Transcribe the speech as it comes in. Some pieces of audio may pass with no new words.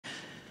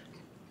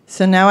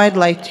So now I'd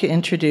like to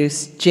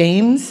introduce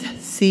James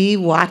C.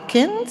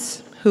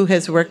 Watkins, who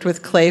has worked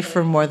with clay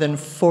for more than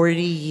 40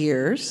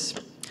 years.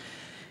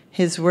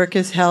 His work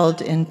is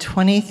held in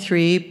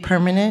 23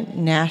 permanent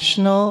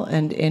national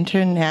and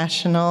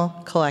international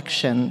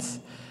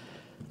collections.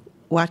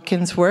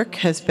 Watkins' work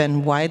has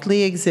been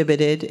widely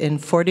exhibited in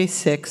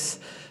 46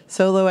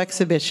 solo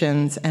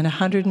exhibitions and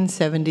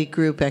 170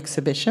 group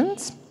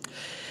exhibitions.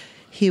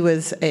 He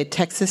was a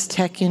Texas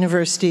Tech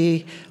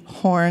University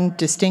Horn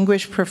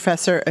Distinguished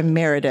Professor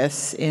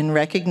Emeritus in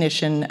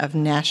recognition of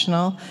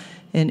national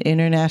and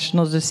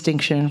international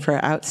distinction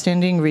for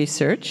outstanding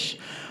research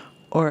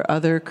or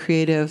other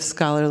creative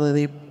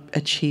scholarly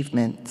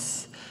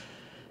achievements.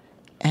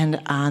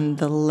 And on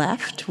the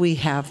left, we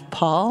have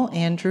Paul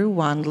Andrew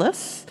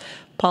Wandless.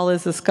 Paul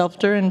is a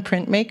sculptor and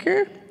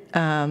printmaker,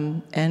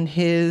 and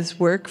his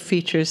work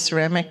features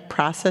ceramic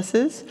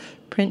processes,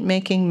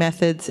 printmaking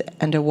methods,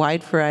 and a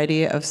wide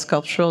variety of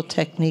sculptural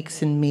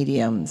techniques and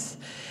mediums.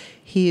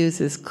 He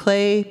uses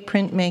clay,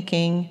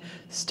 printmaking,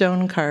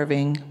 stone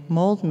carving,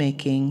 mold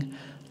making,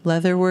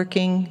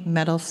 leatherworking,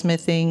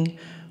 metalsmithing,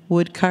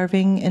 wood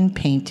carving, and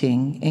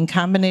painting, in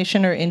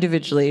combination or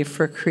individually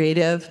for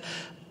creative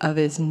of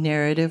his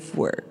narrative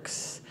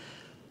works.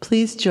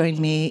 Please join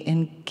me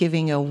in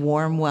giving a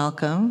warm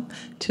welcome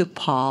to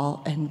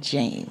Paul and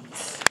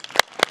James.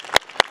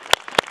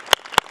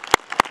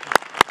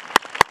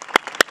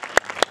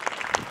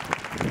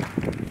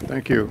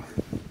 Thank you.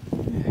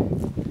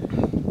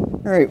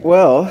 All right,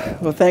 well,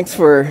 thanks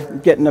for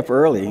getting up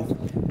early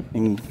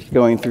and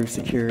going through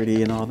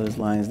security and all those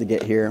lines to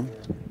get here.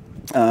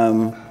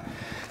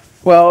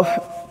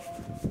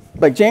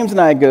 Like James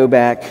and I go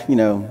back, a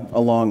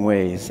long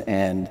ways,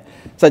 and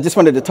so I just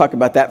wanted to talk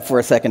about that for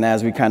a second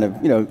as we kind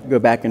of, go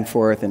back and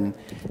forth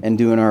and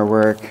doing our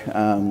work.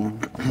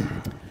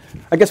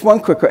 I guess one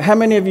quick, how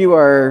many of you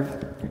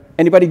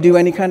anybody do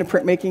any kind of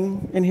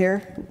printmaking in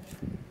here?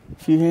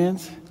 A few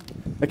hands?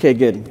 Okay,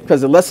 good.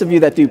 Because the less of you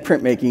that do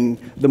printmaking,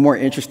 the more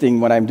interesting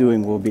what I'm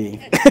doing will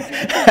be.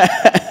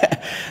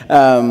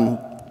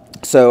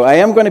 So I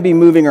am going to be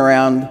moving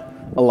around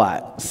a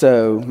lot.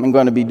 So I'm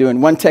going to be doing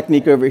one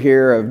technique over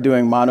here of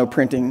doing mono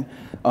printing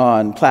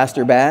on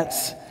plaster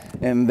bats.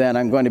 And then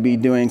I'm going to be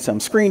doing some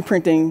screen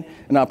printing,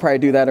 and I'll probably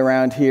do that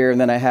around here. And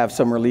then I have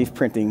some relief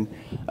printing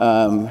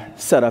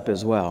set up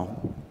as well.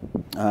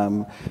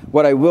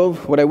 What I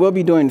will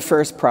be doing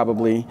first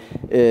probably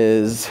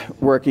is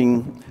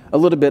working a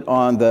little bit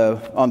on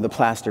the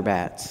plaster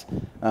bats.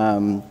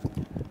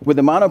 With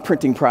the mono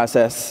printing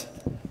process,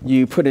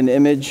 you put an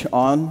image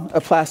on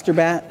a plaster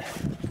bat,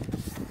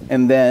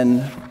 and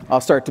then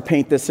I'll start to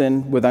paint this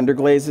in with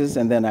underglazes,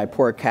 and then I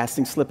pour a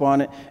casting slip on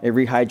it. It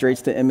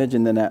rehydrates the image,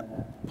 and then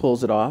that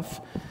pulls it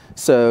off.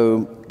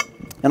 So,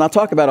 and I'll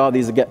talk about all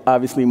these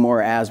obviously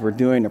more as we're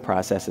doing the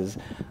processes.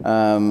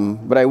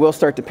 But I will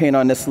start to paint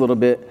on this a little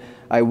bit.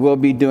 I will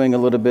be doing a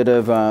little bit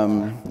of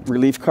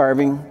relief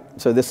carving.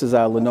 So this is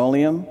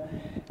linoleum.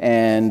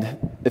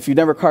 And if you've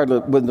never carved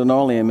with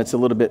linoleum, it's a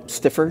little bit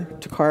stiffer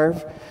to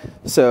carve.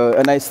 So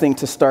a nice thing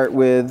to start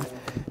with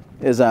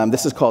is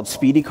this is called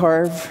Speedy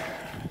Carve.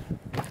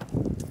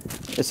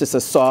 It's just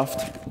a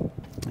soft,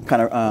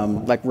 kind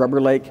of like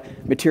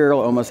rubber-like material,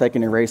 almost like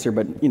an eraser,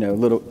 but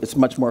it's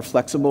much more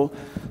flexible.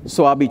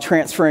 So I'll be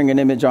transferring an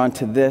image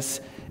onto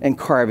this and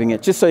carving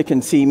it, just so you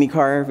can see me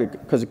carve,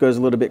 because it goes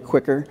a little bit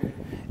quicker.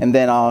 And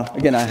then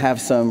I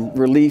have some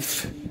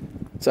relief.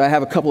 So I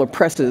have a couple of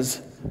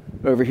presses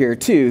over here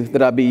too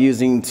that I'll be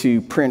using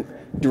to print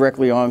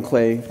directly on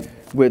clay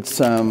with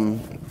some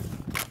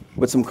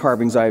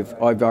carvings I've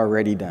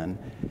already done.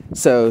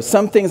 So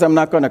some things I'm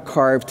not going to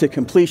carve to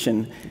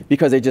completion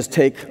because they just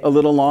take a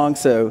little long.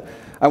 So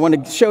I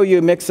want to show you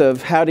a mix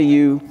of how do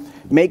you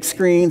make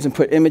screens and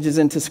put images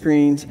into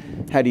screens,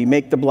 how do you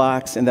make the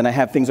blocks, and then I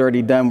have things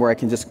already done where I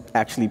can just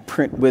actually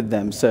print with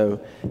them. So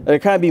it'll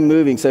kind of be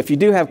moving. So if you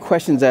do have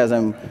questions as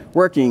I'm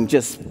working,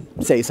 just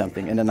say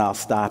something, and then I'll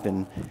stop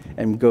and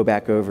go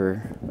back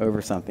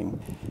over something.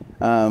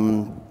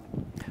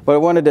 What I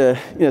wanted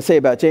to say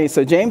about James,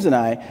 so James and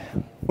I,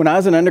 when I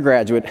was an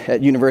undergraduate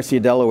at University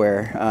of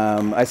Delaware,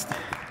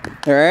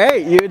 all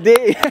right,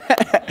 UD.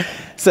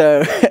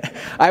 So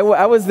I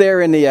was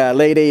there in the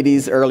late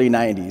 80s, early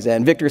 90s,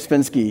 and Victor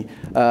Spinsky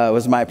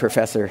was my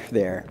professor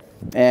there.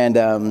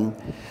 And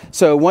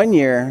so one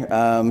year,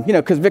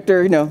 because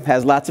Victor,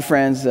 has lots of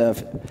friends.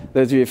 Those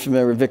of you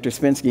familiar with Victor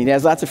Spinsky, he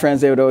has lots of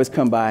friends. They would always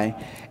come by,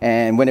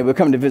 and when they would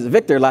come to visit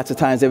Victor, lots of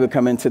times they would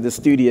come into the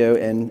studio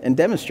and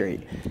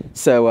demonstrate.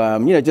 So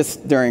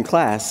just during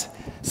class.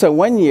 So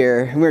one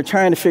year, we were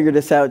trying to figure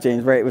this out,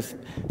 James, right? I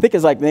think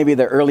it's like maybe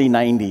the early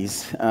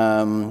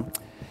 90s.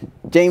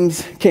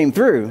 James came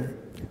through.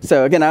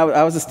 So again,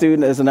 I was a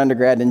student as an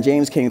undergrad, and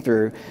James came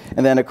through.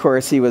 And then, of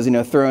course, he was,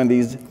 throwing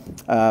these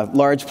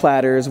large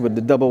platters with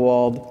the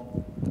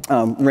double-walled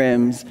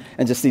rims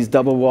and just these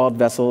double-walled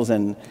vessels.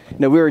 And,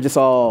 we were just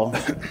all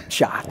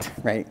shocked,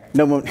 right?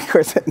 Of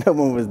course, no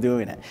one was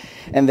doing it.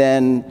 And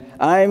then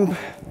I'm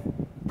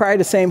probably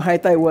the same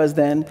height I was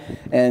then.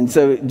 And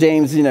so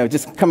James, you know,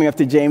 just coming up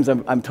to James,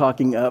 I'm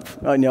talking up,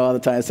 you know, all the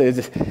time. So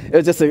it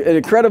was just an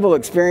incredible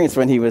experience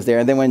when he was there.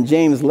 And then when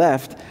James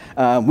left,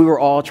 we were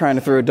all trying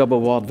to throw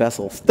double-walled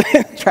vessels,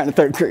 trying to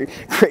throw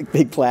great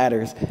big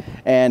platters.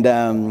 And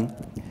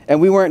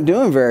we weren't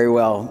doing very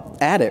well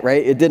at it,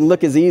 right? It didn't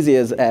look as easy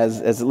as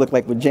it looked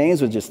like what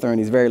James was just throwing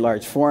these very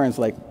large foreigns,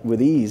 like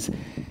with ease.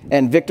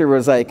 And Victor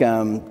was like,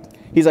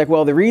 he's like,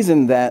 well, the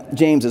reason that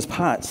James's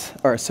pots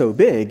are so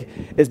big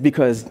is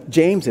because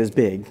James is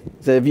big.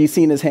 So have you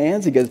seen his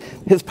hands? He goes,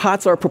 his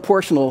pots are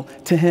proportional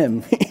to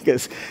him. He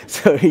goes,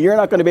 so you're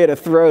not going to be able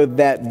to throw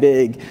that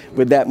big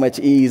with that much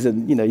ease.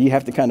 And, you know, you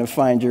have to kind of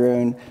find your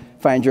own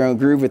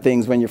groove with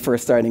things when you're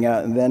first starting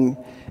out and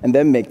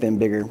then make them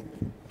bigger.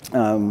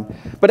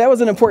 But that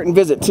was an important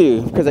visit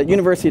too, because at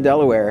University of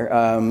Delaware,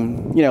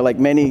 you know, like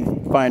many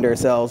find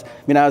ourselves, I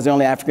mean, I was the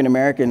only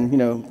African-American, you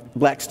know,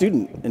 black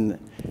student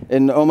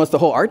in almost the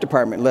whole art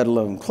department, let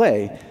alone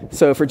clay.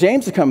 So for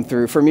James to come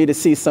through, for me to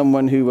see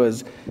someone who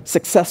was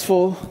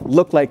successful,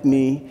 looked like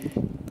me,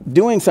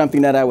 doing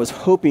something that I was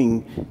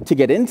hoping to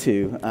get into,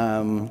 you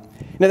know,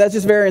 that's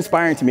just very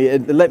inspiring to me.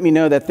 It let me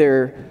know that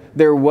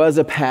there was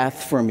a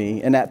path for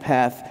me, and that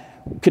path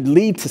could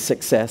lead to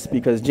success,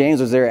 because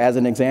James was there as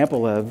an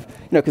example of,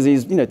 you know, because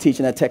he's, you know,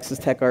 teaching at Texas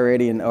Tech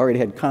already and already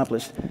had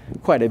accomplished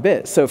quite a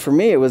bit. So for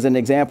me, it was an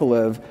example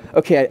of,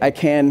 okay, I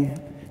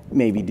can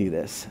maybe do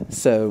this.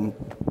 So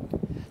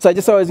I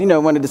just always, you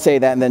know, wanted to say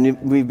that. And then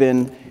we've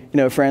been, you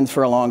know, friends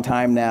for a long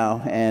time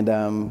now, and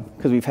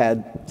because we've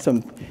had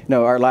some, you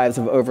know, our lives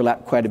have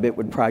overlapped quite a bit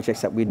with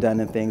projects that we've done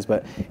and things.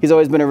 But he's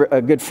always been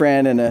a good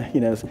friend, and you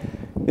know,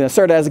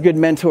 started as a good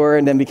mentor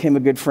and then became a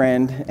good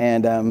friend.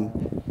 And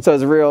so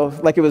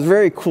it was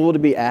very cool to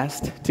be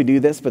asked to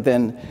do this. But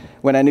then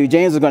when I knew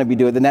James was going to be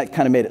doing it, then that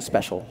kind of made it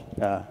special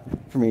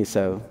for me.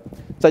 So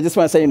I just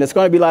want to say, you know, it's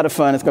going to be a lot of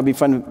fun. It's going to be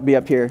fun to be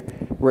up here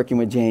working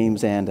with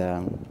James, and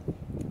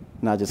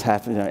I'll just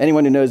have to, you know,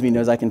 anyone who knows me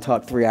knows I can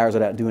talk 3 hours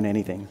without doing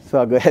anything. So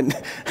I'll go ahead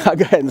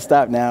and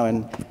stop now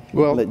and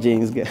let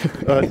James go.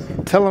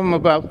 Tell him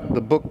about the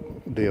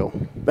book deal.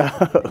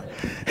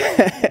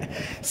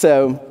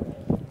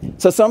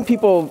 So some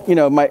people, you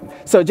know,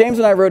 so James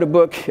and I wrote a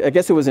book, I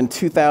guess it was in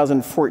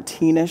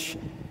 2014-ish.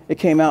 It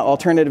came out,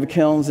 Alternative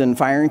Kilns and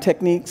Firing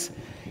Techniques.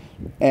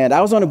 And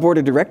I was on a board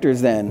of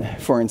directors then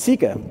for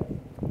NCECA.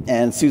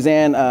 And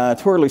Suzanne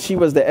Torley, she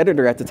was the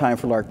editor at the time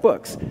for Lark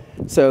Books.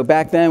 So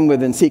back then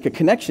with NCECA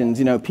Connections,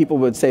 you know, people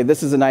would say,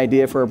 this is an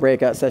idea for a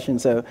breakout session.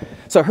 So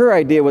her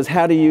idea was,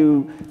 how do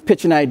you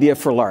pitch an idea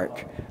for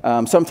Lark?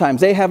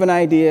 Sometimes they have an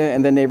idea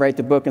and then they write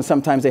the book, and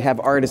sometimes they have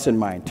artists in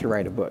mind to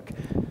write a book.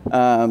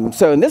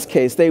 So in this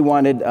case, they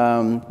wanted,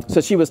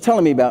 so she was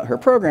telling me about her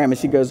program, and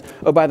she goes,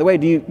 oh, by the way,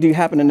 do you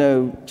happen to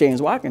know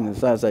James Watkins?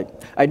 So I was like,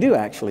 I do,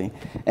 actually.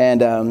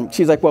 And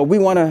she's like, well, we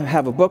want to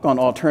have a book on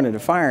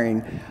alternative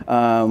firing.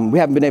 We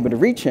haven't been able to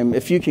reach him.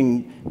 If you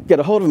can get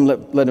a hold of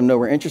him, let him know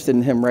we're interested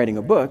in him writing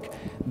a book,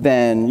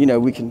 then, you know,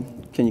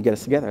 can you get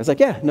us together? I was like,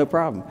 yeah, no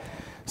problem.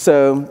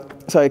 So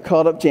I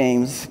called up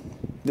James.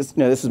 This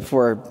is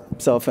before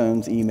cell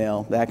phones,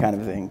 email, that kind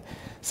of thing.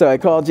 So I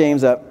called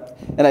James up,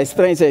 and I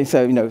explained,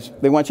 so, you know,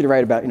 they want you to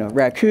write about, you know,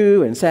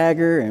 raku and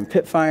sagger and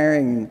pit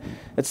firing,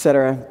 et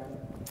cetera.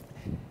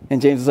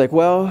 And James was like,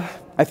 well,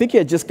 I think he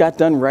had just got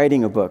done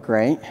writing a book,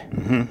 right?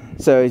 Mm-hmm.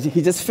 So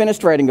he just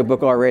finished writing a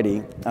book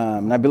already.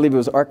 And I believe it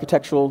was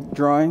architectural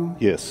drawing.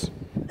 Yes.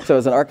 So it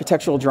was an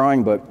architectural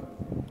drawing book.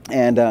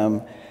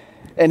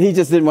 And he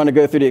just didn't want to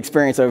go through the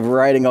experience of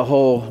writing a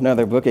whole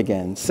another book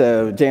again.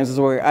 So James was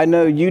like, I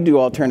know you do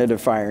alternative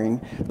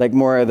firing, like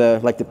more of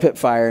the pit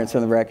fire and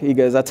some of the wreck. He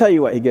goes, I'll tell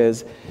you what, he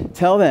goes,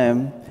 tell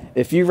them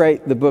if you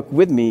write the book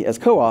with me as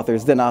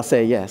co-authors, then I'll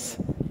say yes.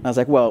 I was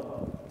like,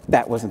 well,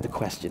 that wasn't the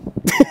question.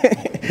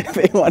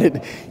 They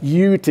wanted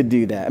you to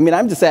do that. I mean,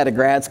 I'm just out of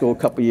grad school a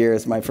couple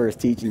years, my first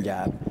teaching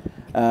job.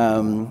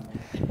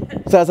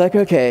 So I was like,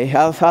 okay,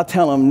 I'll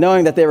tell them,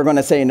 knowing that they were going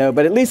to say no,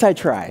 but at least I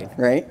tried,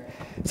 right?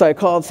 So I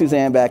called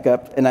Suzanne back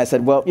up, and I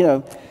said, well, you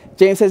know,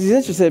 James says he's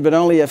interested, but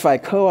only if I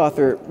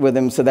co-author with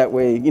him, so that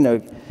way, you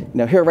know,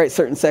 he'll write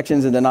certain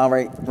sections, and then I'll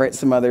write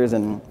some others,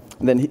 and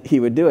then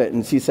he would do it.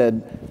 And she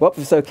said, well, if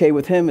it's okay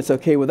with him, it's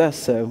okay with us.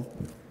 So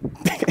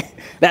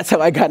that's how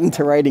I got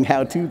into writing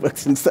how-to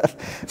books and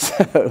stuff.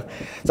 So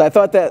I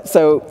thought that,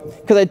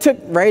 because I took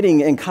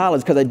writing in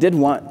college because I did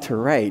want to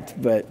write,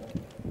 but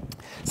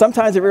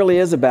sometimes it really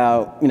is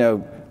about, you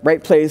know,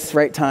 right place,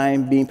 right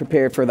time, being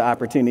prepared for the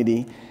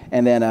opportunity.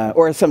 And then,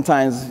 or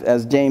sometimes,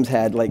 as James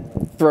had, like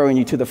throwing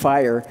you to the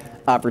fire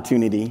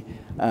opportunity.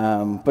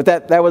 But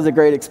that was a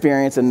great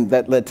experience, and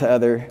that led to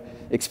other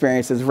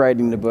experiences,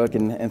 writing the book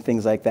and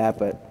things like that.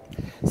 But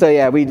so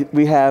yeah,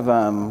 we have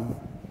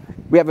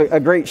a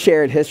great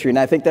shared history, and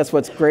I think that's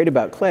what's great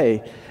about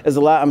clay. Is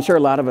I'm sure a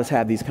lot of us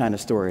have these kind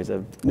of stories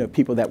of, you know,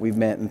 people that we've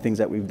met and things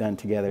that we've done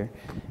together.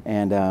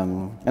 And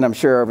I'm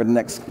sure over the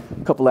next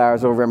couple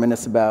hours we'll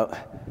reminisce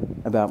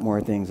about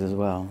more things as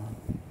well.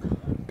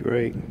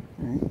 Great.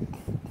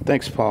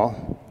 Thanks,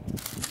 Paul.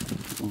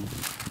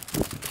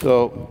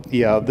 So,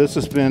 yeah, this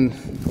has been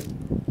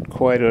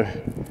quite a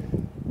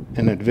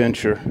an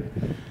adventure.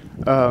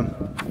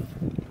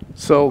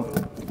 So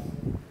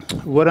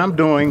what I'm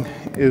doing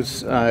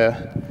is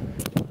I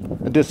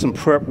did some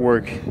prep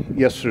work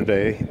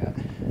yesterday.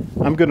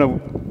 I'm going to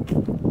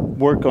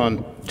work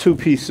on two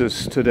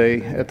pieces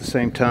today at the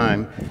same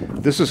time.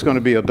 This is going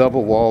to be a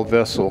double-wall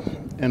vessel,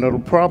 and it'll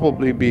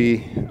probably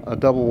be a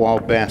double-wall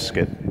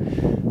basket.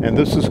 And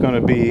this is going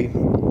to be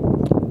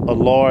a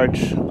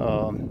large,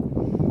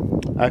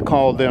 I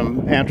call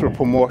them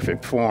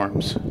anthropomorphic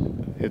forms.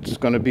 It's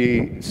going to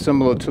be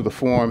similar to the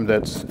form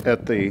that's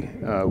at the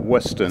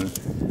Weston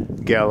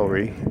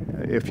Gallery.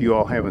 If you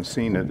all haven't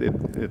seen it,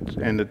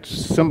 and it's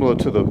similar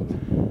to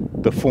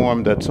the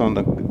form that's on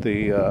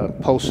the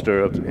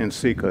poster of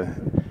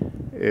NCECA.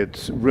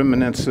 It's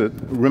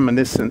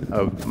reminiscent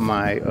of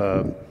my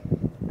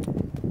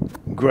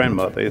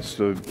grandmother. It's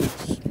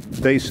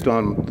based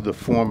on the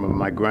form of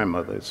my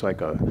grandmother. It's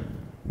like a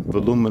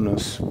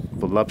voluminous,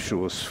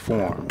 voluptuous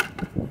form.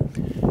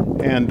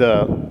 And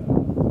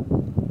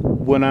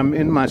when I'm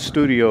in my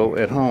studio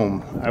at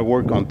home, I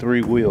work on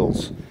 3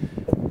 wheels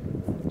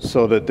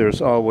so that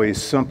there's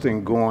always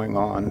something going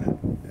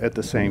on at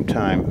the same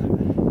time.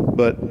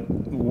 But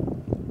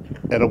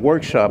at a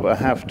workshop, I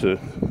have to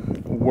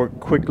work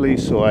quickly,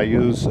 so I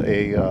use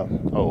a,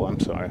 oh, I'm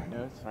sorry.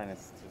 No, it's fine.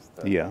 It's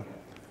just Yeah.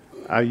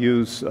 I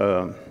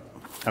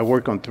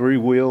work on 3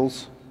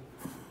 wheels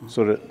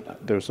so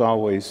that there's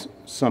always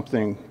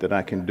something that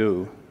I can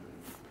do.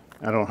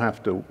 I don't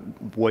have to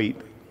wait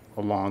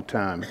a long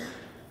time,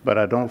 but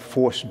I don't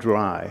force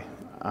dry.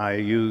 I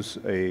use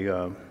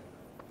a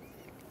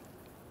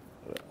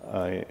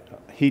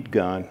heat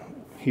gun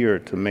here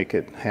to make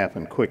it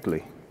happen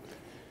quickly.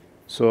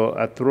 So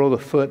I throw the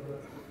foot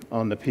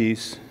on the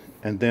piece,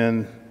 and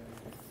then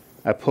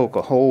I poke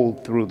a hole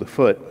through the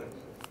foot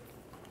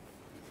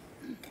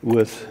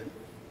with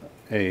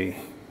a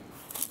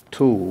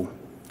tool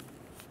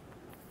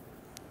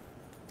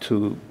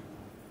to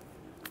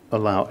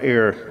allow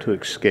air to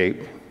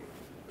escape.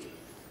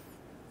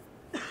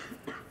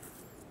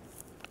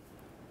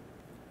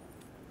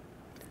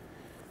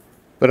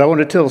 But I want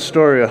to tell a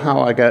story of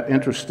how I got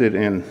interested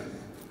in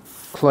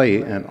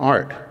clay and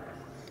art.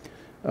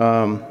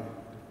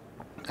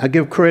 I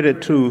give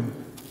credit to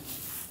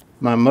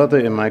my mother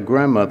and my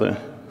grandmother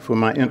for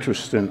my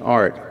interest in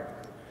art.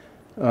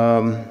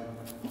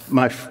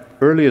 My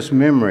earliest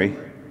memory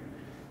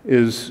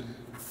is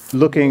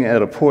looking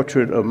at a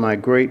portrait of my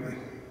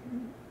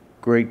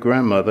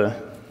great-grandmother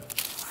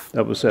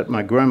that was at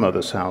my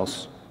grandmother's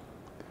house.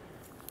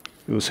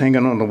 It was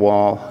hanging on the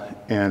wall,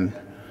 and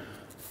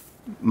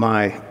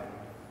my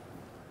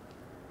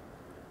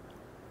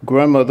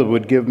grandmother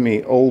would give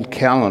me old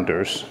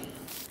calendars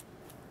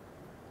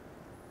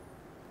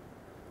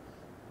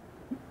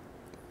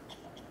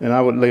and I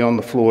would lay on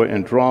the floor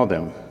and draw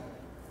them.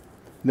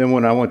 Then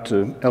when I went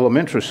to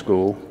elementary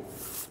school,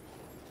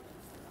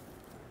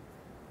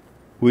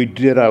 we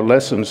did our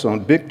lessons on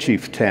Big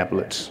Chief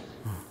tablets.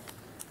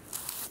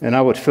 And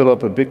I would fill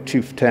up a Big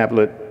Chief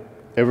tablet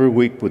every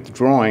week with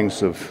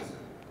drawings of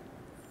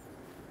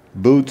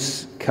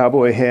boots,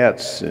 cowboy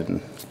hats,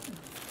 and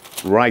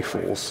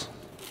rifles.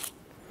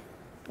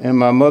 And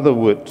my mother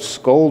would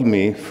scold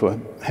me for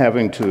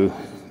having to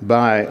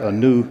buy a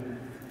new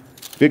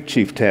Big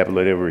Chief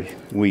tablet every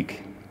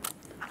week.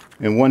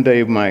 And one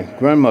day my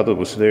grandmother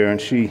was there,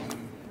 and she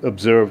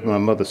observed my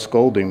mother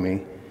scolding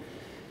me.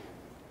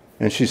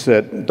 And she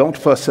said, "Don't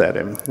fuss at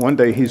him. One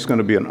day he's going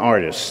to be an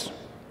artist."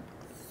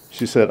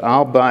 She said,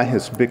 "I'll buy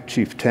his Big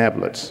Chief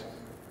tablets."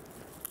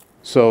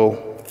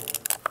 So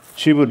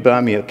she would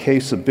buy me a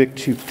case of Big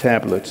Chief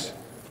tablets,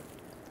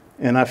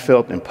 and I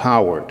felt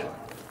empowered.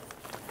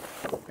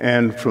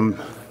 And from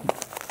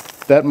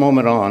that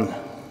moment on,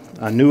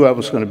 I knew I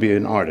was going to be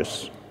an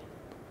artist.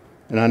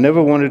 And I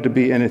never wanted to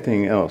be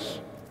anything else.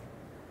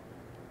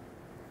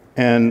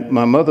 And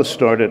my mother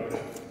started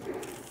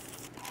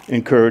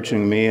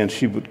encouraging me, and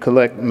she would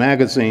collect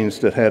magazines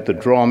that had the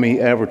Draw Me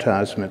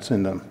advertisements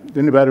in them.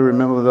 Anybody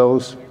remember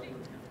those?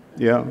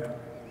 Yeah.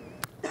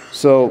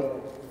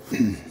 So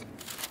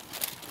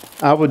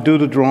I would do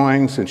the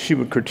drawings, and she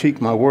would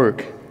critique my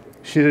work.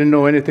 She didn't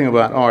know anything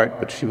about art,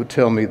 but she would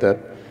tell me that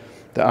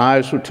the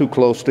eyes were too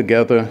close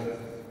together,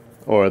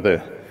 or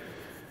the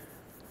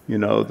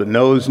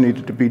nose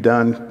needed to be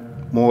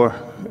done more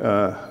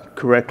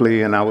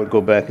correctly, and I would go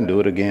back and do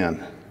it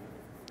again.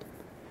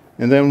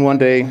 And then one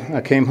day, I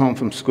came home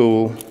from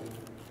school,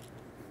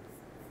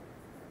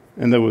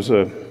 and there was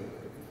a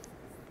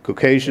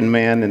Caucasian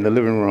man in the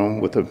living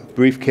room with a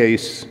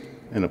briefcase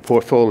and a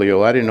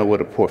portfolio. I didn't know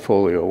what a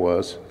portfolio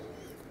was.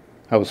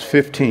 I was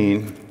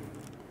 15,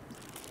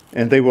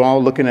 and they were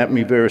all looking at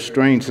me very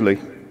strangely,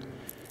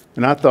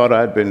 and I thought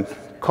I'd been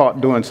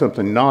caught doing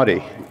something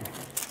naughty.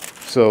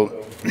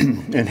 So,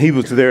 and he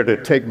was there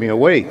to take me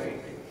away.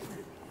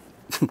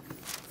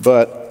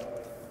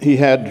 But he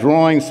had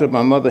drawings that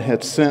my mother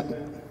had sent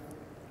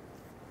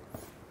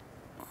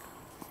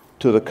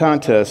to the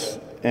contest,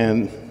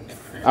 and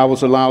I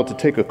was allowed to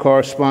take a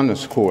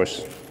correspondence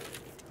course.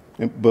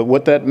 But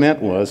what that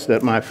meant was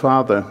that my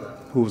father,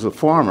 who was a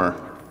farmer,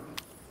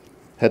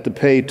 had to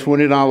pay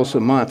 $20 a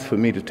month for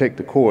me to take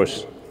the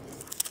course.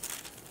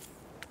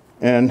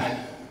 And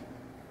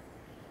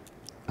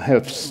I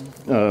have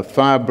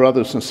 5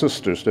 brothers and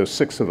sisters. There's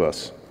 6 of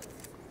us.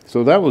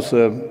 So that was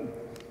a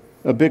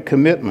big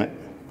commitment.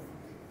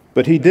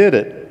 But he did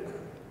it.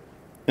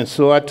 And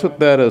so I took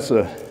that as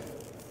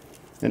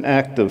an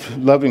act of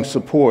loving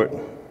support.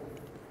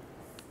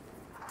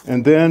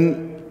 And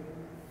then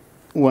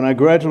when I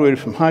graduated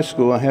from high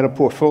school, I had a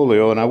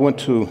portfolio, and I went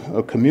to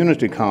a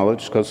community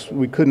college because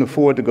we couldn't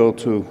afford to go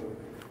to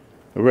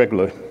a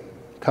regular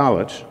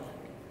college.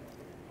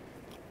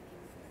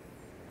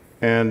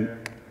 And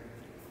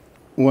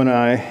when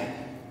I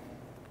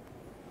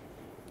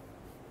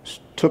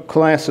took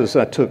classes,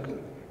 I took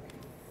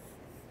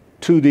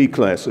 2D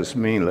classes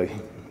mainly,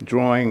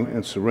 drawing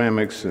and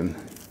ceramics and,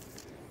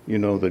 you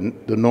know,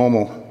 the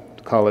normal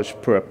college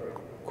prep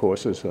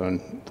courses and,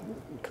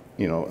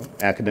 you know,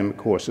 academic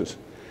courses.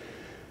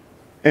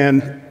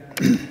 And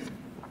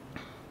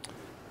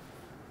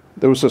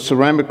there was a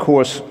ceramic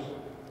course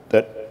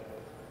that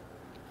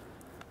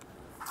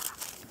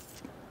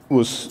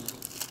was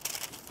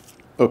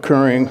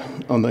occurring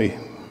on the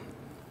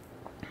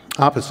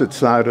opposite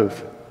side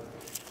of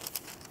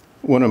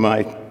one of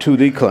my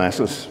 2D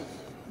classes.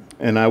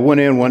 And I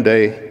went in one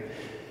day,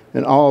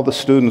 and all the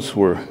students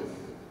were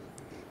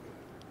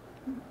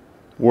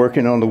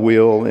working on the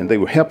wheel, and they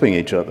were helping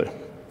each other,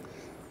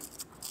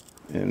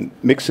 and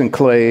mixing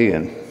clay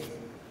and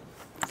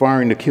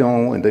firing the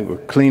kiln, and they were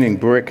cleaning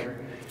brick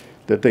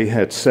that they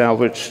had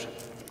salvaged.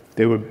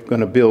 They were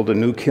going to build a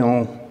new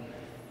kiln.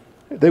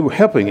 They were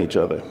helping each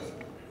other.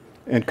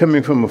 And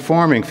coming from a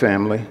farming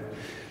family,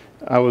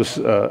 I was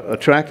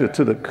attracted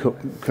to the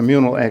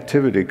communal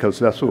activity because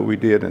that's what we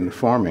did in the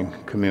farming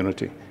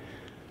community.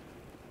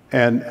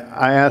 And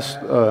I asked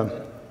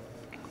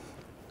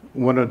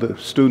one of the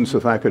students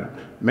if I could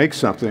make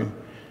something,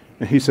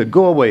 and he said,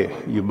 "Go away,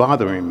 you're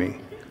bothering me."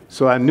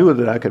 So I knew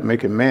that I could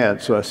make him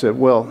mad, so I said,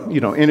 "Well, you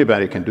know,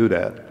 anybody can do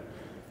that."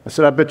 I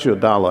said, "I bet you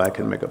 $1 I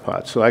can make a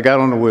pot." So I got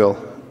on the wheel,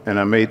 and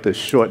I made this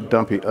short,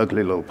 dumpy,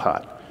 ugly little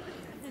pot.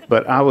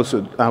 But I was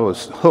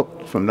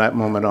hooked from that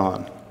moment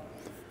on.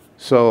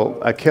 So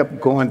I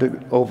kept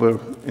going over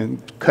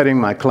and cutting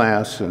my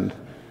class, and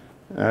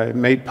I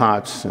made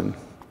pots, and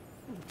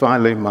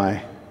finally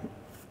my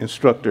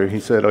instructor, he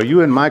said, "Are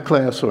you in my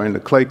class or in the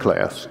clay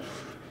class?"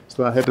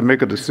 So I had to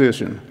make a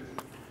decision.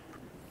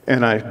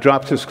 And I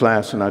dropped his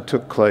class and I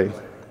took clay.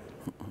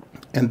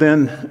 And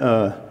then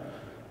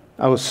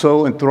I was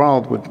so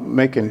enthralled with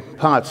making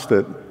pots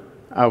that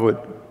I would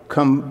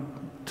come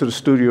to the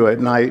studio at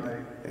night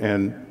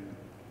and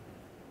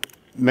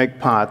make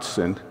pots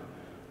and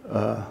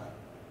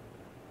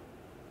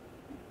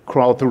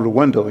crawl through the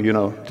window, you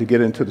know, to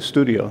get into the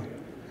studio.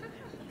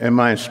 And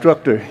my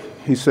instructor,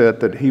 he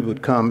said that he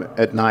would come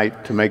at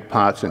night to make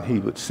pots, and he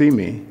would see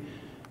me,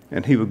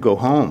 and he would go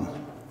home.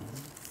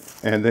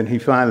 And then he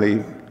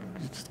finally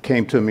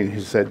came to me and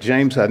he said,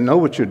 "James, I know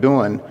what you're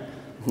doing.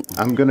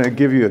 I'm going to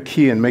give you a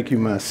key and make you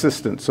my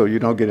assistant so you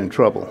don't get in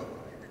trouble."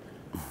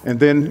 And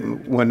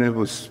then when it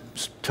was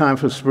time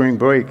for spring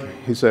break,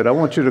 he said, "I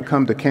want you to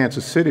come to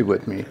Kansas City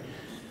with me."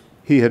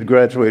 He had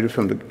graduated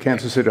from the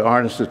Kansas City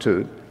Art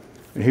Institute,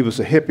 and he was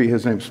a hippie.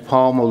 His name was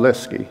Paul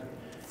Molesky.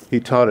 He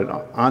taught at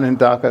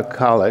Onondaga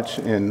College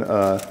in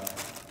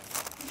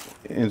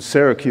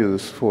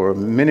Syracuse for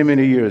many,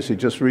 many years. He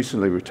just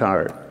recently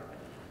retired.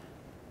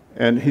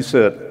 And he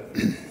said,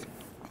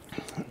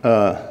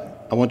 "I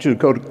want you to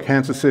go to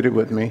Kansas City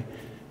with me,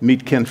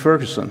 meet Ken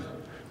Ferguson."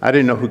 I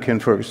didn't know who Ken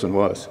Ferguson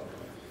was.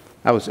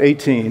 I was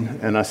 18,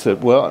 and I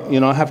said, "Well, you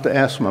know, I have to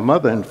ask my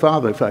mother and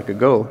father if I could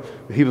go."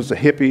 He was a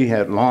hippie, he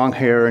had long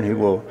hair, and he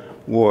wore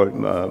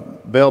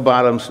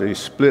bell-bottoms that he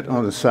split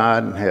on the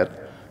side and had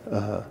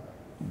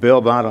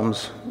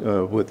bell-bottoms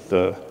with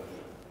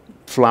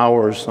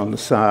flowers on the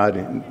side.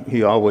 And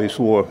he always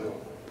wore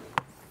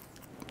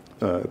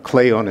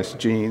clay on his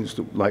jeans,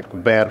 like a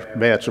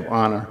badge of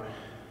honor.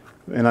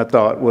 And I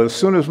thought, well, as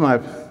soon as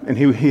and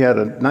he had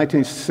a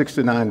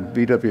 1969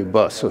 VW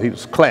bus, so he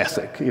was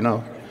classic, you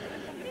know.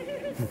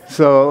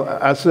 So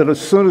I said, as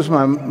soon as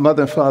my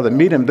mother and father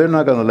meet him, they're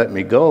not going to let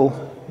me go,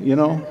 you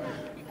know.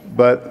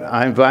 But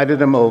I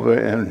invited him over,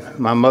 and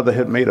my mother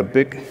had made a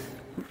big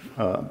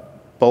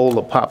bowl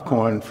of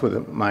popcorn for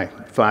my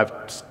 5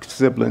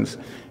 siblings.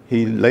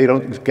 He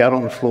got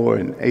on the floor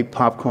and ate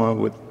popcorn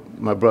with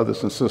my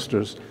brothers and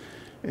sisters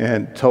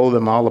and told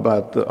them all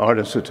about the Art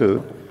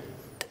Institute.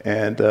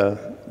 And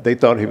they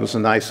thought he was a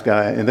nice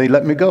guy, and they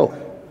let me go.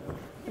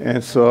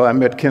 And so I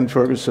met Ken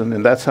Ferguson,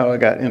 and that's how I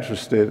got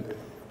interested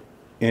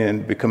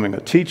in becoming a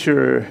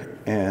teacher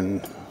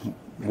and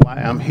why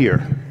I'm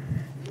here.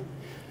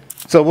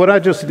 So what I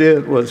just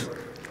did was,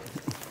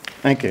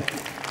 thank you.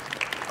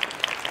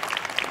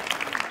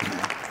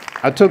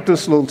 I took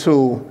this little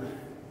tool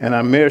and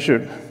I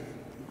measured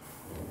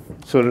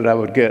so that I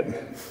would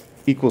get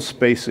equal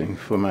spacing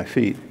for my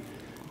feet.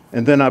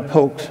 And then I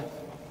poked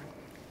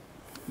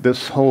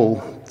this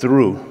hole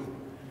through.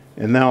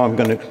 And now I'm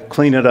going to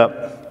clean it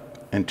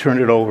up and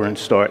turn it over and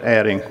start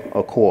adding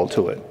a coil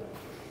to it.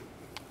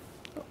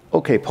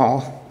 Okay,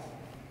 Paul.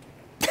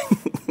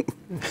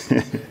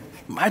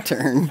 My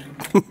turn.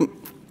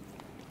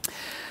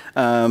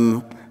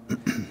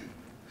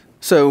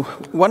 So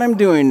what I'm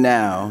doing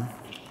now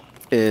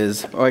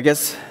is, or I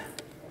guess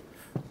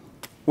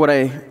what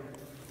I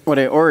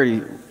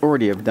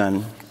already have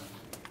done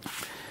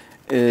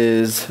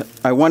is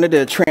I wanted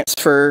to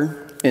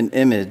transfer an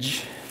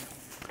image,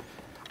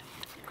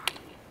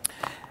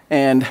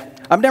 and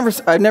I've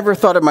never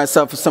thought of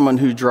myself as someone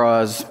who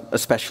draws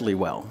especially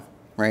well,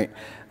 right?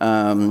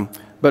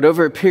 But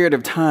over a period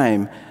of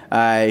time,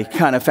 I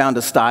kind of found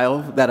a style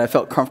that I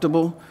felt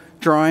comfortable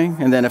drawing,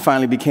 and then it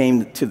finally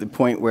became to the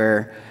point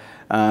where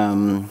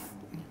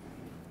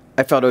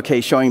I felt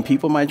okay showing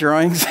people my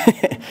drawings.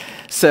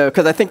 So,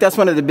 because I think that's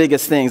one of the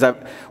biggest things.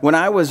 When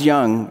I was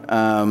young,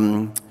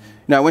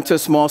 I went to a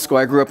small school.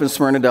 I grew up in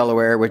Smyrna,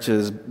 Delaware, which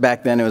is,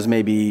 back then it was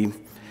maybe,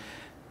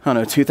 I don't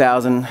know,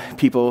 2,000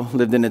 people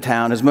lived in the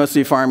town. It was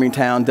mostly a farming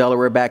town.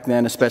 Delaware back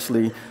then,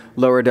 especially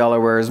lower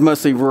Delaware, is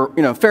mostly,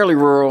 fairly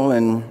rural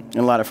and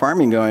a lot of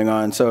farming going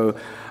on. So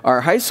our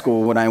high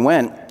school, when I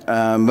went,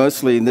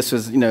 mostly, and this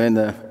was, in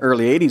the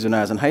early 80s when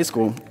I was in high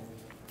school,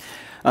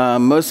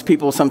 most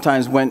people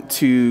sometimes went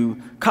to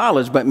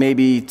college, but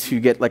maybe to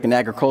get like an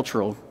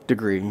agricultural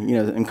degree,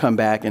 and come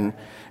back and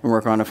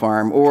work on a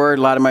farm. Or a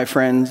lot of my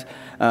friends,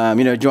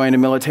 joined the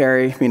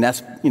military. I mean,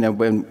 that's,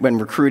 when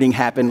recruiting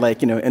happened,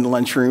 like, in the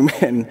lunchroom.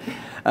 And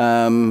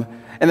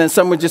then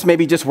some would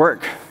just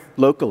work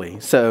locally.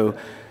 So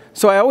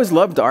I always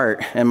loved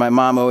art, and my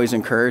mom always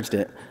encouraged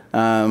it.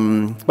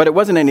 But it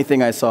wasn't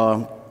anything I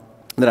saw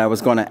that I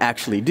was going to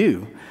actually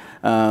do.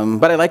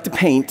 But I like to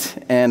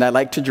paint, and I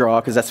like to draw,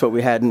 because that's what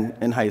we had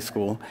in high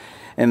school.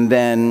 And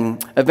then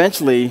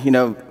eventually,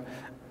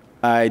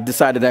 I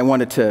decided I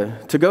wanted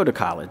to go to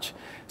college.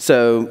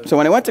 So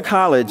when I went to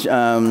college,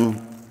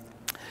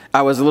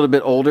 I was a little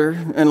bit older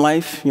in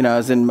life. I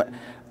was in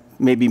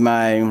maybe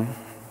my,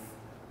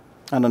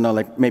 I don't know,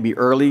 like maybe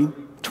early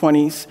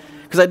 20s.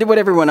 Because I did what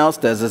everyone else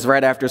does, is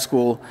right after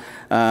school,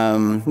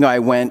 I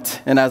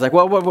went, and I was like,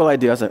 well, what will I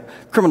do? I was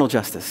like, criminal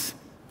justice.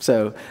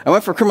 So I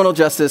went for criminal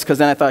justice, because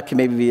then I thought I could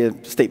maybe be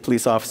a state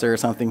police officer or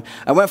something.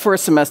 I went for a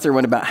semester,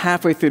 went about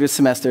halfway through the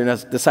semester, and I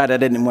decided I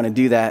didn't want to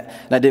do that,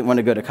 and I didn't want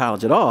to go to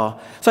college at all.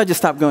 So I just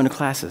stopped going to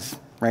classes,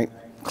 right?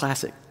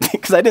 Classic,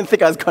 because I didn't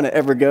think I was going to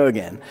ever go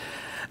again.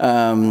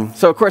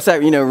 So of course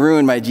that,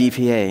 ruined my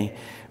GPA.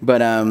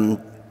 But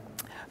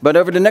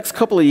over the next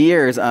couple of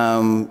years,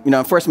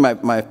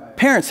 unfortunately my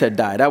parents had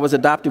died. I was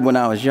adopted when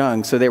I was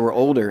young, so they were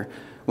older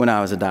when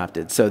I was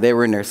adopted. So they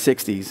were in their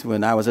 60s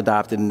when I was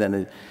adopted, and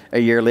then a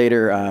year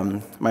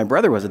later, my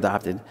brother was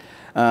adopted.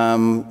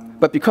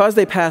 But because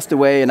they passed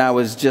away and I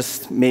was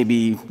just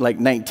maybe like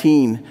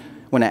 19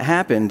 when it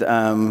happened,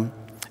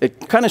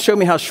 it kind of showed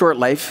me how short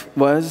life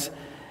was.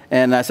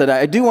 And I said,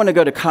 I do want to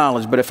go to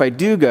college, but if I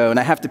do go and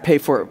I have to pay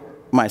for it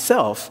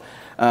myself,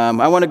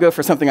 I want to go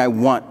for something I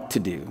want to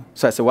do.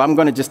 So I said, well, I'm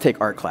going to just take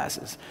art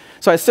classes.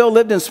 So I still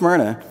lived in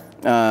Smyrna,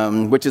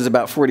 which is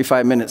about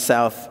 45 minutes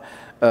south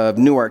of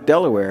Newark,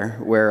 Delaware,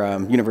 where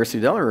University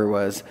of Delaware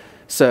was.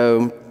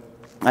 So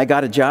I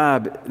got a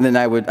job, and then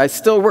I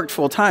still worked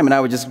full time, and I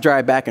would just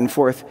drive back and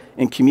forth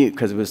and commute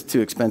because it was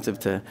too expensive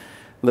to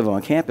live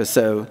on campus.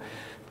 So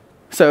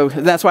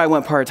that's why I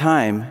went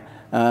part-time.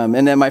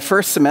 And then my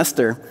first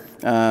semester,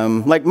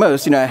 like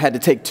most, I had to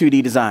take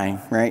 2D design,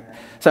 right?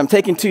 So I'm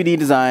taking 2D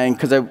design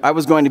because I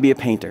was going to be a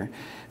painter.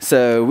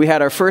 So we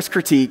had our first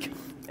critique,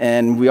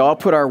 and we all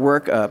put our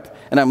work up,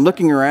 and I'm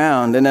looking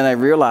around, and then I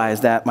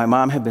realized that my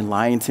mom had been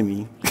lying to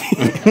me.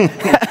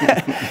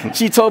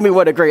 She told me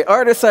what a great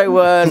artist I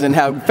was and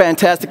how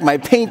fantastic my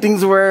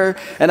paintings were,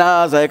 and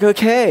I was like,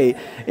 okay,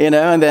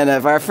 and then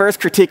of our first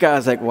critique, I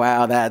was like,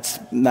 wow, that's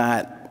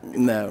not,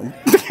 no.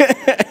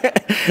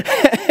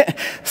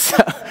 So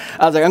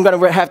I was like, I'm going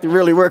to have to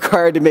really work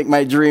hard to make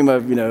my dream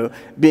of,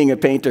 being a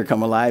painter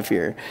come alive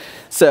here.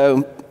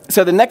 So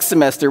the next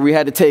semester, we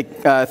had to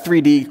take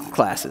 3D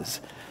classes.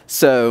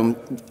 So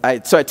I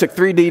took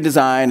 3D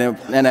design,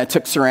 and I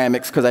took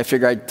ceramics, because I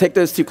figured I'd take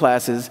those two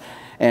classes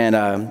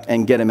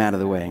and get them out of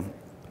the way.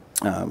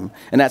 And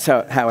that's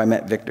how I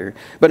met Victor.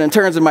 But in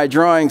terms of my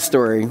drawing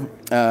story,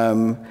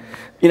 I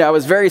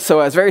was very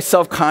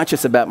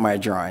self-conscious about my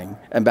drawing,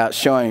 about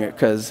showing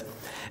it,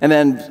 and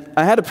then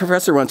I had a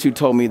professor once who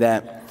told me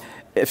that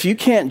if you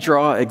can't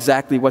draw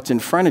exactly what's in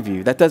front of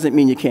you, that doesn't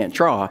mean you can't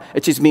draw.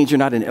 It just means you're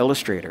not an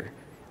illustrator.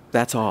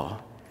 That's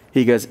all.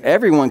 He goes,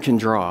 everyone can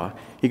draw.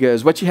 He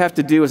goes, what you have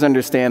to do is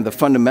understand the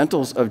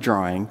fundamentals of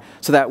drawing,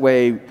 so that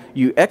way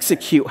you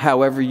execute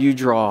however you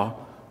draw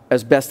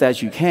as best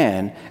as you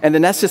can, and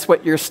then that's just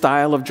what your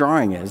style of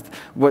drawing is.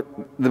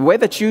 The way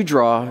that you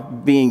draw,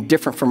 being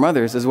different from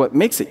others, is what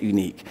makes it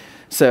unique.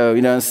 So,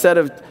 instead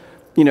of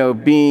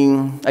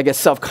being, I guess,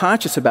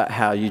 self-conscious about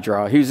how you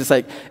draw, he was just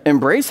like,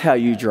 embrace how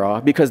you draw,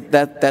 because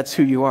that's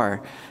who you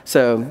are.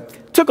 So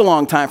it took a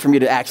long time for me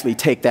to actually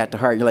take that to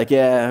heart. You're like,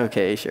 yeah,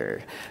 okay,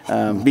 sure,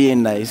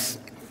 being nice.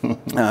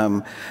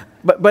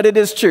 But it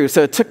is true.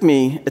 So it took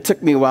me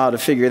a while to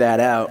figure that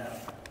out.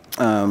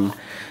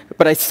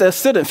 But I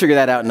still didn't figure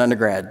that out in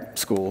undergrad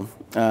school.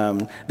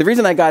 The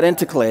reason I got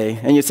into clay,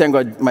 and you're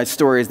saying my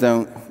stories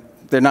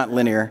they're not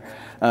linear.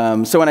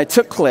 So when I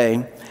took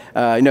clay,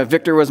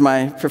 Victor was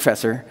my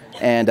professor,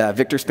 and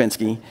Victor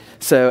Spinsky.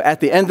 So at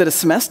the end of the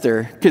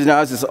semester, because I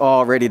was just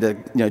all ready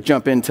to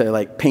jump into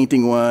like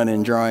painting one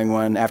and drawing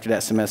one after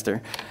that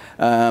semester.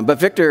 But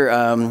Victor,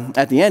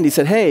 at the end, he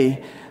said,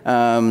 "Hey,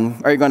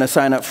 are you going to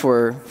sign up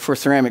for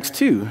ceramics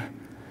too?"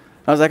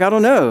 I was like, "I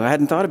don't know. I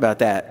hadn't thought about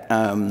that."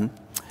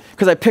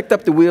 Because I picked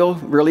up the wheel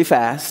really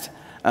fast.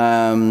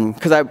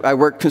 Because I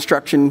worked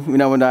construction,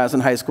 when I was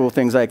in high school,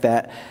 things like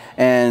that.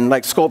 And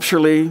like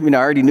sculpturally, I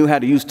already knew how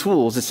to use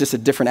tools. It's just a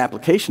different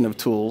application of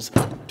tools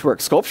to work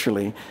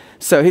sculpturally.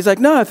 So he's like,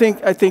 "No, I think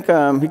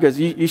he goes,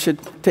 you should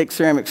take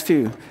ceramics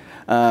too."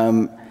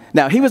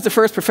 Now, he was the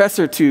first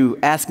professor to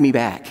ask me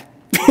back.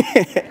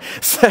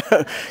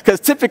 Because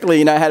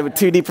typically, I had a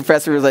 2D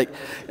professor who was like,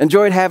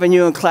 "Enjoyed having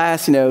you in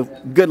class,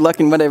 good luck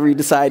in whatever you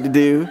decide to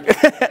do."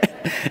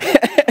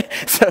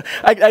 So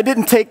I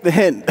didn't take the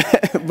hint,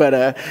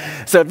 but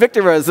so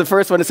Victor was the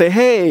first one to say,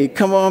 "Hey,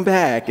 come on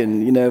back."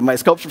 And my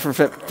sculpture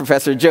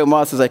professor Joe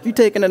Moss was like, "You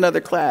taking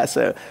another class?"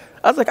 So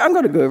I was like, "I'm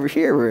going to go over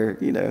here where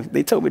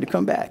they told me to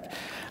come back."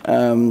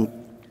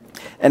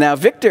 And now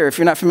Victor, if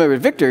you're not familiar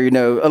with Victor,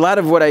 a lot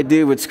of what I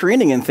do with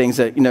screening and things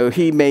that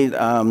he made,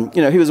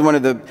 he was one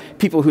of the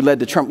people who led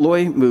the Trompe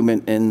l'oeil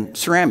movement in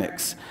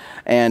ceramics.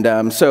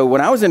 And so when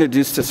I was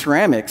introduced to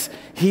ceramics,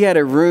 he had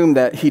a room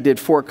that he did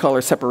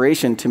 4-color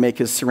separation to make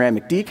his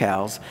ceramic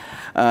decals.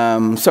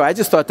 So I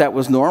just thought that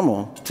was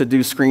normal to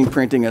do screen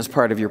printing as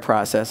part of your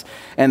process.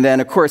 And then,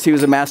 of course, he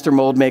was a master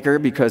mold maker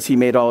because he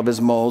made all of his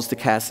molds to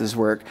cast his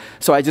work.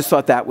 So I just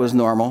thought that was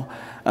normal.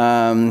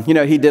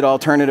 He did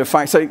alternative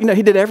fine. So,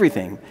 he did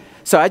everything.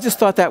 So I just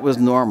thought that was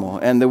normal.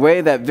 And the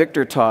way that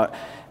Victor taught,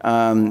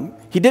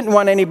 he didn't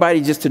want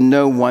anybody just to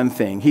know one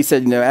thing. He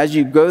said, as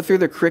you go through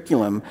the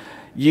curriculum,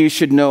 you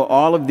should know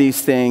all of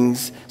these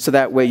things so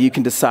that way you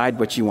can decide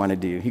what you want to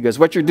do. He goes,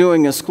 what you're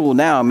doing in school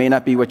now may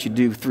not be what you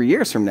do 3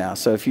 years from now.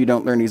 So if you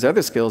don't learn these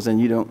other skills, then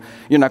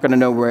you're not going to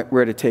know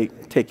where to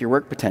take your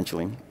work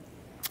potentially.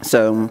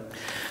 So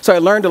I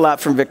learned a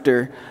lot from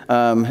Victor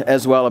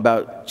as well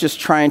about just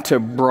trying to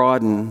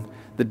broaden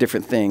the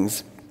different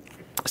things.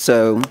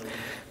 So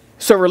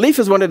relief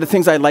is one of the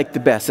things I like the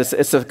best.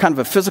 It's a kind of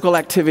a physical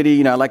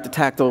activity. I like the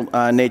tactile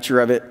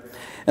nature of it.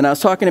 And I was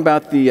talking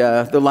about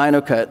the lino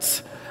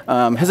cuts.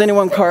 Has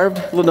anyone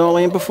carved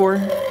linoleum before?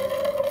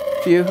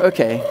 A few?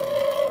 Okay.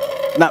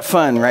 Not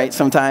fun, right,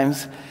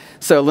 sometimes?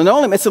 So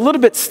linoleum, it's a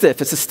little bit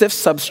stiff. It's a stiff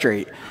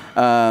substrate.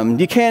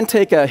 You can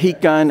take a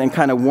heat gun and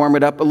kind of warm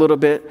it up a little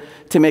bit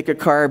to make a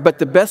carve, but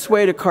the best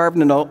way to carve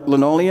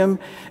linoleum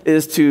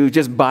is to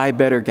just buy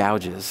better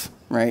gouges,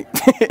 right?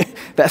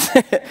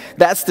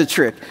 That's the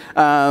trick.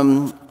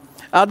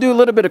 I'll do a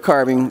little bit of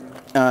carving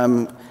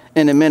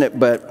in a minute,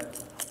 but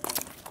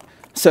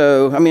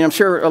so, I'm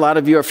sure a lot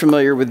of you are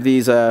familiar with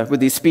these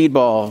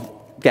speedball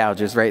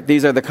gouges, right?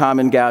 These are the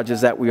common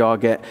gouges that we all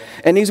get,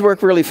 and these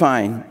work really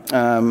fine.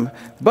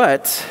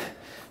 But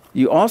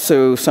you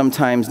also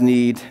sometimes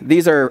need,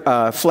 these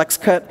are flex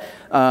cut.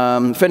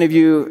 If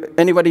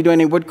anybody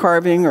doing any wood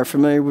carving or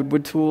familiar with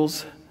wood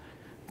tools?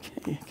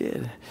 Okay,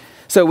 good.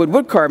 So with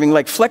wood carving,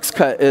 like flex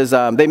cut is,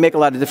 they make a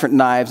lot of different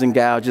knives and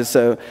gouges.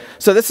 So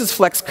this is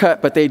flex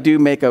cut, but they do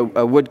make a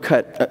wood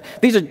cut.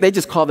 They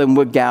just call them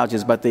wood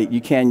gouges, but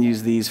you can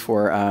use these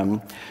for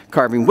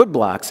carving wood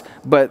blocks.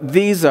 But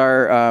these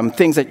are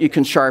things that you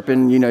can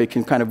sharpen. You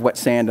can kind of wet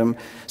sand them.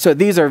 So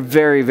these are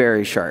very,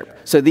 very sharp.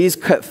 So these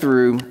cut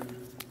through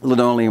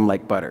linoleum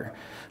like butter.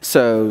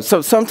 So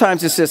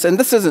sometimes it's just, and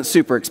this isn't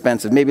super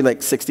expensive, maybe like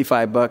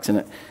 $65, and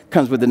it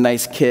comes with a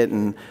nice kit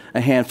and a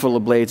handful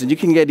of blades, and you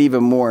can get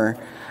even more.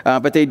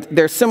 But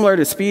they're similar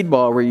to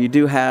speedball, where you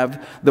do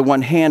have the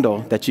one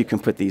handle that you can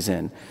put these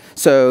in.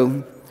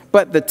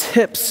 But the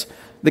tips,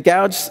 the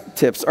gouge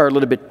tips are a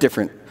little bit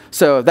different.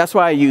 So that's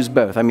why I use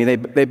both.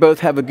 They both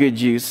have a good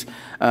use.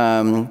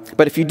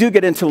 But if you do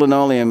get into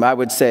linoleum, I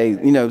would say,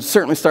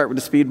 certainly start with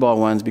the speedball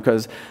ones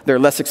because they're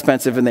less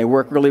expensive and they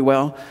work really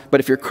well. But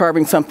if you're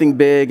carving something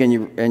big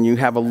and you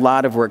have a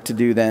lot of work to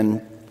do,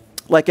 then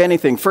like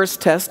anything,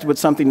 first test with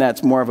something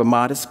that's more of a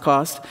modest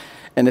cost.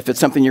 And if it's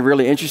something you're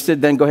really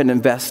interested, then go ahead and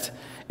invest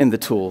in the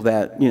tool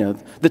that,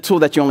 the tool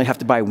that you only have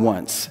to buy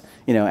once,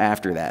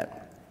 after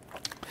that.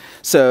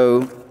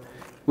 So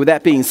with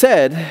that being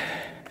said,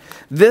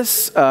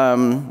 this, I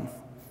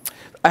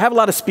have a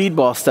lot of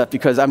speedball stuff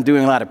because I'm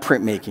doing a lot of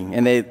printmaking,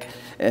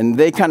 and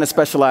they kind of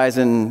specialize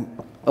in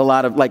a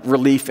lot of like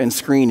relief and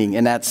screening,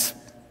 and that's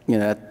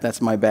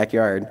my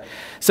backyard.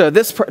 So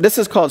this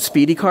is called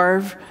Speedy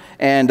Carve,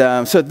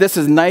 and so this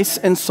is nice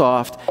and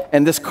soft,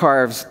 and this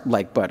carves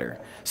like butter.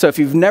 So if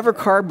you've never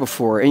carved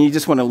before and you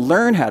just want to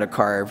learn how to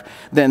carve,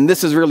 then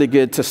this is really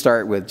good to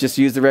start with. Just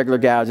use the regular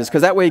gouges,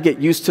 because that way you get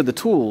used to the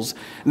tools.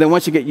 And then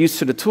once you get used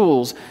to the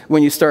tools,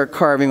 when you start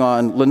carving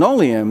on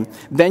linoleum,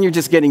 then you're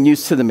just getting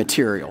used to the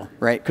material,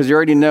 right? Because you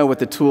already know what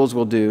the tools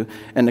will do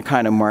and the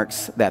kind of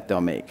marks that they'll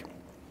make.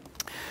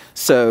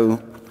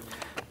 So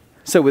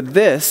with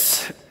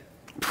this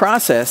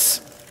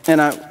process, and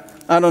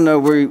I don't know,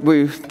 were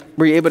you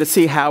able to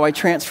see how I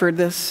transferred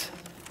this?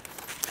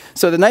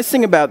 So the nice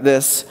thing about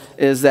this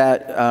is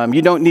that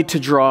you don't need to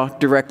draw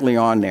directly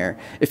on there.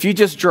 If you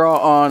just draw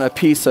on a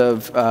piece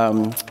of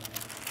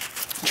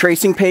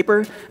tracing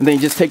paper, and then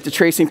you just take the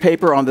tracing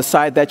paper on the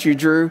side that you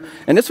drew,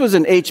 and this was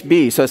an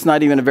HB, so it's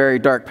not even a very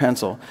dark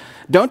pencil.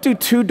 Don't do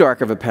too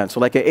dark of a pencil,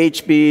 like a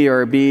HB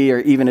or a B or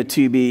even a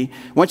 2B.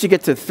 Once you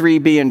get to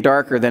 3B and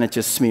darker, then it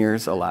just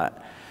smears a lot.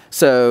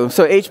 So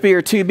HB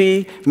or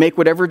 2B, make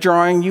whatever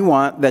drawing you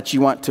want that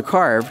you want to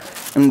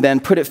carve, and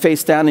then put it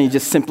face down, and you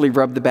just simply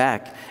rub the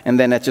back, and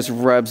then that just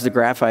rubs the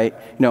graphite,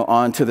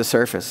 onto the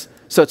surface.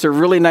 So it's a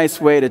really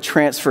nice way to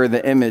transfer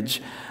the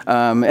image,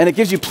 and it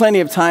gives you plenty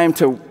of time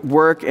to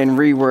work and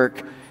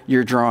rework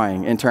your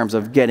drawing in terms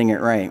of getting it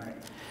right.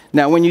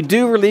 Now, when you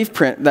do relief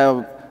print,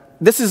 now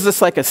this is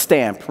just like a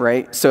stamp,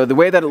 right? So the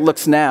way that it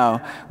looks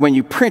now, when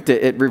you print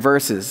it, it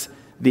reverses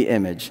the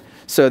image.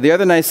 So the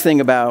other nice thing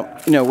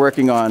about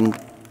working on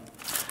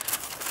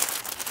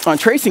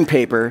tracing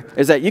paper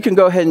is that you can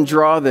go ahead and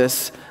draw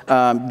this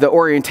the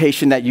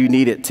orientation that you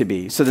need it to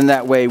be. So then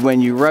that way,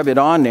 when you rub it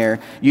on there,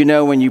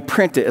 when you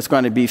print it, it's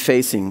going to be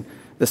facing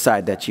the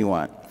side that you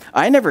want.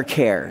 I never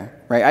care,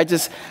 right?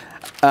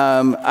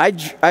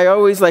 I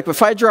always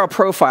if I draw a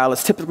profile,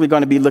 it's typically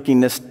going to be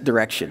looking this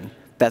direction.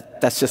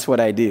 That's just what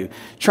I do.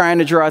 Trying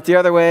to draw it the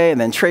other way and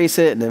then trace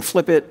it and then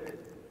flip it,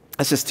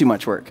 that's just too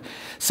much work.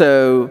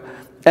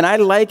 And I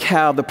like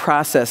how the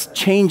process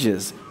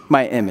changes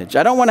my image.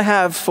 I don't want to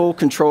have full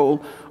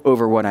control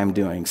over what I'm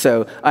doing.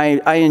 So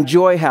I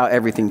enjoy how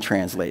everything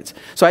translates.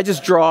 So I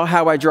just draw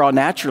how I draw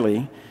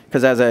naturally,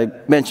 because as I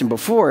mentioned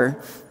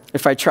before,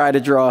 if I try to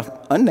draw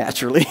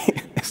unnaturally,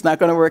 it's not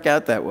going to work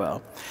out that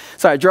well.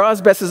 So I draw as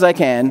best as I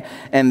can,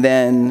 and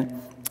then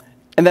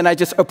I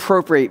just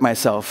appropriate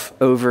myself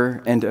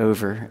over and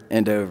over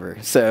and over.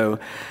 So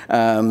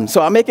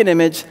I'll make an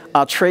image,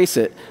 I'll trace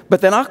it, but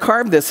then I'll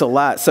carve this a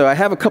lot. So I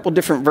have a couple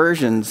different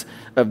versions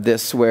of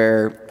this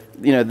where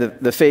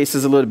the face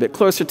is a little bit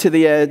closer to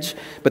the edge,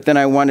 but then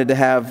I wanted to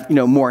have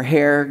more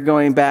hair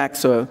going back.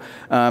 So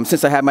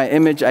since I have my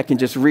image, I can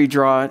just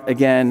redraw it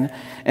again,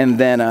 and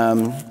then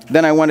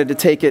I wanted to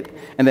take it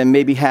and then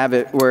maybe have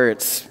it where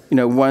it's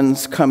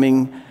one's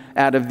coming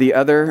out of the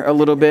other a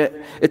little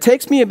bit. It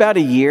takes me about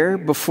a year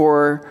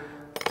before,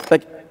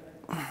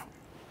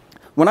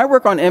 when I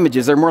work on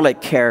images, they're more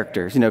like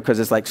characters, because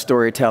it's like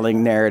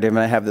storytelling, narrative, and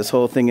I have this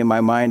whole thing in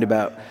my mind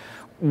about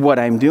what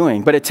I'm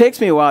doing. But it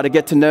takes me a while to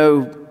get to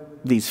know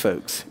these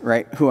folks,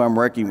 right, who I'm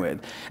working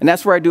with. And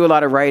that's where I do a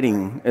lot of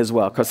writing as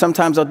well, because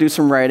sometimes I'll do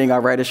some writing,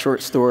 I'll write a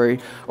short story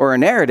or a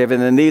narrative, and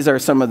then these are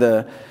some of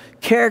the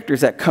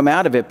characters that come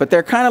out of it, but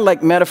they're kind of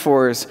like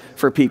metaphors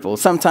for people.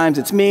 Sometimes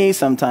it's me,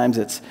 sometimes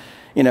it's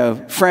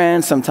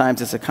friends,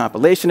 sometimes it's a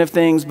compilation of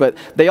things, but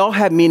they all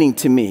have meaning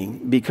to me,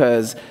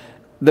 because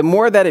the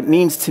more that it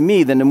means to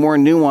me, then the more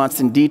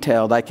nuanced and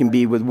detailed I can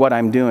be with what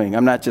I'm doing.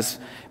 I'm not just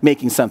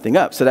making something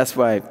up. So that's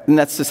why, and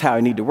that's just how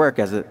I need to work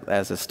as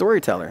a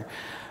storyteller.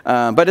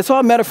 But it's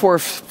all metaphor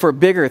for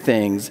bigger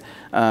things,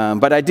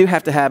 but I do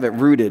have to have it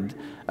rooted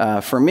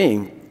for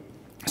me.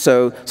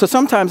 So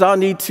sometimes I'll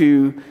need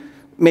to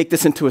make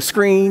this into a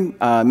screen,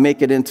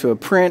 make it into a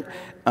print,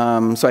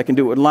 so I can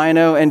do it with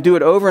lino and do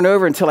it over and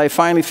over until I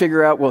finally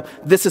figure out, well,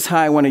 this is how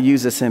I want to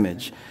use this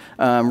image.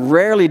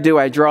 Rarely do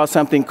I draw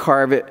something,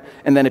 carve it,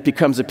 and then it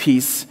becomes a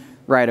piece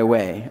right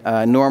away.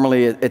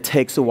 Normally it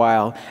takes a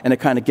while, and it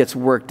kind of gets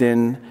worked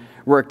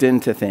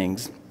into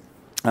things.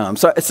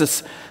 So it's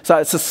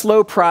a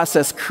slow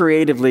process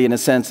creatively in a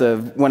sense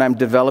of when I'm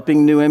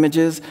developing new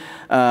images.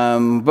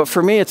 But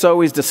for me, it's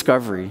always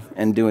discovery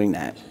and doing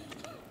that.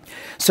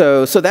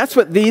 So that's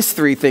what these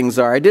three things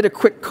are. I did a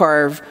quick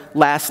carve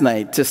last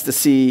night just to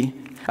see.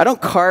 I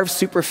don't carve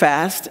super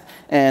fast,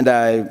 and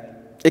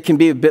it can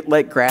be a bit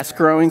like grass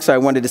growing, so I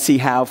wanted to see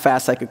how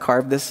fast I could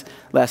carve this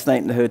last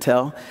night in the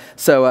hotel.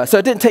 So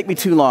it didn't take me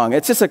too long.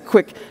 It's just a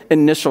quick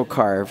initial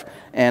carve.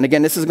 And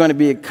again, this is going to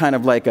be kind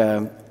of like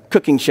a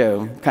cooking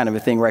show kind of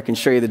a thing where I can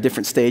show you the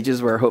different stages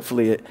where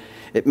hopefully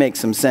it makes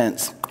some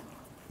sense.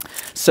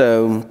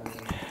 So,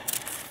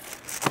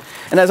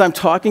 and as I'm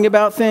talking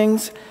about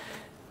things,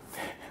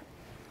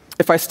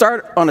 if I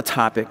start on a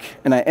topic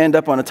and I end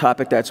up on a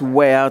topic that's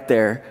way out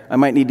there, I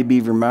might need to be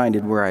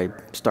reminded where I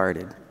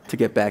started to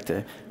get back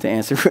to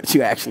answer what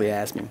you actually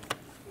asked me.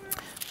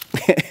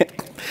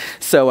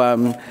 So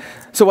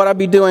what I'll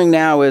be doing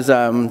now is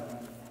I'll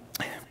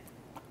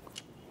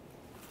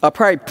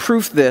probably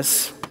proof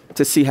this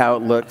to see how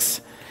it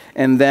looks,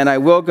 and then I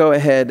will go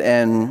ahead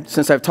and,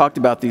 since I've talked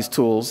about these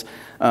tools,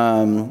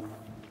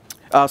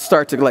 I'll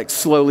start to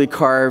slowly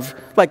carve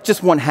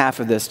just one half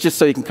of this, just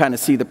so you can kind of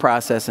see the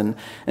process and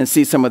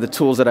see some of the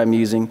tools that I'm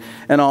using.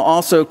 And I'll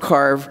also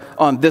carve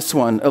on this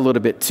one a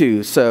little bit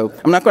too. So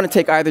I'm not going to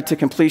take either to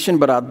completion,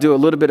 but I'll do a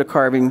little bit of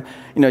carving,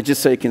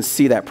 just so you can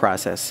see that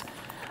process.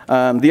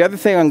 The other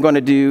thing I'm going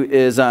to do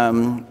is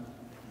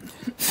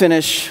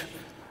finish.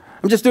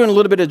 I'm just doing a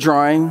little bit of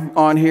drawing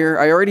on here.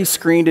 I already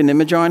screened an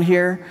image on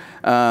here,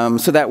 so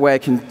that way I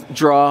can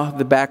draw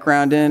the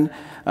background in.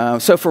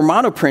 So for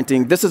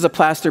monoprinting, this is a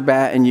plaster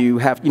bat, and you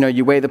have,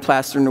 you weigh the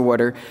plaster in the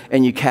water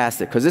and you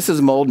cast it, because this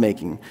is mold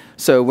making.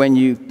 So when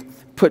you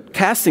put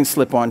casting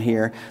slip on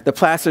here, the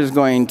plaster is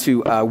going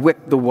to wick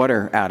the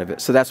water out of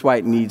it. So that's why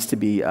it needs to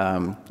be,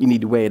 you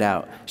need to weigh it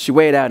out. You should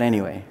weigh it out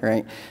anyway,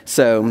 right?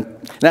 So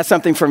that's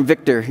something from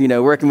Victor,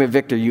 working with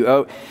Victor.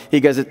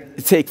 He goes,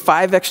 it takes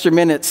 5 extra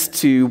minutes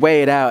to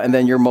weigh it out, and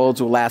then your molds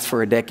will last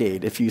for a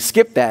decade. If you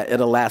skip that,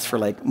 it'll last for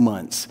like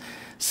months.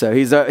 So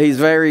he's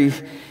very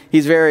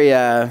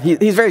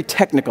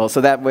technical, so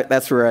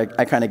that's where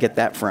I kind of get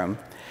that from.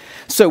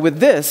 So with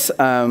this,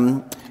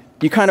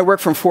 you kind of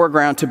work from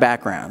foreground to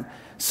background.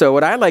 So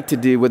what I like to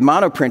do with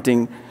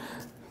monoprinting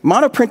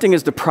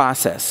is the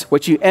process.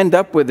 What you end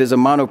up with is a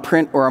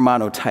monoprint or a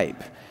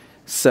monotype.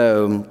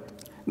 So,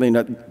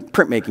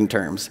 printmaking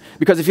terms.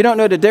 Because if you don't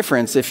know the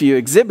difference, if you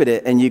exhibit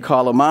it and you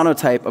call a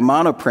monotype a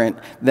monoprint,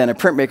 then a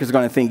printmaker is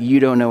going to think you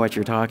don't know what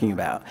you're talking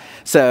about.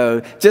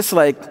 So just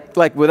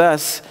like with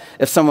us,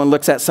 if someone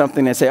looks at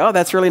something and say, oh,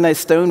 that's really nice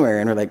stoneware,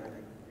 and we're like,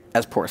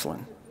 that's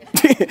porcelain.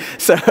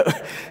 So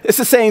it's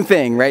the same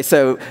thing, right?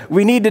 So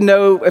we need to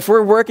know, if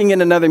we're working in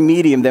another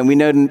medium, then we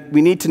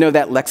need to know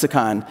that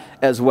lexicon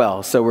as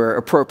well. So we're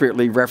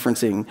appropriately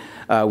referencing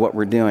what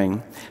we're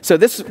doing. So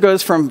this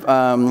goes from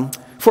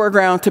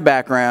foreground to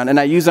background, and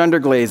I use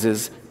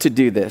underglazes to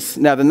do this.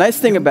 Now, the nice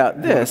thing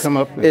about this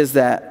is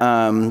that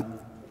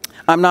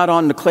I'm not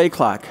on the clay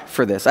clock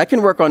for this. I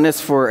can work on this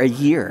for a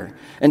year.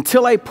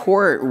 Until I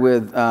pour it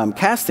with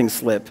casting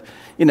slip,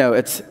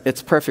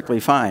 it's perfectly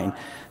fine.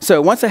 So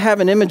once I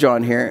have an image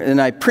on here,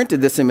 and I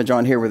printed this image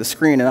on here with a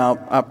screen, and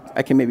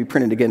I can maybe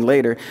print it again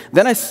later,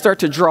 then I start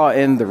to draw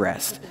in the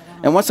rest.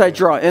 And once I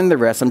draw in the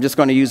rest, I'm just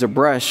going to use a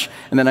brush,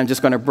 and then I'm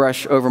just going to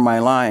brush over my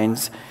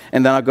lines,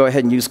 and then I'll go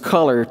ahead and use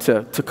color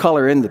to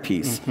color in the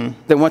piece.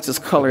 Then once it's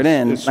colored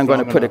in, I'm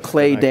going to put a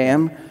clay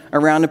dam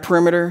around the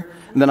perimeter,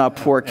 and then I'll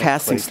pour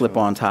casting slip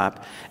on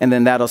top, and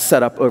then that'll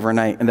set up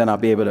overnight, and then I'll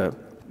be able to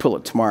pull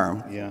it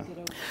tomorrow. Yeah.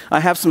 I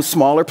have some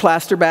smaller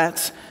plaster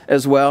bats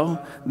as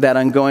well that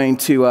I'm going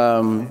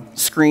to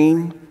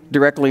screen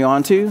directly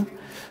onto.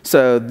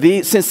 So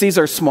since these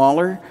are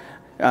smaller,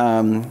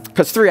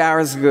 because 3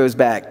 hours goes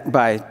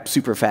by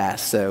super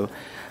fast. So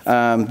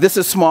this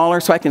is smaller,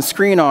 so I can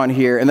screen on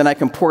here, and then I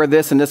can pour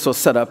this, and this will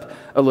set up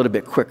a little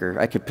bit quicker.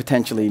 I could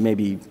potentially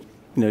maybe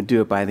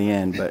do it by the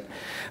end,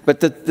 but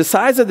the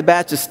size of the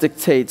bat just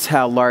dictates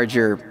how large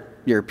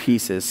your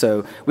piece is.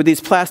 So with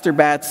these plaster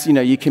bats,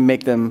 you can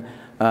make them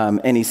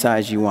any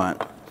size you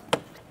want.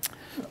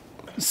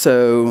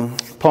 So,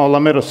 Paul,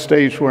 I'm at a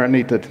stage where I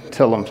need to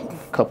tell them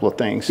a couple of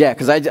things. Yeah,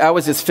 because I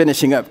was just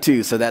finishing up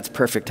too, so that's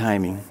perfect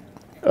timing.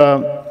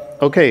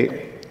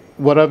 Okay,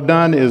 what I've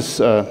done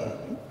is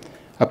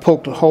I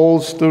poked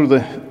holes through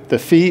the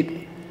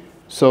feet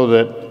so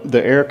that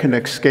the air can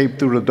escape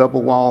through the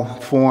double wall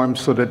form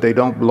so that they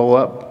don't blow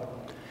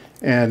up.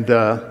 And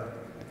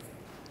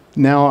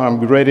now I'm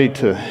ready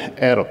to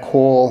add a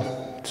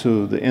coil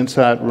to the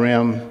inside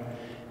rim,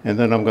 and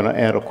then I'm going to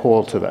add a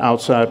coil to the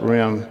outside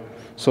rim.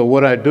 So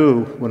what I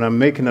do when I'm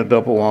making the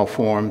double wall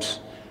forms,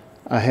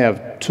 I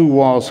have 2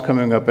 walls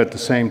coming up at the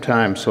same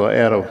time. So I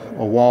add a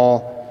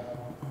wall,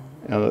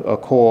 a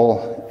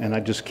coil, and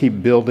I just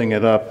keep building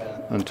it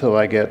up until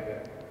I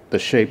get the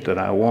shape that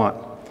I want.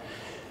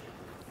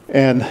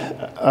 And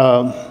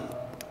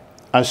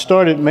I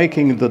started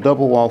making the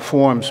double wall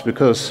forms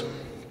because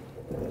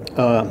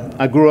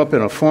I grew up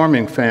in a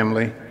farming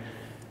family,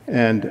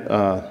 and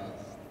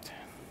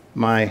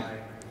my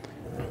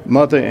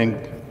mother and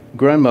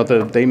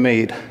grandmother, they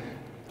made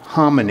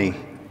hominy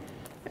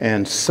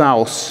and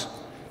souse,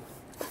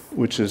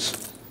 which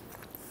is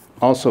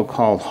also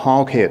called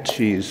hoghead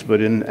cheese,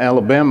 but in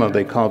Alabama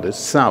they called it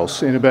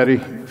souse. Anybody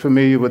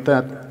familiar with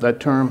that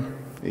term?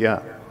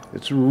 Yeah,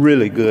 it's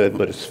really good,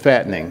 but it's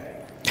fattening.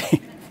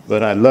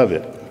 But I love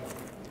it.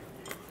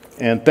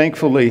 And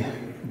thankfully,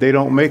 they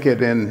don't make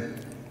it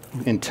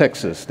in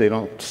Texas. They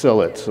don't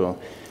sell it, so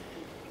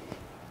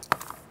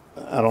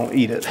I don't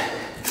eat it.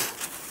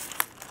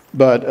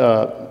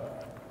 But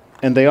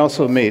and they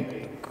also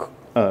made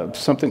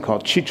something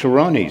called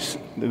chicharrones.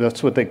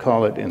 That's what they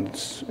call it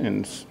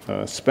in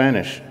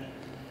Spanish.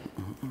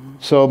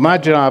 So my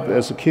job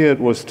as a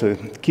kid was to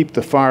keep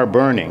the fire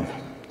burning,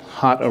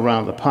 hot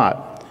around the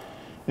pot.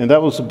 And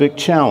that was a big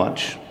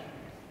challenge.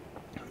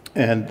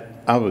 And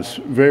I was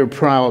very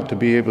proud to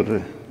be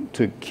able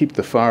to keep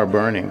the fire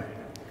burning.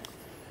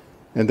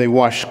 And they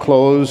washed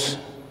clothes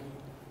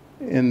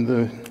in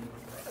the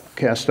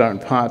cast iron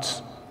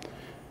pots.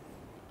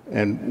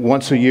 And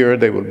once a year,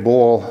 they would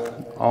boil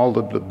all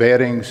of the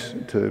beddings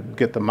to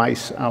get the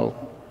mice out.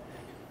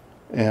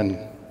 And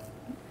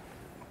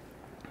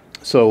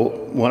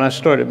so when I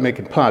started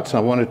making pots, I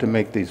wanted to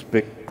make these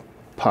big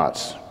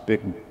pots,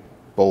 big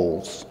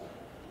bowls.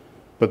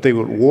 But they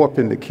would warp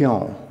in the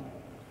kiln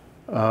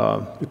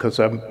because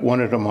I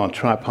wanted them on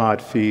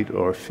tripod feet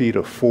or feet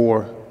of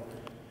 4.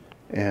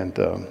 And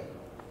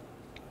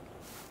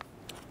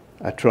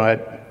I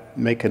tried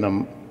making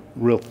them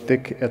real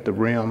thick at the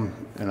rim,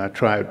 and I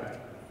tried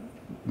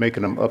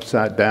making them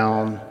upside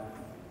down,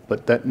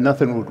 but that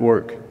nothing would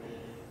work.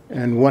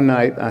 And one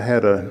night I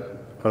had a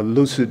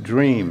lucid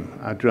dream.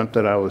 I dreamt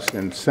that I was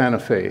in Santa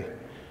Fe,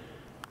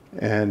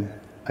 and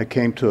I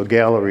came to a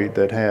gallery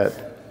that had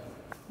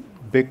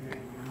big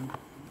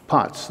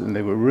pots, and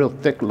they were real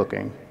thick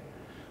looking.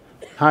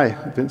 Hi,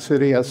 Vince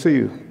City, I see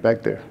you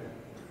back there.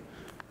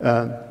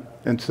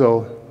 And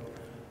so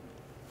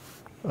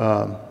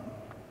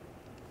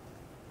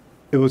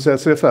it was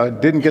as if I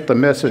didn't get the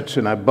message,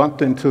 and I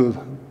bumped into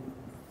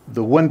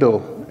the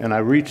window, and I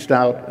reached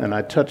out and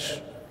I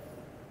touched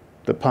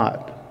the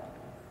pot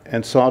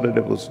and saw that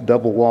it was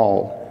double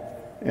wall.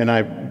 And I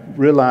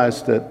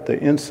realized that the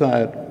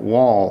inside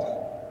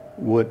wall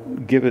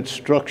would give it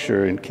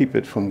structure and keep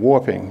it from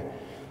warping.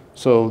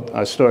 So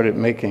I started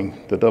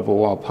making the double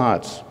wall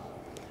pots.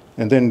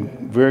 And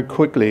then very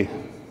quickly,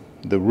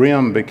 the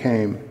rim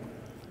became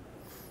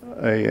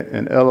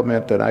an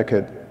element that I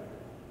could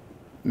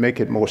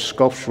make it more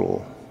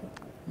sculptural,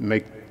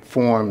 make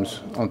forms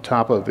on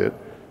top of it,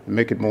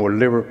 make it more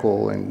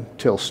lyrical and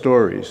tell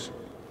stories.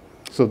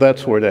 So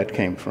that's where that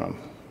came from.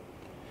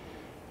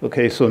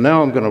 Okay, so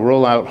now I'm going to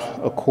roll out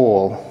a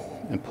coil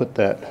and put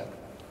that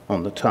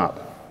on the top.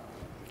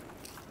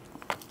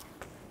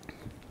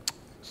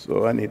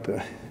 So I need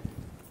to,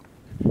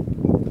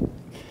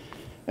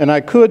 and I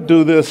could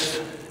do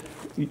this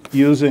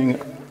using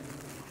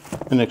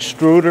an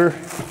extruder,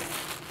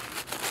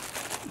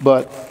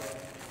 but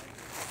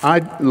I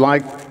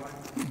like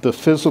the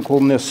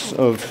physicalness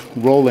of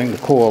rolling the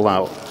coil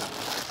out.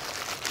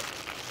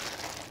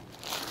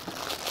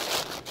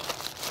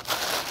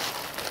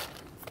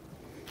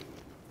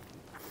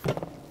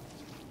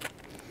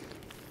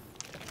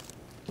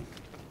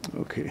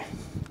 Okay.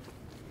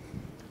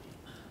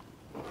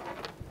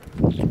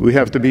 We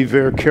have to be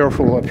very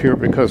careful up here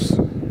because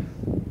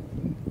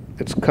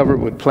it's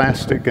covered with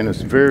plastic and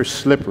it's very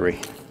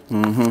slippery.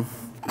 Mm-hmm.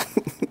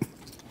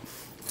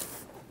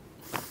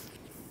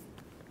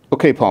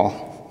 Okay,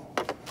 Paul.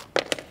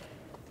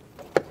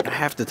 I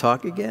have to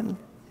talk again?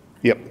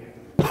 Yep.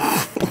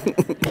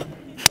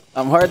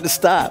 I'm hard to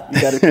stop.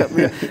 You got to cut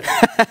me off.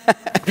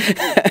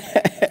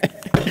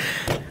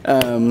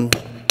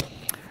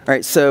 All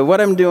right, so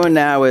what I'm doing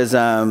now is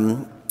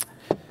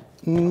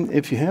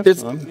if you have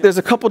some. There's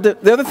a couple.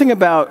 The other thing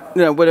about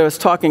what I was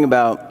talking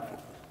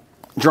about,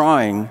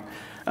 drawing,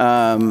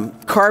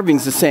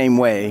 carving's the same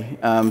way.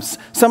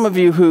 Some of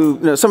you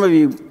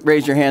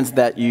raise your hands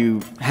that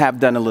you have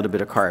done a little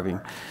bit of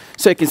carving.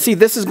 So you can see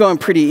this is going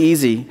pretty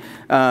easy.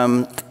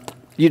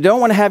 You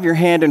don't want to have your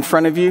hand in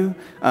front of you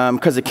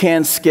because it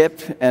can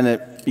skip and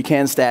you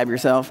can stab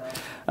yourself.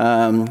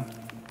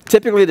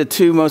 Typically, the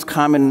two most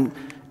common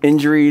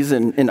injuries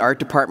in art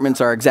departments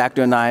are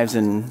X-Acto knives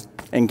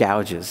and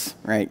gouges,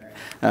 right?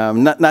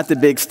 Not the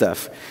big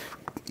stuff.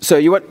 So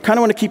you kind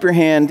of want to keep your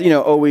hand,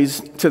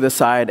 always to the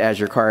side as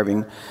you're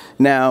carving.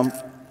 Now,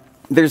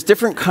 there's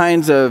different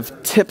kinds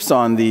of tips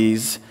on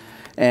these,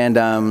 and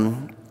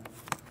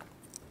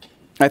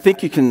I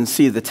think you can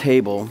see the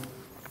table.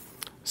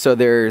 So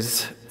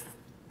there's,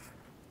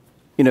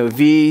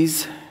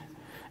 V's,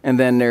 and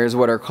then there's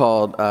what are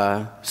called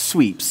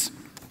sweeps.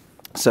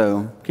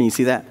 So can you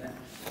see that?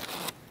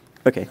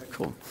 Okay,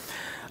 cool.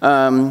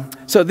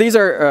 So these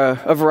are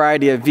a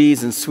variety of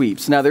V's and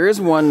sweeps. Now there is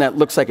one that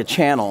looks like a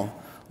channel,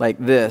 like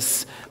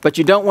this, but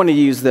you don't want to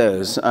use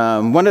those.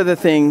 One of the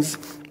things,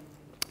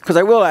 because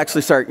I will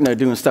actually start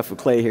doing stuff with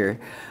clay here,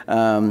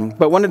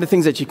 but one of the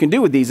things that you can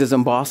do with these is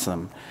emboss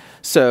them.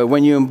 So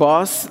when you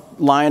emboss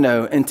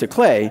lino into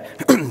clay,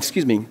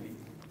 excuse me,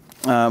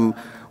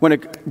 when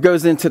it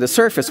goes into the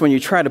surface, when you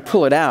try to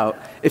pull it out,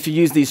 if you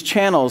use these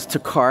channels to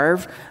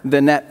carve,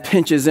 then that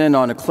pinches in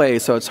on a clay,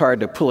 so it's hard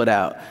to pull it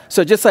out.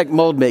 So just like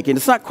mold making,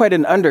 it's not quite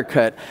an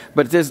undercut,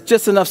 but there's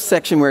just enough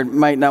section where it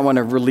might not want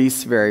to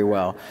release very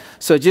well.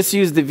 So just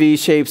use the V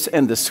shapes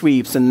and the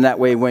sweeps, and that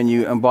way when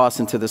you emboss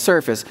into the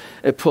surface,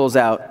 it pulls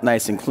out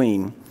nice and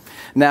clean.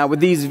 Now with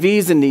these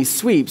V's and these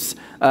sweeps,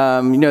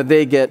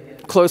 they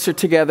get closer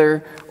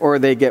together or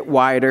they get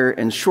wider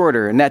and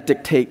shorter, and that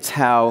dictates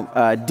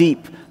how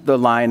deep the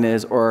line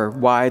is or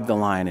wide the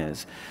line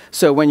is.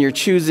 So when you're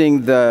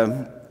choosing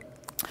the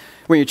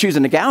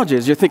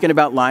gouges, you're thinking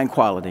about line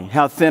quality.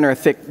 How thin or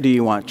thick do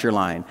you want your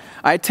line?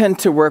 I tend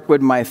to work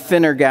with my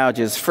thinner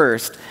gouges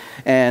first,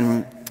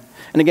 and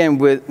again,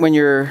 when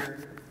you're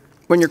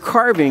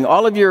carving,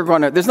 all of you are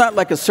going to, there's not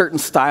like a certain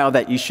style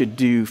that you should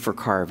do for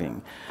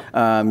carving.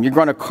 You're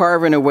going to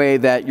carve in a way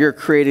that you're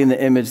creating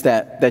the image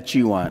that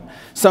you want.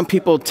 Some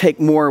people take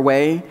more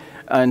away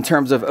in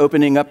terms of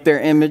opening up their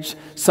image.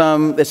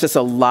 Some, it's just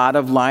a lot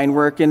of line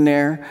work in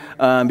there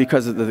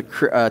because of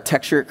the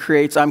texture it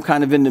creates. I'm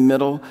kind of in the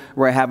middle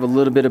where I have a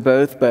little bit of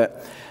both,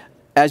 but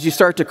as you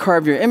start to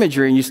carve your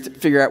imagery and you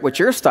figure out what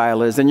your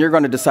style is, then you're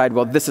going to decide,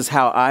 well, this is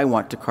how I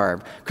want to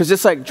carve. Because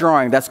just like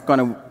drawing, that's going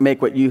to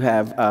make what you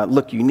have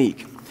look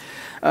unique.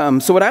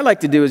 So what I like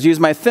to do is use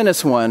my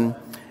thinnest one,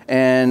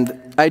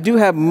 and I do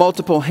have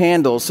multiple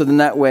handles, so then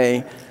that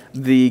way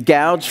the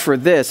gouge for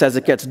this, as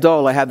it gets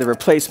dull, I have the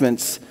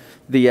replacements,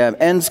 the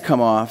ends come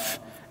off,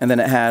 and then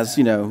it has,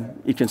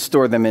 you can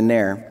store them in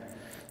there.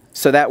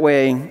 So that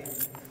way,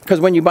 because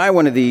when you buy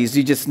one of these,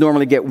 you just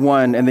normally get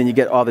one, and then you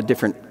get all the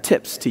different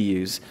tips to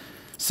use.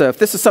 So if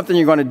this is something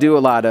you're going to do a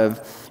lot of,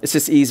 it's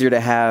just easier to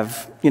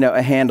have,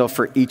 a handle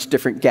for each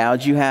different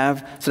gouge you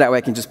have, so that way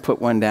I can just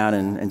put one down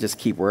and just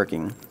keep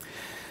working.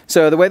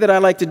 So the way that I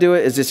like to do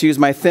it is just use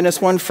my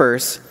thinnest one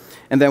first,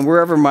 and then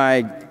wherever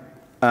my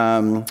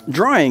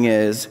drawing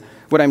is,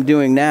 what I'm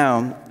doing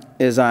now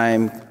is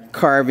I'm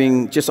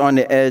carving just on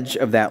the edge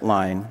of that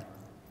line.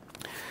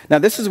 Now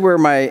this is where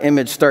my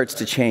image starts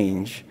to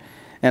change.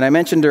 And I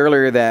mentioned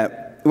earlier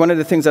that one of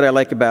the things that I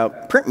like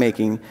about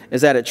printmaking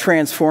is that it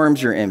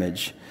transforms your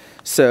image.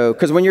 So,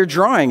 because when you're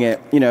drawing it,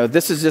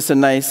 this is just a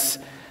nice,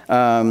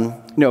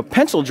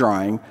 pencil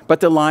drawing, but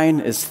the line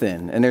is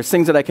thin. And there's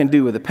things that I can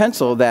do with a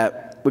pencil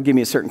that would give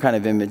me a certain kind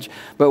of image.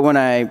 But when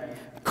I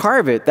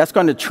carve it, that's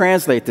going to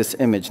translate this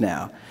image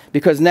now.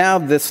 Because now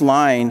this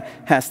line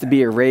has to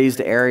be a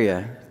raised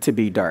area to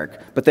be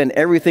dark. But then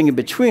everything in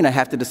between, I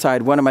have to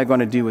decide, what am I going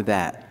to do with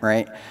that,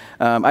 right?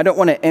 I don't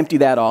want to empty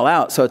that all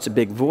out so it's a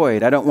big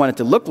void. I don't want it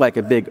to look like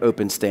a big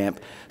open stamp.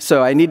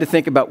 So I need to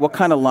think about what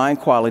kind of line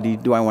quality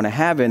do I want to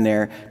have in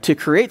there to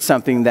create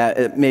something that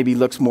it maybe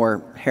looks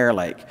more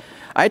hair-like.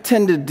 I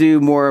tend to do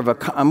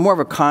I'm more of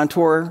a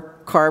contour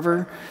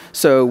carver.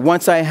 So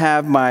once I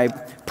have my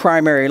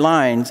primary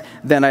lines,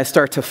 then I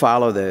start to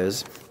follow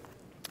those.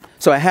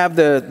 So I have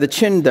the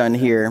chin done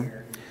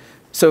here.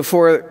 So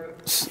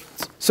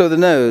the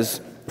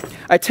nose,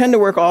 I tend to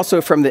work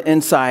also from the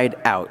inside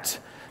out.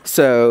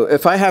 So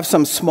if I have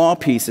some small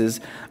pieces,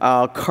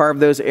 I'll carve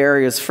those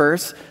areas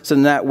first, so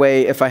in that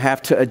way, if I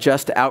have to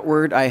adjust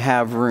outward, I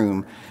have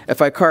room. If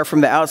I carve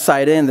from the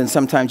outside in, then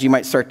sometimes you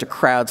might start to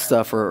crowd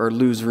stuff or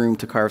lose room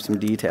to carve some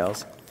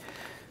details.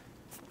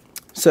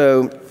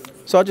 So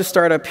I'll just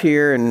start up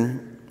here,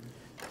 and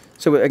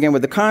so again,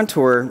 with the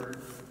contour,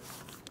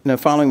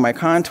 following my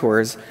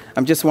contours,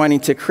 I'm just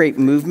wanting to create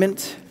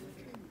movement.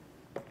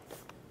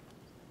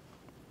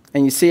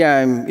 And you see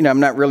I'm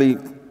not really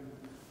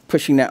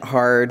pushing that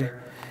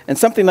hard. And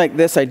something like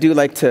this, I do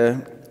like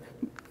to,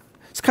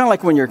 it's kind of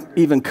like when you're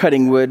even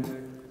cutting wood,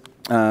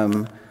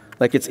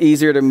 like it's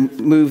easier to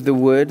move the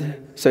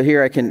wood. So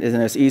here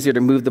it's easier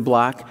to move the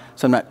block,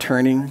 so I'm not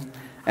turning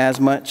as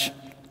much.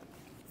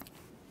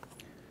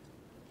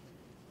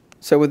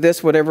 So with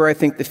this, whatever I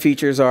think the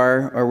features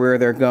are or where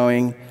they're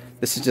going,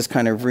 this is just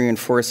kind of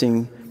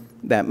reinforcing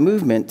that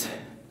movement.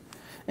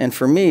 And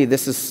for me,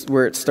 this is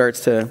where it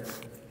starts to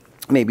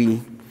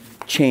maybe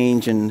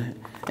change and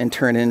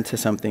turn into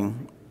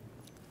something.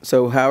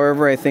 So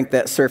however I think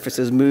that surface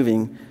is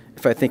moving,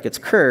 if I think it's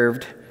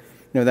curved,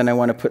 then I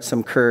want to put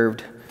some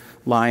curved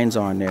lines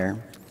on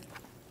there.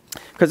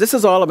 Because this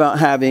is all about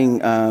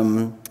having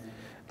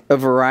a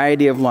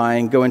variety of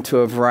line go into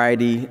a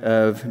variety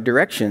of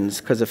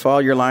directions, because if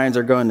all your lines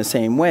are going the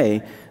same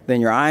way, then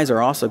your eyes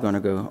are also going to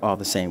go all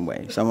the same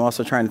way. So I'm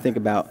also trying to think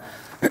about,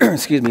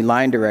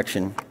 line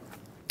direction.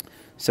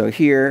 So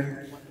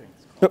here,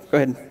 go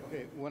ahead.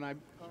 Okay, when I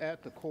add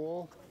the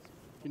coil,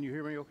 can you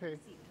hear me okay?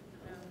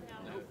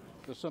 No.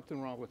 There's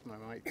something wrong with my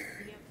mic.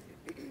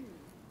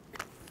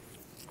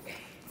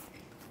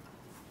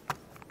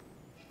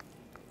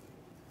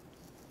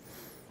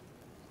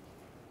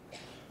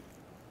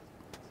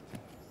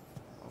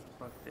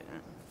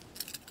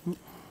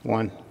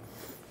 One.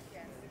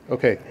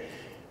 Okay.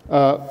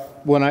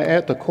 When I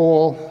add the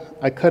coil,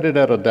 I cut it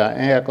at a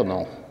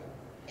diagonal.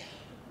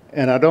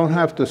 And I don't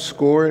have to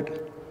score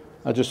it.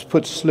 I just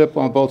put slip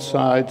on both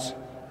sides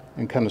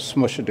and kind of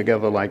smush it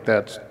together like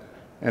that.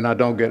 And I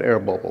don't get air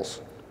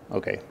bubbles.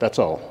 Okay, that's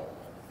all.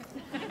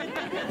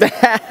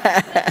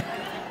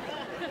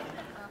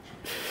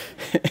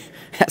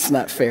 That's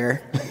not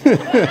fair.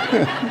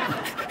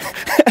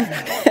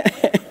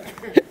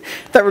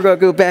 Thought we were going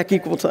to go back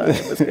equal time.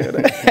 Let's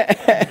go.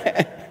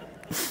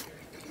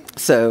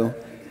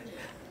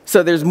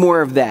 So there's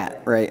more of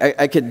that, right?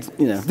 I could,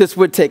 this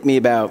would take me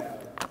about,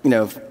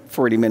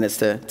 40 minutes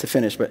to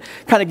finish, but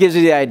kind of gives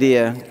you the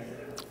idea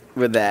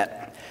with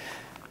that.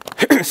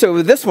 So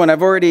with this one,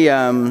 I've already,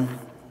 I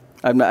know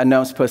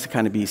I'm supposed to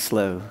kind of be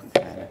slow.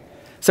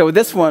 So with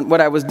this one,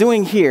 what I was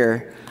doing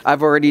here,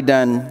 I've already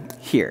done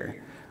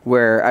here,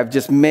 where I've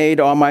just made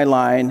all my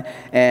line,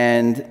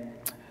 and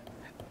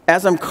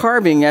as I'm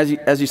carving, as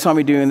you saw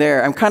me doing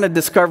there, I'm kind of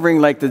discovering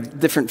like the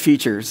different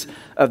features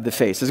of the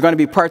face. There's going to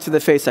be parts of the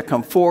face that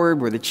come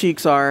forward where the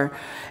cheeks are,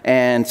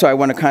 and so I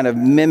want to kind of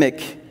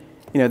mimic,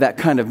 that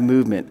kind of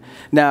movement.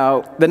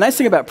 Now, the nice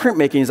thing about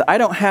printmaking is I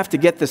don't have to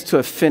get this to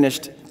a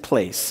finished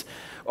place.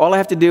 All I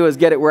have to do is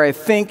get it where I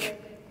think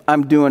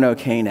I'm doing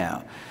okay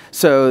now.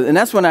 So, and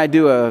that's when I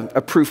do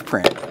a proof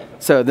print.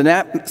 So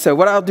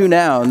what I'll do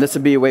now, and this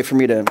will be a way for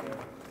me to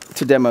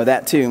demo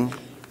that too,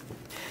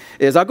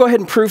 is I'll go ahead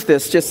and proof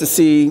this just to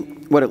see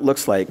what it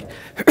looks like.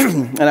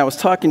 And I was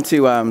talking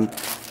to,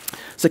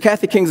 so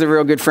Kathy King's a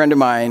real good friend of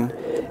mine,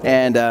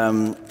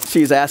 and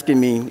she's asking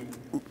me,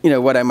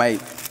 what I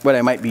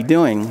might be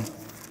doing,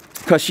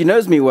 because she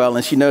knows me well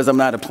and she knows I'm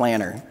not a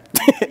planner.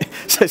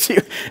 So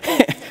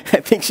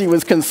I think she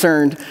was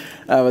concerned.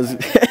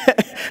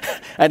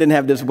 I I didn't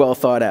have this well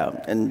thought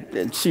out.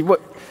 And she was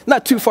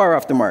not too far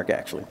off the mark,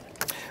 actually.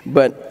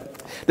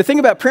 But the thing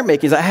about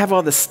printmaking is I have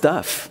all this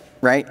stuff,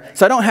 right?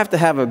 So I don't have to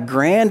have a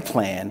grand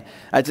plan.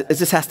 It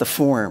just has to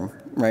form,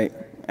 right,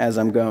 as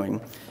I'm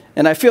going.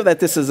 And I feel that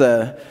this is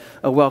a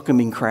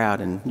welcoming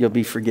crowd, and you'll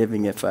be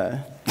forgiving if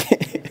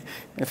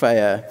if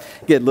I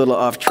get a little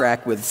off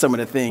track with some of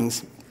the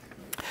things.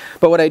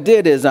 But what I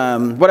did is,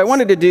 what I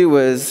wanted to do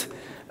was,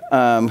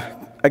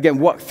 again,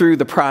 walk through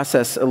the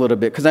process a little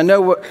bit, because I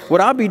know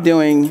what I'll be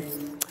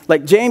doing,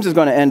 like James is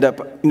going to end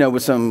up,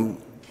 with some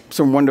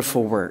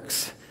wonderful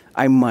works.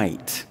 I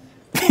might.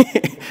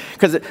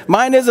 Because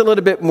mine is a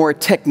little bit more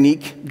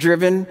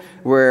technique-driven,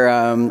 where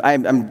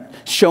I'm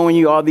showing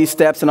you all these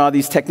steps and all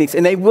these techniques,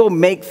 and they will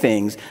make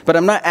things, but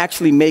I'm not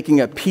actually making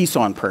a piece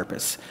on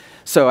purpose.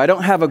 So I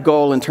don't have a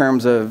goal in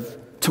terms of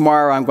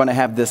tomorrow I'm going to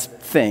have this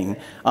thing.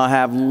 I'll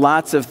have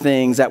lots of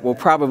things that will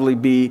probably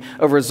be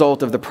a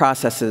result of the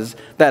processes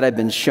that I've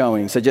been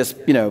showing. So just,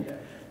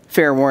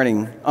 fair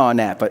warning on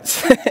that.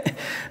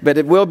 But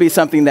it will be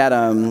something that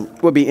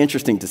will be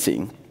interesting to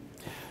see.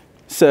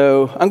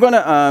 So I'm going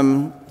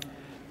to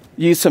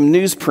use some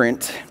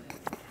newsprint.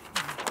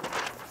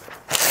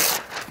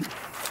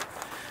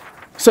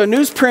 So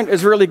newsprint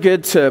is really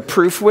good to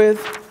proof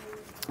with,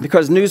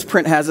 because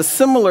newsprint has a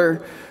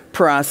similar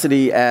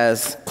porosity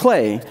as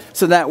clay.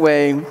 So that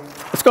way,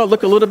 it's going to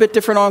look a little bit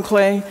different on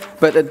clay,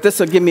 but this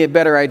will give me a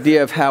better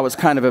idea of how it's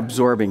kind of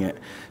absorbing it.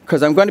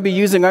 Because I'm going to be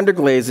using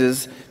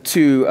underglazes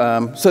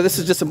to, so this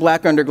is just a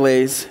black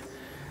underglaze,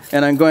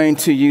 and I'm going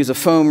to use a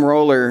foam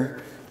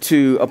roller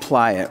to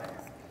apply it.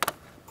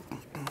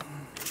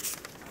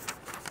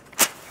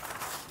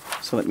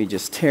 So let me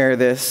just tear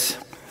this.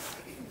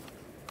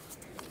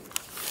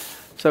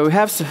 So we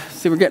have,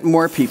 see, we're getting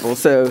more people.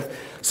 So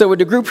with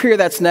the group here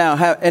that's now,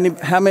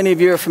 how many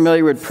of you are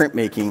familiar with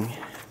printmaking?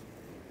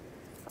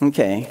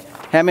 Okay.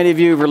 How many of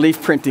you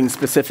relief printing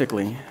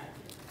specifically?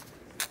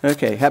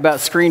 Okay. How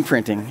about screen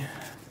printing?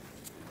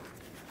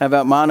 How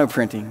about mono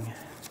printing?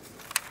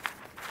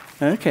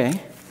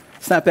 Okay.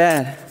 It's not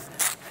bad.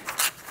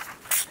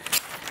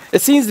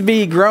 It seems to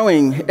be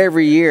growing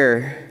every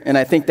year, and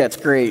I think that's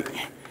great.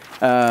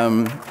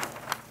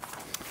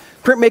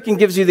 Printmaking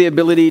gives you the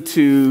ability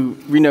to,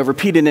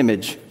 repeat an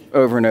image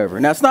over and over.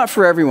 Now, it's not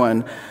for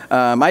everyone.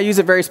 I use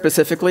it very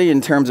specifically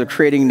in terms of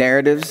creating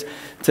narratives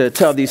to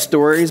tell these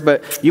stories,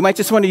 but you might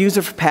just want to use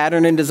it for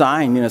pattern and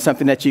design,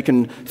 something that you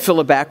can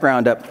fill a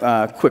background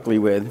up quickly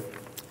with.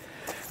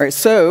 All right,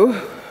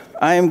 so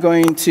I am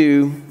going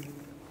to,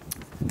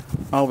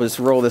 I'll just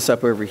roll this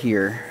up over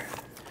here.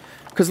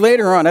 Because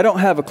later on, I don't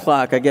have a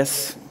clock, I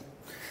guess.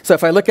 So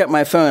if I look at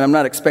my phone, I'm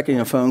not expecting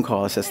a phone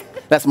call. It's just,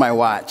 that's my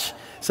watch.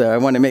 So I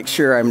want to make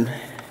sure I'm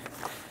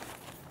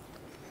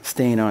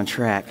staying on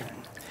track.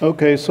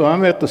 Okay, so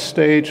I'm at the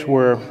stage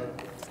where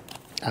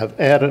I've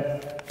added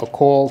a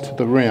coil to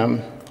the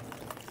rim,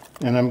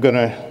 and I'm going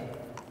to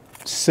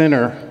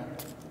center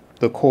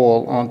the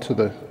coil onto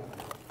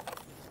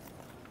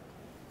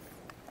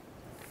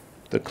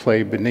the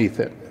clay beneath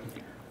it.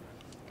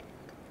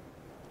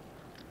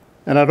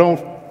 And I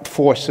don't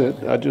force it.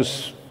 I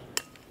just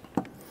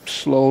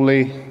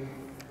slowly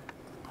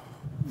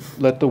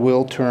let the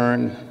wheel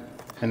turn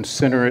and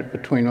center it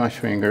between my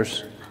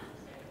fingers.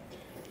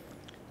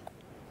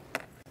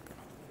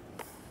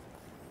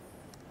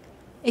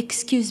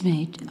 Excuse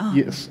me.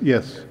 Yes,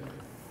 yes.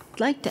 I'd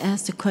like to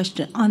ask a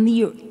question. On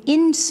your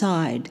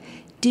inside,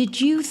 did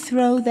you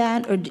throw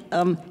that or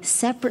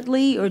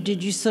separately, or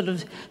did you sort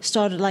of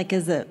start it like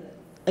as a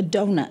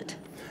donut?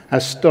 I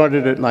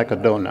started it like a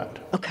donut.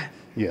 Okay.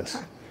 Yes.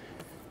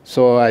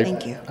 So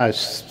Thank you. I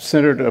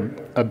centered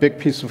a big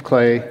piece of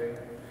clay,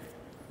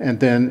 and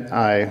then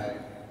I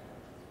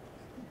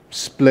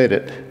split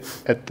it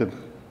at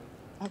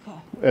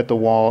the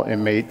wall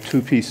and made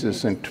two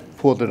pieces and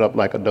pulled it up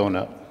like a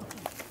donut.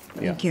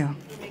 Thank you.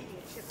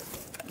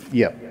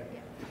 Yep.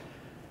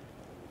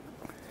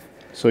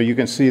 So you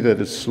can see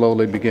that it's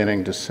slowly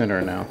beginning to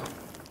center now.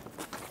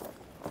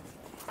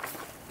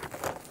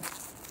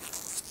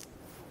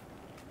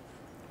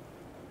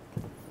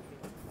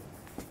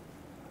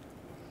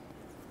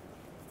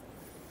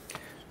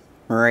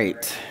 All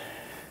right.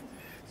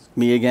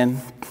 Me again?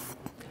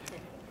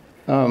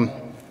 Well,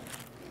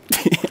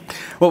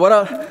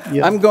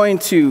 I'm going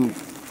to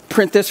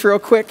print this real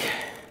quick.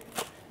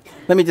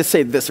 Let me just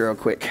say this real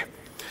quick.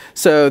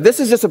 So this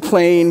is just a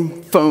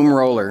plain foam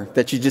roller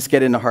that you just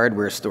get in the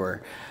hardware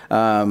store.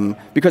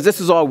 Because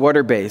this is all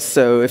water-based.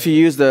 So if you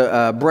use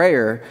the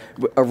brayer,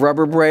 a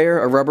rubber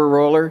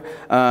roller,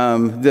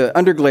 the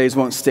underglaze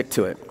won't stick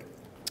to it.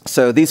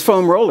 So these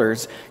foam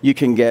rollers you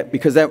can get,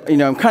 because that,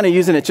 I'm kind of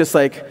using it just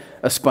like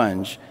a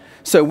sponge.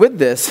 So with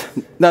this,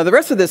 now the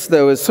rest of this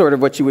though is sort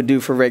of what you would do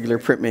for regular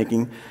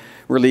printmaking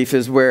relief,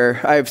 is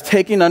where I've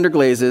taken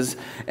underglazes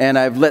and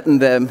I've let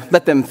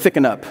them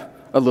thicken up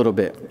a little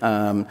bit.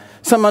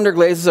 Some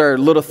underglazes are a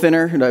little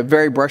thinner,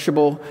 very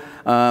brushable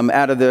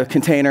out of the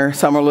container.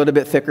 Some are a little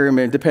bit thicker,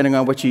 depending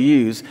on what you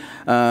use.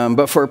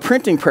 But for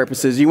printing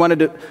purposes, you want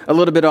to do a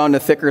little bit on the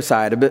thicker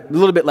side, a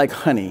little bit like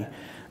honey.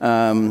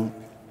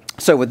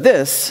 So with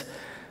this,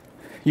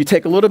 you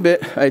take a little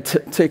bit, I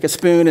take a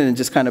spoon and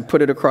just kind of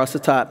put it across the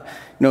top,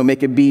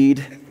 make a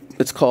bead,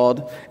 it's called,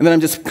 and then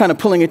I'm just kind of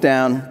pulling it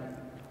down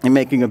and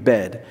making a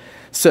bed.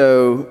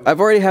 So I've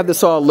already had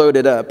this all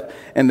loaded up,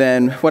 and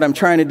then what I'm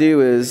trying to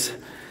do is,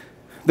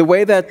 the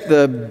way that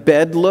the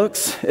bed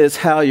looks is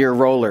how your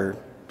roller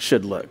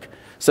should look.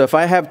 So if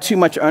I have too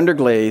much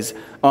underglaze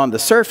on the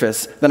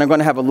surface, then I'm going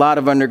to have a lot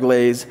of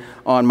underglaze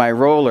on my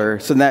roller.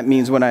 So that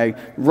means when I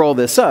roll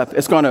this up,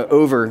 it's going to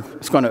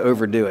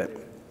overdo it.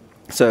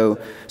 So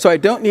I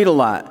don't need a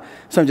lot.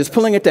 So I'm just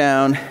pulling it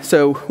down.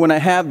 So when I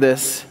have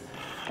this,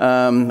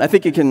 I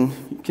think can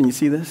you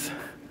see this?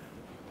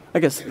 I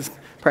guess you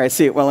probably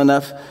see it well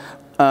enough.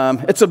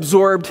 It's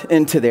absorbed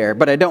into there,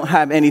 but I don't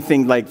have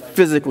anything like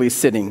physically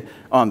sitting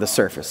on the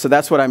surface. So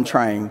that's what I'm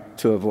trying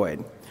to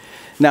avoid.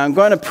 Now I'm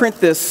going to print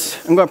this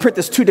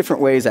 2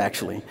 different ways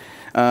actually.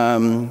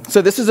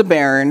 So this is a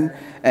Baron,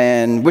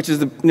 and which is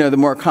the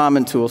more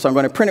common tool. So I'm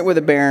going to print it with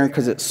a Baron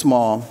because it's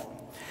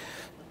small.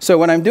 So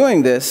when I'm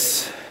doing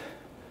this,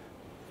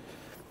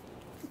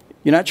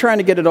 you're not trying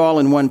to get it all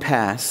in one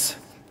pass.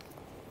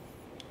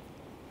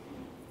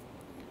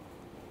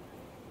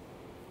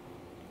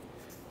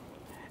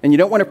 And you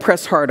don't want to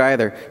press hard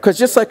either, because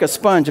just like a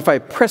sponge, if I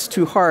press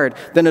too hard,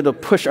 then it'll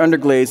push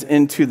underglaze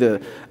into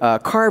the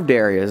carved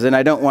areas, and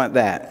I don't want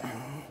that.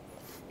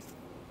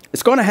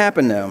 It's going to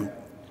happen though.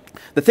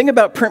 The thing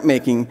about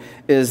printmaking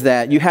is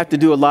that you have to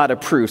do a lot of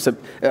proofs.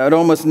 It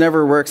almost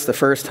never works the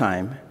first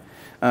time,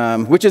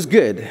 which is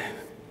good,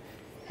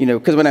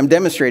 because when I'm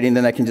demonstrating,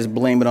 then I can just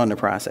blame it on the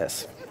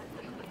process.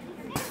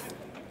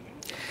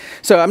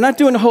 So I'm not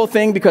doing the whole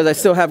thing because I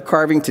still have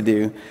carving to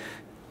do.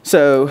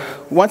 So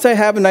once I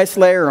have a nice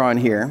layer on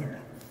here,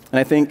 and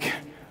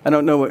I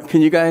don't know what,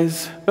 can you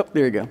guys, oh,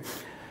 there you go.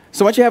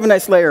 So once you have a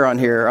nice layer on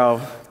here,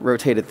 I'll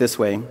rotate it this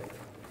way.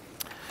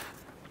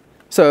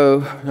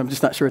 So I'm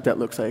just not sure what that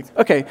looks like.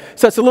 Okay,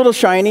 so it's a little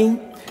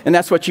shiny, and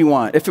that's what you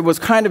want. If it was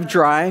kind of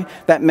dry,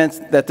 that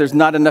meant that there's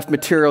not enough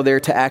material there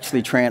to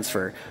actually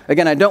transfer.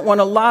 Again, I don't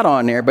want a lot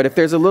on there, but if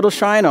there's a little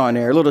shine on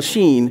there, a little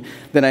sheen,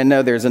 then I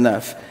know there's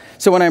enough.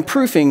 So when I'm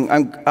proofing,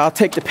 I'll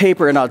take the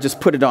paper and I'll just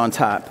put it on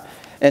top.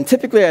 And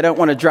typically, I don't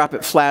want to drop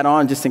it flat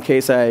on just in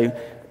case I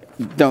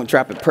don't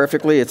drop it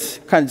perfectly. It's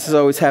kind of just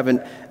always having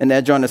an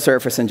edge on the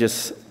surface and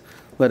just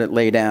let it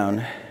lay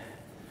down.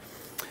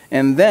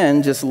 And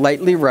then just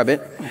lightly rub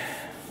it.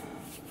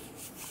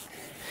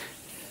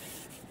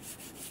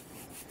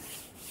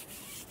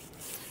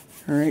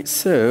 All right,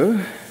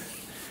 so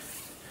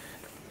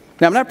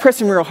now I'm not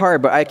pressing real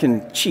hard, but I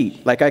can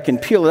cheat. Like I can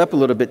peel it up a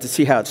little bit to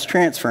see how it's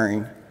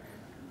transferring.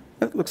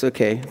 That looks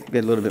okay.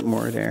 Get a little bit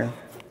more there.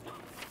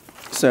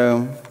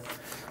 So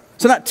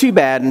not too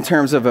bad in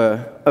terms of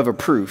a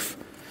proof.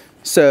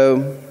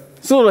 So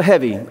it's a little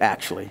heavy,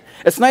 actually.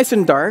 It's nice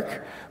and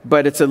dark,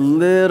 but it's a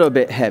little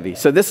bit heavy.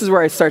 So this is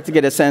where I start to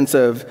get a sense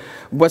of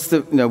what's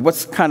the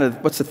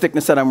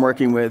thickness that I'm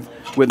working with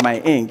my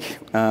ink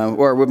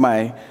or with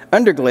my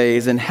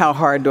underglaze, and how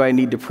hard do I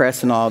need to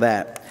press and all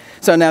that.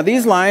 So now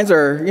these lines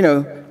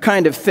are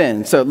kind of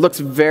thin, so it looks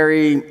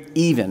very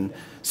even.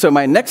 So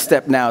my next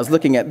step now is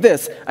looking at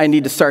this. I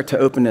need to start to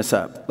open this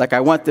up. Like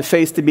I want the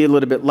face to be a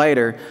little bit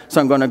lighter, so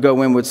I'm going to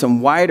go in with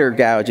some wider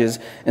gouges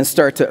and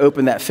start to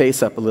open that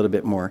face up a little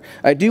bit more.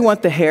 I do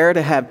want the hair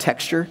to have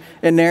texture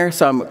in there,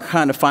 so I'm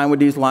kind of fine with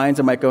these lines.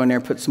 I might go in there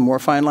and put some more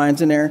fine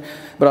lines in there,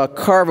 but I'll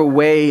carve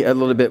away a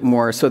little bit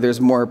more so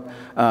there's more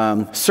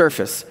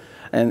surface.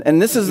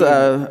 And this is,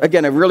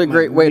 again, a really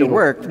great way to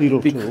work,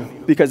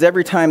 because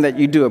every time that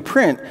you do a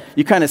print,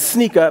 you kind of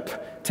sneak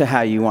up to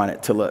how you want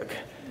it to look.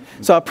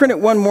 So I'll print it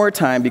one more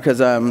time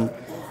because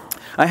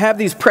I have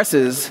these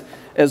presses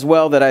as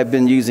well that I've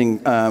been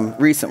using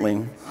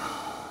recently.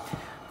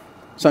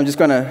 So I'm just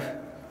going to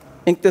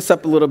ink this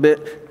up a little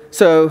bit.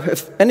 So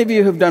if any of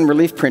you have done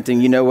relief printing,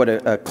 you know what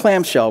a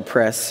clamshell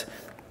press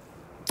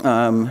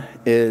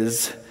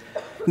is.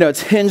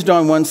 It's hinged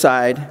on one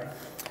side,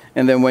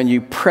 and then when you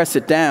press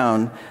it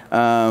down,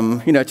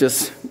 it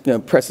just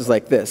presses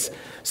like this.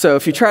 So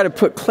if you try to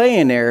put clay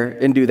in there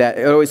and do that,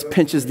 it always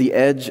pinches the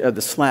edge of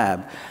the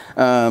slab.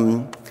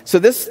 So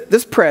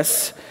this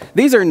press,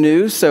 these are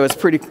new, so it's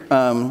pretty,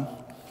 so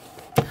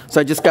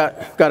I just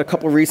got a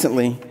couple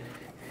recently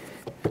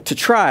to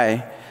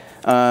try,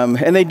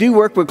 and they do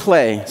work with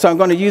clay. So I'm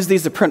going to use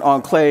these to print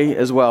on clay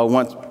as well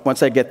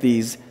once I get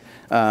these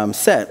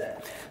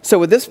set. So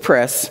with this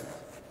press,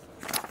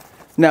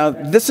 now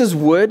this is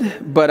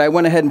wood, but I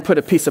went ahead and put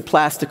a piece of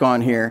plastic on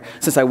here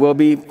since I will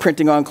be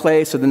printing on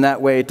clay, so then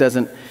that way it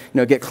doesn't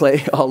get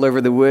clay all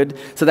over the wood.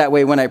 So that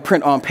way when I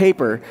print on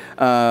paper,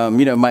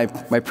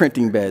 my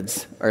printing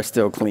beds are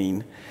still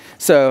clean.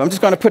 So I'm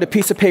just going to put a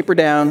piece of paper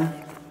down.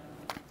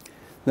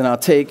 Then I'll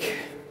take,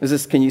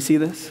 can you see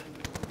this?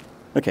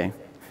 Okay.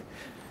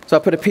 So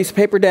I'll put a piece of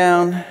paper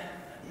down,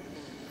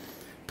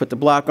 put the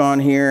block on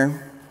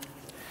here,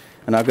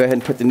 and I'll go ahead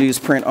and put the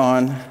newsprint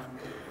on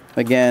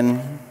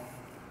again.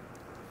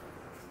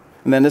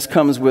 And then this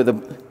comes with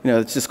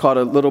it's just called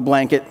a little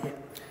blanket.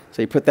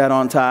 So you put that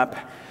on top.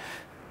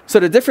 So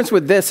the difference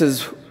with this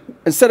is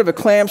instead of a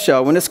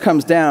clamshell, when this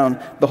comes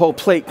down, the whole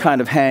plate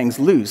kind of hangs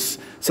loose.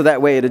 So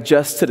that way it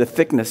adjusts to the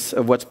thickness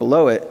of what's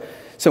below it.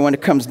 So when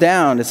it comes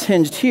down, it's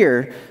hinged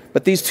here,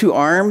 but these two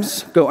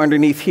arms go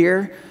underneath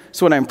here.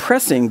 So when I'm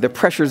pressing, the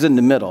pressure's in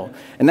the middle.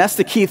 And that's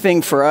the key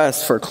thing for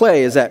us, for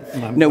clay, is that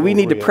we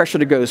need the pressure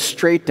to go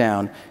straight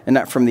down and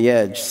not from the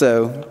edge.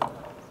 So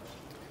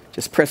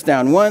just press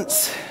down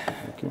once.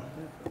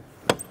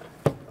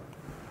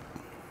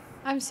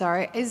 I'm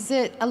sorry, is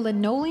it a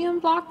linoleum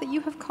block that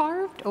you have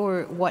carved,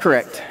 or what?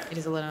 Correct. It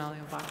is a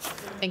linoleum block.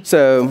 Thank you.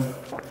 So,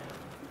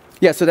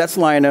 yeah, so that's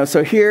lino.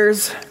 So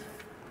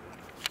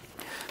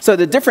so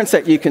the difference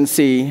that you can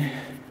see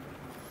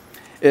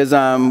is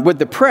with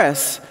the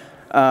press,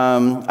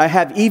 I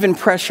have even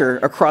pressure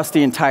across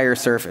the entire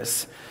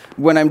surface.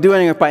 When I'm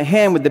doing it by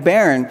hand with the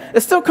Baron,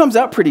 it still comes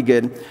out pretty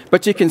good,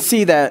 but you can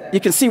see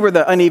where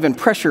the uneven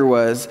pressure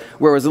was,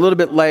 where it was a little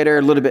bit lighter,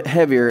 a little bit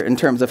heavier in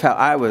terms of how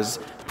I was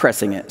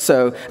pressing it.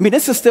 So, I mean,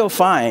 this is still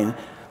fine,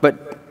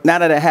 but now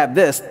that I have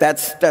this,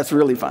 that's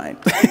really fine.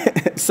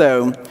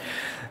 So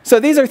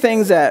these are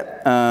things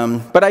that,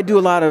 but I do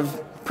a lot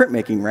of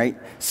printmaking, right?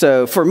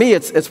 So for me,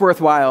 it's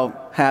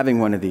worthwhile having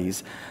one of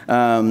these.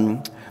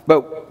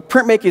 But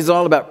printmaking is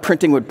all about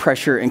printing with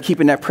pressure and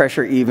keeping that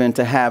pressure even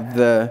to have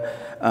the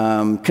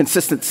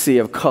consistency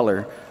of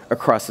color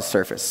across the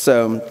surface.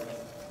 So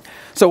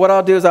what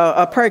I'll do is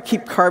I'll probably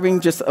keep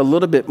carving just a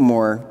little bit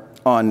more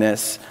on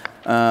this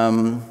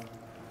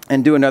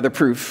and do another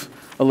proof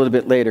a little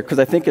bit later, because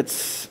I think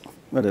it's,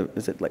 what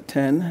is it, like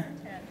 10?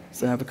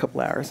 So I have a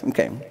couple hours.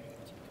 Okay.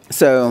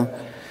 So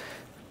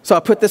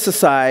I'll put this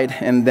aside,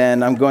 and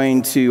then I'm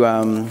going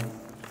to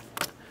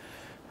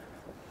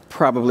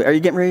probably, are you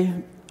getting ready?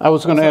 I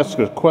was going to ask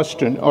a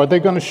question. Are they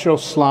going to show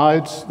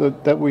slides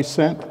that we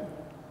sent?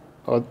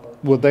 Or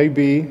will they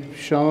be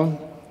shown?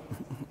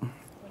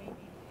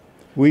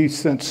 We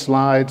sent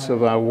slides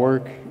of our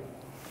work.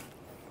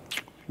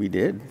 We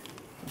did.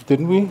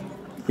 Didn't we?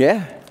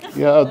 Yeah.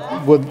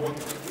 Yeah.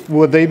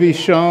 Would they be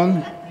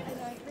shown?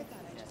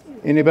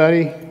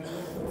 Anybody?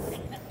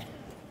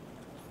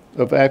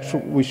 Of actual,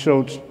 we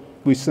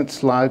sent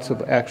slides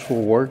of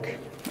actual work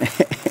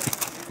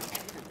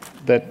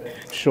that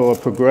show a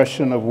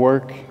progression of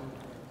work.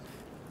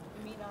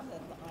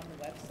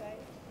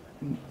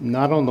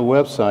 Not on the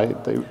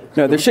website.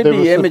 No, there should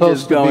be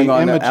images going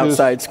on the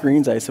outside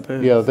screens, I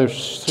suppose. Yeah,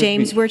 there's.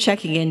 James, we're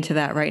checking into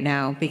that right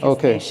now because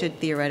Okay. they should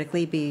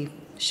theoretically be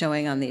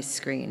showing on these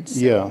screens.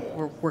 So Yeah.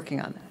 we're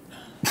working on that.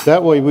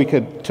 That way we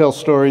could tell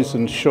stories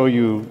and show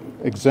you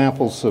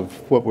examples of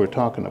what we're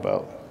talking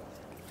about.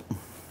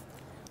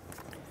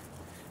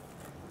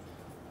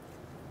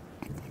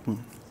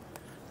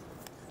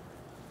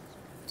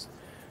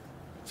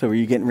 So were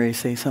you getting ready to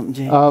say something,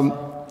 James?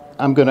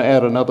 I'm going to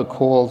add another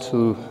coil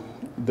to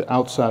the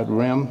outside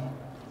rim.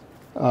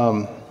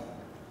 I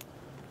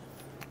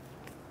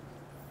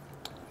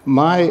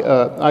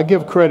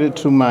give credit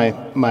to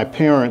my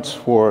parents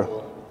for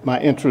my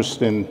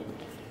interest in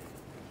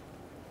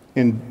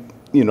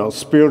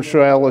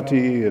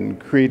spirituality and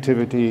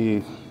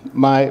creativity.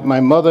 My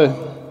mother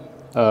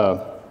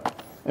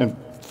and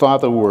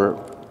father were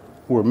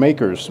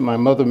makers. My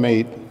mother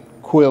made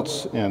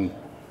quilts, and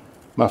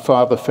my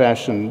father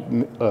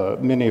fashioned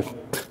many of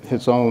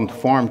his own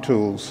farm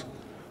tools.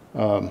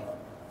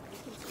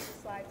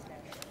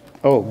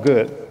 Oh,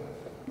 good.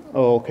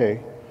 Oh,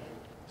 okay.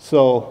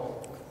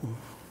 So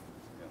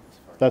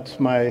that's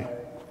my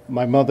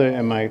mother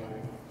and my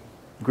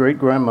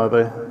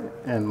great-grandmother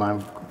and my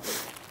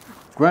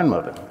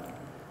grandmother.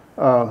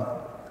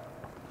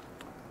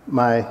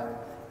 My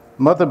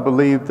mother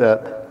believed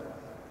that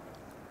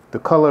the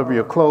color of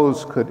your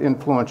clothes could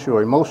influence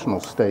your emotional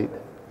state.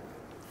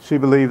 She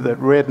believed that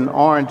red and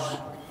orange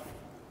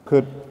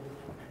could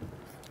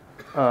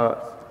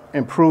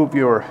improve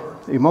your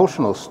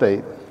emotional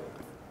state.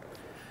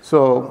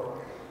 So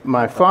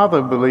my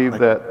father believed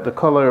that the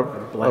color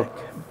of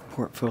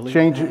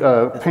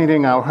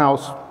painting our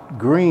house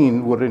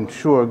green would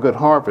ensure a good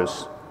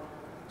harvest.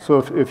 So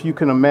if you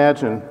can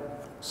imagine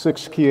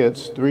 6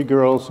 kids, 3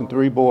 girls and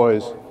 3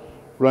 boys,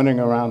 running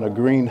around a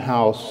green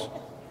house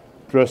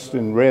dressed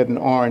in red and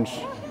orange,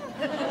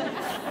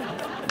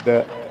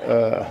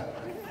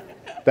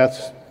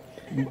 that's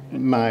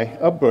my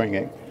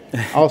upbringing.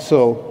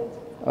 Also,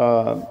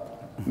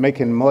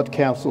 making mud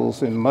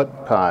castles and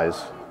mud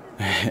pies.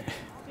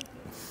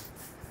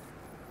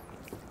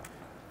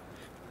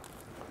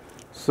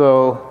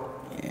 So,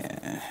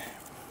 yeah.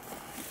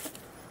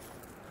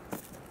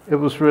 It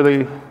was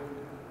really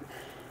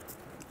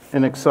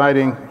an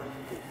exciting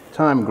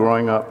time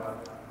growing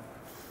up.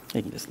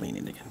 You can just lean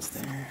in against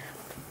there.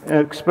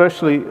 And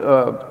especially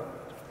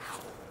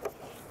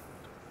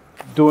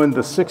during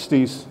the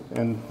 60s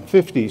and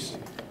 50s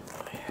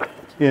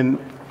in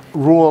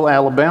rural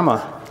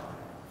Alabama,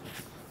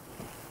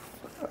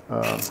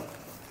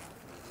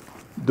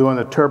 during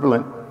the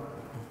turbulent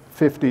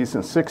 50s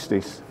and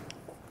 60s.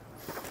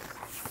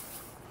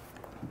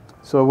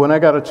 So when I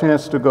got a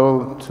chance to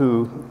go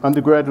to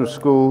undergraduate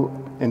school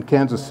in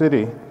Kansas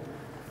City,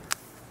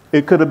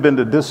 it could have been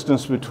the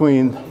distance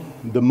between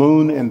the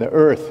moon and the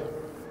earth,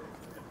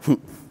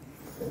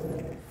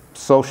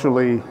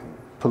 socially,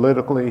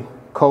 politically,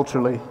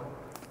 culturally.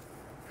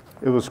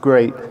 It was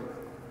great.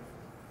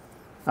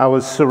 I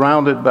was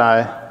surrounded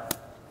by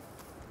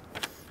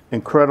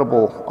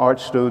incredible art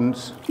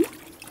students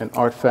and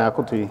art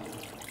faculty.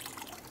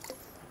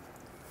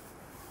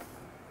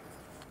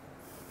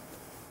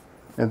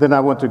 And then I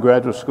went to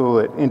graduate school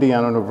at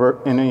Indiana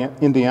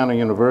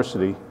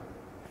University,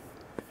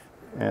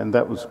 and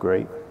that was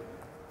great.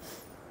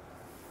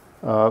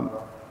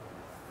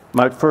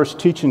 My first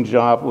teaching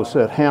job was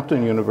at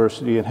Hampton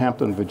University in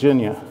Hampton,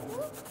 Virginia.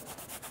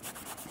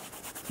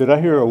 Did I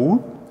hear a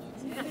whoop?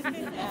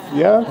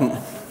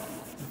 Yeah?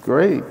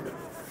 Great.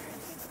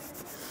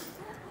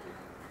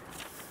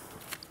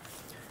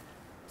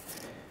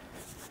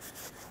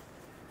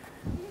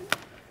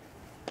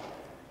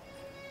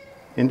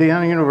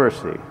 Indiana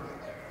University.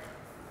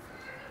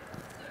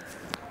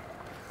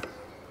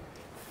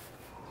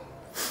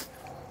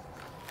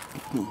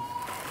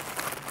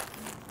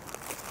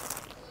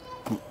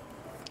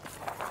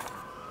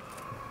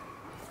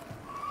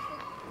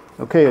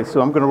 Okay,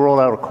 so I'm going to roll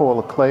out a coil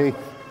of clay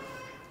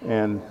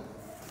and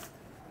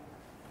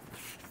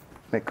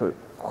make a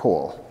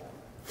coil.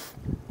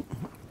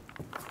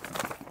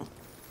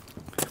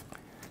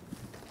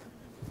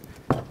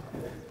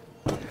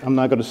 I'm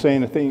not going to say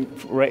anything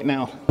right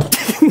now.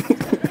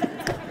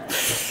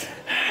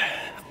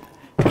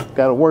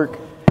 Got to work.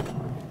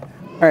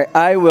 All right,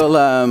 I will,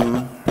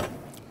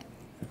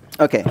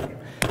 okay.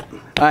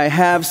 I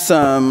have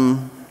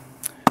some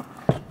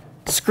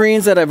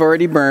screens that I've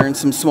already burned,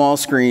 some small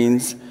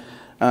screens.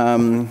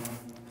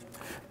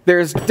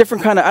 There's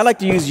different kind of, I like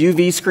to use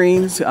UV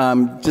screens,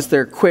 just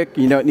they're quick,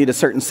 you don't need a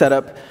certain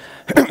setup,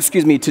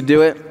 excuse me, to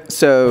do it.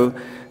 So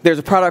there's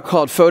a product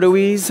called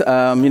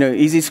PhotoEase,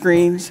 easy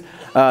screens.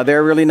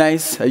 They're really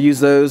nice, I use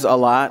those a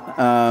lot.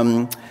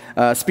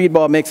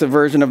 Speedball makes a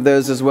version of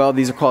those as well.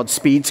 These are called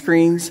speed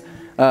screens.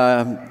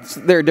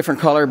 They're a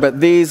different color, but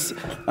these,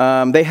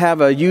 they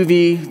have a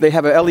UV, they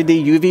have a LED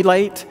UV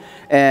light,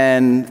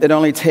 and it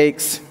only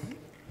takes,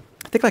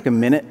 I think like a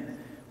minute,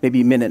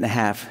 maybe a minute and a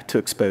half to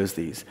expose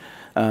these.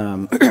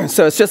 So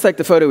it's just like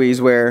the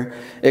PhotoEase where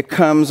it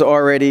comes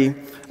already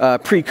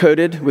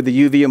pre-coated with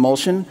the UV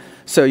emulsion.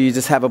 So you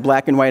just have a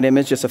black and white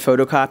image, just a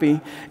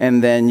photocopy,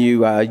 and then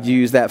you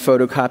use that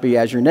photocopy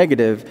as your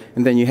negative,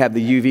 and then you have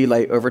the UV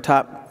light over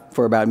top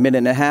for about a minute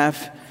and a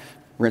half,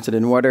 rinse it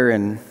in water,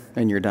 and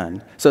you're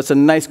done. So it's a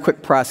nice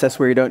quick process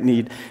where you don't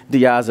need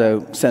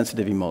diazo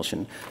sensitive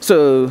emulsion.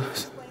 So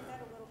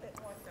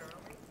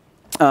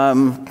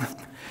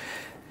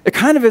it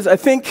kind of is, I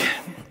think,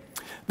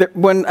 that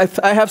when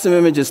I have some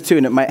images too,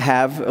 and it might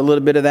have a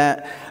little bit of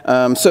that.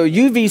 So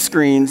UV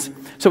screens,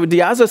 so with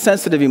diazo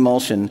sensitive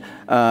emulsion,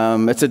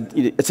 it's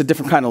a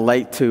different kind of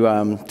light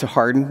to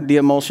harden the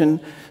emulsion.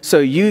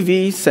 So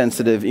UV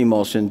sensitive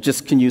emulsion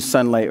just can use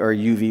sunlight or a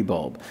UV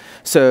bulb.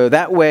 So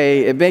that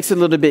way, it makes it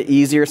a little bit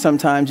easier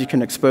sometimes. You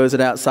can expose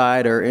it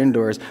outside or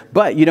indoors,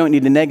 but you don't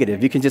need a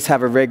negative. You can just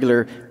have a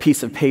regular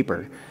piece of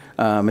paper.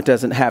 It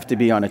doesn't have to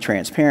be on a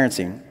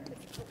transparency. One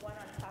on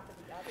top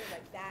of the other,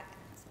 like that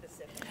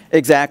specific.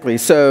 Exactly.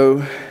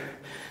 So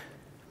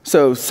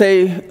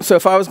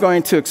if I was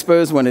going to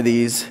expose one of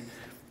these,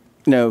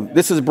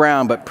 this is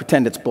brown, but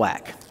pretend it's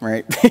black,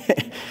 right?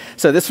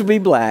 So this would be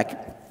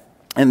black,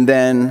 and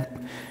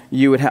then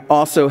you would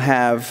also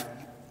have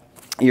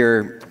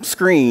your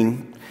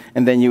screen,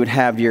 and then you would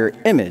have your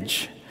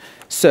image.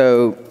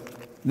 So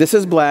this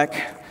is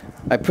black.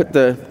 I put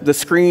the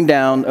screen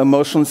down,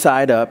 emulsion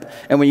side up,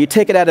 and when you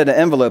take it out of the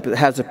envelope, it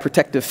has a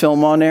protective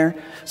film on there,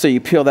 so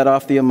you peel that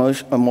off the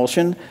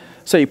emulsion.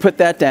 So you put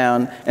that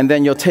down, and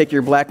then you'll take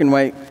your black and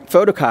white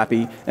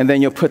photocopy, and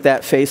then you'll put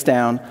that face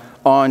down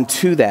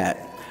onto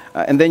that.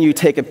 And then you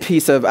take a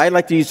piece of, I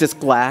like to use just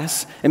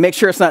glass, and make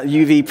sure it's not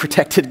UV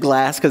protected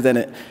glass, because then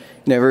it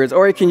never is.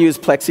 Or you can use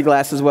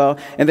plexiglass as well,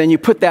 and then you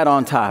put that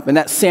on top, and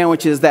that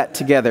sandwiches that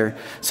together,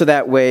 so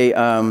that way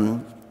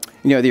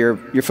your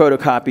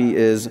photocopy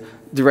is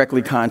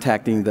directly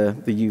contacting the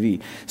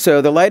UV.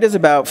 So the light is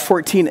about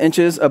 14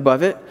 inches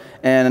above it,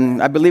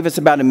 and I believe it's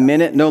about a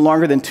minute, no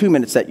longer than 2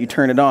 minutes that you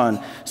turn it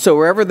on. So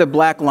wherever the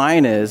black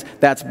line is,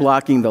 that's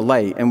blocking the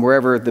light, and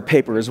wherever the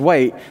paper is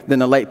white, then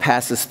the light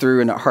passes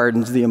through and it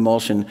hardens the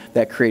emulsion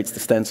that creates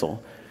the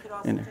stencil. You could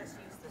also just use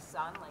the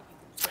sun, like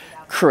you could put it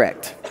out.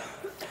 Correct.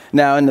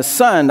 Now in the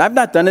sun, I've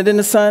not done it in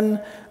the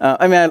sun.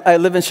 I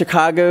live in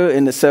Chicago,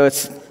 and so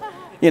it's,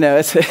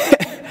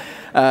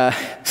 I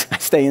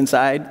stay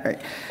inside, right?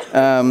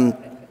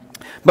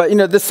 But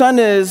the sun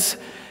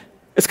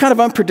it's kind of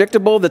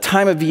unpredictable, the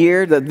time of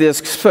year, that the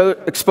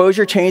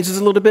exposure changes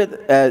a little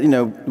bit,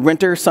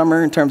 winter,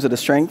 summer, in terms of the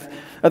strength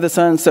of the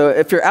sun. So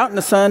if you're out in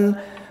the sun,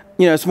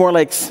 it's more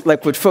like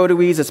with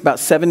PhotoEase, it's about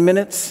 7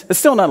 minutes. It's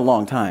still not a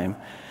long time,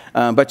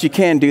 but you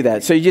can do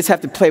that. So you just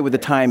have to play with the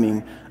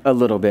timing a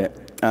little bit.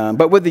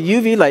 But with the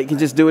UV light, you can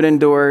just do it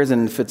indoors,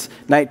 and if it's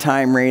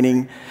nighttime,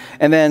 raining.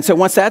 And then, so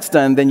once that's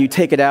done, then you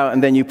take it out,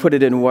 and then you put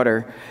it in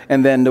water,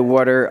 and then the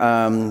water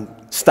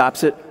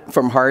stops it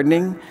from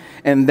hardening.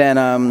 And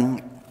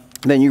then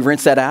Then you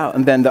rinse that out,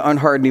 and then the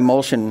unhardened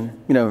emulsion,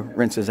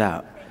 rinses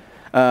out.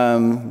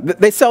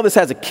 They sell this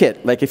as a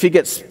kit. Like if you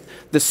get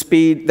the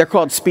speed, they're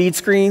called speed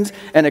screens,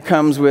 and it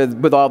comes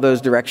with all those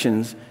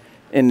directions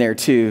in there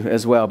too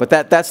as well. But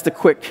that's the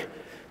quick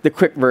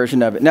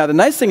version of it. Now the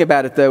nice thing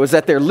about it though is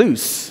that they're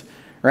loose,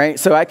 right?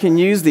 So I can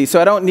use these, so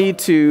I don't need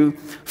to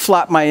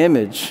flop my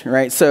image,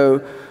 right?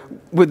 So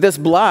with this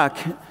block,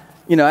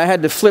 I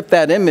had to flip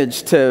that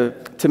image to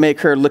make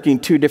her looking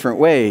two different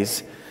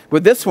ways.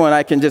 With this one,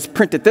 I can just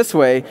print it this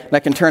way, and I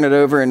can turn it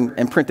over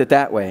and print it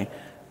that way.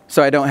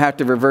 So I don't have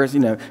to reverse,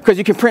 because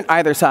you can print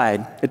either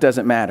side. It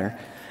doesn't matter.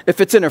 If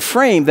it's in a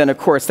frame, then of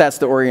course that's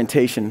the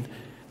orientation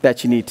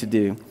that you need to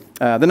do.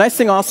 The nice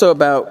thing also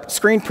about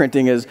screen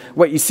printing is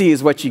what you see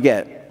is what you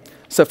get.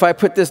 So if I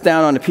put this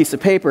down on a piece of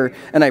paper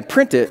and I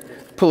print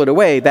it, pull it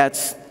away,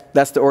 that's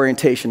the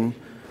orientation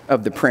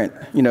of the print.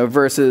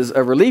 Versus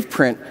a relief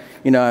print,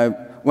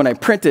 when I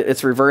print it,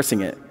 it's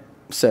reversing it.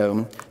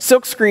 So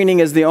silk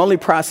screening is the only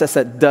process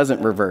that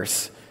doesn't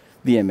reverse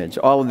the image.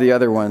 All of the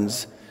other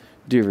ones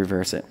do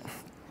reverse it.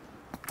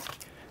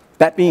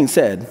 That being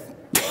said,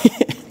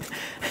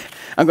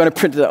 I'm going to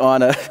print it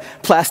on a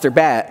plaster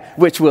bat,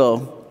 which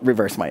will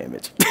reverse my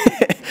image.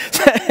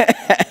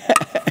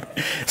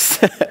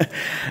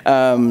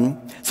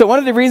 So one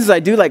of the reasons I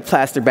do like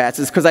plaster bats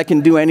is because I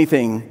can do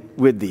anything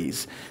with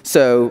these.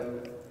 So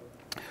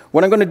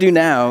what I'm going to do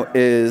now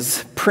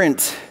is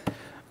print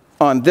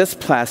on this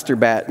plaster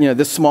bat,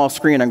 this small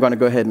screen, I'm going to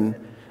go ahead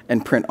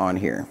and print on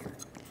here.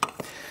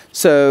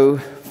 So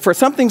for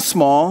something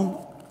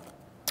small,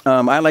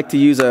 I like to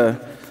use a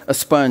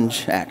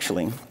sponge,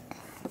 actually.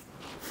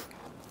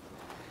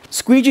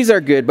 Squeegees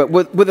are good, but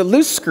with a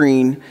loose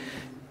screen,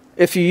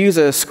 if you use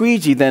a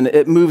squeegee, then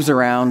it moves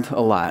around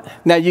a lot.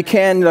 Now, you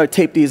can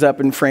tape these up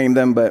and frame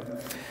them,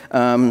 but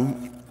I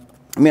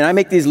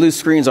make these loose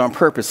screens on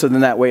purpose, so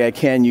then that way I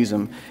can use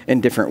them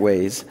in different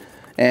ways.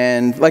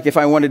 And like if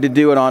I wanted to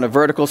do it on a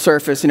vertical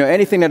surface,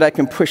 anything that I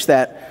can push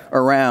that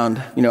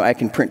around, I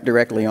can print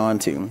directly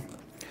onto.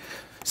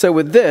 So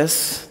with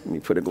this, let me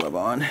put a glove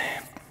on.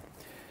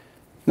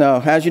 Now,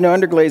 as you know,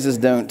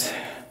 underglazes don't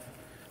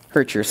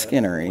hurt your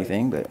skin or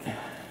anything, but I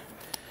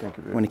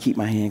want to keep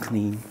my hand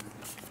clean.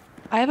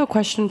 I have a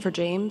question for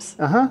James.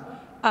 The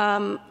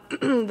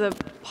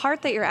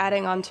part that you're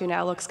adding onto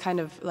now looks kind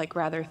of like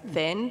rather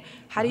thin.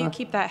 How do you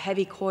keep that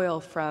heavy coil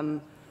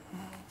from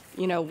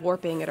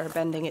warping it or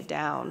bending it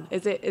down?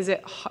 Is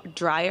it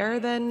drier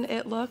than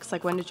it looks?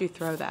 Like, when did you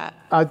throw that?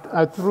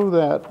 I threw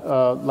that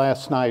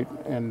last night,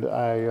 and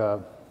I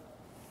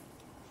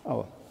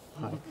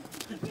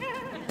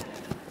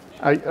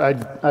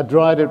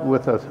dried it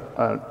with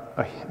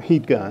a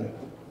heat gun,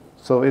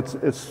 so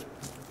it's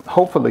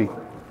hopefully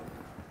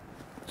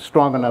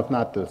strong enough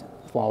not to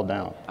fall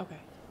down. Okay.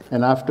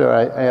 And after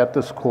I add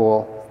this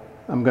coil,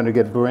 I'm going to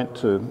get Brent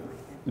to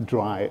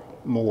dry it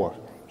more,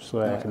 so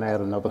that I can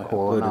add another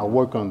coil, and I'll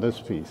work on this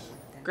piece.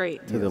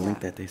 Great. To the link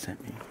that they sent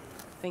me.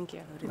 Thank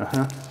you.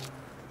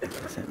 They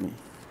sent me.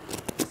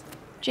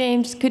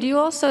 James, could you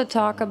also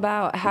talk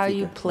about how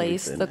you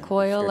place the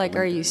coil? Like,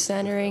 are you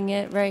centering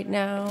it right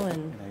now?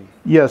 And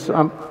Yes,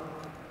 I'm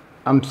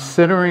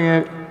centering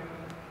it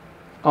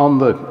on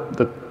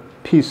the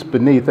piece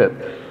beneath it,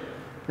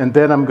 and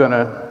then I'm going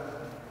to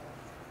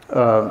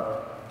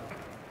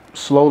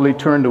slowly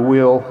turn the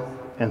wheel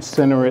and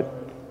center it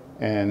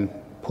and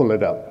pull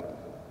it up.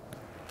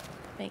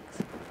 thanks.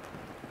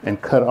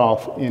 And cut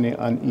off any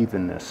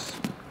unevenness.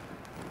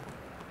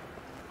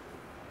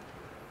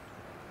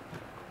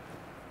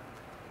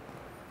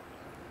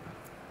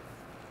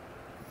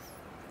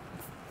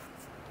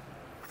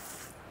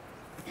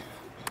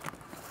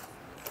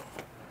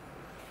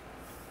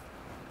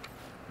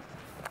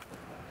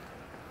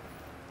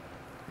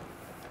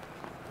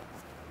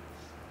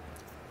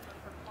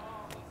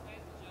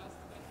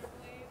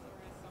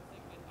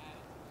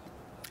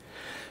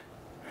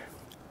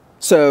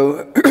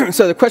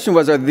 So the question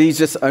was, are these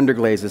just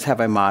underglazes? Have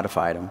I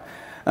modified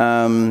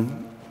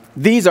them?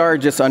 These are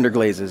just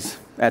underglazes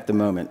at the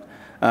moment.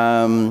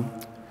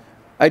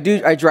 I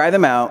dry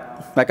them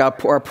out, like I'll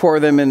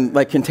pour them in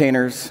like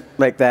containers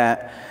like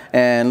that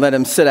and let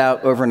them sit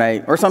out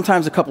overnight, or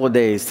sometimes a couple of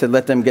days to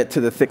let them get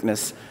to the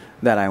thickness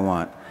that I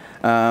want.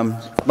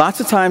 Lots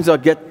of times they'll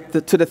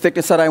get to the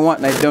thickness that I want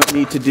and I don't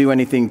need to do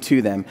anything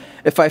to them.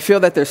 If I feel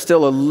that they're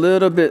still a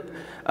little bit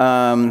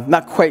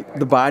not quite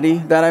the body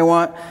that I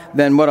want,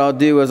 then what I'll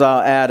do is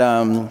I'll add,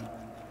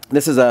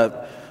 this is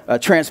a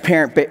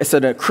transparent, it's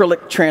an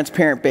acrylic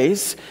transparent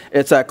base.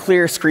 It's a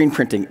clear screen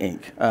printing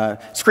ink.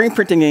 Screen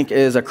printing ink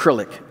is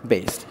acrylic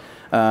based.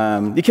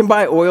 You can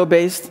buy oil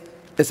based,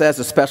 it's as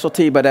a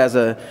specialty, but as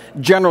a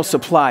general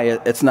supply,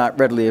 it's not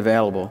readily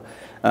available.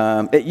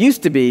 It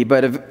used to be,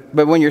 but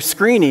when you're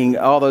screening,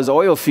 all those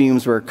oil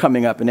fumes were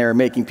coming up and they were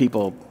making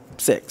people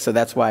sick. So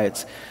that's why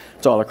it's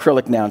all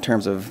acrylic now in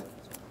terms of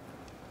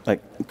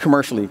like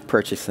commercially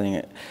purchasing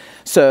it.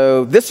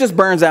 So this just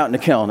burns out in the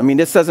kiln. I mean,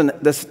 this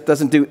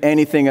doesn't do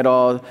anything at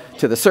all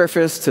to the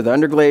surface, to the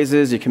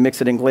underglazes. You can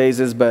mix it in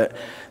glazes, but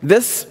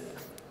this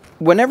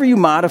whenever you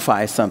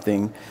modify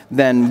something,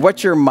 then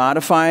what you're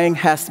modifying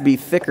has to be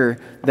thicker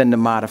than the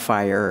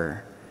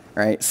modifier,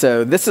 right?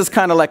 So this is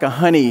kind of like a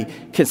honey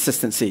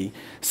consistency.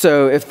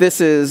 So if this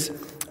is,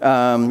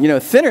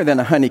 thinner than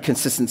a honey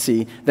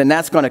consistency, then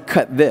that's going to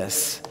cut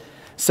this.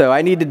 So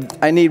I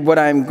need what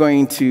I'm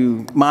going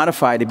to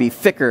modify to be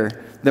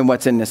thicker than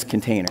what's in this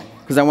container,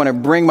 because I want to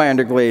bring my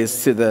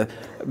underglaze to the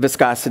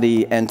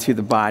viscosity and to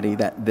the body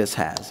that this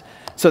has.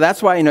 So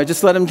that's why,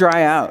 just let them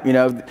dry out.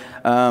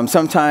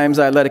 Sometimes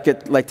I let it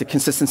get like the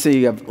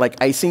consistency of like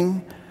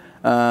icing,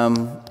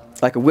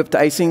 like a whipped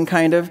icing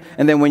kind of.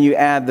 And then when you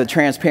add the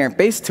transparent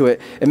base to it,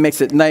 it makes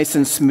it nice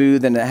and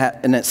smooth, and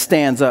it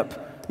stands up,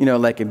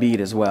 like a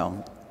bead as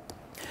well.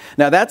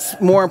 Now that's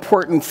more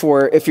important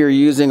for if you're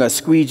using a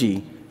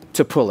squeegee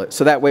to pull it.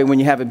 So that way when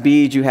you have a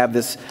bead, you have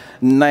this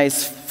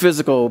nice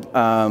physical,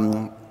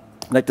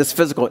 like this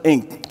physical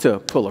ink to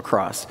pull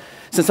across.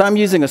 Since I'm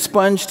using a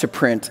sponge to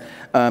print,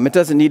 it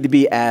doesn't need to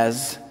be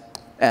as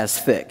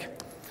thick.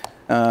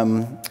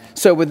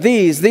 So with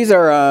these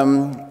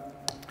are,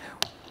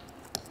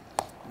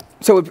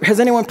 so has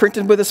anyone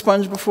printed with a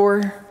sponge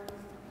before?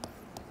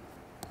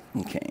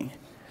 Okay.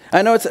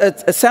 I know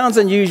it sounds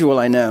unusual,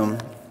 I know,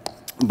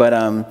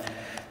 but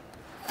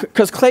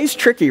because clay's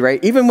tricky,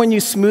 right? Even when you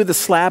smooth the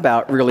slab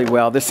out really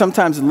well, there's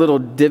sometimes little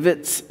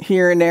divots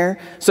here and there.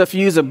 So if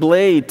you use a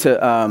blade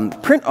to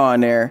print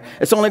on there,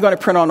 it's only going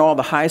to print on all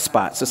the high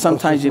spots. So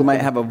sometimes you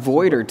might have a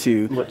void or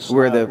two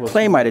where the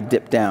clay might have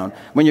dipped down.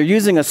 When you're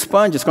using a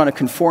sponge, it's going to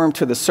conform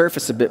to the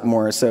surface a bit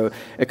more, so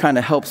it kind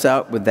of helps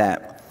out with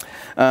that.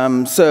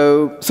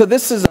 So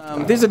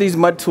these are these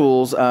mud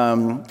tools,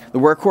 the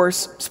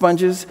workhorse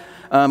sponges.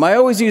 I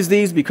always use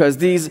these because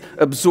these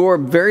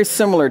absorb very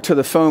similar to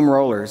the foam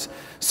rollers.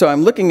 So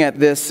I'm looking at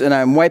this and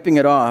I'm wiping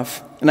it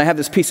off, and I have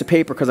this piece of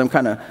paper because I'm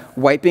kind of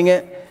wiping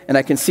it, and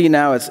I can see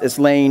now it's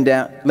laying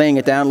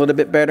it down a little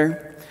bit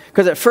better.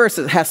 Because at first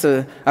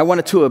I want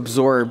it to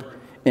absorb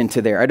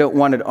into there. I don't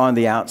want it on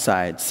the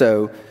outside.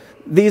 So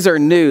these are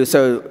new,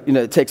 so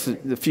it takes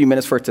a few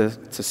minutes for it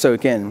to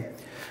soak in.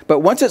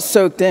 But once it's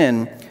soaked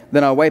in,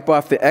 then I'll wipe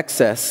off the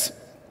excess.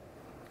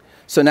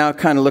 So now it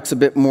kind of looks a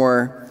bit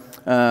more.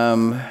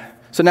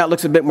 So now it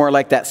looks a bit more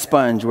like that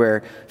sponge,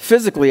 where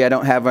physically I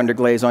don't have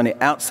underglaze on the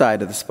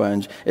outside of the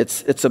sponge.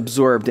 It's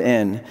absorbed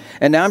in.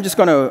 And now I'm just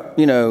going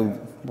to,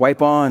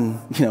 wipe on,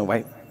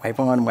 wipe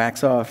on,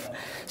 wax off.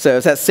 So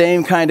it's that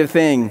same kind of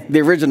thing,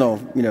 the original,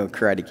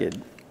 Karate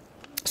Kid.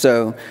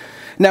 So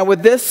now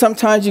with this,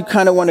 sometimes you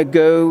kind of want to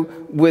go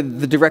with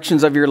the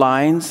directions of your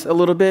lines a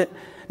little bit.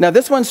 Now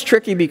this one's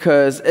tricky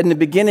because in the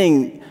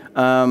beginning,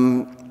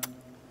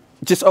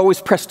 just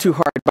always press too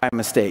hard by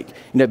mistake,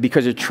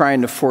 because you're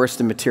trying to force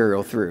the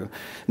material through.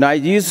 Now I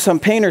use some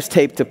painter's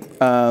tape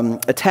to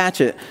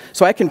attach it,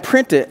 so I can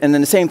print it, and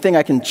then the same thing,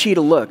 I can cheat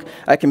a look.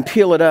 I can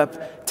peel it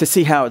up to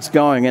see how it's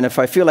going, and if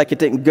I feel like it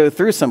didn't go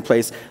through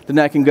someplace, then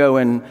I can go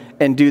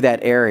and do that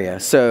area.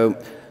 So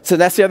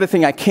that's the other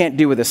thing I can't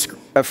do with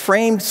a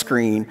framed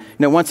screen.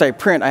 Once I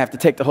print, I have to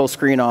take the whole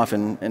screen off,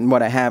 and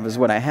what I have is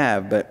what I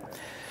have.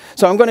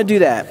 So I'm going to do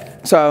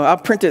that. So I'll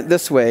print it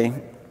this way,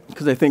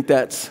 because I think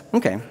that's,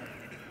 okay.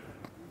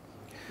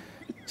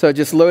 So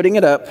just loading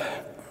it up.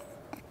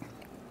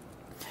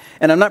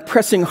 And I'm not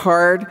pressing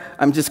hard.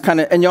 I'm just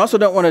kind of, and you also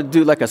don't want to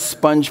do like a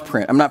sponge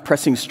print. I'm not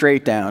pressing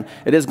straight down.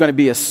 It is going to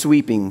be a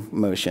sweeping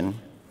motion.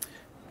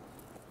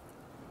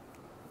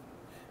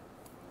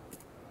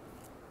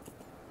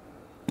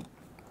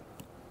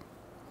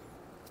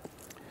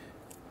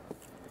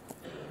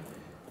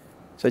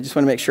 So I just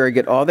want to make sure I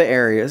get all the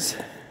areas.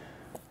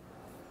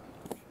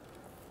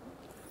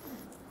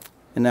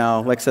 And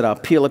now, like I said, I'll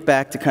peel it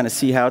back to kind of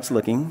see how it's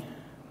looking.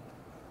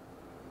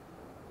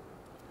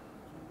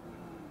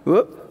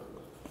 Whoop.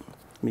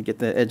 Let me get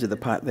the edge of the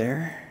pot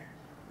there.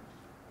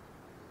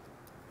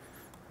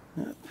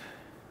 Up.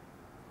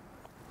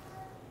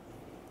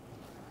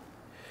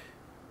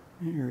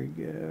 There we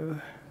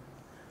go.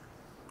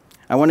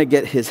 I want to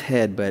get his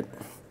head, but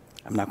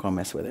I'm not going to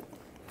mess with it.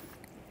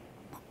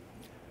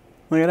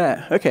 Look at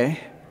that.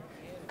 Okay.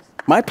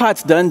 My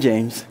pot's done,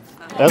 James.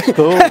 That's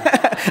cool.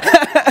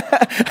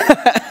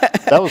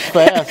 That was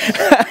fast.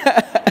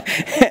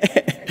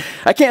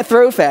 I can't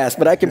throw fast,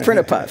 but I can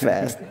print a pot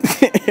fast.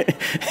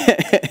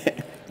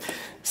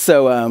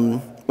 So,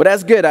 well,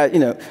 that's good.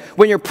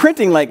 When you're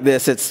printing like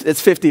this, it's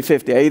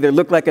 50-50. I either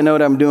look like I know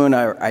what I'm doing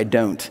or I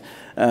don't.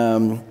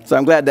 So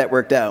I'm glad that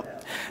worked out.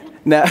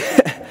 Now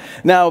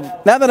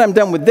that I'm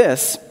done with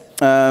this,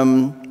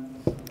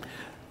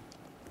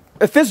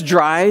 if this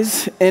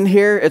dries in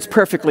here, it's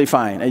perfectly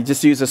fine. I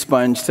just use a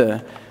sponge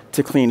to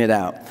clean it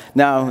out.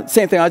 Now,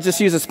 same thing, I'll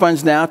just use a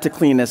sponge now to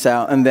clean this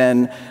out, and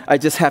then I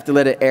just have to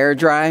let it air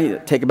dry,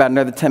 take about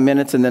another 10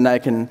 minutes, and then I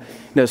can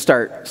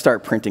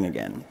start printing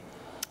again.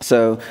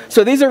 So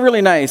these are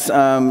really nice.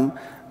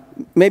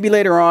 Maybe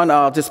later on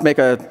I'll just make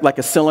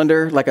a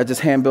cylinder, like I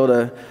just hand build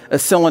a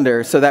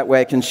cylinder, so that way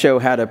I can show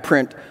how to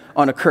print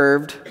on a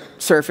curved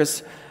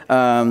surface.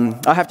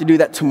 I'll have to do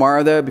that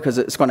tomorrow, though, because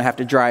it's going to have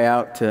to dry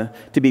out to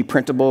be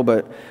printable.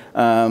 But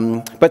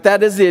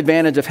that is the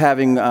advantage of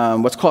having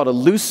what's called a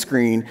loose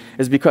screen,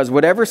 is because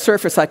whatever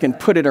surface I can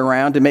put it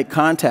around to make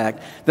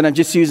contact, then I'm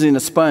just using a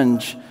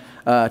sponge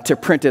to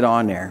print it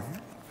on there.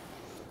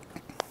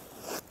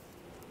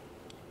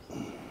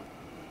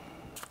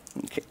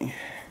 Okay.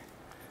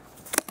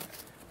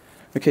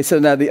 Okay, so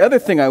now the other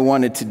thing I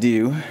wanted to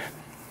do,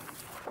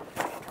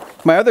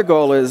 my other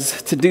goal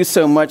is to do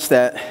so much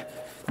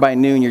that by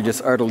noon you're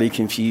just utterly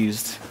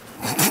confused.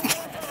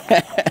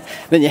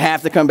 Then you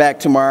have to come back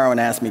tomorrow and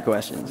ask me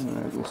questions.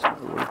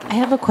 I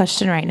have a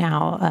question right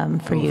now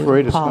for you,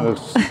 Paul.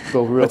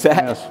 Go real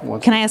fast.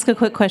 Can I ask a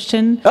quick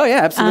question? Oh,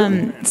 yeah,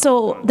 absolutely.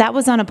 So that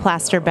was on a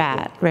plaster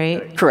bat,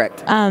 right?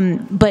 Correct.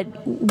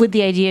 But would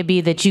the idea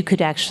be that you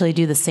could actually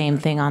do the same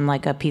thing on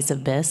like a piece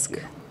of bisque?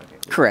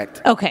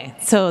 Correct. Okay,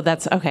 so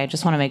that's okay. I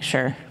just want to make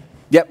sure.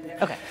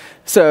 Yep. Okay.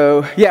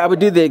 So, yeah, I would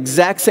do the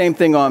exact same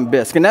thing on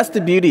bisque, and that's the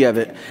beauty of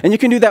it. And you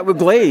can do that with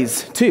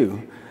glaze,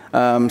 too.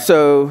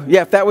 So,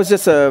 yeah, if that was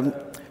just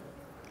a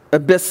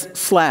bisque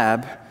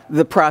slab,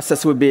 the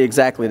process would be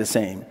exactly the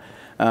same.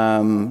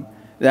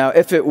 Now,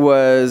 if it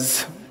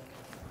was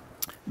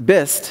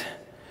bisque,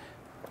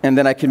 and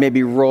then I could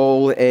maybe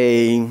roll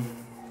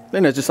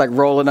just like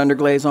roll an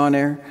underglaze on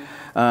there,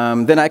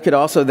 then I could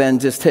also then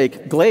just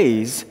take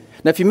glaze.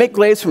 Now, if you make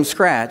glaze from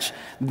scratch,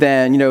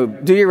 then,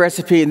 do your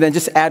recipe and then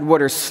just add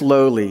water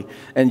slowly,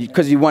 and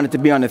because you want it to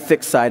be on the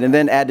thick side, and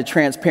then add the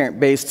transparent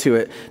base to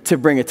it to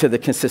bring it to the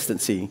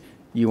consistency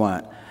you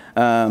want.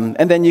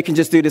 And then you can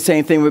just do the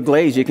same thing with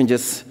glaze. You can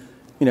just,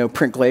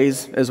 print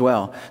glaze as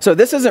well. So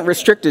this isn't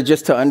restricted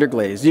just to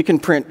underglaze. You can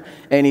print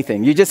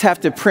anything. You just have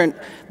to print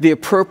the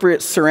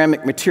appropriate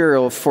ceramic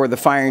material for the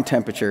firing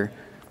temperature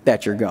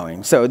that you're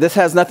going. So this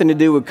has nothing to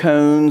do with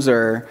cones,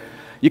 or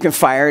you can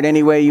fire it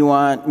any way you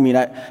want. I mean,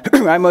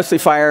 I mostly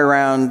fire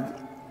around,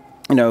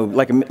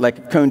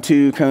 like cone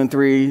 2, cone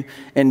 3,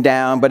 and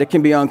down, but it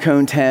can be on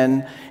cone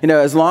 10.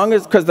 As long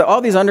as, because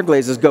all these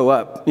underglazes go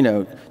up,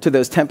 to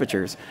those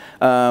temperatures.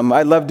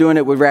 I love doing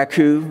it with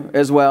raku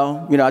as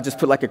well. I'll just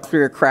put like a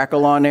clear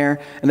crackle on there,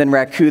 and then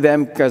raku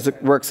them, because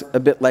it works a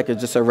bit like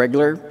just a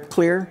regular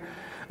clear.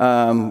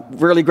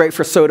 Really great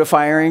for soda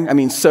firing. I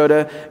mean,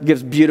 soda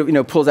gives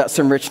beautiful, pulls out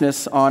some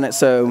richness on it.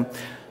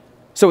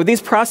 So with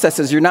these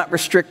processes, you're not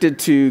restricted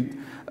to,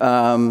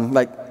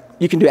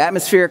 you can do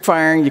atmospheric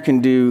firing, you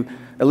can do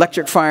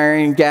electric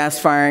firing, gas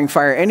firing,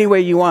 fire any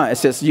way you want.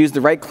 It's just use the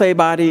right clay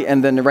body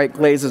and then the right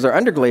glazes or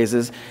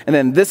underglazes, and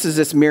then this is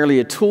just merely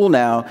a tool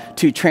now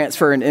to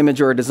transfer an image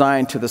or a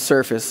design to the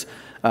surface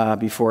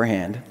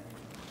beforehand.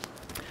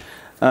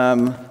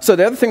 So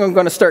the other thing I'm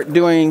going to start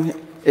doing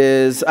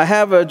is I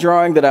have a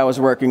drawing that I was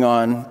working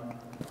on,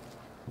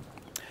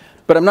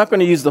 but I'm not going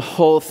to use the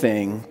whole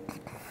thing.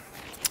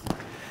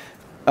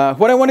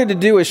 What I wanted to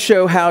do is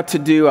show how to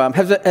do,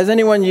 has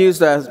anyone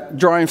used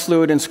drawing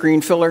fluid and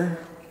screen filler?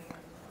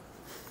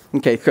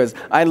 Okay, because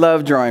I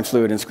love drawing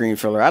fluid and screen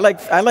filler. I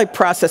like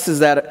processes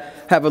that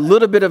have a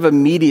little bit of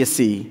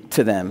immediacy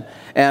to them.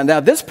 And now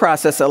this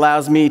process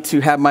allows me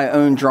to have my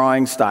own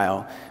drawing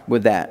style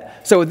with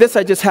that. So with this,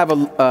 I just have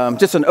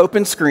just an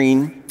open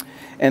screen.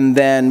 And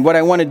then what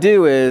I want to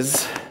do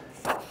is,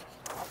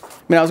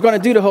 I was going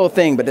to do the whole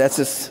thing, but that's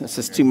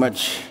just too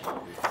much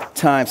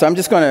time. So I'm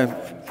just going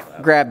to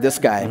grab this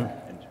guy.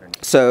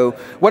 So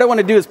what I want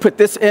to do is put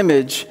this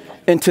image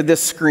into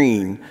this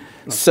screen.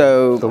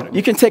 So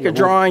you can take a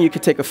drawing, you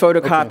can take a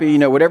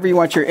photocopy, whatever you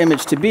want your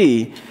image to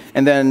be,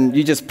 and then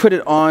you just put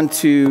it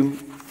onto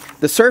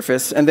the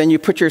surface, and then you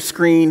put your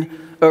screen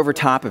over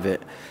top of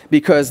it.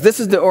 Because this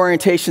is the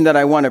orientation that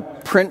I want to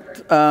print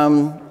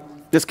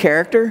this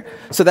character,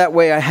 so that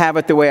way I have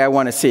it the way I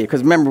want to see it.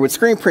 Because remember, with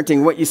screen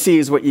printing, what you see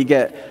is what you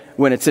get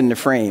when it's in the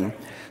frame.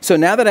 So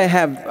now that I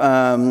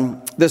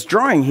have this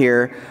drawing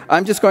here,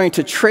 I'm just going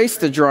to trace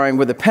the drawing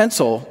with a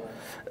pencil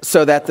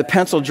so that the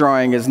pencil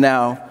drawing is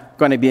now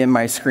going to be in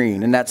my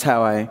screen, and that's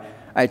how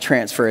I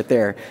transfer it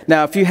there.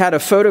 Now, if you had a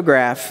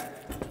photograph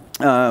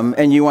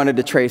and you wanted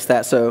to trace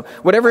that, so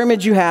whatever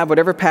image you have,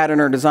 whatever pattern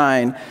or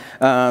design,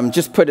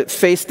 just put it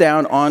face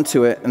down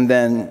onto it, and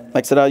then,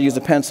 like I said, I'll use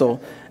a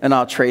pencil and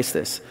I'll trace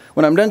this.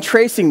 When I'm done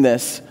tracing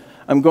this,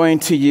 I'm going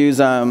to use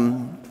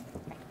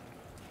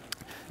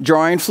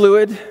drawing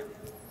fluid,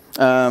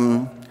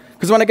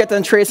 because when I get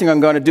done tracing, I'm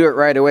going to do it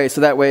right away,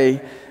 so that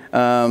way,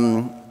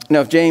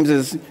 if James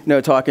is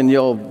talking,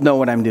 you'll know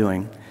what I'm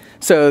doing.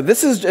 So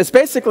it's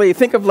basically,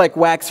 think of like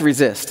wax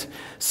resist.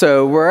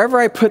 So wherever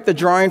I put the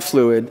drawing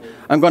fluid,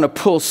 I'm going to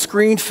pull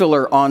screen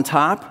filler on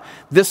top.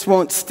 This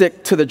won't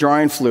stick to the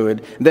drawing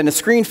fluid. Then the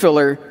screen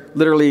filler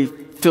literally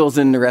fills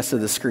in the rest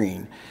of the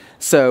screen.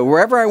 So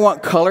wherever I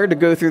want color to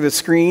go through the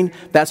screen,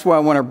 that's where I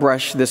want to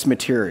brush this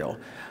material.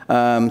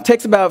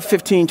 Takes about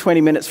 15, 20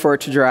 minutes for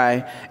it to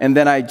dry, and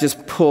then I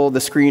just pull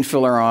the screen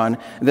filler on.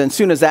 And then as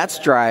soon as that's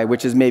dry,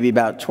 which is maybe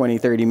about 20,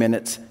 30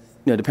 minutes,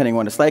 depending on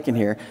what it's like in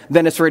here,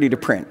 then it's ready to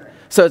print.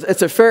 So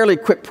it's a fairly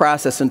quick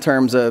process in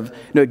terms of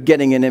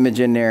getting an image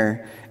in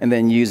there and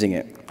then using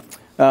it.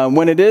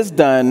 When it is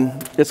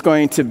done, it's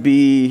going to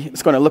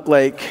look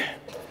like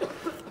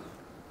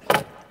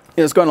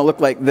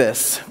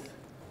this.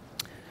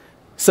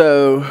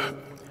 So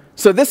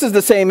this is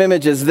the same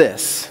image as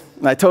this.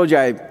 And I told you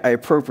I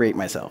appropriate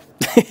myself.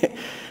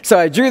 So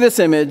I drew this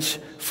image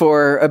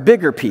for a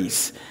bigger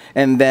piece.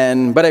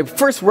 But I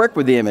first worked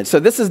with the image. So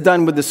this is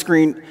done with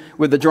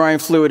the drawing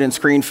fluid and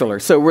screen filler.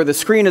 So where the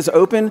screen is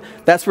open,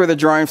 that's where the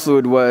drawing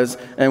fluid was,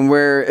 and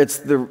where it's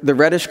the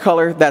reddish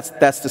color,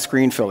 that's the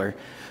screen filler.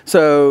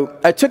 So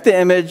I took the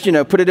image,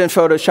 put it in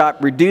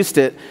Photoshop, reduced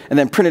it, and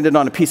then printed it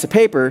on a piece of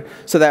paper,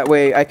 so that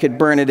way I could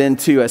burn it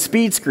into a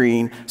speed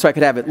screen, so I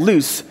could have it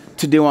loose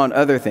to do on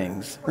other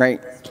things,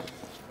 right?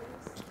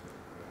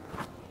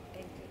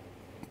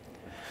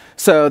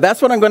 So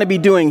that's what I'm going to be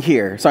doing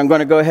here. So I'm going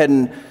to go ahead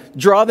and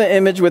draw the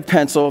image with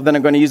pencil, then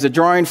I'm going to use the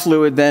drawing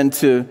fluid then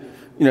to,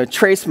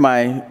 trace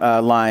my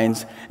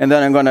lines, and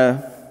then I'm going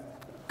to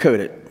coat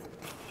it.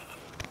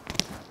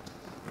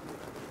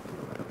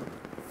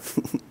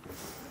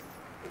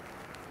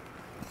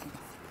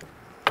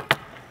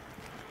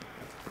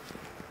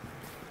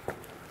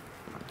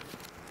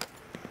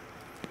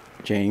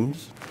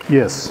 James?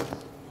 Yes.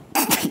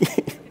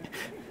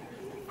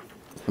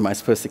 Am I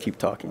supposed to keep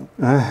talking?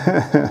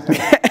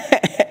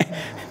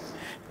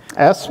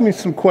 Ask me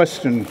some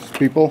questions,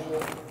 people.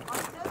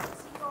 Are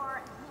those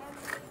your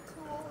handmade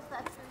tools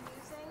that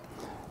you're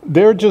using?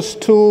 They're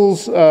just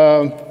tools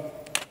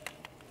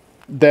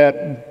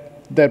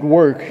that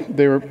work.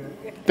 They're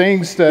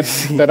things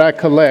that I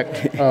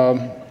collect.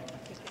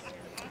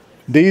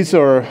 These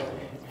are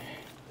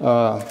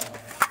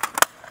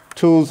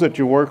tools that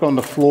you work on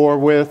the floor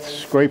with,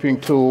 scraping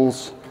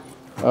tools.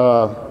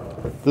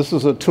 This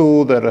is a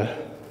tool that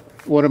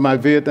one of my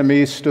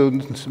Vietnamese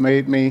students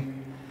made me.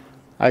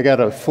 I got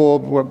a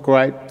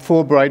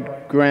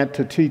Fulbright grant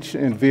to teach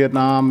in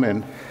Vietnam,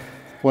 and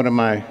one of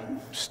my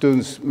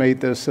students made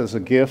this as a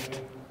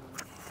gift.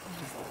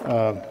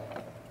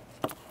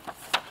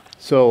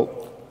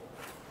 So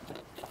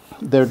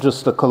they're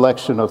just a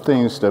collection of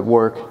things that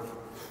work.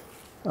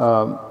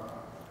 I'll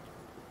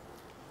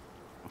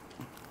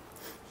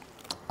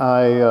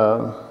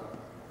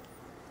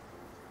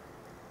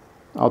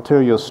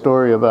tell you a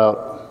story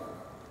about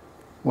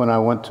when I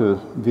went to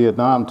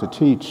Vietnam to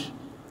teach.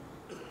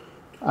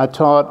 I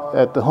taught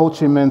at the Ho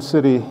Chi Minh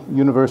City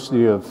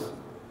University of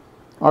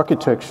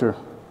Architecture,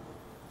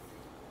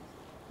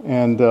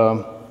 and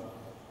I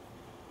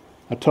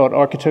taught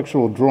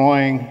architectural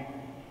drawing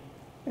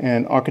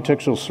and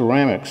architectural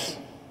ceramics,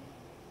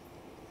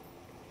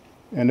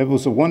 and it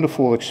was a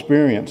wonderful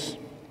experience.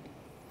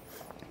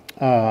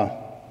 I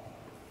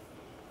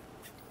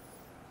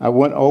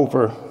went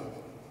over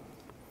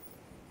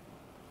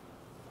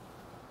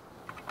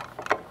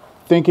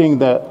thinking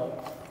that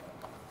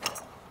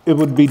it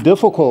would be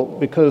difficult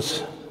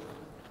because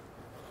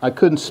I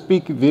couldn't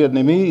speak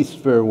Vietnamese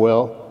very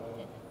well.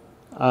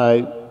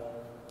 I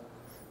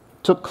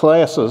took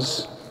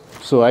classes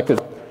so I could,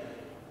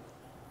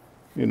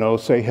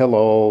 say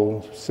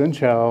hello, xin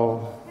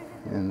chào,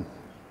 and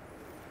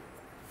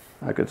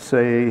I could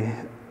say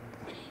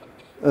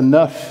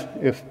enough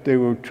if they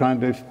were trying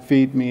to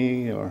feed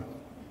me, or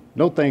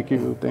no thank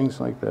you, things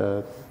like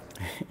that.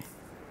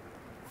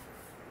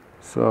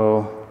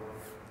 So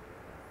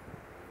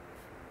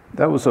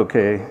that was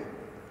okay.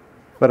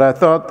 But I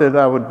thought that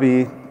I would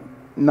be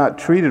not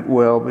treated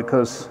well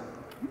because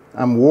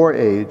I'm war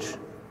age,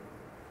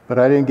 but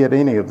I didn't get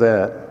any of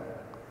that.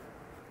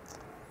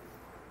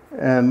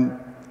 And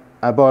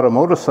I bought a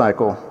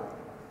motorcycle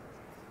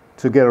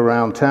to get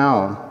around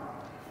town.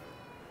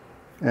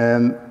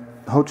 And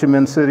Ho Chi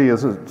Minh City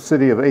is a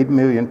city of 8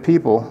 million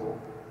people,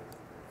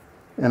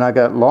 and I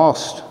got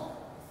lost.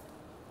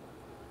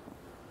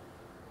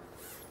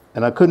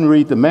 And I couldn't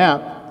read the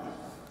map.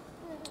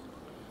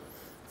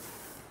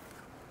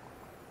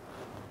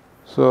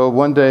 So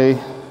one day,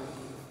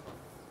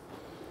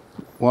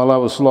 while I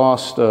was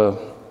lost,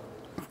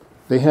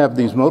 they have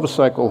these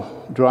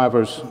motorcycle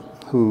drivers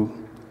who,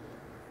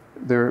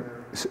 they're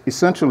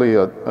essentially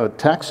a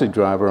taxi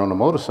driver on a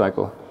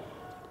motorcycle.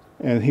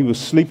 And he was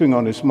sleeping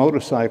on his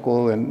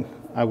motorcycle, and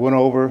I went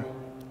over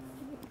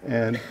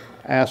and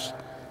asked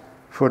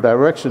for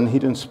direction. He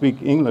didn't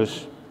speak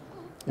English,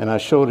 and I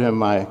showed him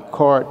my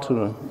card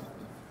to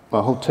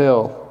my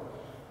hotel,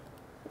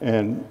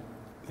 and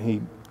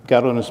he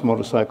got on his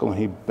motorcycle and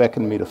he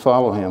beckoned me to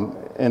follow him.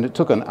 And it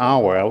took an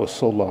hour, I was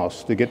so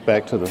lost, to get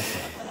back to the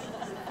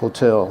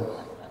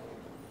hotel.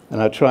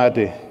 And I tried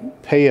to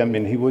pay him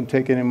and he wouldn't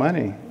take any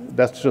money.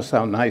 That's just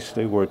how nice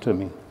they were to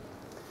me.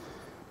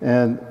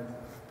 And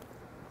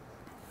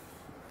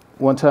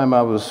one time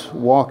I was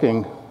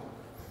walking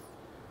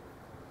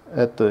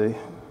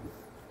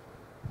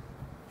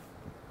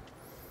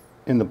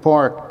in the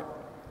park,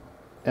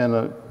 and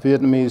a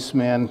Vietnamese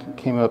man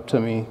came up to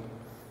me,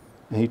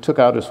 and he took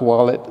out his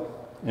wallet,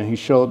 and he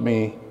showed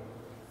me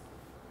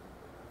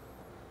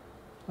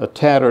a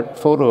tattered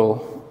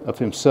photo of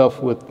himself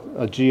with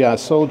a GI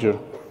soldier.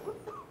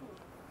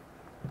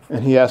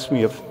 And he asked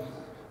me if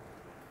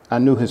I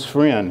knew his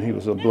friend. He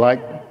was a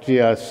black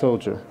GI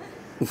soldier.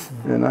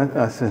 And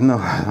I said, no,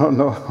 I don't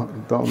know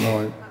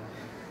him.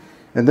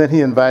 And then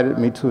he invited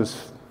me to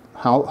his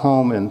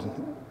home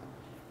and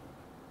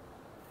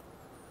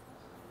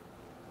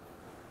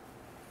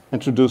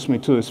introduced me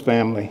to his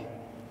family.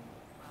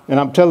 And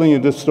I'm telling you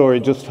this story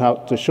just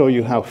to show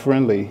you how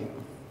friendly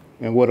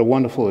and what a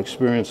wonderful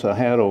experience I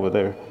had over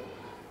there.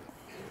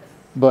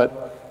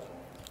 But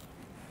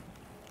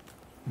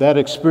that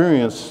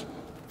experience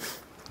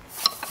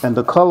and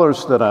the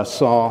colors that I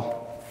saw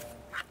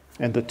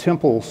and the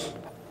temples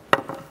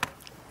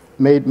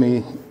made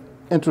me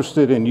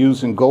interested in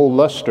using gold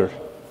luster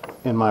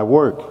in my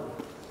work.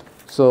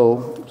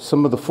 So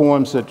some of the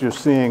forms that you're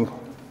seeing,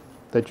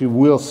 that you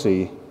will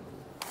see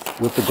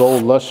with the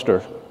gold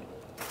luster,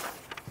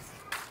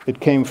 it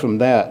came from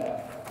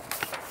that,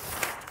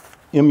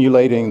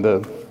 emulating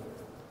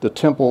the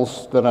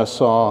temples that I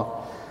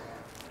saw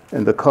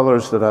and the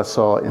colors that I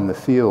saw in the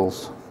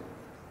fields.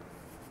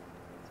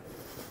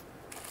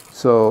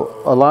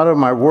 So a lot of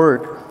my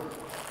work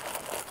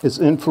is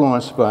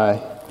influenced by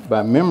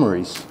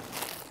memories.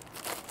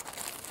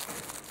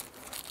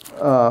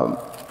 I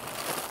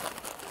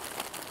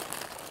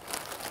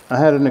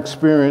had an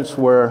experience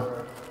where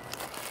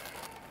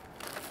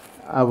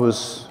I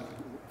was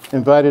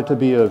invited to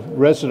be a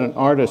resident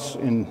artist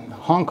in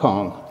Hong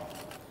Kong.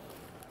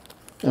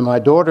 And my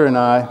daughter and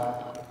I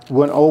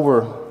went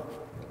over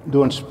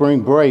during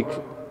spring break.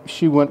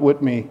 She went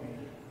with me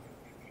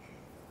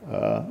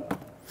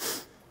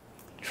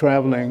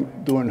traveling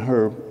during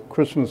her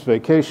Christmas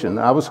vacation.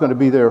 I was going to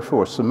be there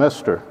for a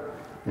semester,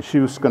 and she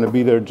was going to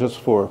be there just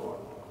for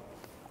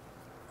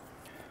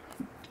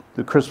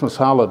the Christmas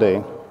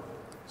holiday.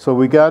 So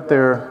we got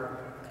there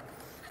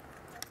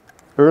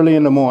early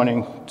in the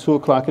morning, 2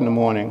 o'clock in the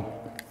morning.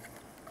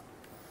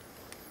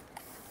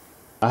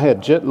 I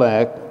had jet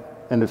lag,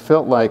 and it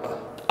felt like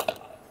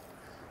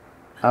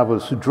I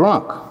was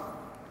drunk.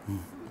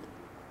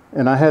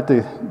 And I had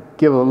to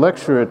give a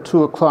lecture at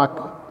 2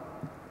 o'clock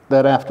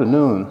that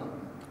afternoon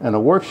and a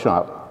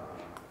workshop.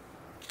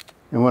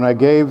 And when I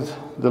gave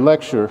the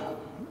lecture,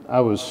 I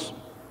was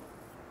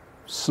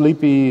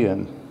sleepy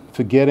and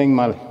forgetting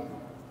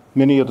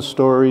many of the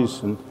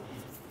stories, and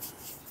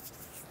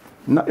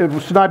it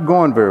was not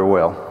going very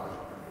well.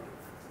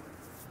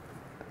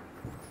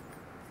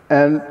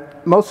 And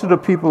most of the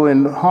people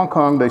in Hong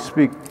Kong, they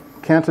speak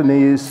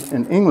Cantonese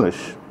and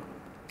English.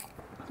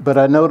 But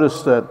I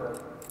noticed that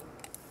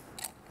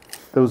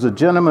there was a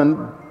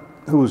gentleman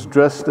who was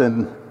dressed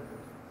in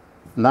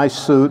a nice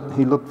suit.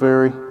 He looked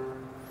very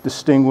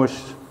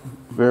distinguished,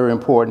 very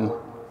important.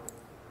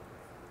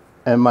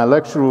 And my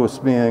lecture was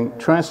being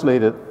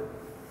translated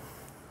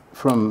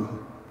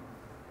from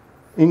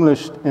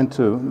English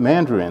into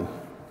Mandarin.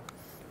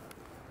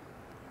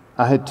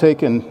 I had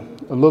taken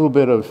a little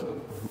bit of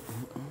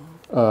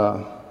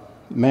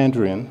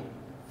Mandarin,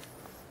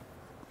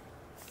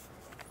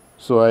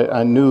 so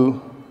I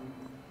knew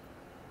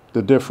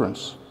the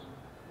difference.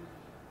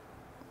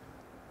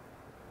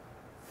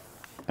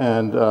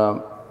 And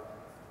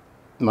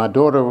my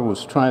daughter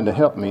was trying to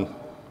help me,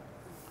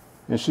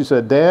 and she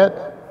said,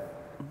 "Dad,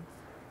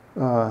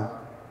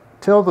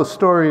 tell the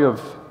story of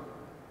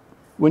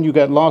when you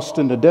got lost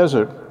in the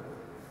desert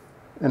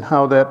and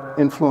how that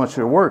influenced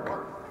your work."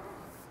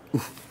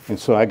 And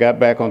so I got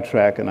back on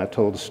track and I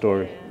told the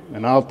story.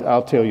 And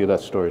I'll tell you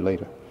that story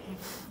later.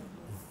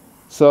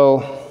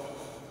 So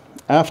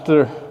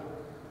after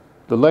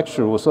the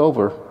lecture was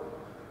over,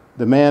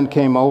 the man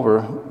came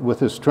over with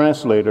his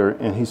translator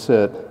and he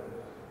said,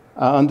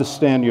 "I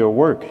understand your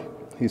work."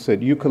 He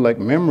said, "You collect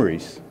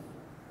memories."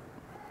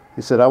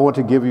 He said, "I want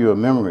to give you a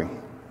memory."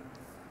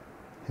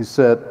 He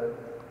said,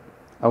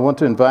 "I want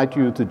to invite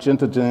you to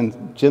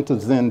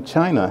Jintazhen,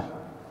 China."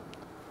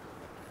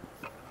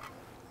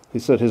 He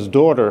said his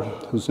daughter,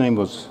 whose name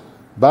was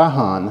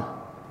Bahan,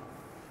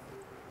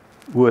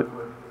 would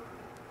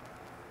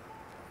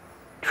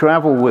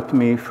travel with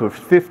me for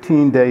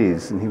 15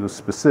 days, and he was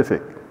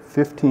specific,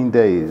 15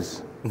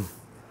 days,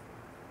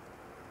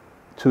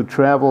 to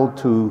travel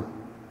to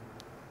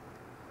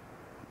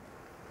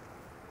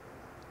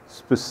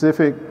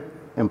specific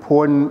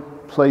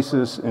important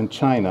places in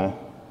China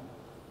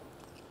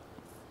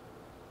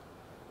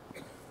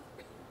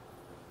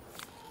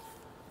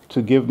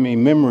to give me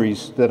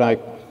memories that I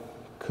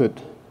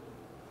could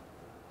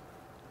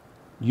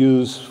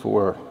use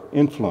for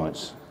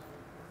influence.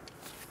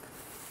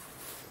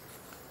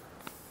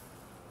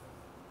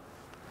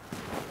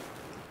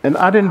 And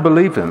I didn't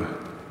believe him.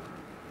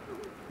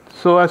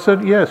 So I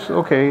said, "Yes,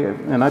 okay,"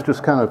 and I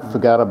just kind of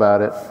forgot about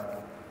it.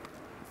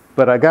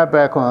 But I got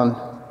back on,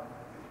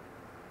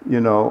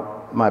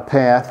 my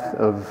path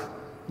of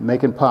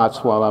making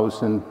pots while I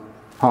was in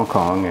Hong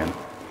Kong, and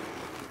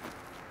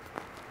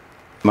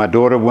my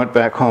daughter went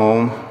back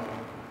home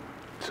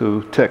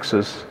to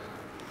Texas.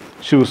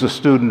 She was a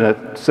student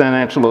at San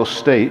Angelo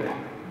State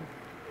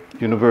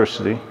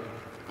University.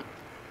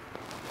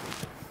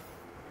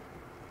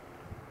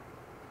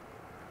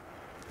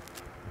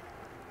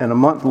 And a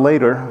month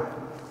later,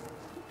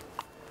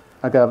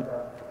 I got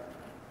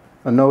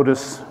a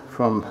notice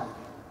from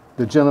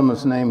the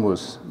gentleman's name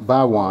was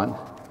Bawan,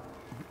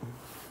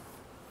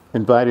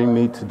 inviting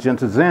me to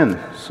Jintazen.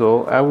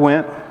 So I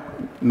went,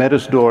 met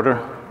his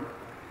daughter,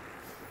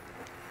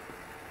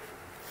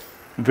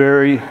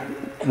 very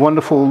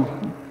wonderful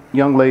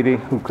young lady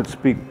who could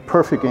speak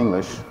perfect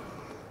English,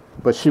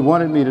 but she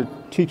wanted me to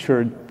teach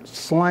her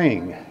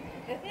slang.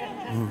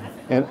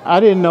 And I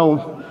didn't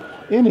know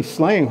any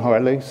slang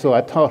hardly, so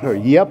I taught her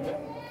yep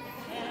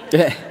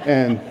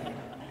and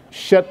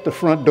shut the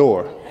front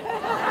door.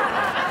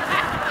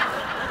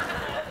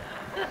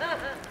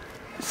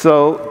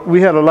 So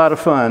we had a lot of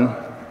fun,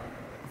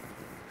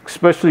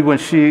 especially when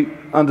she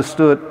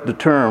understood the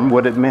term,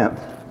 what it meant.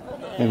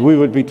 And we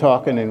would be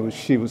talking and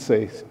she would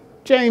say,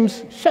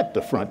 James, shut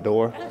the front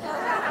door.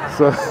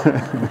 So,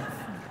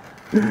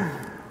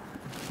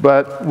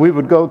 but we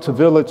would go to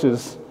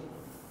villages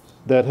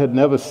that had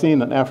never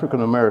seen an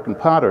African-American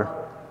potter.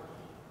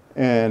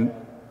 And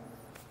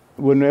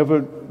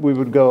whenever we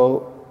would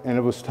go and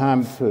it was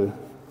time to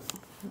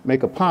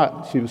make a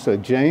pot, she would say,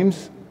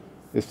 James,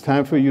 it's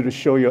time for you to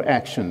show your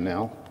action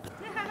now.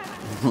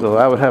 So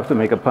I would have to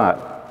make a pot.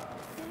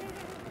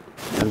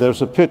 And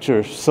there's a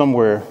picture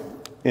somewhere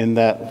in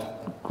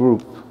that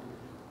group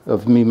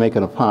of me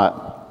making a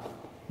pot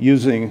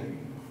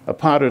using a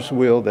potter's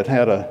wheel that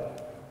had a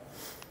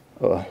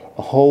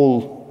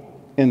hole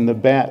in the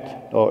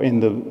bat or in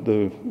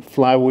the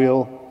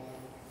flywheel,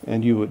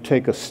 and you would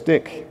take a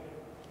stick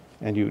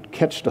and you would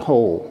catch the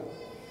hole,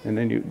 and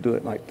then you'd do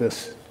it like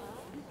this,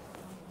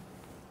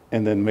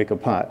 and then make a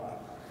pot.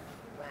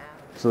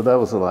 So that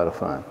was a lot of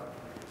fun.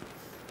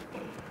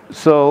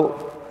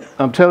 So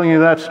I'm telling you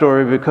that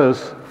story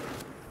because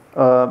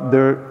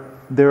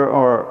there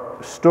are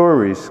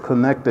stories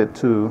connected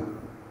to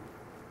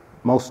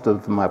most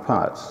of my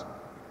pots.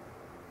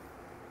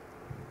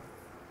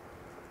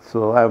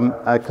 So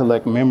I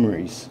collect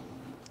memories.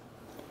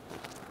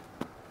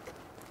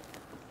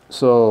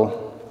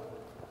 So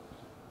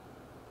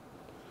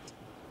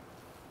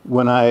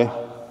when I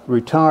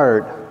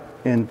retired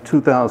in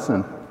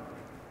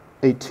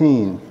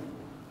 2018,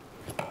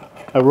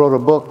 I wrote a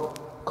book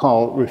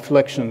called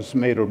Reflections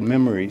Made of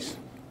Memories.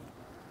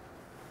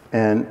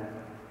 And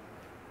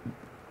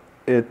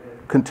it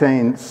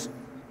contains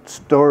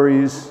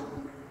stories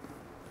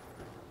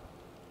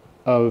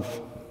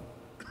of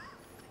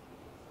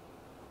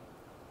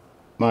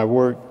my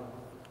work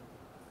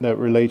that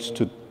relates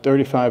to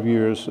 35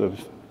 years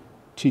of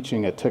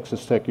teaching at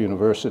Texas Tech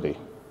University.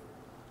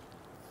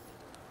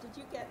 Did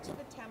you get to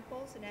the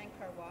temples in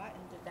Angkor Wat,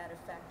 and did that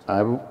affect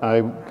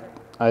you?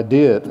 I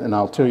did, and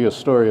I'll tell you a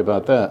story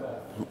about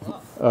that.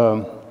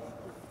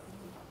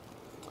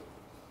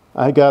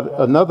 I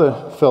got another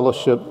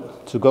fellowship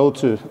to go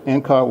to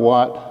Angkor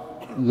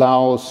Wat,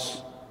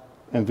 Laos,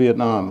 and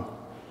Vietnam.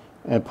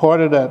 And part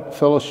of that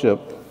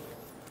fellowship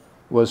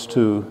was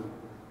to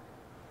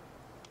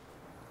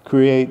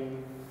create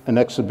an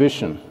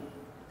exhibition.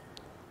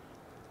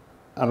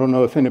 I don't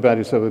know if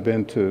anybody's ever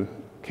been to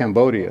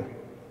Cambodia.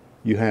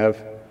 You have,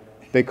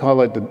 they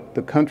call it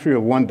the country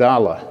of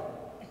 $1.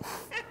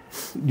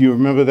 Do you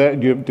remember that?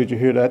 Did you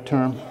hear that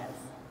term?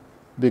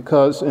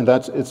 Because, and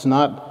it's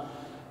not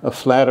a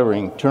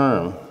flattering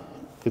term.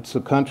 It's a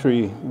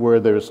country where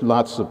there's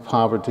lots of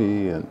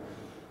poverty and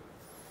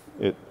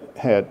it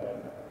had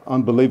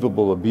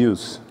unbelievable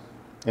abuse,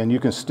 and you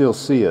can still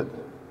see it.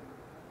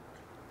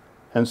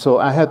 And so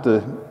I had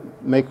to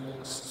make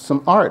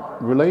some art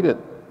related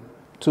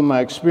to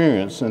my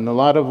experience, and a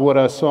lot of what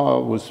I saw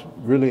was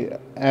really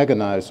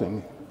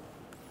agonizing.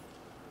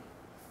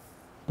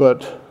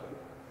 But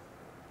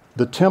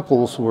the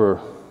temples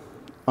were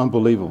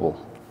unbelievable.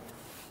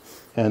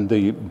 And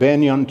the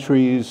banyan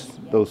trees,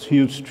 those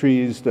huge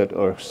trees that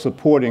are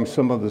supporting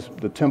some of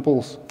the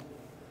temples,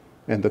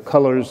 and the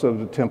colors of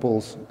the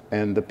temples,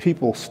 and the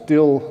people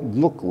still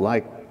look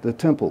like the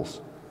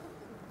temples.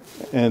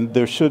 And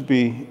there should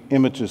be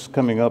images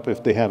coming up,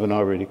 if they haven't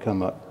already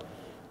come up,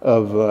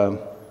 of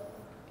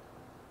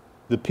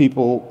the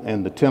people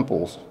and the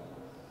temples.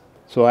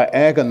 So I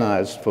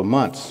agonized for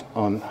months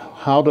on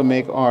how to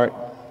make art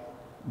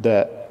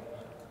that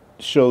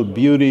showed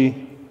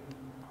beauty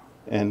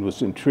and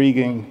was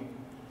intriguing.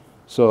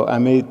 So I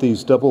made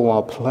these double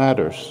wall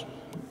platters,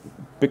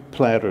 big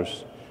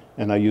platters,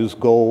 and I used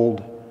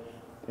gold,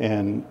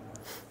 and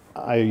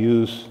I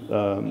used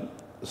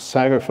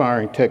Sagar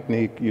firing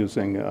technique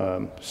using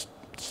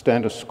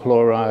stannous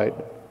chloride,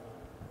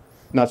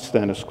 not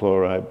stannous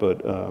chloride,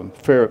 but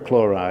ferric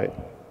chloride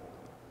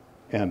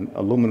and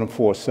aluminum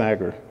 4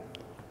 Sagar,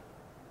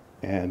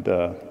 and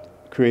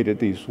created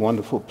these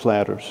wonderful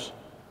platters.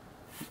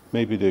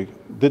 Maybe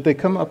did they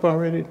come up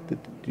already? Did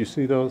you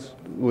see those?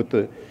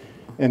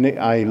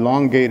 I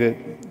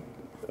elongated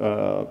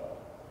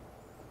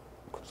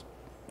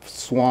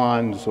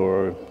swans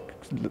or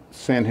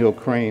sandhill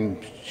crane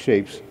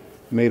shapes,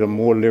 made them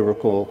more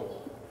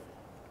lyrical,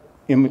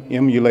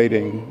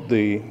 emulating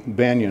the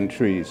banyan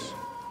trees.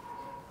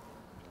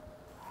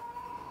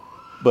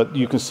 But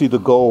you can see the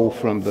gold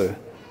from the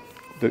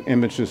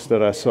images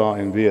that I saw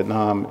in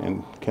Vietnam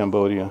and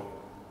Cambodia.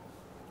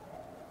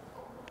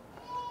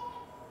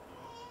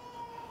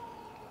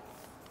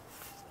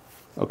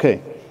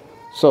 Okay,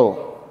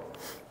 so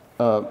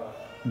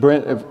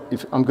Brent,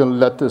 if I'm going to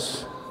let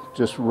this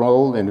just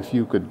roll, and if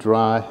you could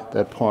dry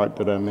that part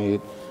that I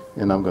made,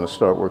 and I'm going to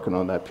start working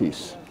on that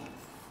piece.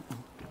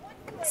 What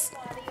clay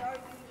body are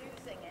you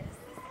using? Is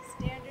this the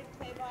standard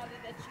clay body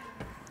that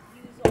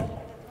you use all of the time?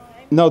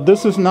 No,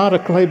 this is not a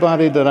clay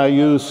body that I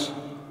use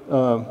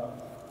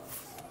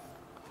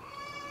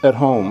at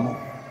home.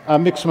 I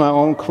mix my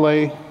own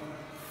clay.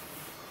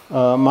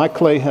 My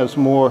clay has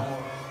more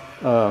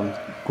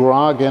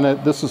grog in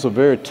it. This is a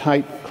very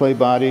tight clay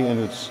body, and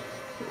it's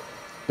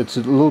a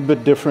little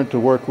bit different to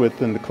work with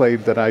than the clay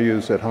that I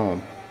use at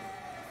home.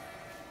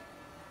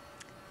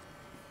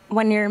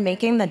 When you're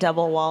making the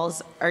double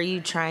walls, are you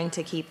trying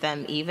to keep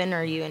them even, or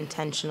are you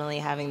intentionally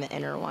having the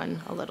inner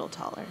one a little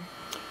taller?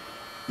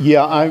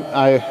 Yeah,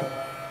 I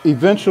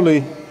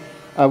eventually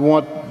I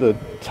want the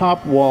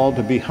top wall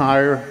to be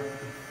higher,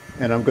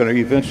 and I'm going to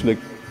eventually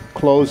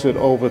close it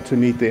over to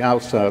meet the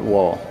outside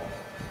wall.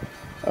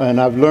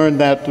 And I've learned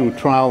that through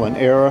trial and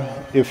error.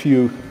 If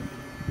you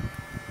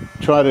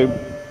try to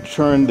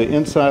turn the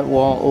inside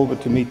wall over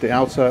to meet the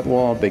outside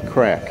wall, they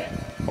crack.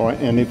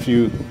 And if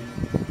you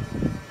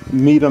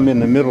meet them in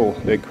the middle,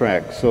 they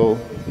crack. So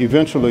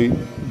eventually,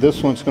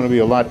 this one's going to be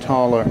a lot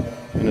taller,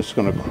 and it's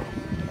going to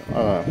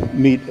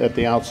meet at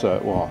the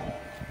outside wall.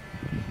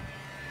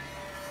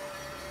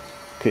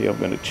 Okay, I'm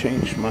going to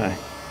change my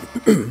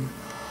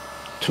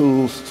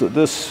tools to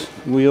this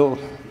wheel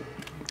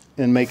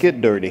and make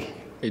it dirty.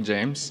 Hey,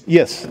 James?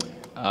 Yes.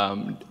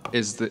 Do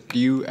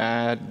you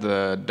add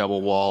the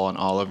double wall on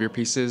all of your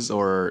pieces,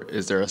 or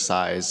is there a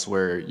size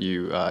where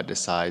you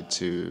decide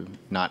to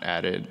not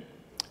add it?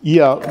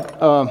 Yeah,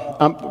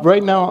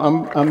 right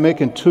now I'm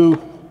making two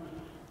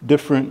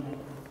different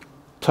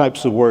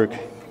types of work,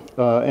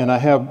 and I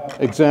have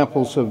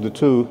examples of the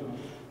two.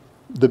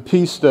 The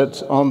piece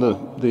that's on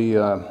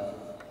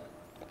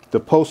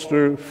the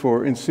poster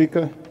for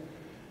Insica,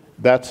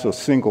 that's a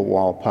single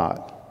wall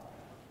pot.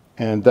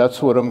 And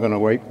that's what I'm going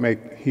to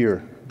make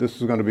here. This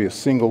is going to be a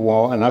single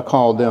wall, and I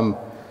call them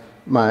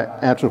my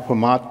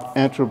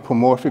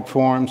anthropomorphic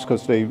forms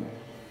because they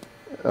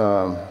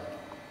are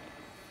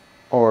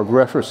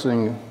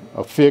referencing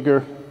a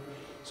figure,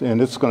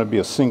 and it's going to be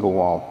a single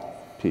wall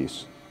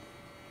piece.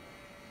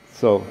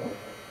 So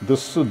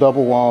this is a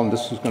double wall, and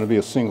this is going to be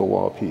a single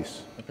wall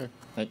piece. Okay,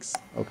 thanks.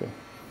 Okay.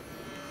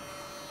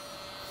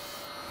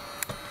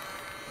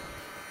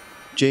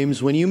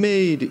 James, when you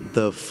made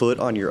the foot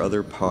on your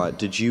other pot,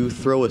 did you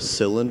throw a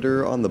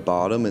cylinder on the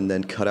bottom and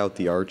then cut out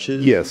the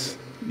arches? Yes,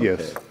 yes.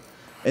 Okay.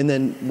 And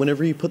then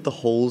whenever you put the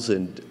holes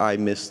in, I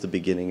missed the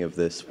beginning of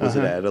this, was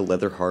it at a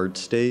leather hard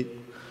state?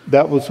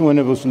 That was when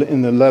it was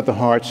in the leather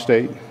hard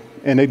state,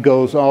 and it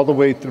goes all the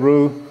way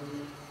through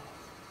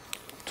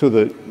to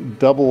the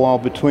double wall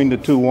between the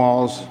two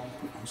walls.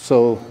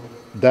 So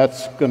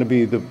that's going to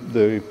be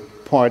the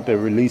part that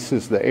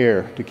releases the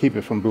air to keep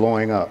it from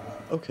blowing up.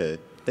 Okay,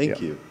 thank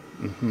you.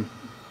 Mm-hmm.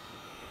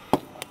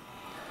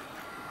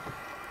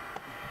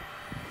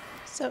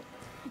 So,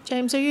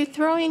 James, are you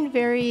throwing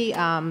very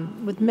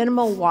with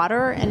minimal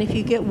water? And if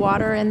you get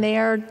water in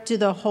there, do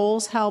the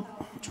holes help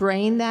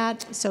drain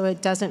that so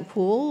it doesn't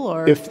pool?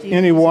 Or if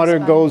any water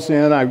goes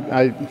in,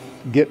 I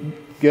get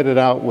it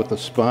out with a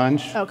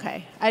sponge.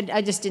 Okay,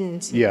 I just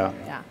didn't see. Yeah.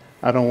 Yeah.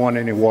 I don't want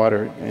any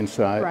water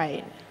inside.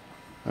 Right.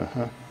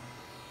 Uh-huh.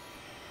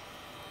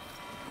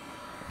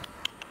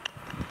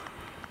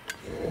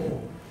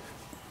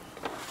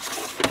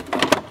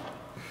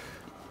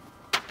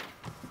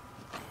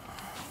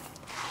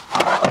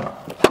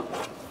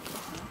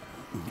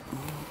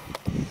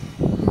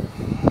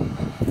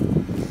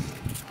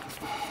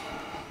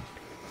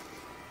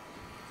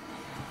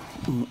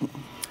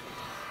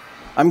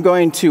 I'm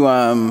going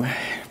to,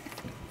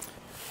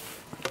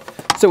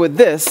 so with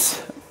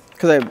this,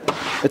 because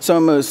it's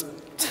almost,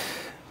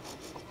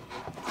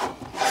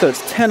 so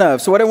it's 10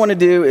 of, so what I want to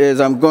do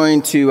is I'm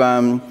going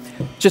to,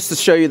 just to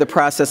show you the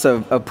process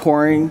of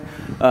pouring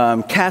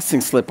casting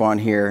slip on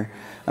here,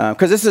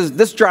 because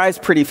this dries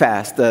pretty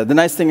fast. The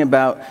nice thing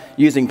about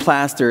using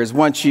plaster is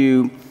once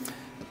you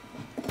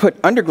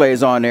put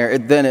underglaze on there,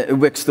 then it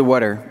wicks the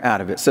water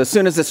out of it. So as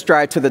soon as it's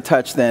dry to the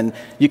touch, then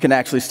you can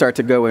actually start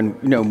to go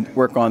and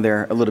work on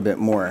there a little bit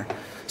more.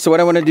 So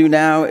what I want to do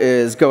now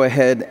is go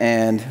ahead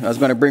and I was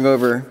going to bring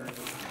over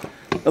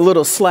a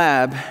little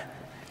slab,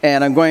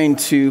 and I'm going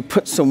to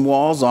put some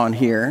walls on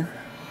here.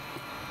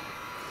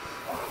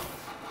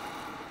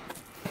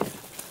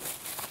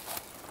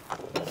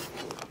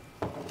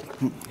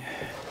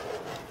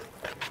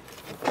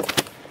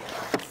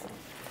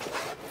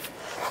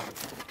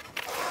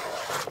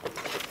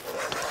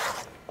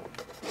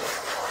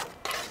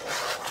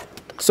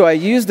 So I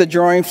used the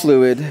drawing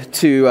fluid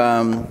to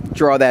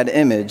draw that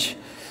image.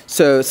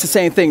 So it's the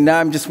same thing. Now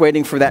I'm just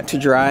waiting for that to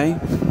dry.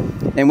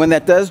 And when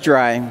that does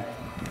dry,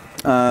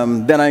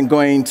 then I'm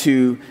going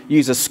to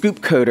use a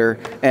scoop coater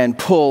and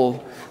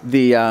pull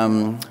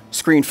the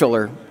screen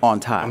filler on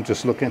top. I'm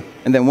just looking.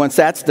 And then once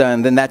that's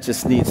done, then that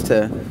just needs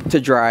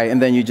to dry.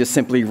 And then you just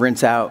simply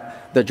rinse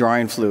out the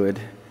drawing fluid.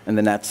 And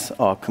then that's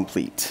all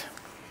complete.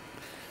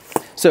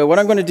 So what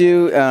I'm going to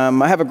do,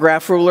 I have a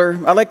graph ruler.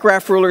 I like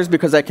graph rulers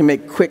because I can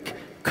make quick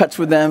cuts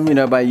with them,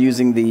 by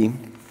using the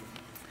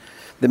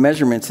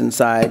measurements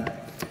inside.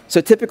 So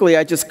typically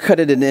I just cut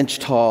it 1 inch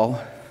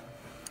tall.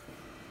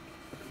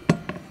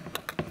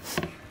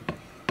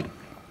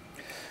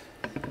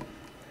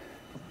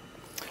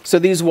 So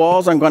these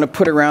walls I'm going to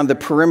put around the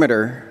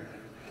perimeter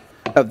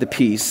of the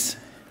piece,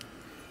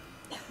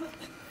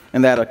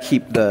 and that'll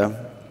keep the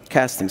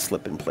casting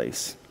slip in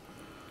place.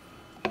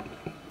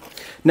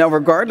 Now,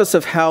 regardless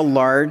of how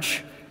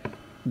large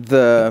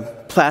the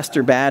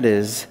plaster bat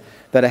is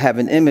that I have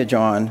an image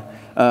on,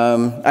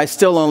 I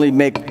still only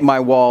make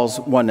my walls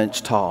 1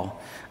 inch tall.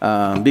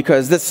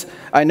 Because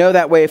I know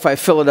that way if I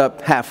fill it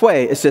up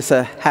halfway, it's just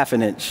a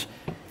 1/2 inch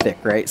thick,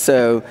 right?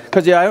 So,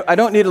 because I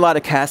don't need a lot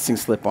of casting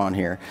slip on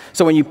here.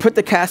 So when you put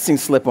the casting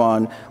slip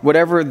on,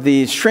 whatever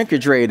the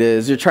shrinkage rate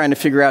is, you're trying to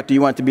figure out, do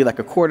you want it to be like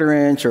a 1/4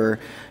 inch, or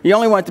you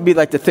only want it to be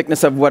like the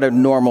thickness of what a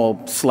normal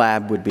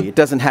slab would be. It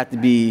doesn't have to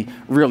be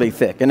really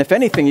thick. And if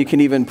anything, you can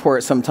even pour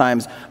it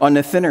sometimes on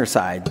the thinner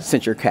side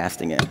since you're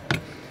casting it.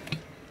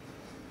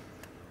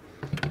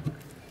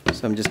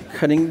 So I'm just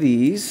cutting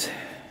these.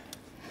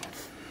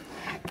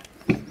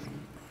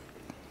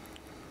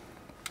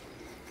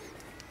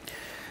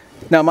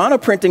 Now,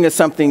 monoprinting is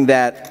something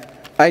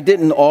that I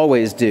didn't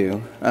always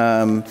do.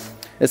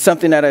 It's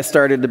something that I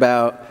started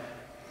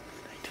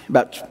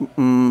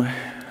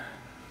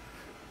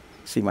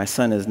see, my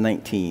son is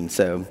 19,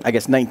 so I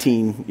guess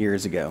 19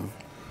 years ago.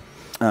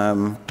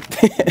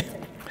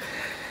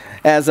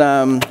 As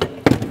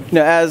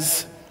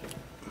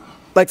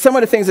like some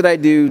of the things that I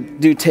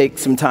do take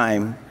some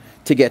time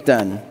to get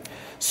done.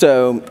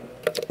 So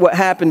what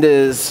happened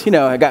is,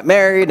 I got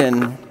married,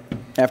 and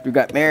after we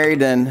got married,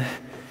 then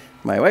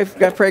my wife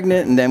got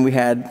pregnant, and then we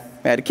had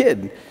a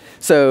kid.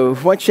 So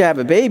once you have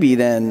a baby,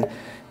 then,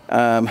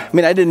 I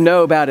didn't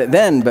know about it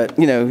then, but,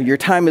 your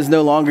time is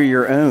no longer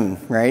your own,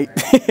 right?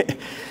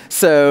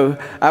 So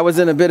I was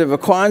in a bit of a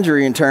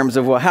quandary in terms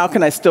of, well, how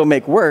can I still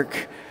make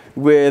work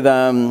with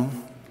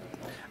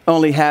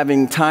only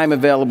having time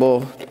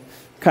available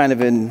kind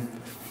of in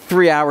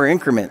 3-hour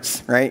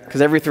increments, right?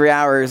 Because every 3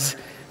 hours,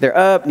 they're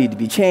up, need to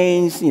be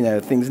changed,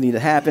 things need to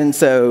happen.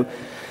 So,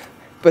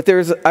 but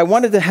I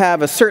wanted to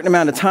have a certain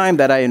amount of time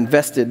that I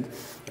invested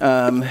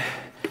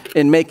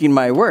in making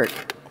my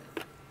work.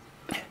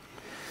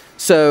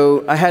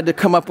 So I had to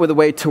come up with a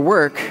way to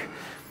work.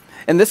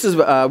 And this is,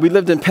 we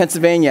lived in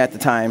Pennsylvania at the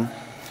time.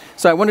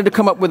 So I wanted to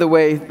come up with a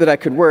way that I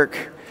could work,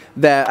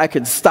 that I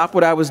could stop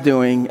what I was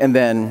doing and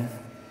then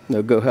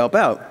go help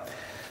out.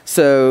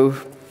 So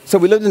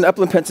we lived in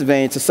Upland,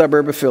 Pennsylvania. It's a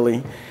suburb of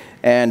Philly.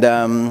 And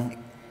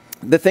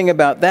the thing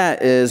about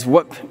that is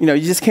you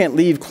just can't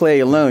leave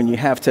clay alone. You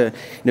have to,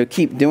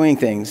 keep doing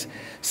things.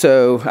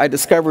 So I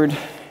discovered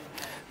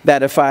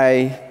that if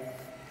I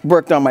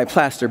worked on my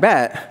plaster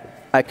bat,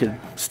 I could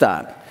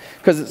stop.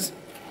 Because it's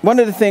one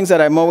of the things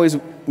that I'm always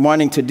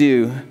wanting to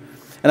do,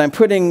 and I'm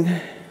putting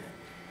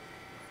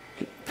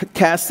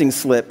casting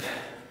slip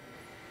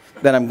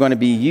that I'm going to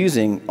be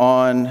using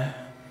on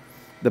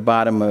the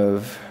bottom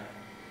of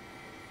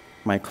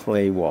my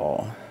clay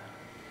wall,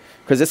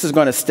 because this is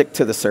going to stick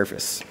to the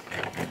surface.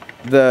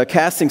 The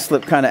casting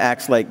slip kind of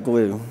acts like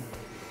glue.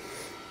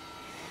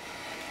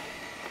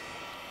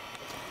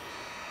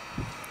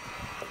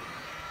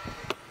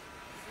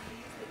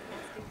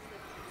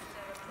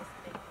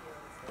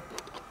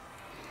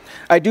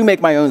 I do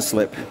make my own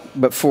slip,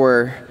 but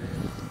for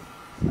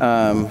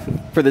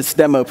this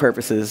demo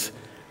purposes,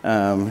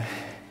 they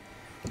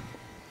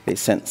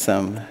sent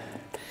some.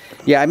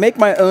 Yeah, I make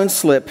my own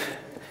slip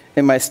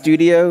in my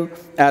studio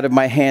out of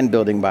my hand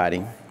building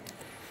body.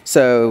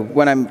 So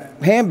when I'm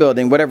hand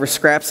building, whatever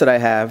scraps that I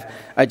have,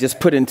 I just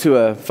put into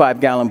a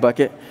 5-gallon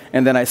bucket,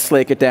 and then I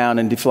slake it down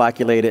and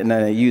deflocculate it, and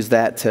then I use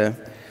that to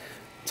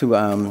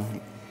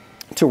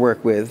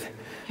work with.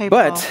 Hey,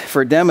 but Paul.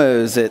 for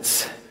demos,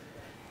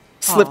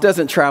 slip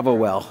doesn't travel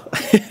well.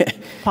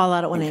 Paul,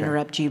 I don't want to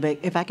interrupt you, but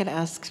if I could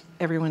ask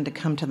everyone to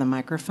come to the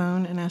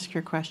microphone and ask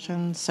your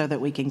questions so that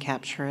we can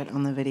capture it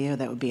on the video,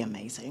 that would be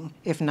amazing.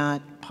 If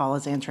not, Paul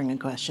is answering a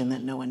question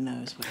that no one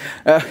knows.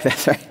 Oh,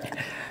 that's right.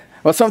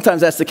 Well,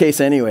 sometimes that's the case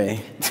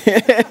anyway.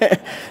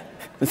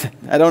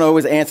 I don't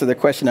always answer the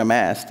question I'm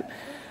asked.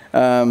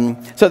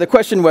 So the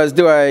question was,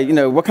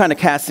 what kind of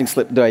casting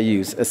slip do I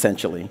use,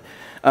 essentially?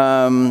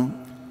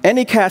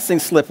 Any casting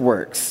slip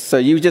works. So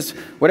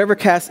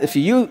if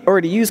you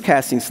already use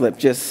casting slip,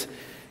 just,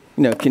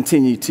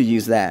 continue to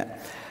use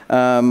that.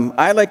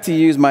 I like to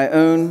use my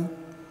own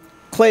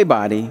clay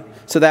body,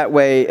 so that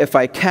way if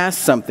I cast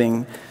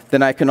something,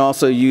 then I can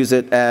also use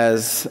it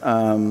as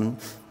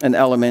an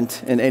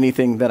element in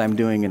anything that I'm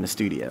doing in the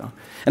studio.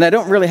 And I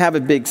don't really have a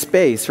big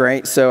space,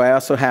 right? So I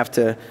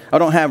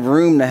don't have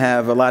room to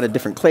have a lot of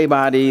different clay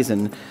bodies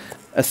and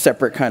a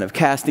separate kind of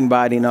casting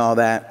body and all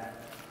that.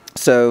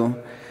 So,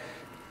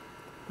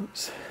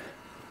 oops.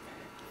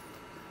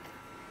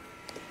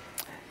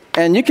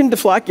 And you can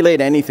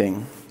deflocculate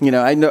anything.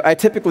 I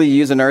typically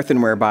use an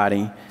earthenware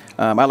body.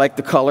 I like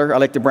the color. I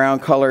like the brown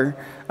color.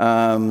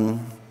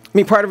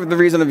 mean, part of the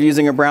reason of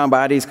using a brown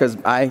body is because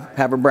I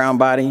have a brown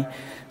body,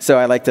 so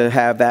I like to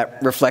have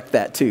that reflect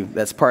that too.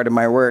 That's part of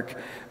my work,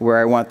 where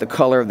I want the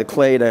color of the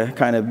clay to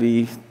kind of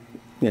be,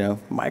 you know,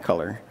 my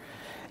color.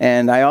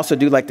 And I also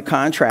do like the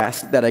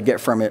contrast that I get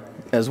from it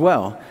as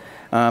well.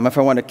 If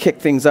I want to kick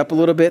things up a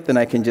little bit, then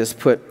I can just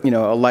put, you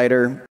know, a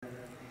lighter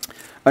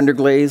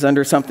underglaze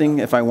under something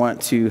if I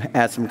want to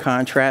add some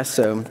contrast.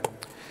 So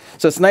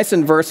it's nice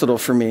and versatile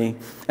for me.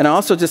 And I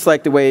also just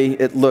like the way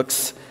it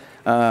looks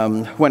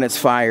when it's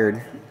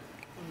fired.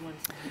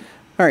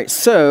 All right,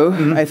 so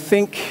I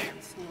think,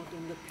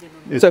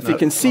 so if you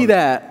can see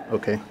that.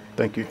 Okay,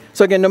 thank you.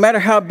 So again, no matter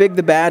how big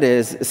the bat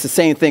is, it's the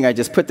same thing. I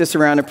just put this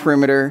around a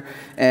perimeter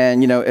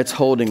and, you know, it's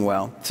holding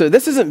well. So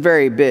this isn't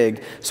very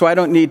big, so I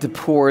don't need to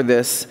pour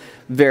this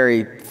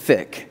very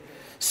thick.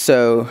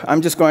 So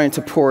I'm just going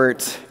to pour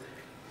it,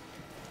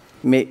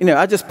 you know,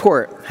 I'll just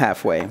pour it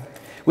halfway.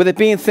 With it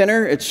being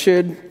thinner, it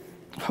should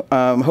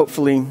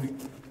hopefully,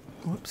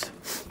 whoops.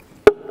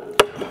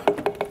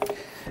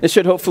 It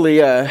should hopefully,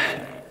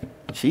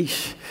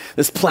 sheesh,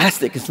 this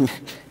plastic is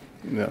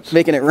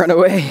making it run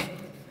away.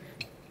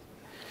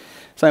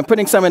 So I'm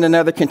putting some in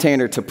another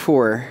container to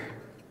pour.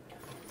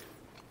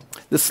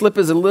 The slip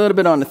is a little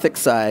bit on the thick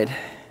side,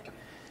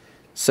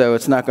 so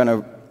it's not going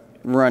to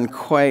run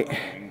quite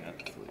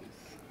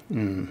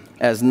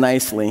as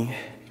nicely.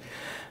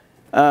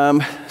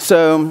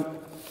 So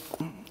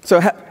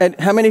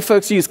how many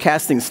folks use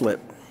casting slip?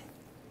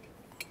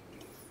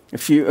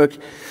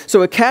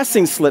 So a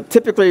casting slip,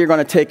 typically you're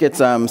going to take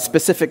its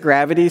specific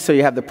gravity, so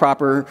you have the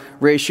proper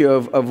ratio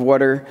of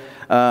water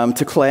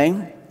to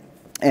clay.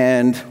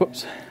 And,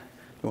 whoops,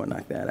 I want to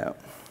knock that out.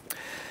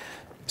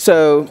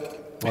 So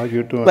while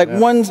you're doing like that,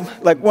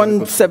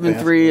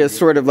 173 is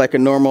sort of like a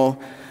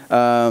normal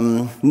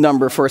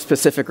number for a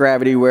specific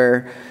gravity,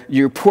 where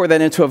you pour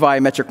that into a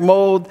volumetric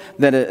mold,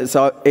 then it's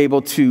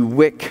able to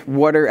wick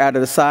water out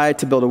of the side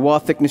to build a wall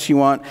thickness you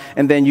want,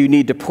 and then you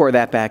need to pour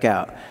that back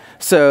out.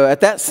 So at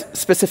that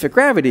specific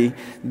gravity,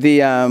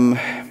 the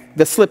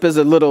slip is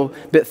a little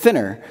bit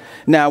thinner.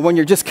 Now, when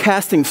you're just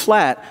casting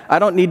flat, I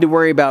don't need to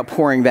worry about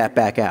pouring that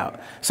back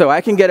out. So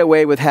I can get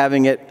away with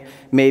having it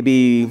maybe,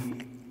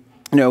 you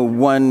know,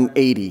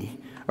 180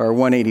 or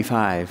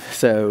 185.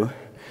 So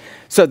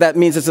that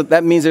means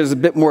there's a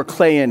bit more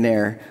clay in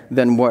there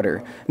than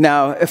water.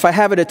 Now, if I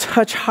have it a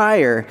touch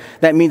higher,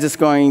 that means it's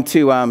going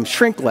to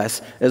shrink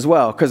less as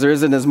well, because there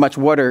isn't as much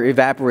water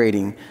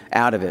evaporating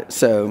out of it.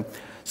 So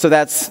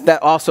that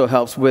also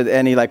helps with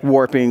any like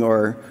warping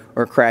or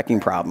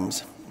cracking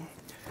problems.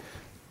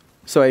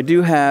 So I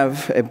do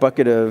have a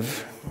bucket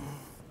of,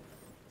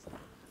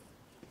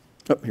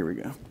 oh, here we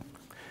go.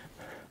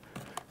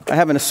 I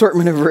have an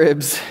assortment of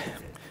ribs.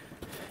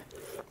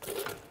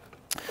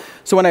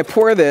 So when I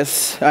pour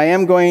this, I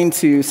am going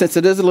to, since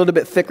it is a little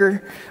bit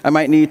thicker, I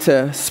might need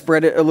to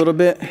spread it a little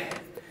bit.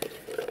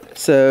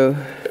 So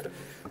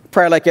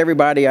probably like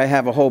everybody, I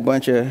have a whole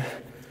bunch of,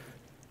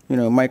 you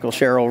know, Michael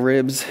Sherrill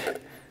ribs,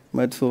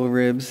 mud tool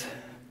ribs.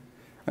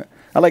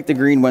 I like the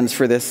green ones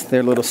for this.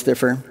 They're a little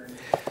stiffer.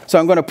 So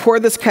I'm going to pour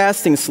this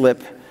casting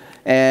slip.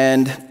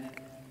 And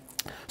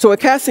so a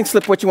casting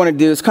slip, what you want to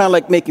do is kind of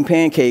like making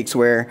pancakes,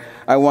 where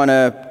I want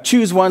to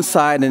choose one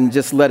side and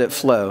just let it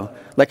flow.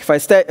 Like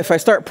if I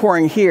start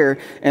pouring here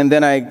and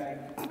then I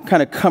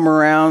kind of come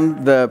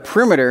around the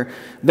perimeter,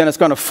 then it's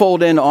going to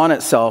fold in on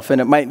itself,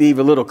 and it might leave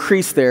a little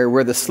crease there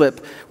where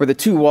the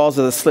two walls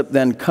of the slip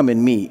then come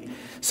and meet.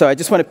 So I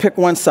just want to pick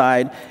one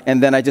side,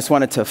 and then I just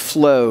want it to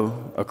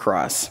flow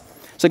across.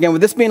 So again,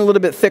 with this being a little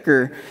bit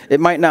thicker, it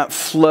might not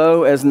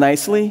flow as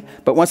nicely,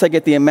 but once I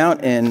get the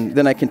amount in,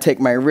 then I can take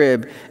my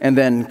rib and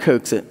then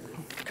coax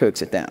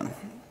it down.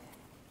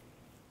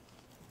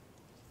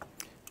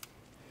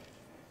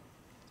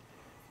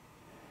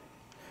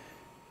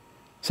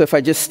 So if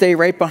I just stay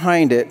right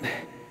behind it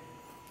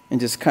and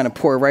just kind of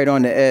pour right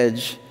on the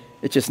edge,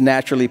 it just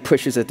naturally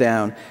pushes it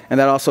down. And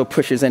that also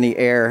pushes any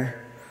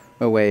air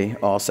away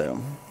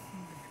also.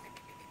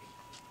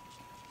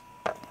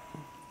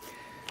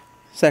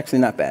 It's actually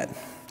not bad.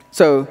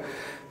 So,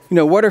 you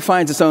know, water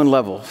finds its own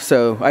level.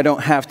 So I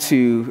don't have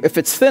to, if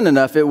it's thin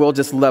enough, it will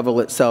just level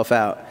itself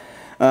out.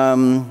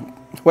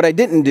 What I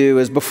didn't do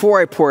is before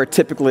I pour,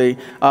 typically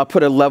I'll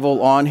put a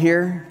level on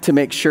here to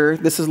make sure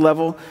this is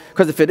level.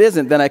 Because if it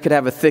isn't, then I could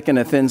have a thick and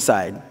a thin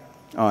side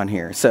on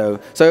here. So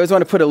I always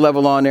want to put a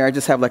level on there. I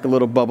just have like a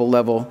little bubble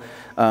level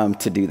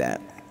to do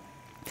that.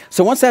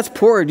 So once that's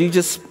poured, you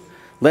just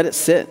let it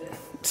sit.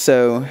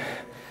 So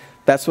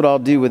that's what I'll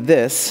do with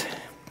this.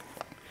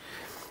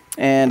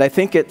 And I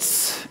think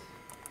it's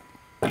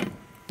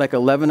like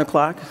 11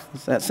 o'clock.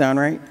 Does that sound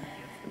right?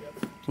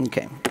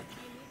 Okay.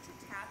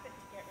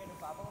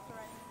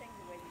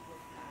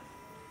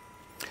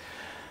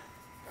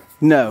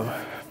 No.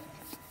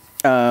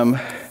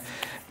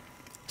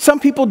 Some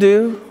people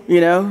do, you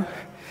know.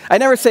 I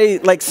never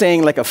saying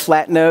like a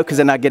flat no, because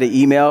then I get an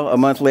email a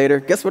month later.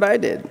 Guess what I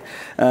did?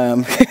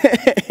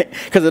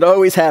 Because it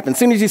always happens. As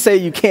soon as you say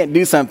you can't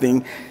do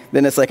something,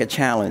 then it's like a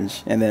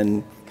challenge, and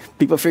then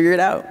people figure it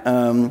out.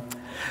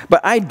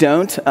 But I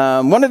don't.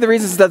 One of the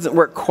reasons it doesn't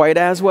work quite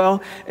as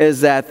well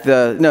is that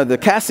the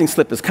casting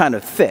slip is kind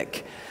of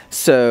thick.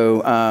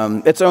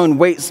 So its own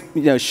weight,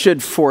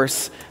 should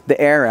force the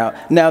air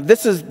out. Now,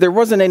 there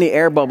wasn't any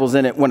air bubbles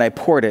in it when I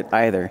poured it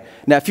either.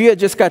 Now, if you had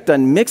just got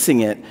done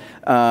mixing it,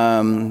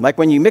 like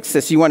when you mix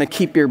this, you want to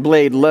keep your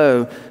blade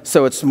low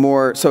so it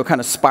kind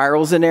of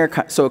spirals in there,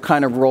 so it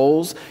kind of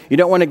rolls. You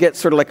don't want to get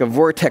sort of like a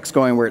vortex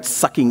going where it's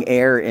sucking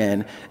air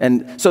in.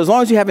 And so as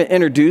long as you haven't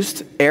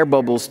introduced air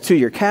bubbles to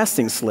your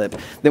casting slip,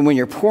 then when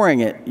you're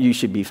pouring it, you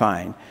should be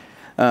fine.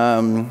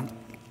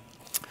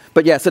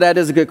 But yeah, so that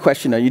is a good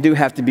question, though. You do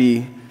have to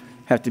be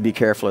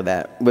careful of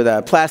that.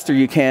 With plaster,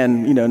 you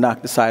can,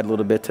 knock the side a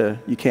little bit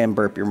you can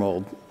burp your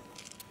mold.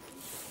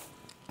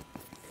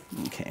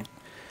 Okay.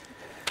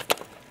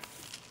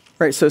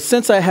 Right, so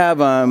since I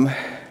have a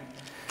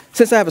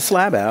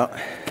slab out,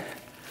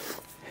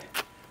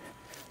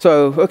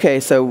 so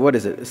what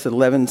is it? It's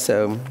 11,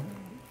 so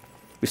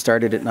we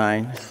started at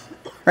 9.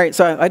 All right,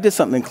 so I did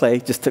something in clay.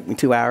 It just took me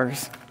 2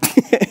 hours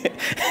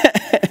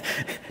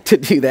to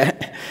do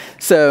that.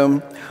 So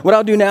what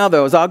I'll do now,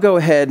 though, is I'll go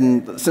ahead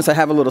and, since I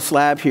have a little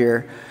slab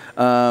here,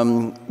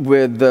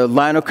 with the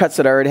lino cuts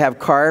that I already have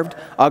carved,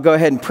 I'll go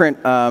ahead and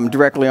print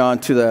directly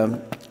onto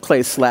the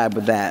clay slab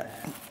with that.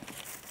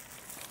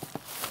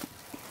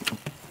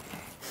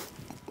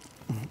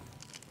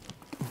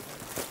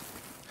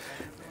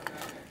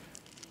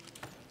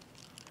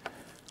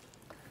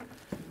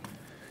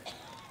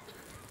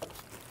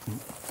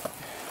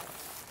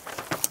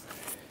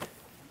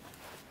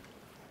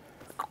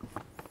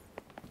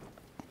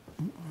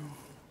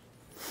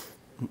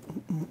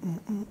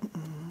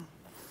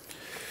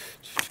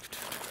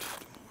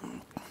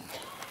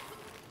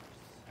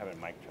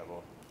 Having mic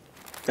trouble.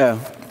 Oh.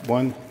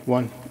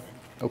 One.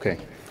 Okay.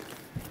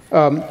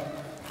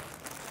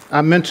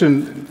 I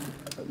mentioned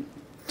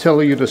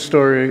telling you the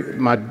story.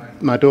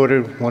 My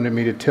daughter wanted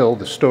me to tell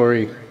the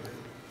story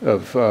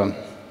of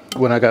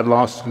when I got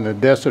lost in the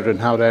desert and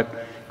how that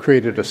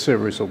created a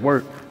series of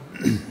work.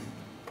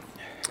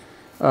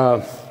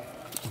 I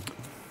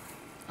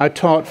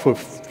taught for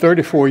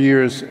 34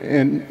 years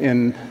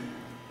in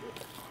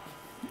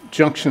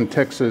Junction,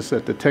 Texas,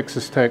 at the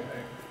Texas Tech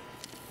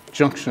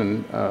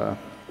Junction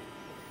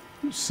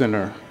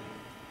Center.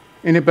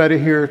 Anybody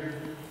here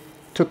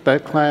took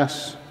that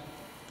class?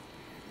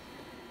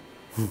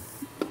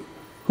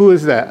 Who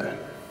is that?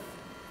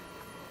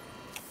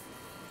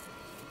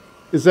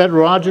 Is that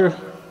Roger?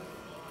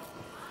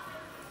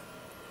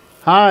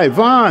 Hi,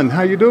 Vaughn,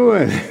 how you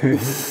doing?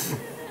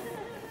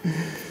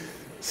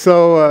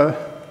 So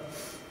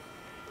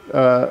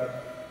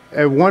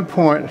at one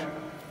point,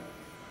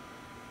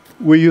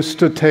 we used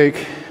to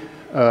take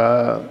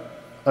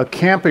a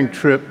camping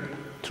trip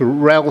to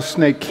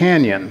Rattlesnake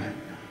Canyon,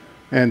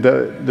 and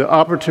the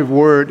operative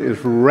word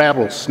is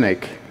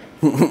rattlesnake.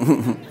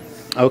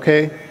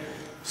 Okay?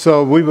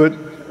 So we would,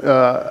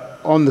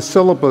 on the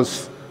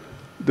syllabus,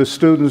 the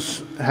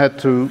students had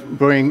to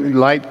bring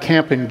light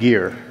camping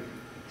gear.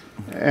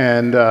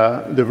 And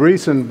the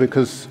reason,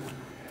 because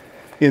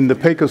in the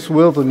Pecos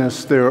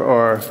Wilderness there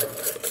are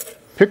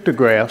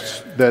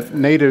pictographs that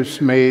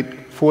natives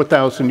made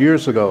 4,000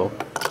 years ago.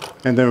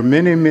 And there are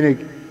many,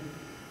 many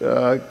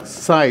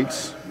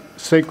sites,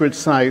 sacred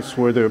sites,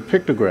 where there are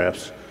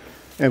pictographs.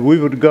 And we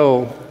would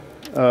go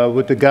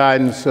with the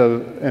guidance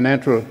of an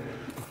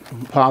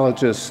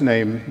anthropologist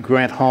named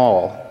Grant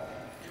Hall.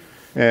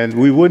 And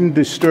we wouldn't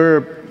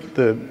disturb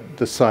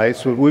the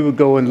sites, but we would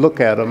go and look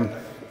at them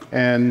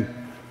and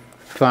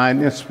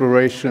find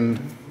inspiration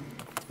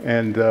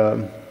and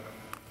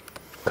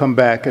come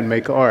back and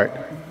make art.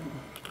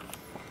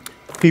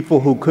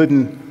 People who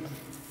couldn't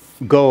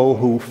go,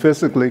 who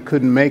physically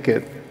couldn't make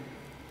it,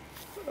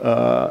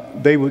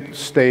 they would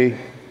stay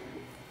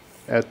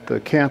at the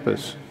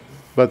campus.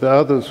 But the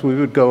others, we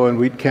would go and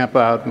we'd camp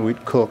out and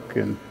we'd cook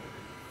and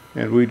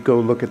we'd go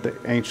look at the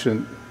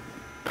ancient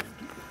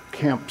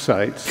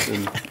campsites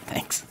and,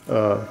 Thanks.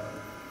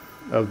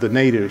 Of the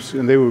natives.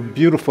 And they were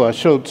beautiful. I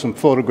showed some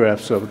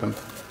photographs of them.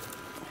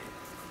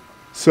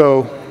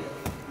 So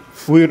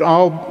we would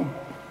all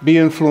be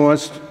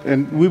influenced,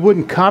 and we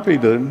wouldn't copy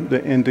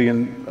the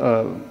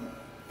Indian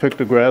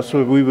pictographs,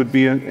 but we would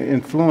be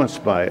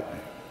influenced by it.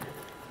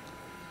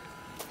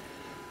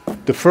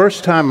 The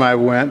first time I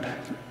went,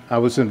 I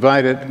was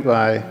invited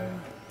by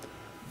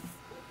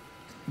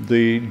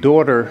the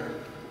daughter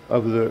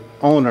of the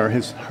owner.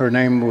 Her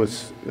name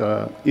is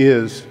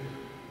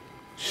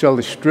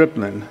Shelley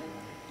Striplin,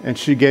 and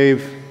she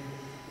gave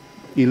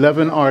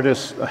 11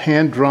 artists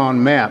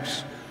hand-drawn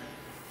maps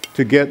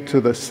to get to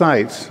the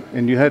sites,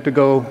 and you had to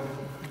go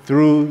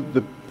through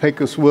the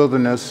Pecos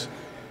Wilderness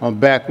on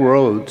back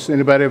roads.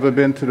 Anybody ever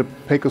been to the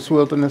Pecos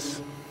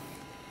Wilderness?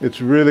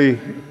 It's really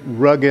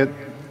rugged.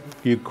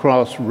 You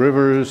cross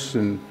rivers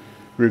and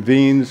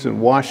ravines and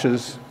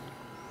washes.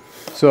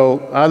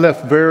 So I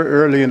left very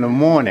early in the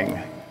morning,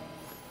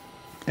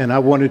 and I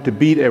wanted to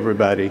beat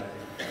everybody.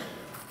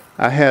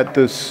 I had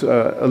this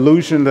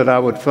illusion that I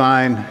would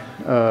find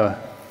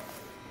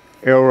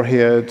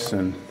arrowheads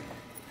and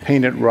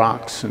painted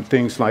rocks and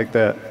things like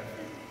that.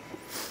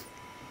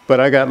 But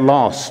I got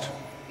lost.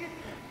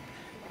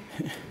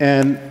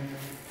 And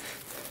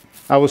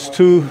I was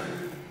too,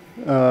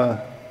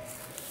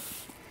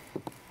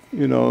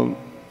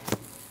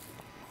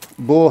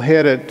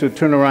 bullheaded to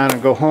turn around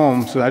and go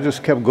home, so I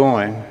just kept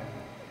going.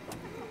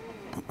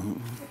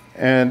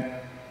 And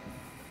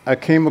I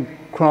came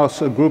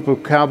across a group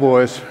of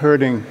cowboys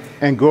herding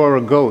Angora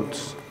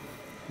goats,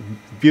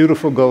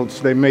 beautiful goats.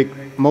 They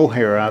make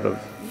mohair out of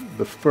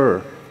the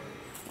fur.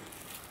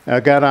 I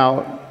got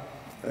out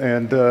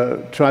and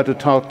tried to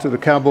talk to the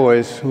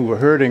cowboys who were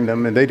herding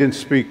them, and they didn't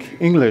speak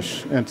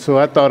English, and so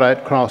I thought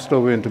I'd crossed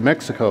over into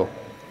Mexico.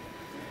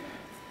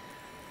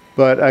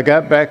 But I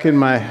got back in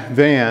my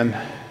van,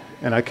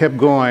 and I kept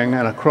going,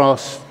 and I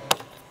crossed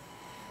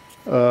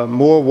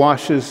more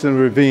washes and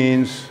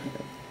ravines,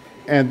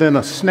 and then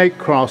a snake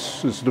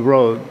crosses the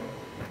road.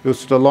 It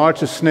was the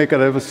largest snake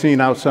I'd ever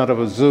seen outside of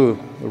a zoo,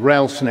 a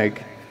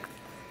rattlesnake.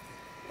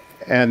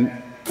 And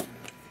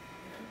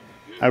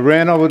I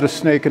ran over the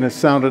snake, and it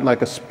sounded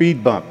like a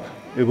speed bump.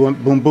 It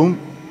went boom, boom.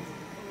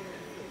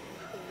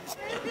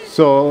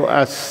 So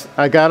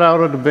I got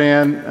out of the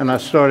van, and I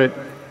started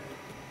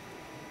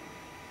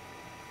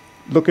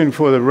looking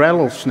for the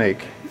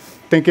rattlesnake,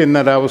 thinking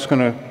that I was going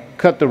to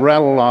cut the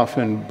rattle off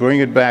and bring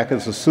it back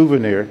as a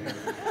souvenir.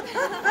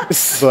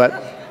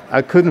 But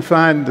I couldn't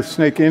find the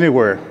snake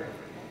anywhere.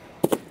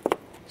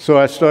 So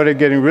I started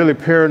getting really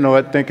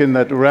paranoid, thinking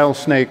that the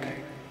rattlesnake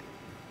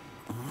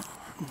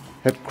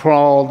had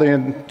crawled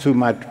into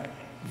my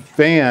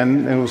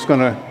van and was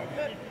going to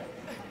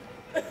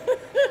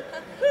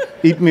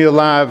eat me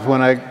alive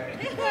when I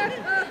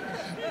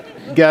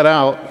got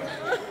out.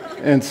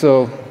 And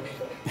so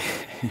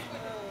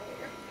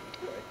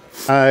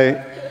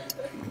I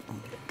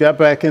got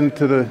back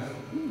into the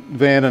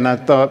van, and I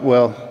thought,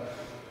 well,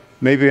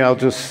 maybe I'll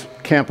just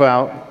camp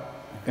out,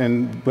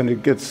 and when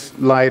it gets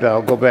light,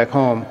 I'll go back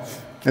home.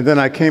 And then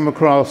I came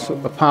across a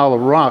pile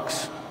of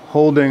rocks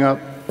holding up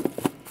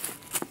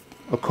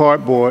a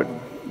cardboard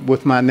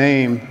with my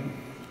name,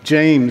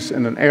 James,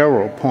 and an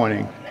arrow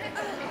pointing.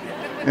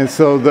 And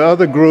so the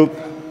other group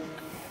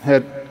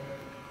had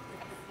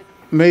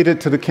made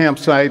it to the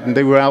campsite, and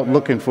they were out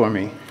looking for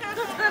me.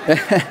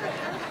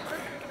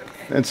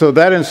 And so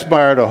that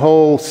inspired a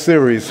whole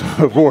series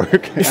of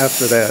work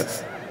after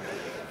that.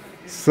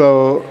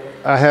 So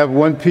I have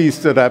one piece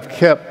that I've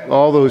kept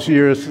all those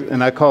years,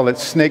 and I call it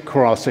Snake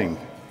Crossing.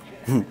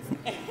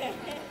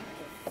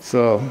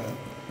 So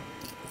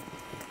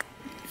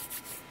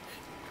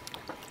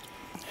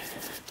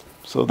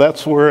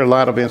that's where a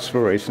lot of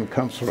inspiration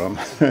comes from.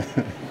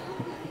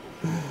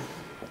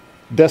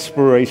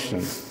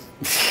 Desperation.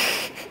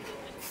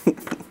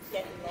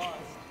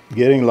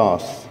 Getting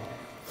lost.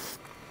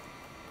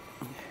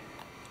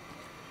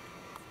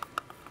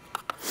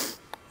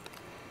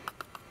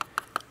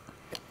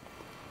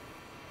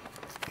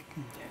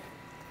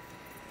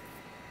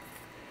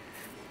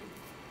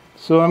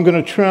 So I'm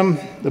going to trim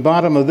the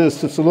bottom of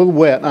this. It's a little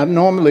wet. I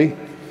normally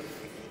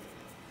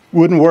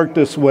wouldn't work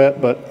this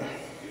wet, but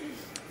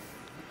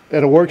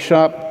at a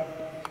workshop,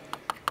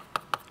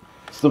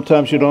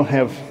 sometimes you don't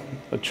have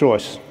a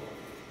choice.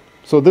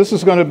 So this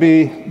is going to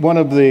be one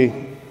of the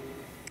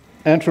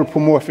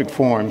anthropomorphic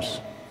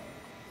forms.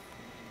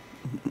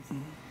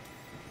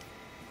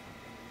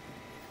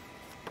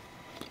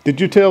 Did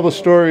you tell the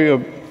story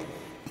of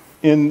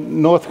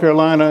in North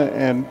Carolina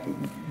and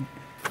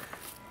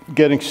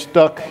getting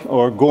stuck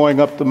or going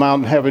up the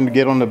mountain, having to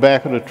get on the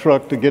back of the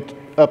truck to get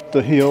up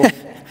the hill?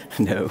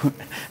 No.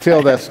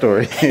 Tell that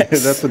story.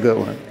 That's a good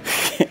one.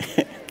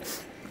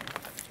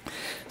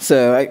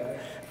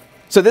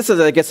 So this is,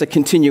 I guess, a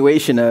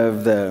continuation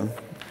of the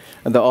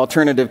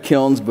Alternative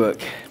Kilns book.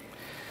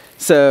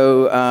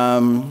 So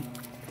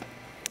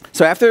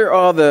after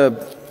all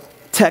the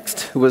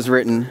text was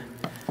written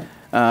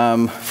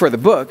for the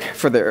book,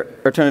 for the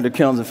Alternative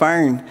Kilns and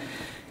Firing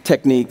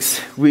Techniques,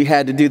 we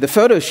had to do the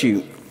photo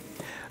shoot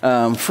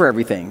for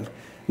everything.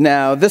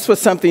 Now, this was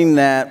something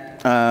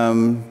that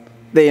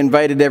they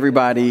invited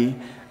everybody,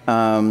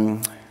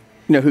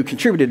 who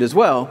contributed as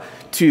well,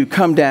 to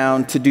come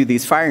down to do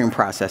these firing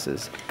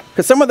processes.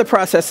 Because some of the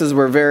processes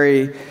were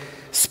very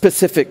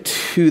specific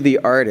to the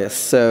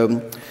artist.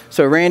 So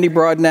Randy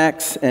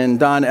Broadnax and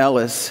Don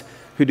Ellis,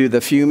 who do the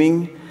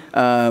fuming,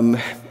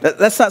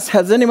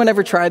 has anyone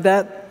ever tried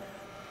that?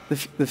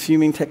 The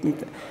fuming technique?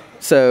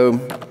 So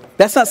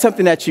that's not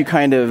something that you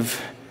kind of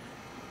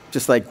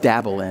just like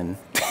dabble in.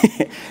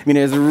 I mean,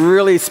 there's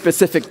really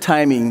specific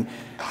timing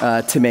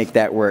to make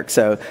that work.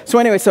 So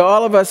anyway, so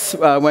all of us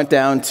went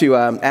down to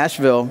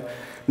Asheville,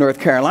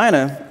 North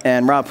Carolina,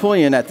 and Rob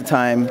Pullian at the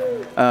time,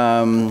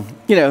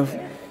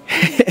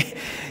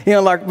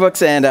 Lark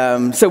Books,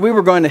 and so we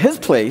were going to his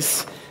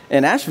place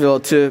in Asheville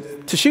to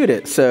shoot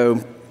it.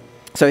 So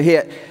he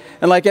had,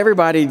 and like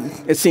everybody,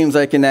 it seems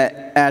like in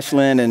that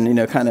Ashland and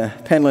kind of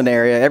Penland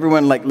area,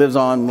 everyone like lives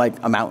on like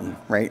a mountain,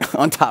 right,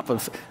 on top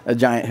of a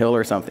giant hill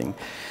or something.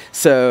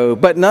 So,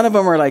 but none of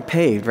them are like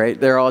paved, right?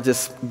 They're all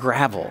just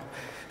gravel.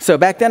 So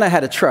back then I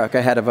had a truck.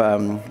 I had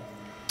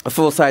a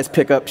full-size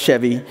pickup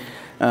Chevy.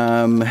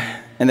 And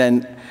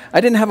then I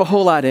didn't have a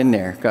whole lot in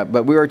there,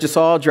 but we were just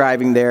all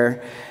driving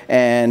there,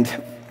 and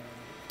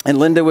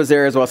Linda was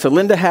there as well. So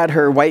Linda had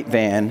her white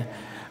van,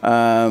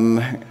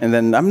 and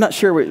then I'm not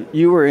sure what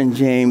you were in,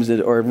 James,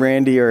 or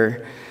Randy,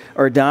 or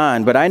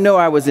Don, but I know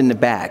I was in the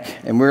back,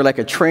 and we were like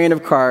a train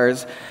of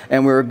cars,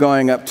 and we were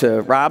going up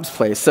to Rob's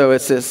place. So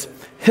it's this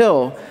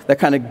hill that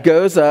kind of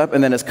goes up,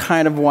 and then it's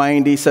kind of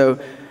windy. So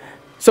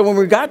when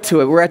we got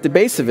to it, we're at the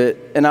base of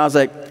it, and I was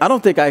like, I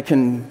don't think I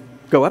can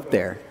go up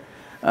there.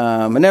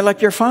 And they're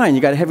like, you're fine,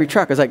 you got a heavy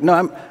truck. I was like,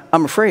 no,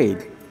 I'm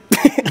afraid.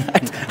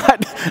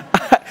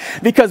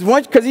 Because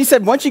he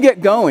said once you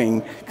get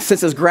going,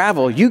 since it's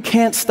gravel, you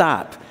can't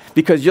stop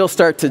because you'll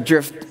start to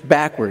drift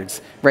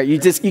backwards, right?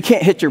 You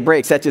can't hit your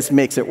brakes. That just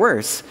makes it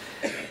worse.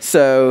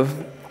 So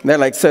they're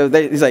like,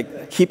 he's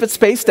like, keep it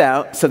spaced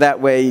out so that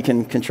way you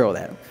can control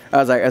that. I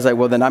was like,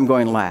 well, then I'm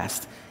going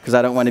last because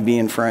I don't want to be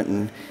in front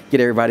and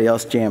get everybody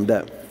else jammed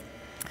up.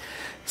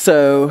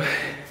 So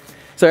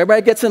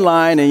everybody gets in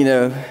line,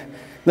 and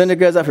Linda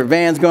goes up, her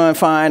van's going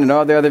fine, and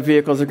all the other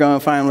vehicles are going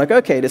fine. I'm like,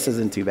 okay, this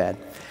isn't too bad.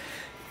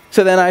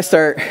 So then I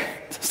start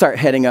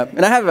heading up,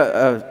 and I have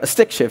a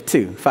stick shift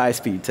too,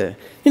 5-speed, to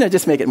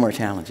just make it more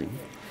challenging.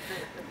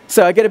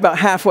 So I get about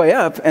halfway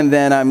up, and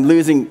then I'm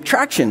losing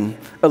traction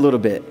a little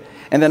bit,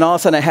 and then all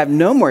of a sudden I have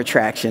no more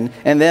traction,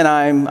 and then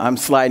I'm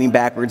sliding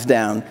backwards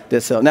down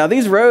this hill. Now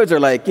these roads are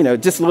like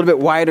just a little bit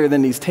wider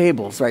than these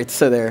tables, right?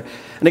 So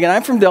and again,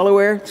 I'm from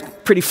Delaware. It's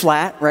pretty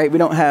flat, right? We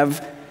don't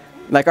have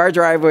our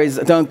driveways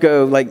don't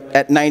go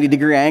at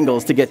 90-degree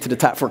angles to get to the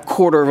top for a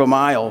quarter of a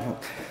mile.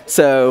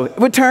 So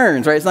with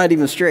turns, right? It's not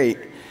even straight.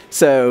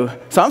 So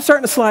I'm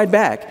starting to slide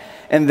back.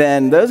 And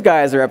then those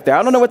guys are up there.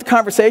 I don't know what the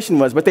conversation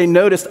was, but they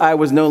noticed I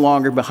was no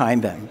longer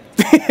behind them.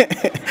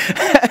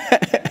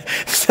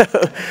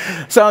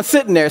 So I'm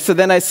sitting there. So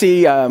then I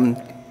see,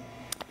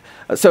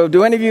 so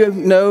do any of you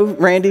know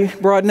Randy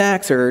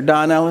Broadnax or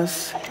Don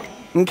Ellis?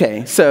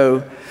 Okay,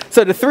 so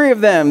the three of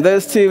them,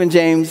 those two and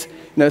James,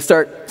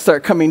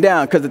 start coming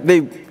down because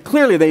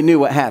they knew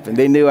what happened.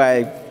 They knew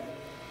I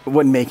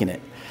wasn't making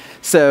it.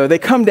 So they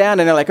come down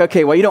and they're like,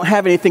 okay, well, you don't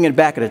have anything in the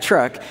back of the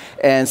truck.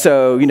 And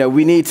so,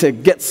 we need to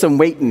get some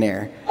weight in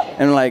there.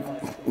 And I'm like,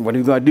 what are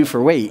we going to do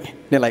for weight?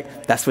 They're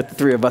like, that's what the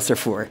three of us are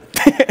for.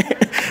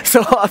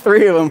 So all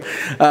three of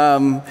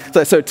them.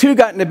 So two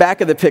got in the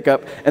back of the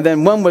pickup, and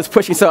then one was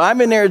pushing. So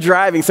I'm in there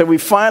driving. So we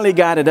finally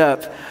got it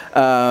up,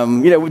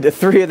 with the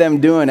three of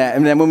them doing that.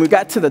 And then when we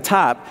got to the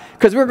top,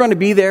 because we were going to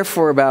be there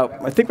for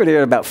I think we were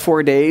there about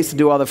 4 days to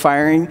do all the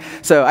firing.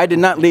 So I did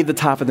not leave the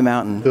top of the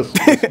mountain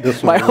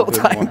this my whole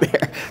time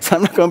there. So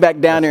I'm not going back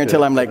down there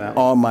until I'm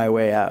on my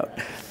way out.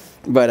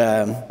 But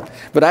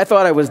I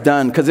thought I was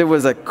done because it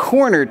was a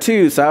corner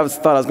too. So I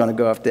thought I was going to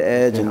go off the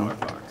edge.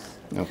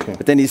 Okay.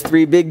 But then these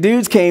three big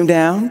dudes came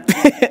down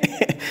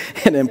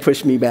and then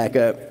pushed me back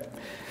up.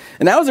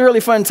 And that was a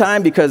really fun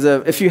time because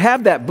if you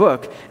have that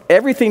book,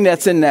 everything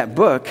that's in that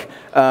book,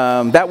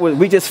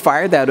 we just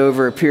fired that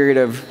over a period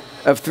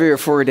of 3 or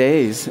 4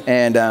 days.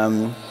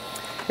 And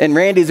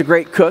Randy's a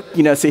great cook,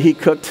 so he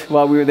cooked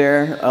while we were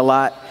there a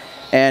lot.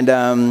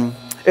 And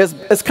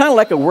it's kind of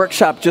like a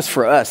workshop just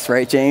for us,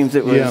 right, James?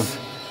 It was. Yeah.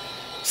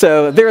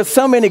 So there are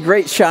so many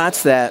great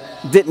shots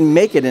that didn't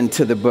make it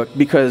into the book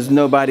because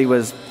nobody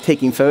was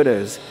taking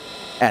photos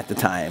at the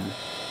time.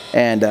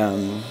 And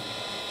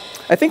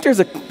I think there's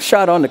a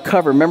shot on the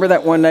cover. Remember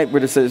that one night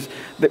where it says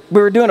that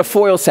we were doing a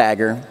foil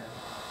sagger,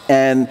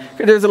 and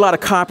there's a lot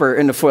of copper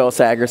in the foil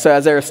sagger. So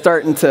as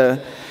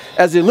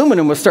the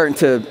aluminum was starting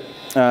to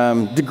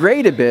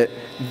degrade a bit,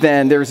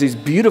 then there was these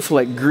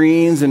beautiful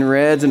greens and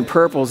reds and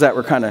purples that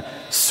were kind of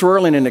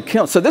swirling in the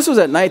kiln. So this was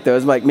at night, though.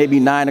 It was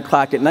maybe 9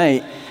 o'clock at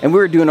night, and we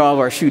were doing all of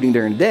our shooting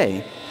during the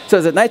day. So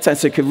it was at nighttime,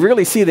 so you could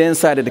really see the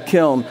inside of the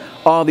kiln,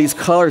 all these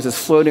colors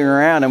just floating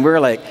around, and we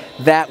were like,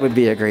 that would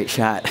be a great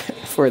shot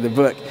for the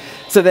book.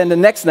 So then the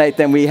next night,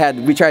 then we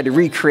tried to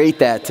recreate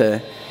that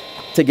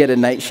to get a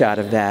night shot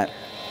of that.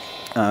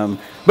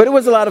 But it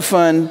was a lot of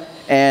fun,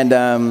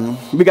 and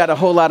we got a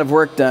whole lot of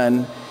work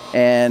done.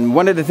 And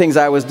one of the things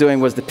I was doing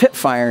was the pit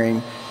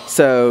firing.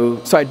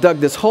 So I dug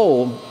this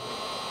hole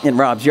in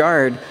Rob's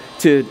yard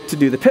to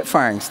do the pit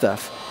firing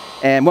stuff.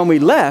 And when we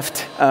left,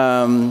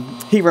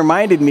 he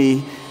reminded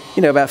me,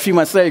 about a few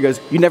months later, he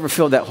goes, you never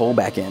filled that hole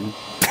back in.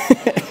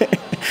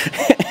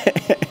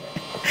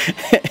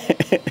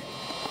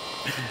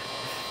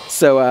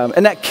 So,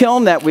 and that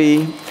kiln that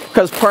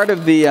because part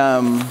of the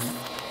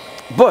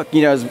book,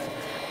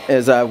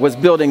 was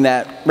building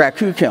that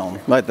raku kiln,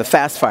 like the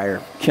fast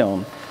fire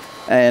kiln.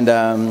 And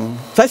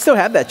so I still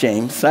have that,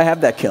 James. I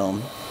have that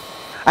kiln.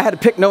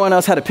 No one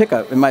else had a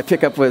pickup, and my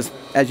pickup was,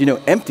 as you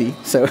know, empty.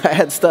 So I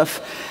had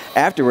stuff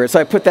afterwards. So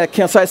I put that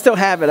kiln. So I still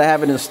have it. I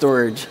have it in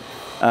storage.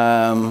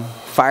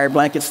 Fire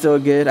blanket's still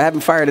good. I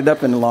haven't fired it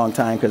up in a long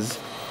time because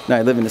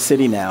I live in the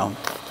city now.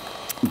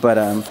 But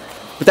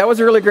that was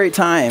a really great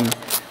time.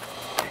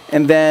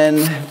 And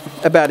then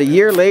about a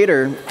year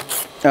later,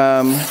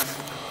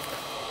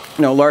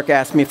 Lark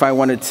asked me if I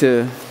wanted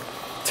to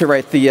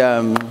write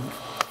the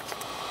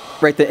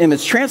write the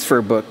image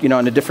transfer book,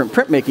 on the different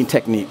printmaking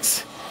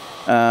techniques.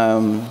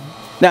 Now,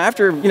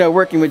 after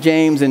working with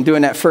James and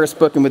doing that first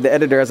book and with the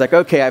editor, I was like,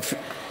 okay,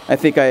 I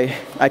think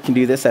I can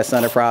do this. That's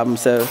not a problem.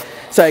 So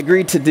I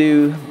agreed to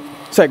do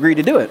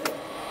it.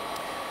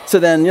 So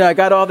then, I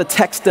got all the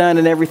text done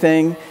and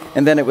everything,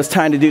 and then it was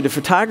time to do the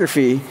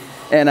photography.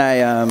 And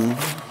I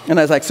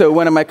was like, so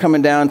when am I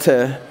coming down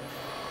to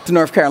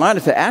North Carolina,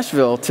 to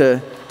Asheville,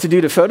 to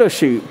do the photo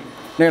shoot?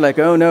 And they're like,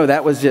 oh no,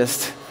 that was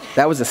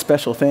a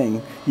special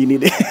thing. You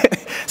need to.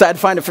 So I had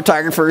to find a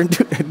photographer and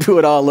do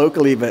it all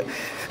locally. But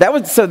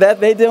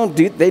they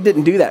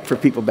didn't do that for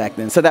people back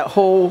then. So that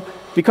whole,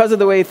 because of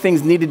the way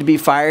things needed to be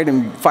fired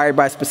and fired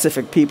by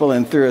specific people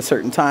and through a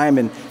certain time,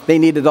 and they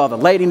needed all the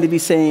lighting to be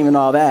same and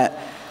all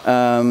that.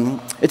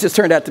 It just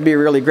turned out to be a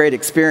really great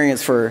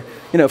experience for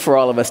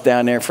all of us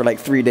down there for like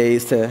 3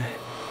 days.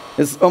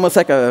 It's almost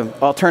like a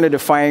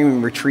alternative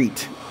firing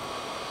retreat.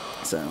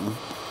 So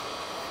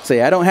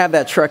yeah, I don't have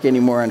that truck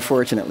anymore,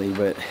 unfortunately,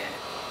 but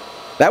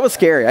that was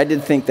scary. I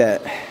didn't think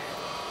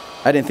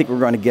we were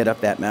going to get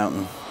up that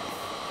mountain.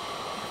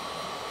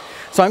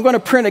 So I'm going to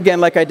print again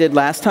like I did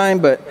last time,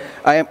 but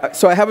I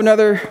have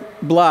another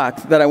block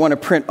that I want to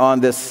print on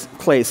this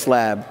clay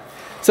slab.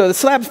 So the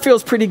slab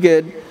feels pretty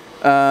good.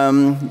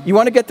 You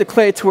want to get the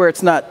clay to where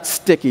it's not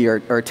sticky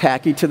or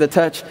tacky to the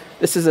touch.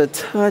 This is a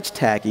touch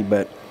tacky,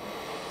 but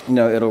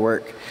it'll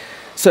work.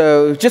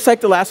 So just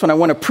like the last one, I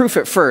want to proof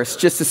it first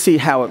just to see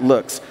how it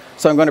looks.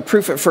 So I'm going to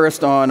proof it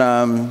first on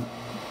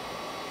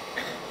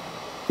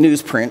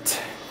newsprint.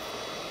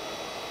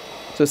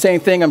 So same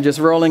thing, I'm just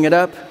rolling it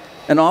up.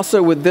 And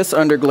also with this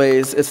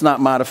underglaze, it's not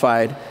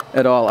modified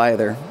at all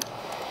either.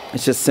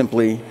 It's just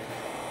simply...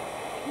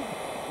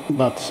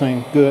 About the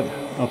same, good.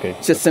 Okay.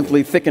 It's just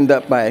simply thickened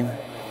up by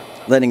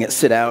letting it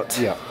sit out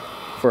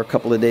for a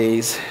couple of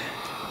days.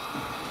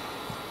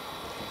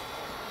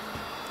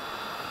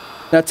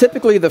 Now,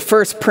 typically the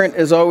first print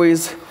is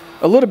always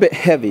a little bit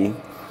heavy,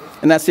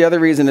 and that's the other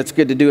reason it's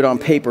good to do it on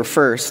paper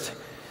first,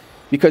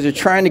 because you're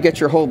trying to get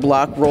your whole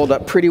block rolled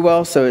up pretty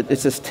well, so it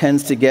just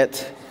tends to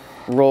get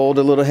rolled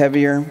a little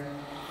heavier.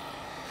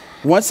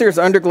 Once there's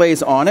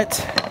underglaze on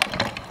it,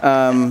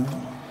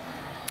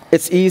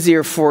 it's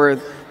easier for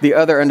the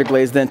other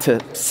underglaze then to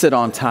sit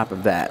on top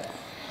of that.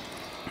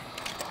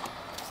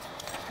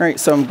 All right,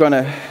 so I'm going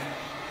to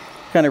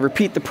kind of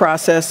repeat the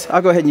process.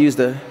 I'll go ahead and use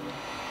the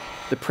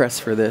press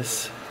for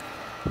this.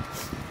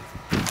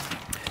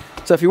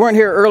 So if you weren't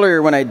here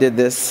earlier when I did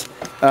this,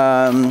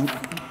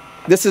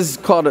 this is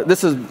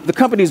the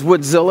company's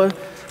Woodzilla.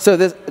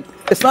 So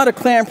it's not a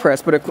clam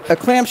press, but a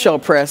clamshell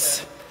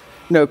press,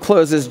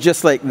 closes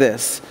just like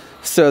this.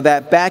 So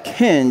that back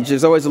hinge,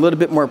 there's always a little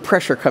bit more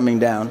pressure coming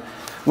down.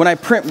 When I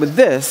print with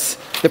this,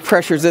 the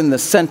pressure's in the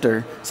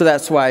center, so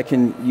that's why I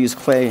can use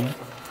clay.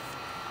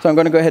 So I'm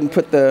going to go ahead and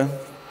put the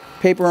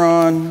paper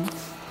on.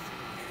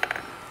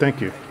 Thank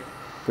you.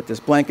 Put this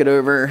blanket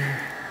over.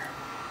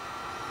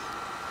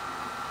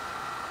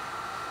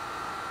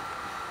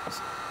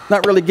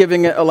 Not really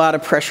giving it a lot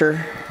of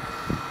pressure.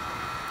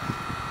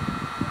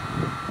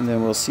 And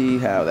then we'll see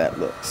how that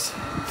looks.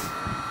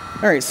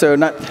 All right, so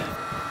not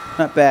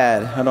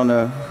bad. I don't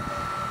know.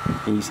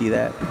 Can you see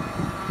that?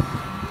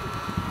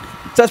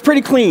 So that's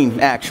pretty clean,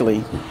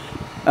 actually.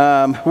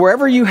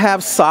 Wherever you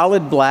have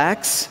solid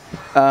blacks,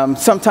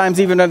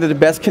 sometimes even under the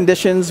best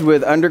conditions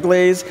with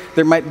underglaze,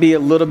 there might be a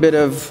little bit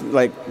of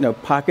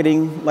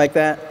pocketing like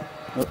that.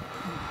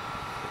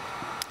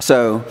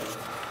 So,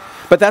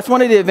 but that's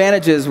one of the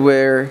advantages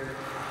where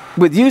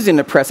with using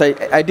the press,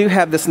 I do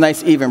have this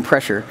nice even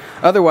pressure.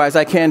 Otherwise,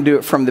 I can do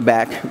it from the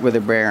back with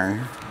a bearing.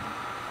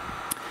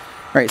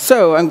 All right,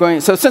 so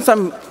since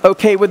I'm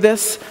okay with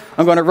this,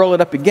 I'm going to roll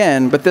it up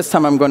again, but this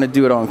time I'm going to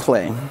do it on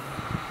clay.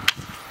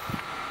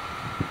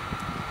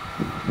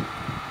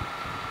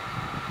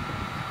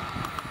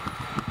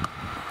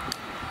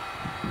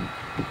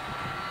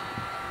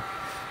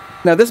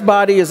 Now this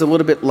body is a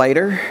little bit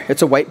lighter.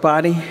 It's a white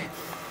body.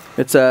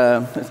 It's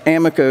an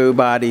Amico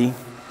body.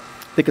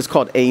 I think it's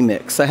called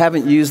A-Mix. I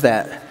haven't used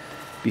that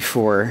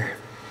before,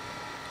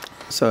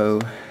 so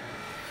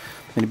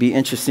it's going to be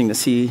interesting to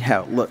see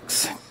how it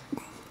looks.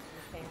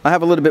 I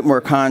have a little bit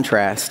more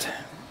contrast.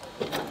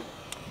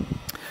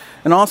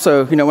 And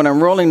also, when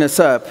I'm rolling this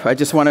up, I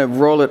just want to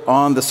roll it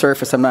on the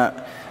surface. I'm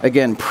not,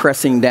 again,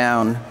 pressing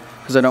down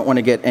because I don't want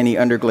to get any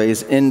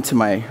underglaze into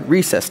my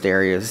recessed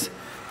areas.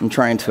 I'm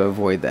trying to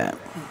avoid that.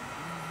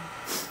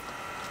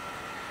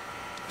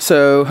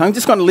 So I'm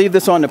just going to leave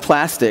this on the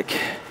plastic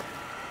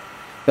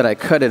that I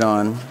cut it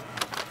on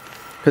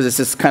because it's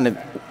just kind of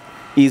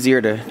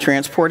easier to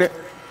transport it.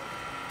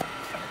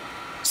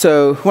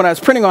 So when I was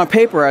printing on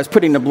paper, I was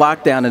putting the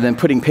block down and then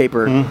putting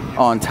paper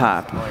on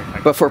top.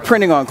 But for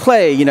printing on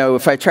clay,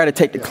 if I try to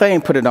take the clay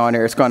and put it on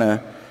there, it's going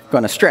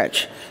to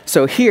stretch.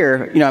 So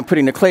here, I'm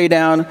putting the clay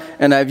down,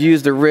 and I've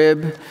used a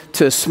rib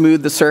to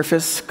smooth the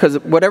surface, because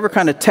whatever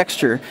kind of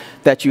texture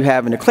that you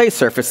have in the clay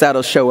surface,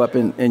 that'll show up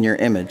in your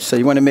image. So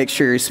you want to make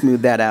sure you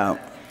smooth that out.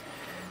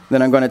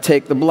 Then I'm going to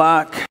take the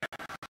block,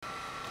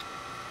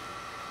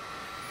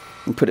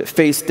 And put it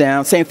face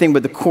down. Same thing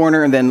with the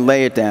corner, and then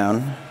lay it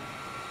down.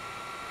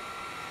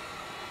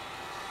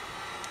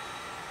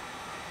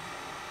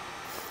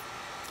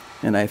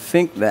 And I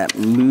think that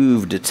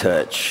moved a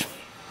touch.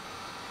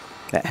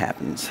 That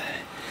happens.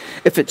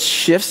 If it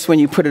shifts when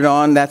you put it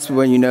on, that's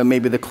when you know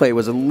maybe the clay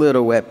was a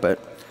little wet, but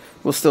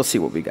we'll still see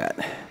what we got.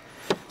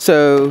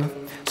 So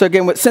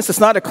again, since it's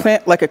not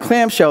like a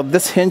clamshell,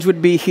 this hinge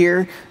would be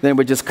here, then it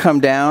would just come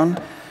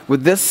down.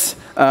 With this,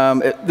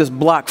 this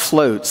block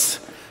floats.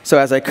 So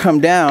as I come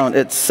down,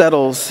 it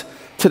settles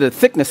to the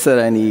thickness that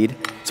I need.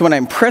 So when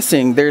I'm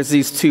pressing, there's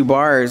these two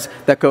bars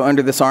that go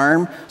under this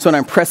arm. So when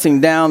I'm pressing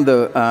down,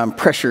 the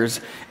pressure's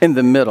in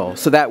the middle.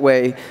 So that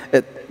way,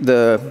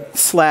 the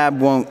slab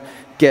won't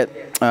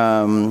get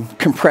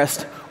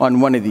compressed on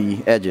one of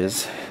the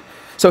edges.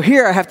 So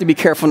here I have to be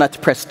careful not to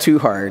press too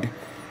hard.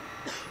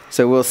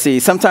 So we'll see.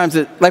 Sometimes,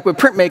 like with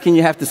printmaking,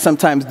 you have to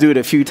sometimes do it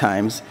a few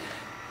times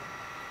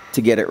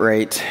to get it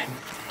right.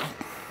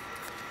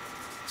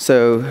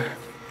 So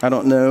I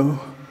don't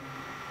know.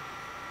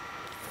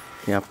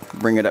 Yeah,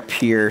 bring it up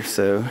here.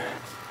 So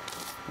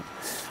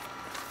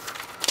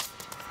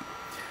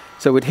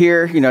with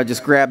here,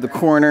 just grab the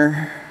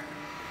corner.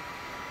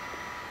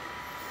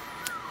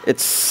 It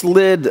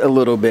slid a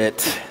little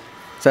bit, so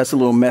that's a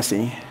little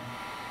messy,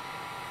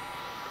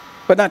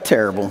 but not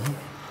terrible.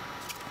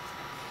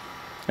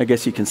 I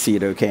guess you can see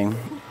it okay.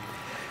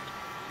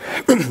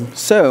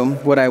 So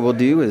what I will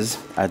do is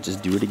I'll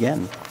just do it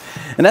again.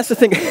 And that's the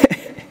thing.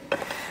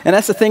 And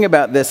that's the thing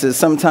about this is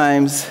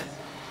sometimes,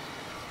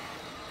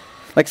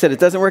 like I said, it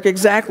doesn't work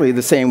exactly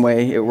the same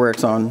way it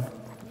works on.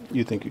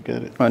 You think you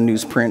got it? On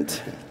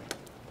newsprint.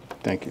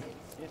 Thank you.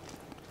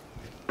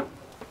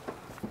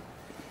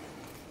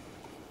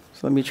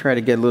 So let me try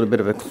to get a little bit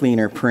of a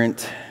cleaner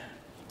print.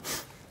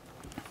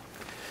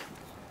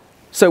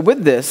 So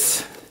with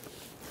this,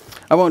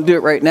 I won't do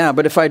it right now,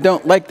 but if I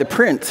don't like the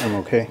print,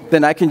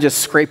 then I can just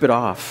scrape it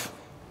off,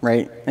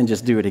 right, and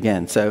just do it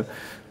again. So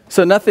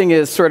nothing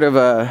is sort of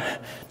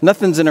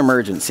nothing's an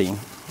emergency.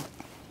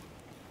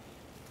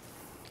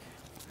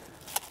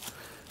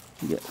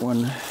 Get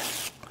one.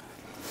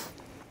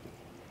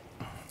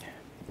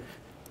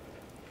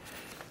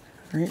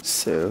 All right,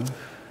 so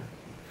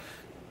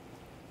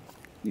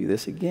do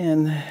this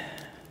again.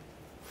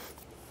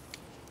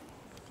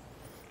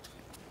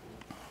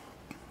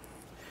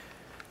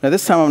 Now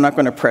this time I'm not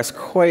going to press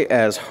quite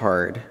as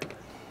hard.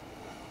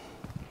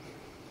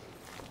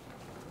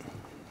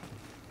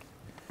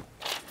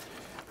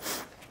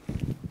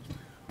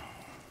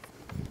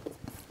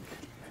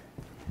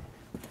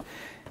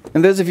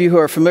 And those of you who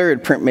are familiar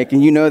with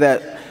printmaking, you know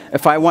that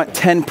if I want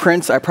 10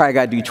 prints, I probably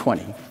got to do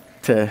 20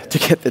 to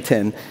get the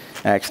 10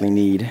 I actually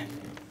need.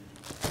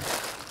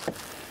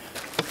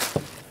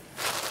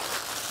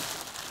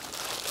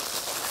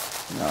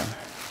 Now,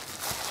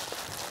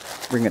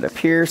 bring it up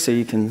here so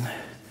you can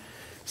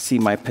see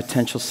my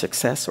potential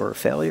success or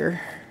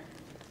failure.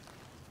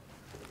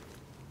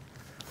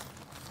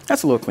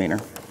 That's a little cleaner.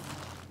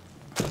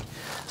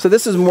 So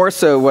this is more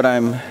so what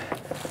I'm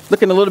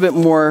looking a little bit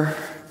more.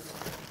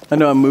 I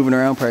know I'm moving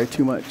around probably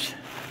too much.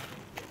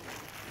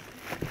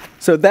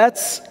 So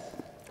that's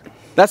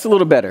a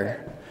little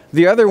better.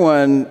 The other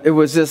one, it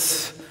was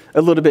just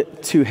a little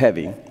bit too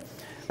heavy.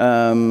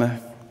 So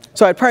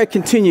I'd probably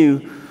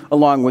continue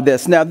along with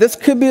this. Now this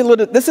could be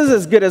this is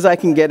as good as I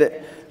can get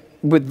it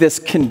with this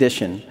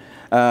condition.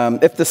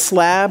 If the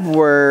slab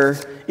were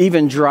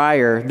even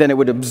drier, then it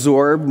would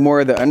absorb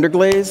more of the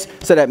underglaze,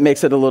 so that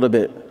makes it a little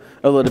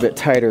bit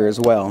tighter as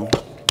well.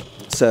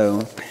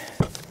 So,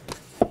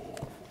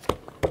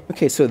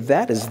 okay, so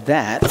that is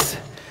that.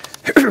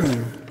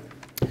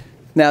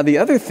 Now the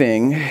other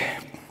thing,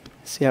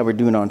 see how we're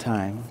doing on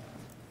time.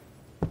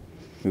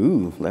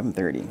 Ooh,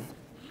 11:30.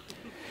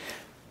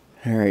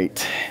 All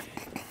right.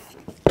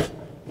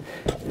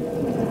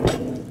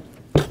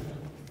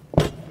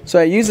 So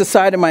I use the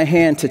side of my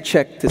hand to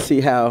check to see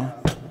how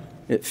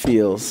it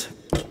feels.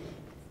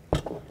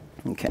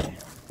 Okay.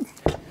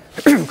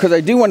 Because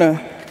I do want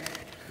to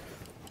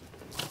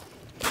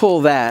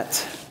pull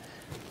that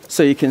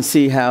so you can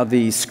see how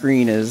the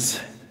screen is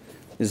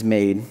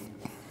made.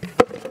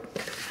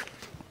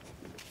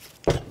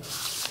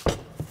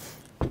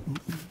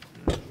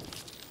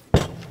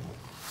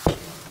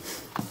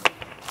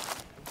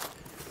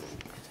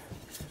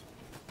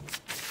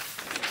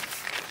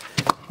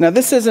 Now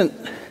this isn't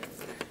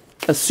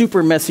a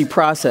super messy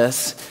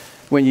process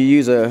when you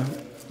use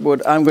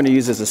what I'm going to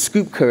use as a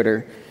scoop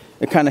coater.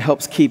 It kind of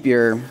helps keep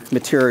your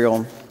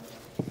material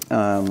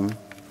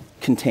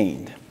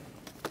contained.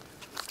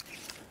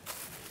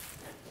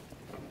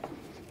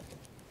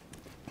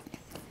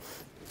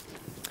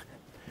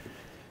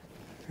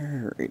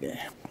 All right.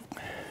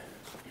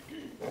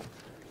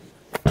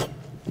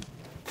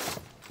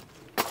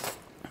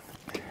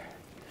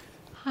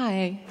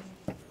 Hi.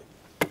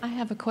 I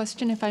have a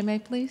question, if I may,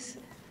 please.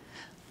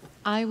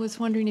 I was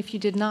wondering if you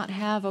did not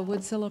have a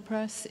Woodzilla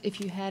press, if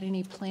you had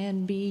any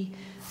Plan B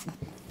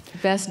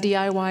best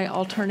DIY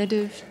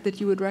alternative that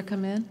you would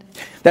recommend?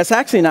 That's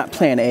actually not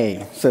plan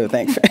A, so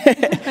thanks.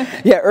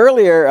 Yeah,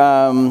 earlier,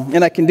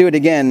 and I can do it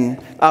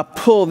again, I'll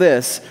pull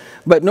this,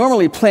 but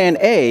normally plan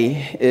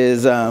A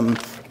is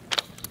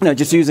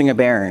just using a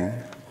bearing.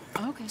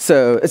 Okay.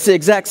 So it's the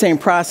exact same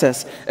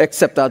process,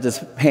 except I'll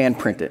just hand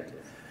print it.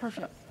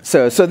 Perfect.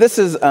 So this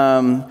is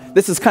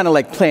kind of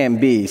like plan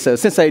B. So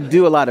since I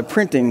do a lot of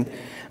printing,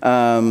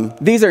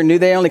 these are new.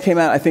 They only came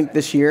out, I think,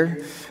 this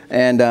year.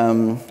 And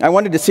I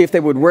wanted to see if they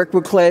would work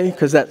with clay,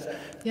 because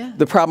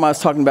the problem I was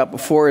talking about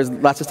before is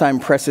lots of time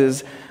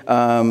presses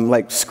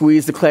like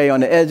squeeze the clay on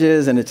the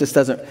edges, and it just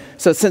doesn't.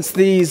 So since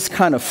these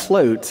kind of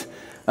float,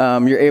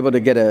 you're able to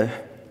get a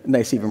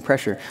nice even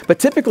pressure. But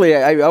typically,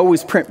 I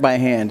always print by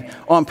hand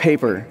on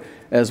paper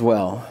as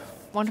well.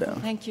 Wonderful,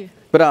 so. Thank you.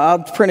 But I'll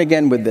print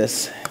again with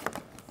this.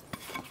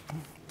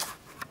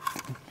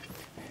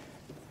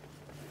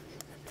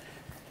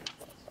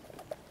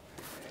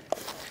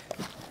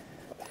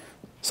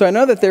 So I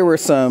know that there were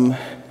some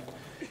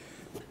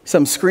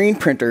screen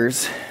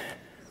printers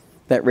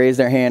that raised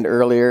their hand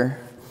earlier.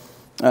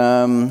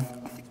 Are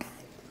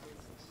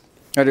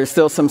there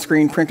still some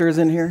screen printers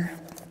in here?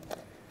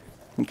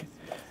 Okay.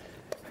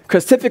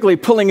 Because typically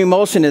pulling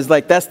emulsion is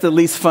that's the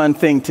least fun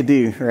thing to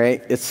do,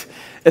 right?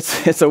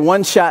 It's a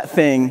one-shot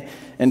thing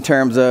in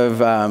terms of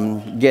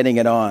getting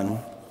it on.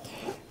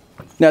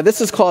 Now this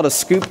is called a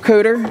scoop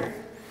coater.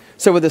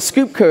 So with a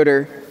scoop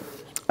coater,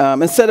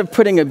 instead of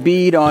putting a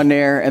bead on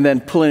there and then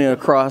pulling it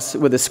across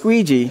with a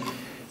squeegee,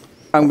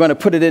 I'm going to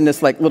put it in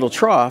this little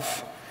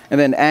trough and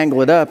then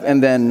angle it up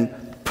and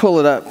then pull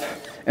it up,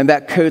 and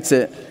that coats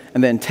it,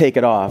 and then take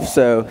it off.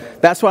 So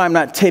that's why I'm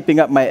not taping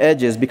up my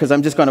edges, because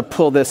I'm just going to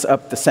pull this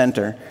up the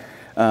center.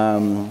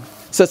 So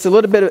it's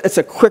it's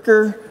a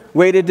quicker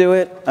way to do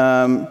it.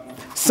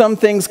 Some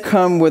things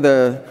come with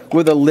a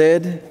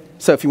lid,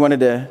 so if you wanted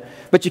to,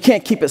 but you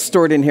can't keep it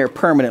stored in here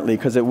permanently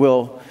because it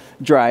will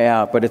dry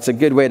out. But it's a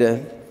good way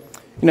to,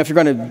 if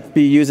you're going to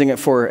be using it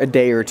for a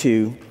day or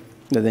two,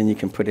 then you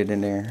can put it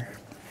in there.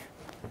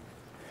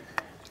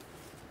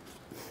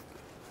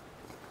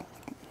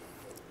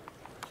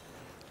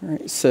 All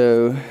right,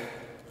 so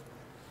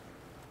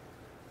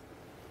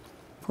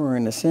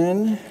pouring this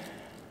in.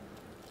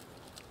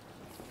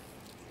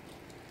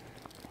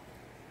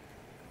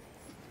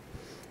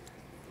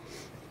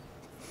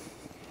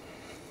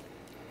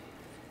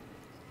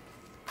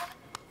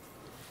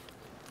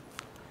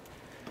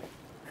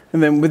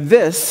 And then with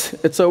this,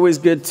 it's always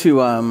good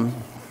to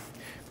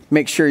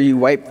make sure you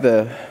wipe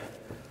the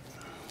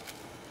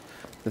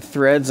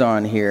threads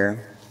on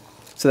here,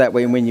 so that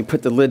way when you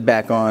put the lid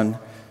back on,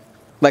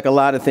 like a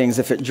lot of things,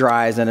 if it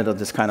dries, then it'll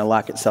just kind of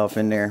lock itself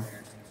in there.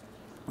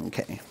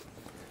 Okay.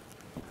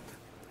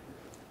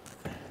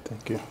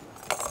 Thank you.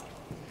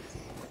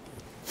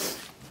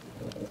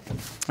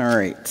 All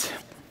right.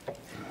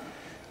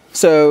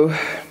 So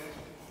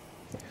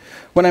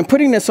when I'm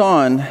putting this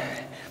on,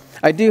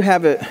 I do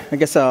have it, I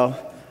guess I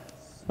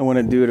want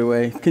to do it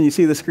away. Can you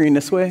see the screen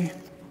this way?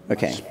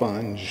 Okay.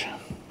 Sponge.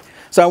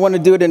 So I want to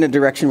do it in a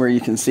direction where you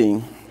can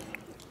see.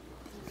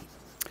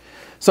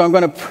 So I'm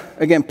going to,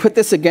 again, put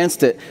this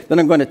against it, then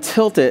I'm going to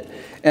tilt it,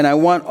 and I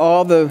want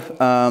all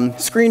the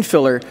screen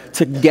filler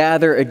to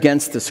gather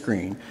against the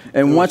screen.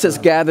 And once it's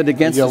gathered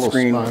against the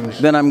screen,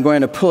 then I'm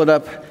going to pull it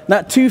up,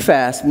 not too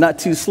fast, not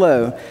too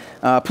slow,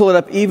 pull it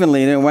up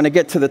evenly, and then when I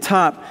get to the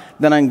top,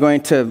 then I'm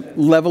going to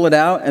level it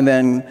out, and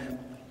then,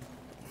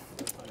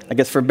 I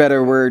guess for a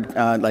better word,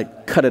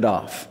 cut it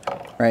off,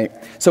 right?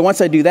 So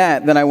once I do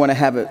that, then I want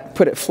to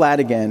put it flat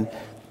again,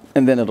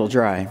 and then it'll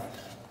dry.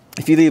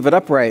 If you leave it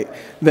upright,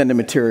 then the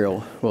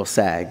material will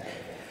sag.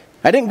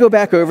 I didn't go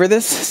back over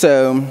this,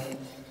 so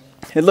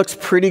it looks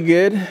pretty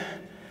good.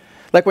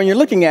 Like when you're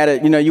looking at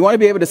it, you want to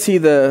be able to see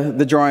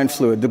the drawing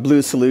fluid, the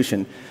blue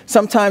solution.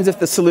 Sometimes if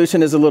the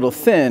solution is a little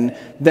thin,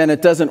 then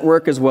it doesn't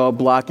work as well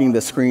blocking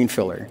the screen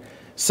filler.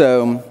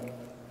 So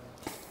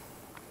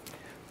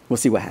we'll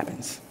see what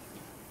happens.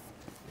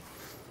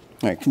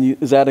 All right,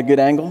 is that a good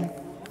angle?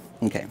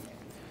 Okay.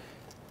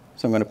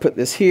 So I'm going to put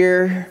this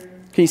here.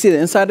 Can you see the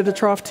inside of the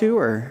trough too,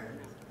 or?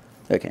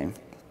 Okay.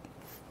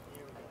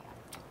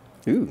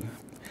 Ooh.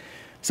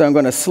 So I'm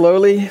going to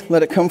slowly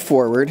let it come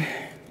forward.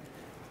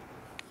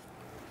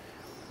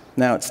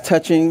 Now it's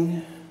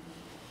touching.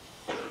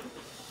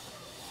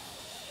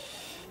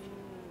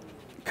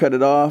 Cut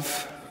it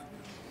off.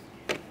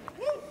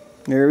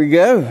 There we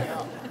go.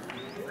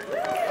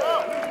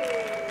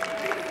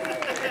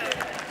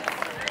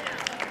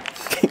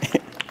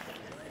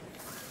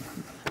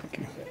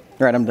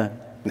 All right, I'm done.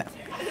 No.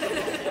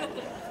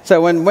 So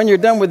when you're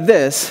done with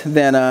this,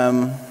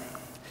 then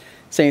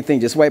same thing,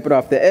 just wipe it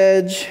off the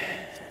edge.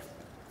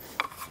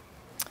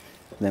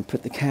 Then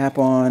put the cap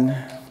on.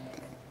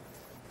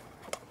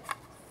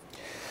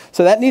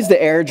 So that needs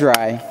to air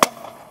dry.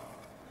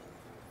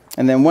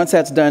 And then once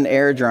that's done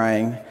air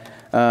drying,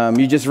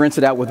 you just rinse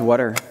it out with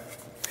water.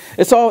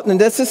 It's all,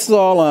 and this is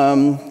all,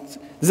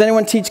 does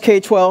anyone teach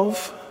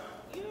K-12?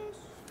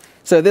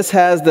 So this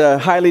has the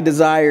highly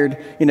desired,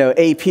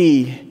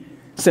 AP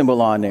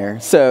symbol on there.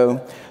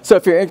 So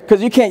if you're,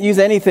 because you can't use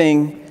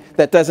anything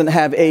that doesn't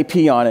have AP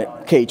on it,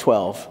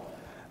 K-12.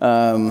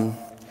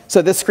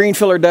 So this screen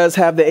filler does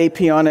have the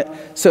AP on it,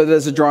 so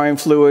does the drawing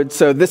fluid.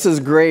 So this is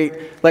great.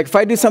 Like if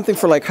I do something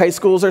for like high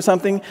schools or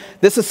something,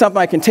 this is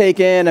something I can take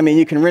in. I mean,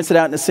 you can rinse it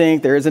out in the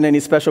sink. There isn't any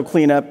special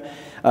cleanup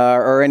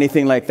or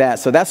anything like that.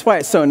 So that's why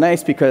it's so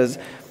nice, because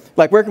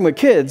like working with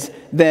kids,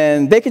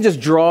 then they can just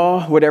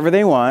draw whatever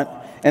they want,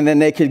 and then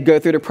they could go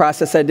through the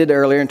process I did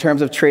earlier in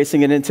terms of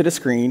tracing it into the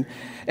screen.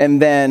 And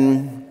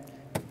then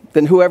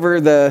whoever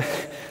the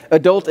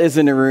adult is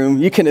in the room,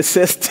 you can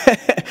assist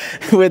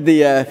with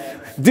the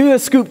do a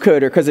scoop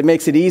coder, because it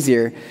makes it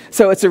easier.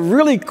 So it's a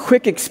really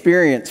quick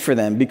experience for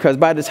them, because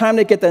by the time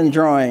they get done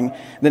drawing,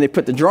 then they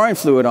put the drawing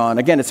fluid on.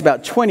 Again, it's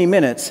about 20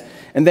 minutes,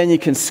 and then you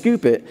can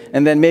scoop it.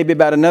 And then maybe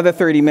about another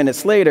 30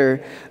 minutes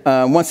later,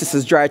 once this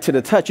is dry to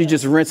the touch, you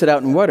just rinse it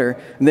out in water,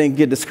 and then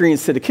give the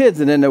screens to the kids,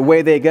 and then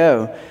away they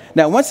go.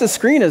 Now, once the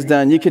screen is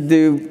done, you could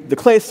do the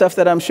clay stuff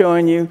that I'm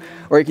showing you,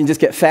 or you can just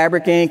get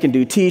fabric ink and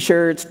do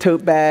T-shirts,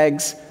 tote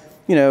bags,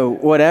 you know,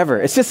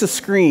 whatever. It's just a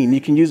screen.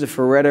 You can use it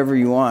for whatever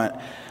you want.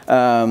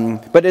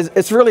 But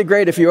it's really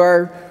great if you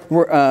are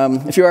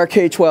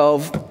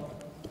K-12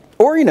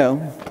 or, you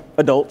know,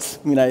 adults.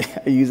 I mean, I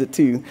use it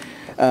too.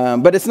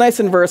 But it's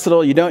nice and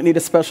versatile. You don't need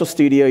a special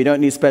studio. You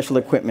don't need special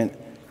equipment.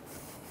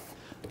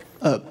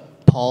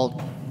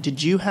 Paul,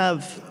 did you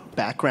have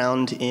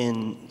background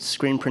in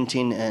screen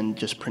printing and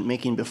just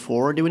printmaking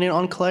before doing it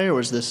on clay, or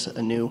was this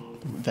a new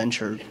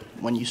venture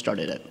when you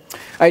started it?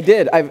 I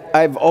did.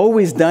 I've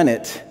always done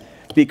it,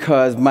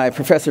 because my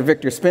professor,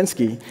 Victor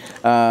Spinsky,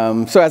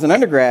 so as an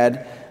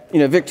undergrad, you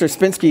know, Victor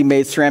Spinsky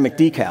made ceramic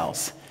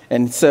decals.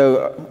 And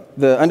so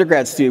the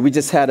undergrad student, we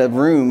just had a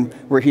room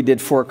where he did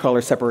 4-color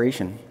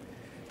separation.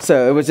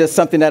 So it was just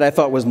something that I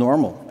thought was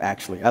normal,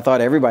 actually. I thought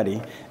everybody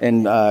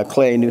in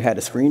clay knew how to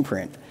screen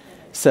print.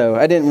 So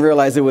I didn't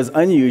realize it was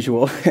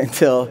unusual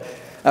until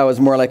I was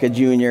more like a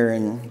junior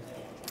and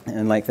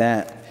like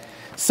that.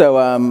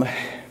 So,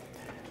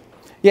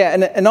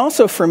 yeah, and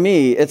also for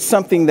me, it's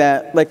something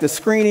that, like the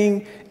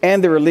screening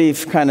and the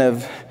relief kind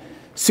of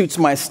suits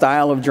my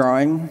style of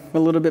drawing a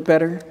little bit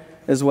better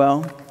as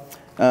well.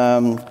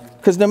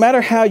 Because no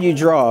matter how you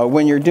draw,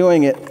 when you're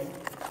doing it,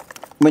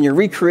 when you're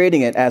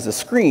recreating it as a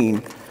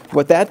screen,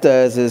 what that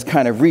does is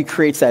kind of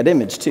recreates that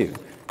image too.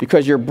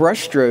 Because your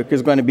brush stroke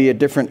is going to be a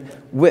different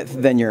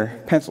width than your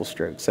pencil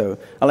stroke. So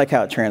I like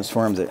how it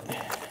transforms it.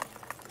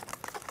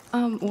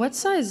 What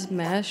size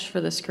mesh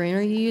for the screen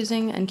are you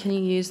using, and can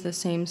you use the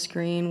same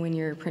screen when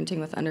you're printing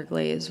with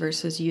underglaze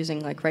versus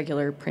using like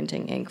regular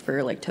printing ink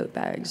for like tote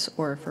bags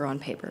or for on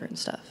paper and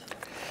stuff?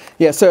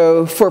 Yeah,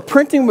 so for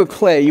printing with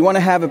clay, you want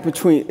to have it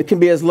between, it can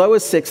be as low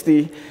as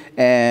 60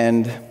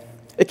 and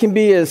it can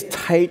be as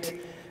tight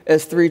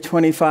as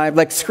 325.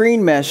 Like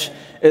screen mesh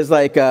is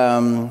like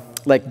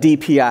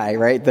DPI,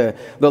 right? The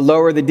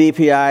lower the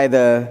DPI,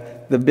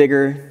 the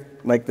bigger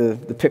like the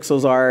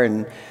pixels are,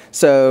 and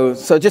so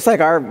just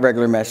like our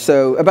regular mesh.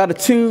 So about a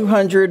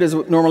 200 is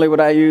normally what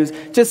I use.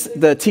 Just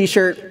the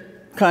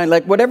T-shirt kind,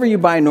 like whatever you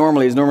buy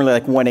normally is normally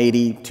like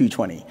 180,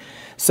 220.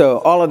 So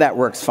all of that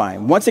works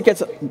fine. Once it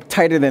gets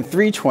tighter than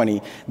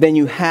 320, then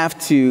you have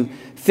to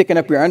thicken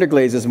up your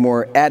underglazes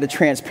more, add a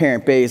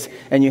transparent base,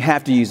 and you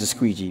have to use a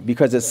squeegee,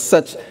 because it's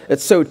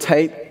so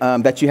tight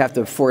that you have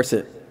to force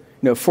it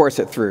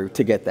through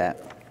to get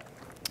that.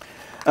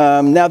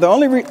 Now,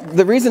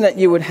 the reason that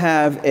you would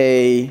have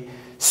a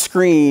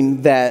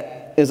screen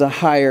that is a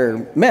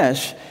higher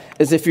mesh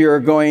is if you're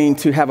going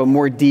to have a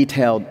more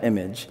detailed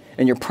image,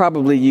 and you're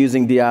probably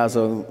using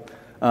diazo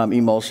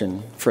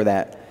emulsion for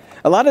that.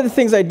 A lot of the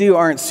things I do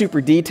aren't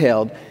super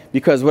detailed,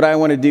 because what I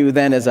want to do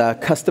then is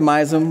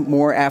customize them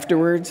more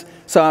afterwards.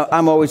 So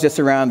I'm always just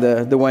around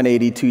the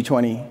 180,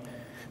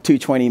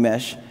 220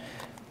 mesh.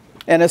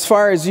 And as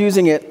far as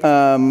using it,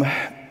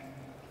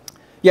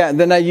 yeah,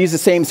 then I use the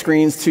same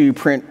screens to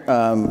print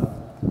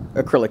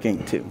acrylic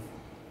ink too.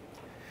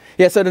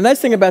 Yeah, so the nice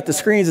thing about the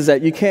screens is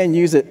that you can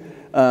use it,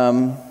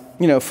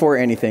 for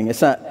anything.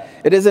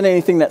 It isn't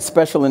anything that's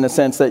special in the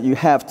sense that you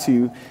have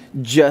to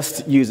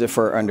just use it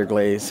for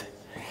underglaze.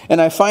 And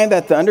I find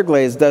that the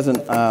underglaze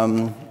doesn't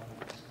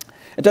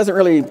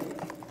really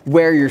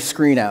wear your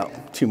screen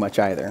out too much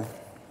either.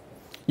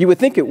 You would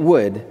think it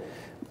would,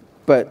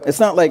 but it's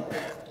not like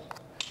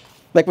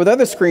with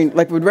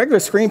with regular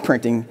screen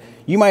printing,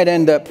 you might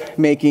end up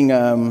making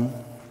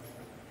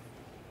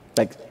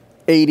like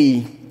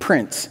 80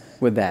 prints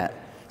with that.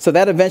 So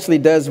that eventually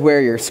does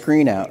wear your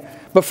screen out.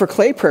 But for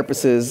clay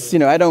purposes,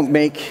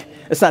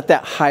 it's not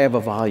that high of a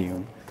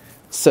volume.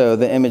 So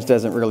the image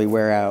doesn't really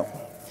wear out.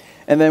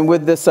 And then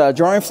with this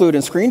drawing fluid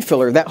and screen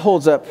filler, that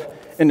holds up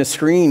in the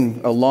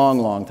screen a long,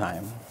 long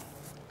time.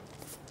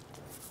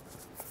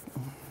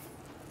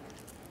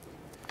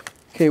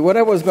 Okay, what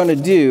I was going to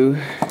do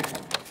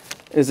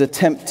is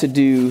attempt to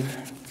do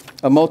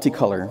a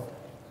multicolor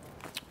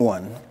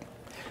one.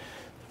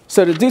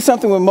 So to do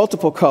something with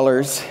multiple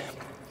colors,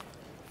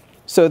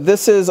 so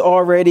this is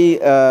already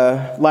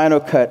a lino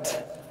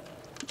cut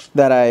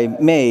that I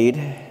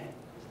made.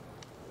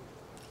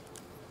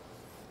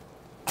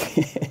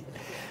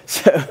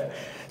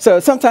 So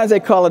sometimes they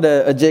call it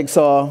a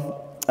jigsaw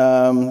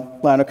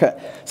lino cut.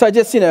 So I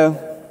just,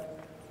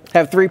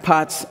 have 3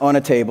 pots on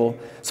a table.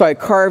 So I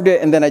carved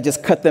it, and then I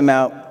just cut them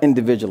out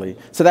individually.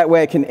 So that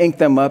way I can ink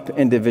them up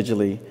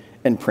individually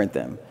and print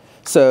them.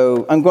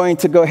 So I'm going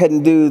to go ahead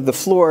and do the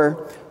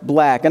floor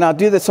black. And I'll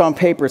do this on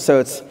paper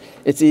so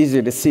it's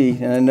easier to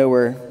see. And I know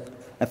we're,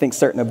 I think,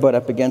 starting to butt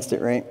up against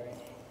it, right?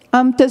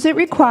 Does it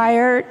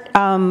require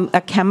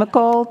a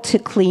chemical to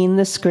clean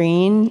the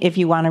screen if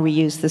you want to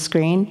reuse the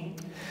screen?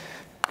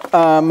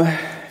 Well,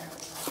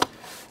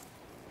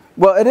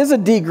 it is a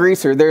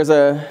degreaser. There's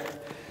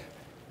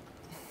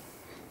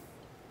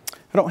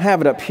I don't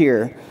have it up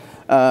here,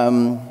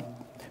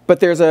 but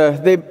there's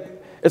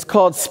it's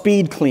called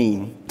Speed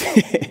Clean.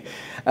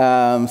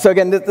 So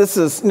again, this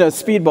is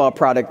Speedball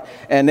product,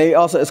 and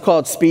it's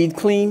called Speed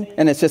Clean,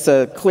 and it's just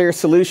a clear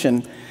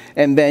solution,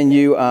 and then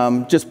you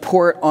just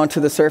pour it onto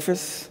the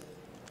surface.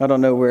 I don't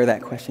know where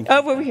that question came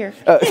from. Over here.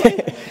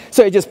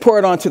 So you just pour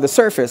it onto the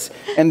surface,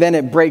 and then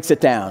it breaks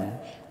it down,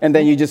 and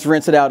then you just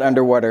rinse it out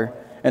underwater,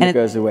 and it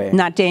goes away.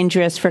 Not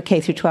dangerous for K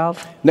through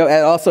 12? No,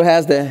 it also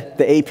has the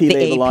AP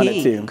label on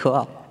it too.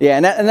 Cool. Yeah,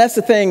 and that's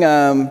the thing.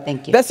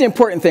 Thank you. That's the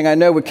important thing. I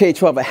know with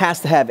K-12, it has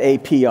to have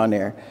AP on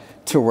there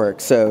to work.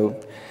 So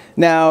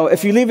now,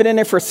 if you leave it in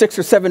there for 6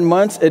 or 7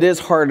 months, it is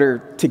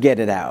harder to get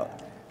it out.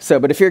 So,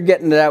 but if you're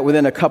getting it out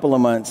within a couple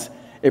of months,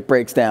 it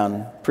breaks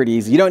down pretty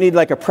easy. You don't need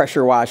like a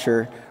pressure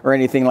washer or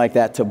anything like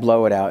that to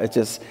blow it out. It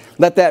just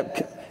let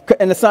that.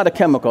 And it's not a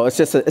chemical. It's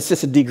just a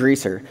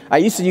degreaser. I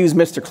used to use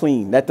Mr.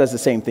 Clean. That does the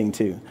same thing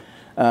too.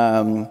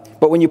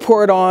 But when you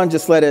pour it on,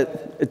 just let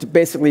it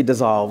basically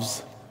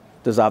dissolve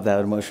that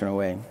emulsion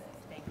away.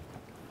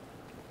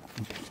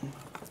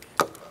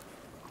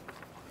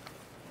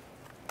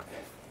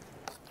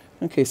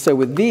 Okay, so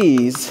with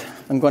these,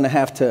 I'm going to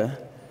have to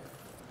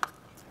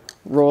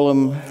roll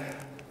them a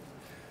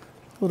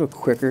little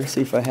quicker,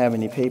 see if I have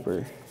any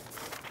paper.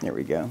 There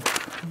we go.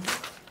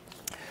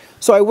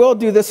 So I will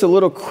do this a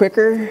little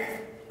quicker,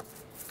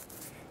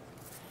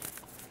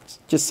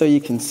 just so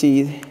you can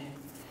see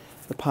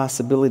the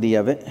possibility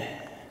of it.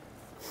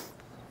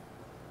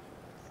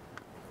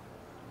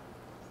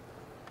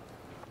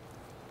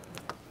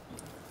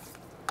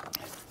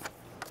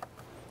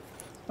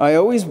 I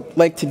always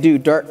like to do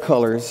dark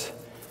colors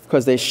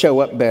because they show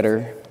up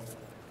better,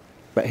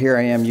 but here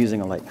I am using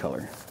a light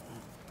color.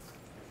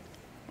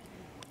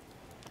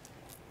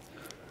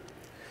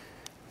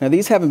 Now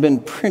these haven't been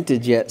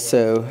printed yet,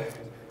 so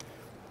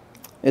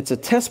it's a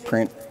test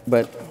print,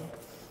 but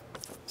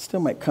still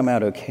might come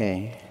out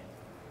okay.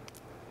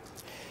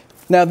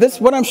 Now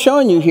what I'm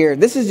showing you here,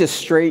 this is just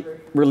straight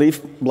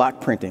relief block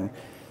printing.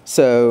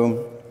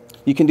 So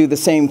you can do the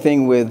same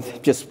thing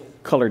with just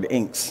colored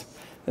inks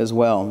as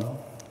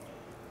well.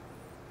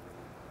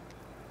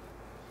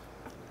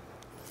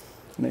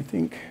 And I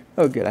think,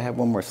 oh good, I have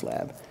one more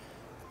slab.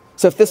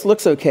 So if this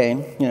looks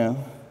okay,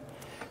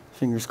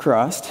 fingers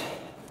crossed,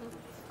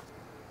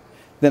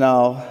 then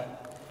I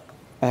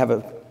have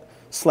a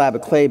slab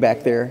of clay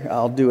back there.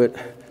 I'll do it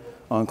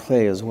on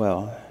clay as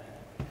well.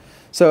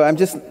 So I'm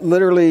just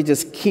literally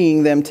just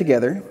keying them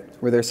together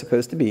where they're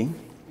supposed to be.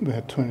 We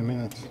had 20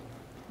 minutes.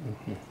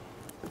 Mm-hmm.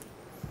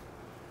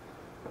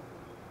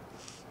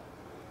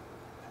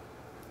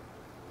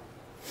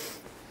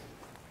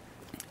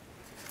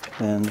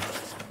 And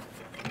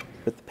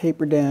put the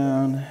paper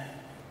down.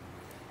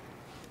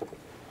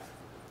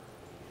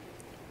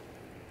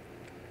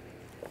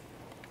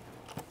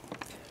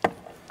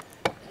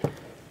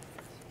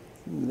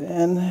 And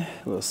then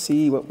we'll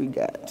see what we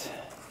got.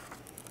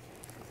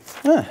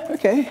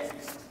 Okay.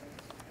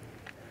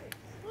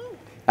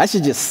 I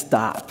should just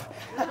stop.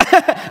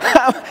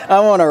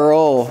 I'm on a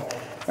roll.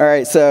 All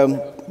right,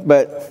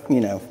 but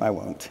I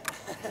won't.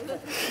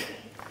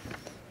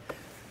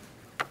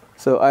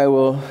 So I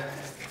will, I'm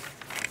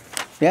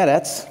gonna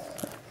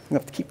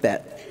have to keep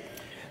that.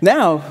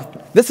 Now,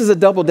 this is a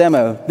double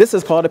demo. This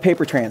is called a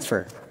paper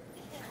transfer.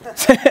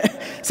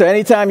 So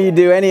anytime you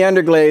do any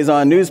underglaze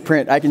on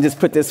newsprint, I can just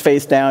put this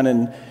face down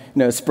and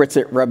spritz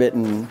it, rub it,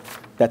 and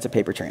that's a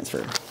paper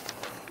transfer.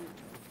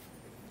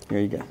 Here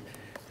you go.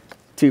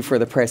 2 for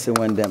the price of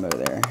 1 demo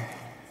there.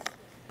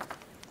 All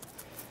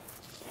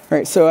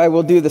right, so I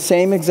will do the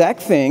same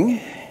exact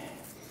thing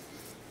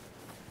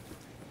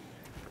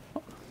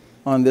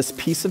on this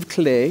piece of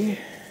clay.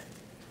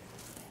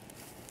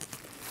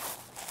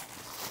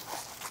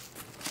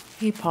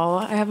 Hey,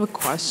 Paula, I have a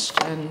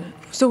question.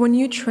 So when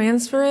you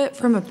transfer it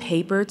from a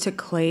paper to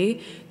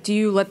clay, do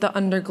you let the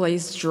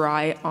underglaze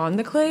dry on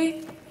the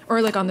clay?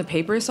 Or like on the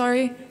paper,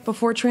 sorry,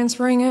 before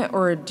transferring it?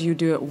 Or do you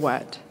do it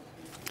wet?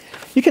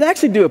 You can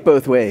actually do it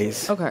both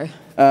ways. Okay.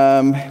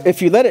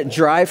 If you let it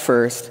dry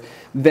first,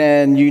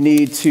 then you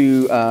need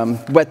to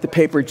wet the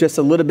paper just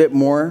a little bit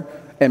more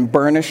and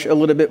burnish a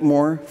little bit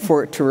more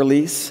for it to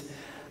release.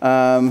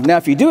 Now,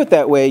 if you do it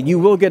that way, you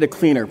will get a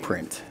cleaner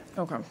print.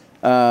 Okay.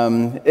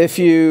 But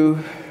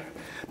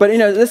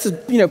this is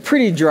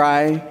pretty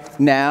dry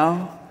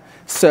now.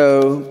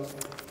 So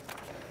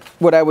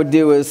what I would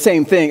do is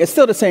same thing. It's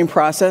still the same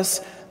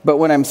process, but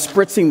when I'm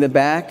spritzing the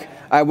back,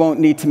 I won't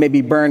need to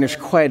maybe burnish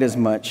quite as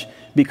much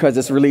because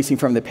it's releasing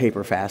from the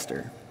paper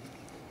faster.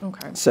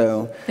 Okay.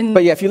 So,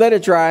 but yeah, if you let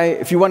it dry,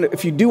 if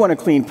you do want a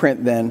clean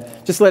print, then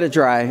just let it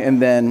dry,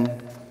 and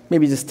then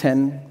maybe just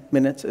 10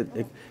 minutes,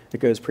 it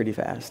goes pretty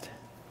fast.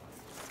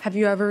 Have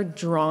you ever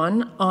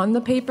drawn on the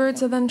paper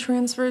to then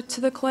transfer it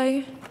to the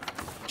clay?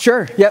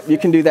 Sure, yep, you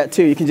can do that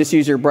too. You can just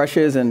use your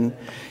brushes, and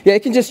yeah, you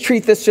can just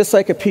treat this just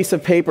like a piece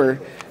of paper,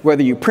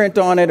 whether you print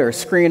on it or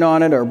screen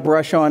on it or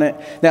brush on it.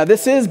 Now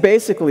this is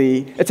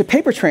basically, it's a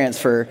paper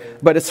transfer,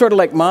 but it's sort of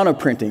like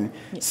monoprinting.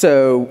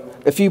 So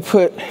if you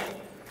put,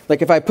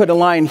 like if I put a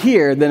line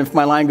here, then if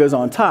my line goes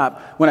on top,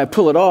 when I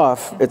pull it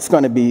off, it's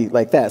going to be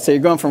like that. So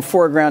you're going from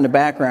foreground to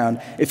background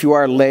if you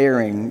are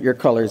layering your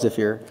colors if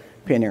you're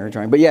painting or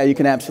drawing. But yeah, you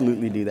can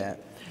absolutely do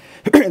that.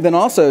 Then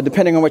also,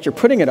 depending on what you're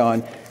putting it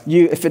on,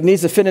 if it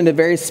needs to fit in a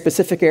very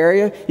specific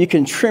area, you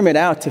can trim it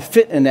out to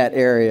fit in that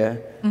area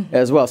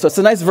as well. So it's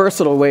a nice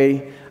versatile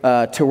way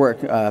to work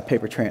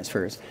paper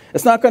transfers.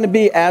 It's not going to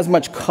be as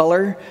much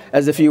color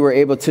as if you were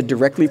able to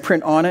directly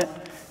print on it,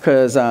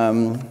 because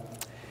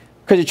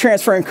you're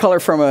transferring color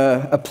from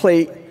a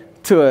plate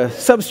to a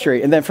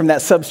substrate, and then from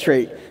that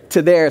substrate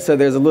to there, so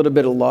there's a little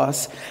bit of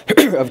loss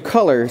of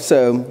color.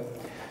 So,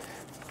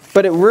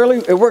 but it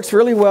works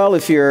really well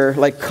if you're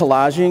like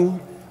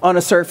collaging on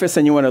a surface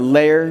and you want to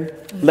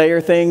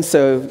layer things.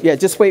 So yeah,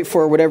 just wait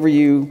for whatever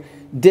you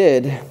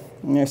did.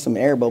 And there's some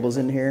air bubbles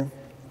in here.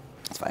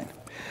 It's fine.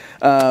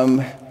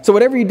 So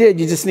whatever you did,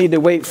 you just need to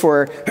wait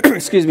for,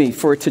 excuse me,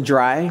 for it to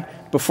dry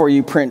before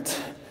you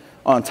print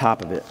on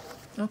top of it.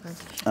 Okay.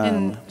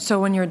 And so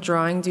when you're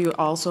drawing, do you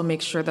also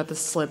make sure that the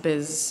slip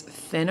is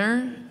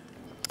thinner?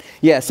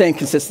 Yeah, same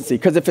consistency.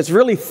 Because if it's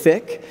really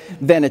thick,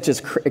 then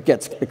it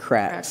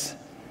cracks.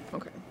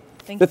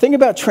 Okay. The thing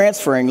about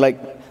transferring, like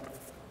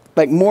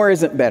more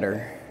isn't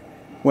better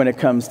when it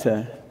comes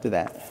to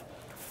that.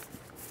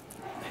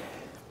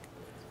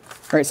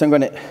 All right, so I'm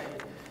going to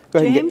go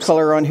ahead and get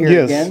color on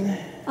here again.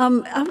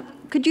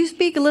 Could you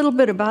speak a little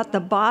bit about the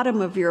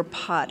bottom of your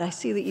pot? I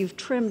see that you've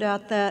trimmed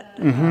out that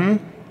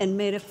and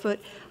made a foot.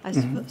 I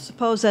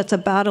suppose that's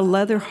about a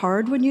leather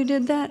hard when you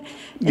did that?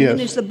 And then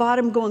is the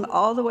bottom going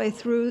all the way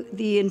through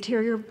the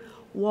interior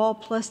wall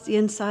plus the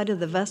inside of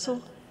the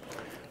vessel?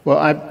 Well,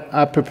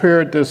 I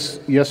prepared this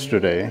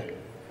yesterday,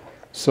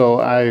 so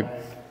I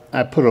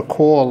put a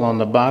coil on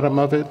the bottom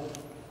of it,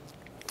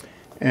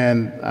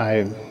 and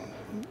I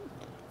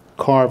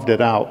carved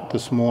it out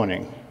this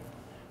morning,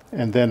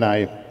 and then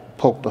I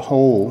poked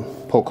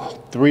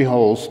 3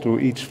 holes through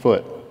each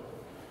foot,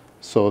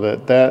 so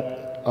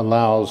that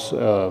allows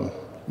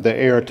the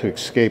air to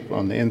escape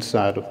on the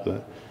inside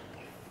of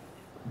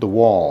the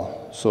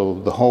wall. So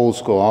the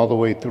holes go all the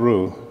way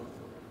through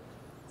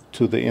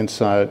to the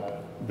inside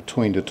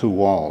between the 2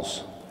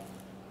 walls.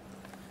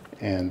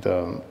 And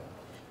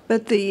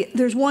but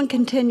there's one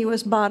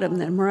continuous bottom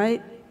then,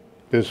 right?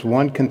 There's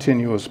one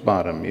continuous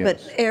bottom,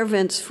 yes. But air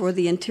vents for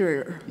the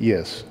interior?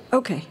 Yes.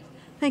 Okay,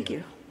 thank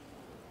you.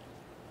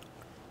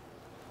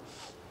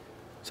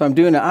 So I'm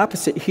doing the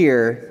opposite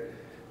here,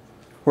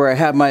 where I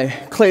have my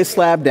clay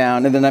slab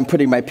down, and then I'm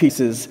putting my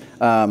pieces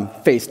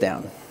face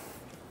down.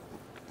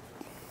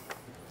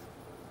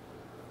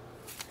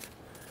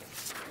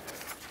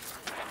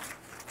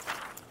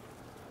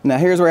 Now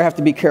here's where I have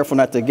to be careful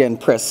not to, again,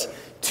 press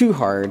too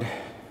hard,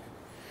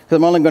 because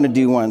I'm only going to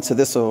do one, so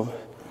this will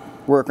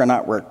work or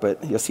not work,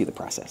 but you'll see the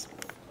process.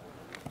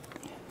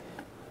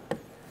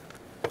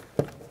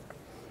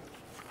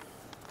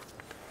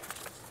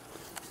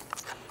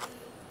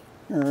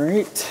 All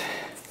right,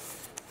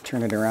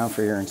 turn it around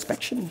for your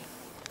inspection.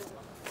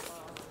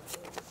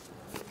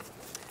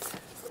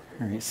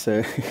 All right,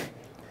 so,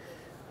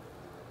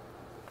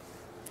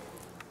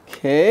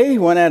 okay,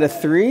 1 out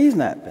of 3 is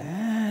not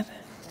bad.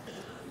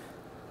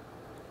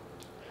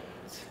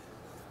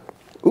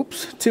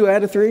 Oops, 2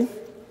 out of 3.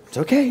 It's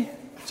okay,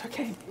 it's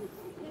okay.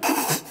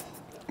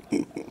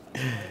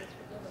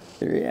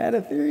 3 out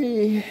of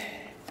 3.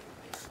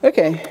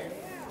 Okay,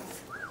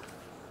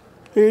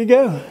 here you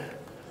go.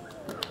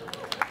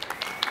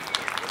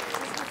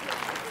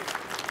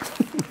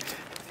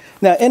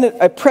 Now in it,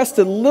 I pressed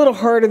a little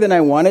harder than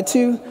I wanted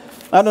to.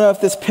 I don't know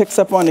if this picks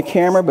up on the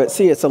camera, but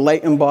see, it's a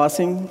light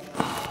embossing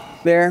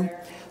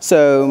there.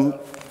 So,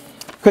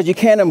 because you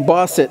can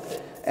emboss it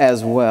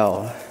as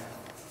well.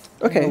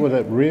 Okay. You know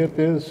where that rib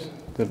is?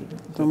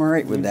 I'm all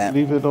right with that.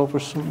 Leave it over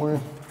somewhere?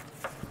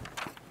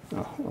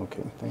 Oh,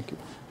 okay, thank you.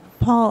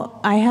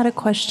 Paul, I had a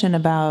question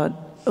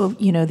about,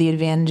 the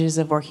advantages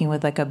of working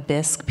with like a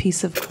bisque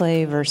piece of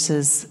clay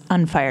versus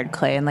unfired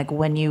clay, and like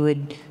when do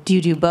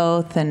you do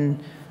both, and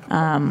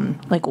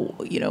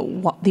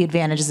what the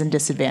advantages and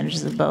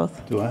disadvantages of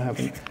both? Do I have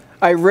it?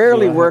 I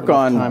rarely work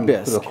on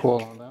bisque.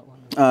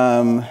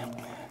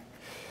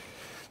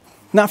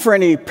 Not for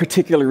any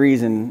particular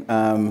reason.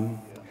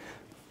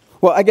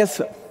 Well, I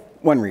guess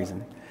one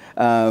reason.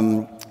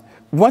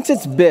 Once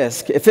it's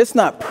bisque, if it's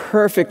not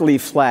perfectly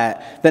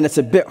flat, then it's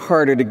a bit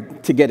harder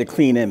to get a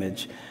clean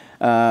image.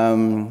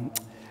 And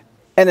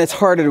it's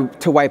harder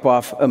to wipe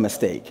off a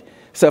mistake.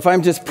 So if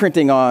I'm just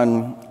printing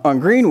on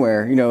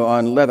greenware,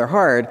 on leather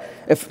hard,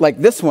 if like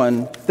this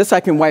I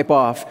can wipe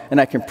off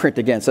and I can print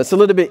again. So it's a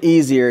little bit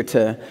easier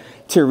to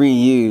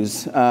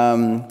reuse.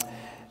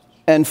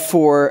 And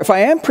if I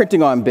am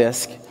printing on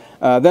bisque,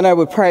 then I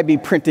would probably be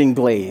printing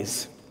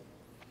glaze,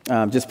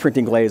 just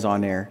printing glaze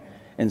on there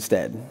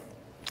instead.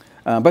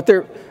 But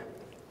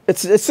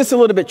it's just a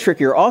little bit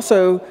trickier.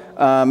 Also,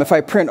 if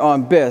I print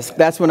on bisque,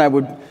 that's when I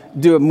would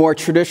do a more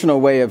traditional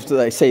way of,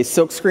 like, say,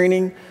 silk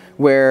screening,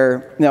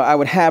 where I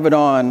would have it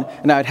on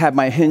and I would have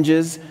my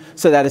hinges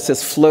so that it's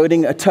just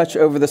floating a touch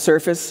over the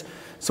surface.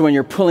 So when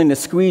you're pulling the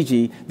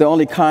squeegee, the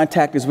only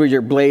contact is where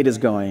your blade is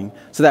going.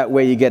 So that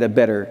way you get a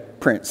better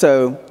print.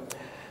 So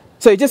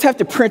you just have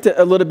to print it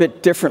a little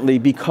bit differently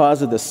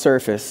because of the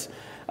surface.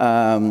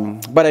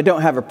 But I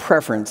don't have a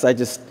preference.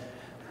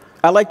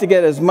 I like to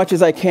get as much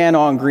as I can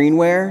on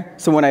greenware.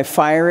 So when I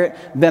fire it,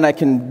 then I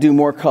can do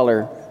more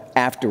color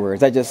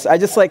afterwards. I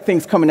just like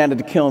things coming out of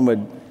the kiln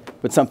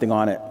with something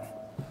on it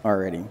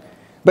already.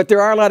 But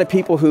there are a lot of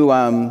people who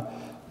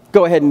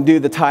go ahead and do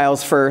the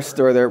tiles first,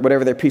 or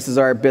whatever their pieces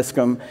are, bisque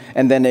them,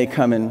 and then they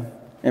come in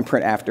and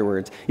print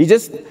afterwards. You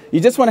just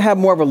want to have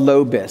more of a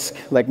low bisque,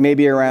 like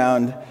maybe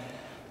around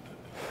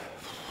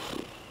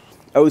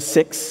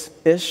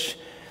 06-ish,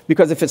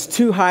 because if it's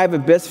too high of a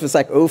bisque, if it's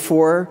like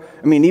 04,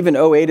 even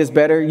 08 is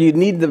better, you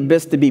need the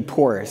bisque to be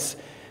porous,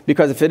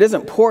 because if it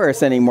isn't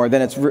porous anymore,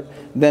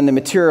 then the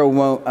material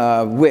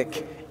won't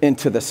wick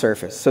into the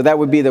surface. So that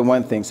would be the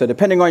one thing. So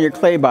depending on your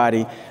clay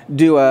body,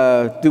 do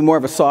more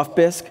of a soft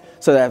bisque,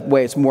 so that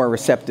way it's more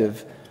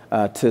receptive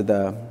to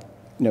the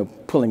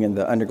pulling in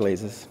the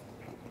underglazes.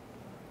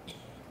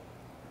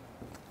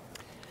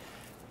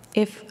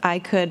 If I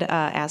could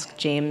ask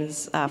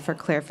James for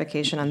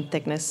clarification on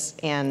thickness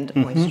and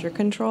moisture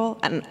control,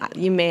 and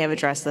you may have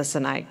addressed this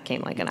and I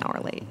came like an hour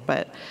late,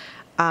 but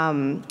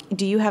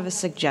do you have a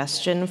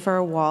suggestion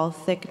for wall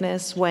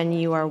thickness when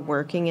you are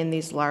working in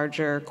these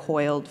larger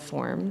coiled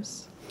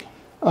forms?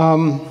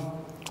 What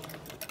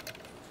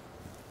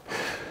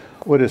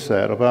is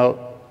that,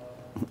 about?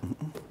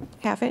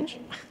 Half inch?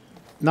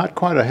 Not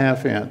quite a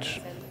half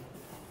inch.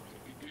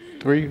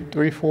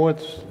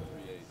 3/4?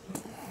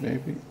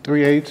 Maybe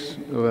 3/8,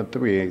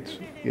 3/8,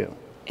 yeah.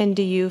 And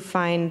do you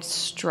find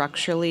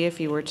structurally, if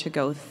you were to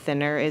go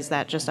thinner, is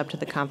that just up to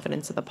the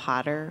confidence of the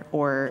potter,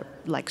 or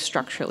like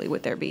structurally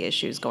would there be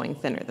issues going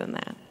thinner than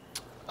that?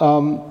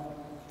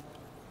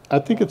 I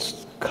think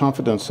it's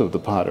confidence of the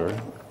potter.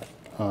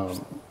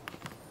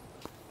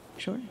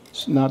 Sure.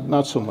 It's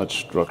not so much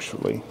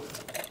structurally.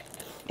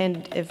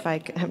 And if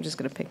I'm just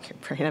going to pick your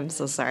brain. I'm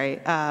so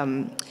sorry.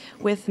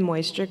 With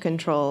moisture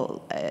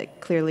control,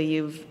 clearly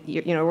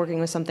you're working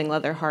with something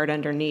leather hard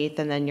underneath,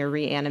 and then you're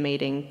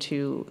reanimating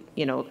to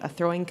a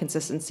throwing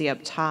consistency up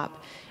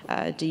top.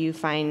 Do you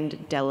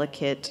find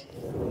delicate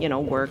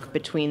work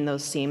between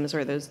those seams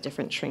where those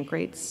different shrink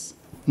rates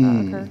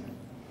occur?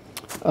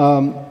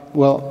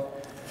 Well,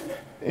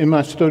 in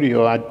my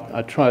studio,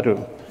 I try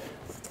to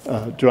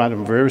dry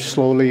them very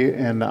slowly,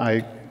 and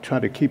I try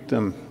to keep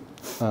them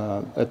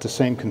at the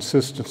same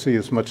consistency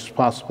as much as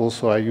possible,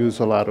 so I use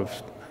a lot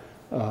of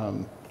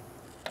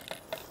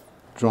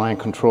drying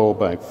control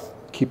by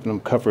keeping them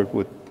covered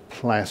with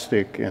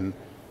plastic and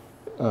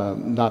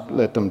not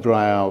let them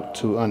dry out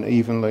too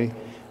unevenly.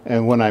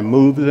 And when I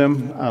move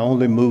them, I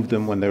only move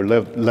them when they're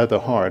leather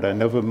hard. I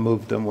never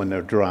move them when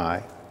they're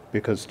dry,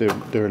 because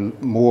they're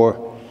more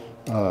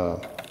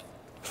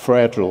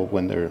fragile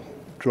when they're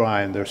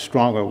dry, and they're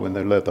stronger when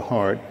they're leather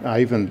hard.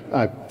 I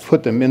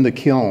put them in the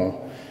kiln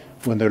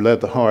when they're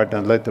leather hard,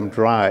 and let them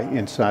dry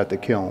inside the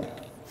kiln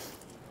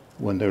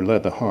when they're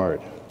leather hard.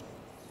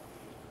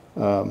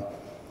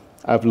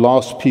 I've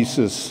lost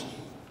pieces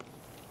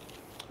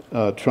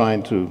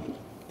trying to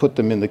put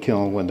them in the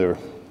kiln when they're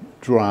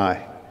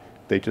dry.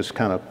 They just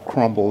kind of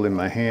crumble in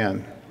my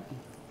hand,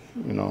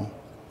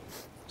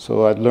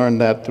 So I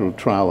learned that through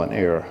trial and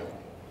error.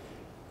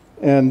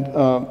 And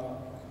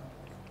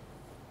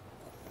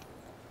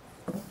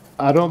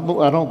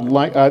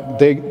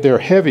they're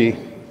heavy,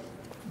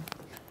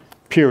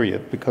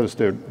 period, because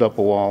they're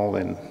double wall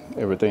and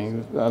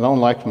everything. I don't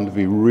like them to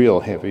be real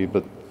heavy,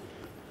 but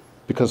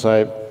because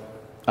I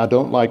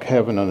don't like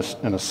having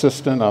an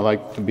assistant, I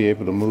like to be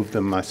able to move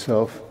them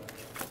myself.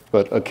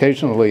 But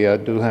occasionally I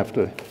do have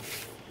to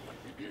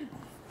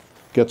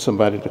get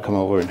somebody to come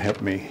over and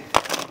help me.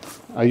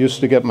 I used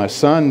to get my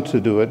son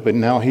to do it, but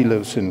now he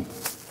lives in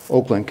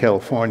Oakland,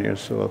 California,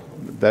 so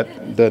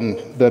that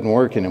doesn't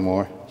work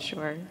anymore.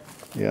 Sure.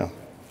 Yeah.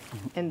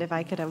 And if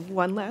I could have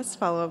one last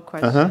follow-up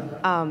question.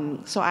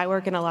 So I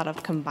work in a lot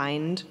of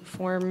combined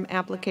form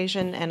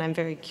application, and I'm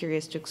very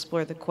curious to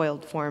explore the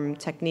coiled form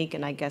technique,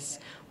 and I guess,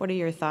 what are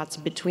your thoughts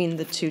between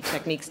the two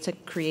techniques to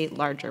create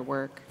larger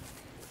work?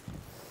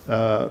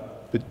 Coil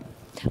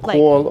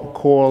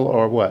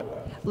or what?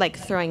 Like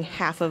throwing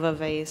half of a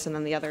vase and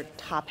then the other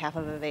top half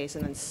of a vase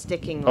and then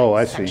sticking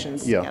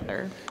sections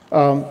together.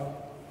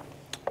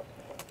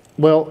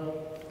 Well,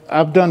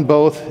 I've done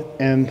both,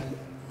 and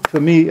for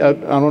me, I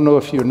don't know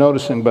if you're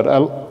noticing, but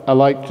I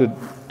like to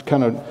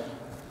kind of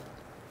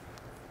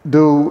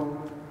do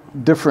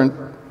different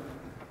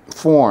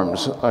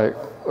forms. I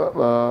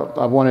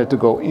wanted to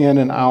go in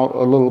and out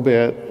a little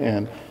bit,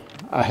 and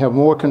I have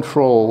more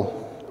control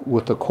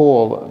with the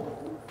coil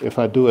if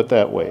I do it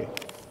that way.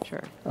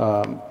 Sure.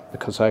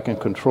 Because I can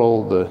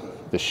control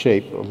the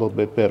shape a little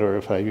bit better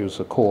if I use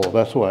a coil.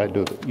 That's why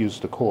I use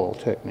the coil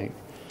technique.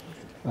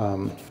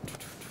 And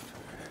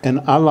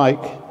I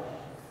like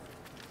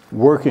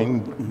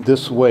working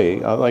this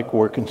way. I like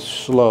working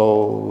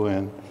slow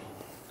and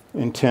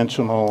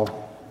intentional.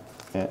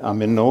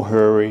 I'm in no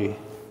hurry.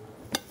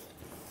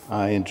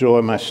 I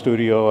enjoy my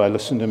studio. I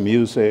listen to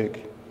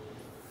music.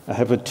 I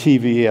have a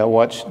TV. I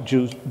watch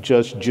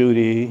Judge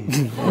Judy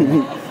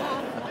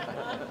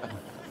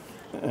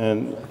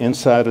and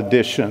Inside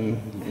Edition,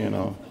 you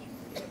know.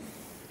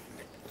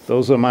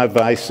 Those are my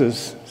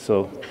vices,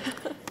 so.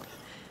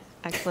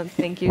 Excellent.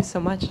 Thank you so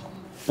much.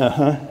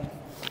 Uh-huh.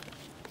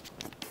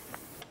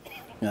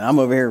 Yeah, I'm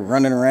over here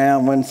running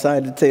around one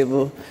side of the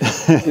table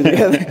to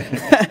the other.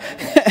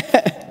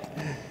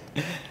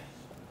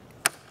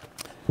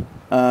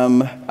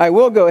 I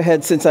will go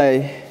ahead, since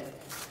I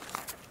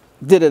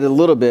did it a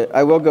little bit,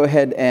 I will go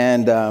ahead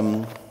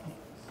and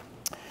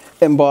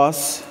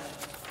emboss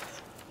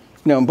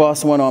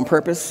one on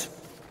purpose,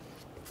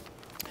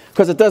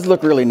 because it does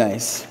look really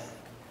nice.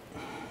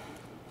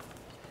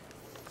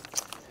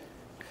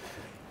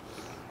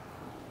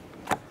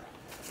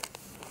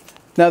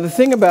 Now, the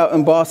thing about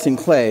embossing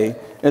clay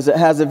is it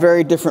has a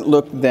very different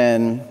look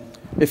than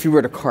if you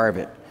were to carve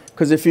it.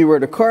 Because if you were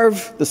to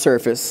carve the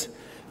surface,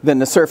 then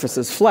the surface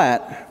is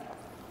flat,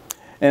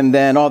 and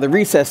then all the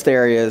recessed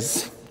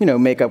areas,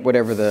 make up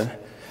whatever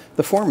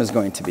the form is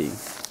going to be.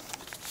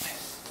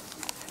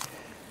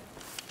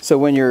 So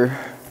when you're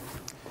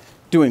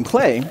doing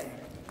clay,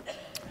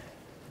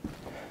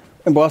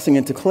 embossing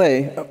into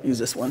clay, use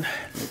this one.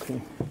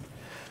 Okay.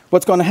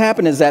 What's going to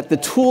happen is that the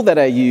tool that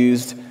I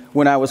used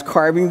when I was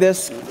carving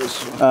this,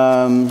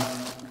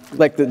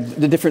 like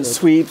the different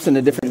sweeps and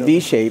the different V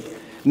shape,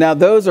 now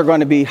those are going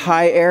to be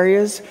high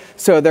areas,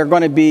 so they're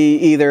going to be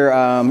either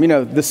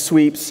the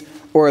sweeps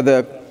or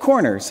the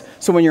corners.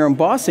 So when you're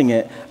embossing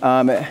it,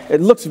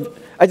 it looks,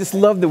 I just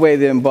love the way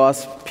the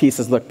embossed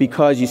pieces look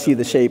because you see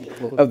the shape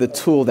of the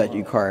tool that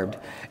you carved.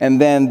 And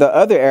then the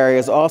other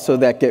areas also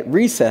that get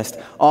recessed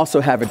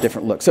also have a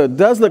different look. So it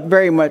does look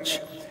it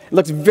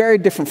looks very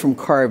different from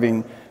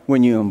carving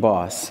when you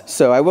emboss.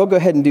 So I will go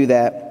ahead and do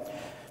that.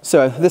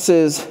 So this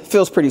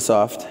feels pretty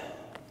soft.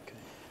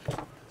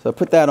 So I'll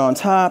put that on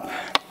top.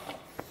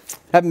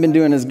 Haven't been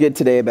doing as good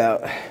today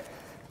about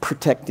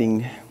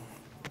protecting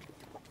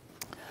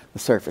the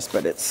surface,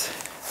 but it's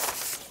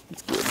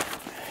good.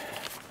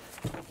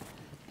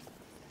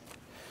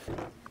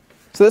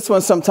 So this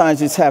one,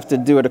 sometimes you just have to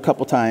do it a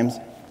couple times.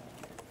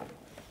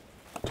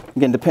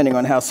 Again, depending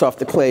on how soft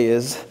the clay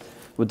is,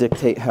 will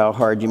dictate how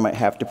hard you might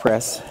have to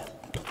press.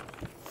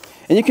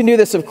 And you can do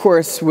this, of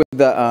course, with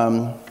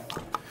the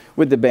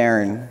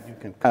Baron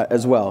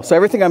as well. So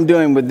everything I'm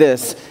doing with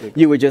this,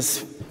 you would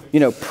just,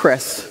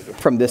 press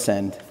from this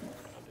end.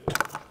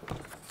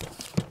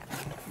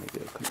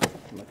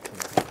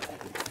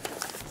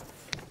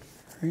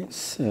 All right,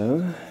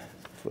 so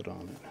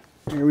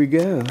here we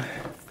go.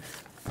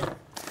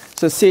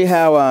 So see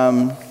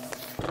how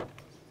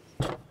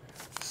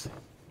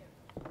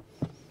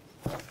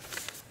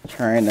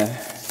trying to.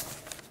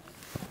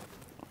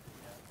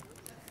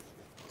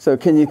 So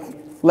can you,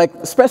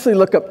 especially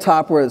look up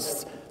top where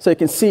so you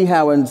can see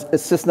how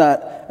it's just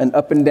not an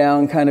up and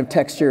down kind of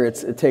texture.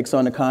 It takes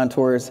on the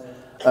contours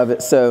of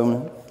it.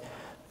 So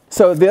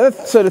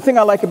the thing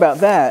I like about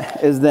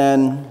that is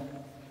then,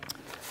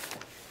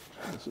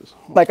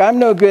 I'm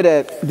no good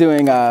at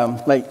doing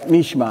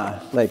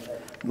mishma, like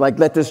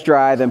let this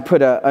dry, then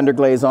put an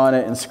underglaze on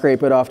it and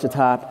scrape it off the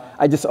top.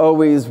 I just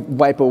always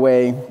wipe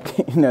away,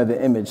 the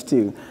image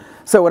too.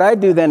 So what I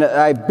do then,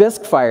 I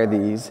bisque fire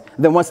these.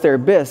 Then once they're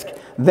bisque,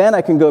 then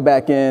I can go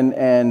back in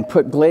and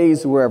put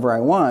glaze wherever I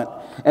want,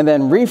 and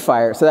then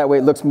refire. So that way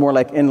it looks more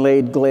like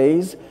inlaid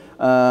glaze.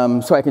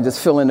 So I can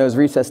just fill in those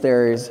recessed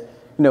areas,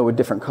 with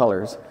different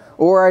colors.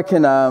 Or I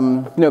can,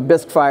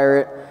 bisque fire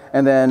it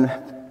and then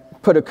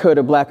put a coat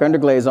of black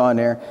underglaze on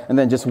there, and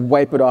then just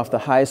wipe it off the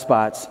high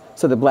spots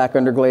so the black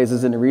underglaze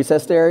is in the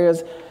recessed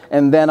areas.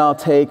 And then I'll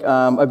take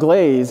a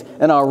glaze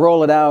and I'll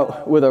roll it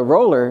out with a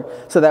roller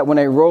so that when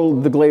I roll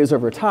the glaze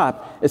over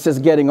top, it's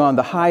just getting on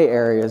the high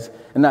areas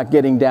and not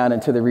getting down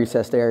into the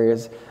recessed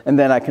areas. And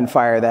then I can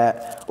fire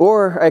that.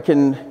 Or I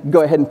can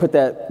go ahead and put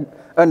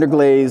that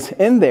underglaze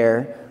in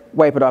there,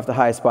 wipe it off the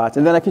high spots,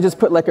 and then I can just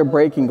put like a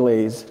breaking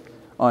glaze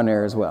on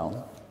there as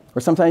well.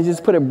 Or sometimes you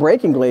just put a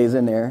breaking glaze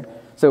in there,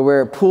 so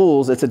where it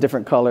pools, it's a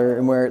different color,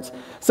 and where it's,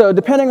 so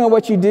depending on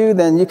what you do,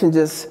 then you can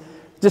just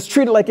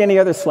treat it like any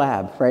other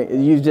slab, right?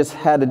 You just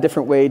had a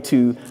different way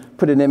to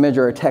put an image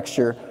or a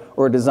texture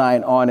or a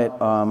design on it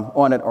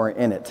or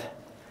in it.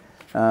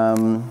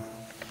 And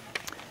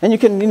you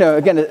can,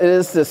 again, it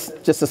is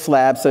just a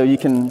slab, so you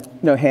can,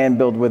 hand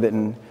build with it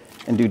and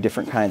do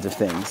different kinds of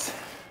things.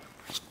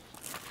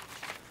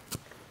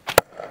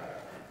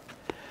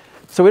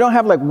 So we don't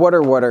have like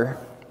water.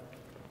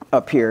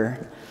 up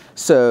here.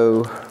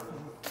 So,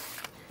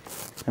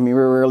 I mean,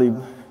 we're really,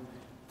 I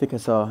think I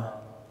saw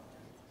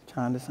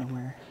Chanda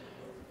somewhere.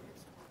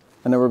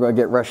 And then we're going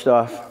to get rushed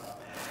off.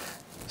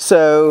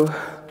 So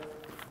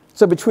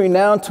between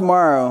now and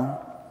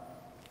tomorrow,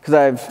 because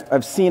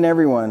I've seen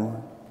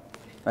everyone,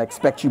 I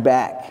expect you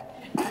back.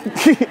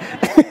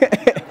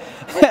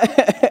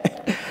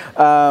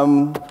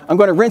 I'm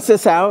going to rinse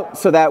this out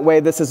so that way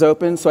this is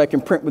open so I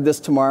can print with this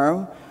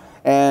tomorrow.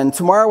 And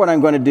tomorrow what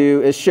I'm going to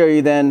do is show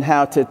you then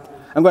how to,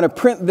 I'm going to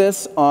print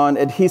this on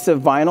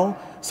adhesive vinyl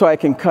so I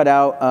can cut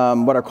out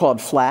what are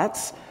called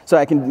flats. So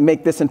I can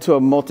make this into a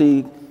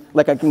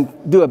like I can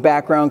do a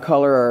background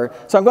color.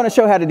 So I'm going to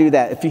show how to do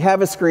that. If you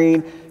have a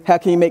screen, how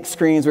can you make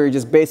screens where you're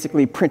just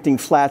basically printing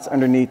flats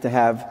underneath to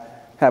have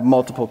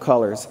multiple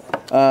colors.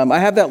 I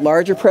have that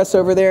larger press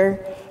over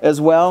there as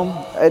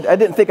well. I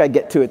didn't think I'd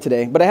get to it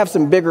today, but I have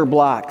some bigger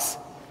blocks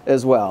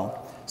as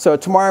well. So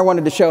tomorrow I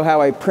wanted to show how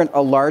I print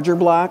a larger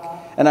block,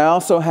 and I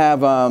also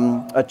have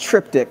a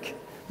triptych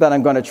that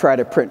I'm going to try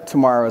to print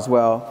tomorrow as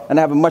well. And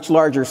I have a much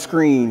larger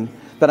screen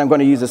that I'm going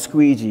to use a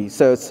squeegee.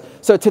 So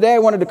today I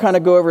wanted to kind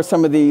of go over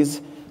some of these.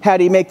 How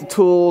do you make the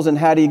tools and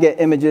how do you get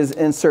images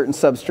in certain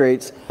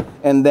substrates?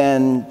 And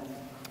then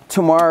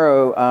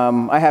tomorrow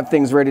I have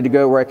things ready to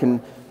go where I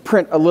can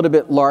print a little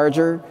bit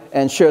larger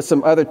and show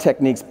some other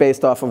techniques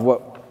based off of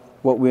what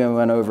we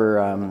went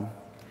over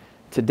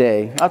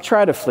today. I'll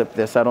try to flip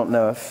this. I don't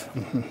know if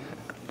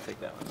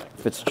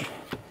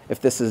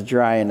this is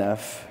dry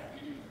enough.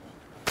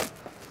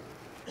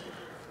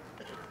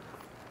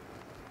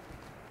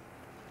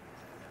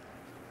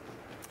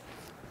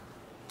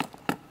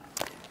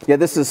 Yeah,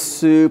 this is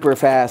super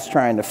fast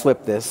trying to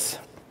flip this.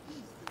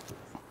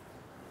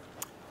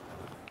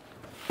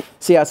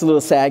 See how it's a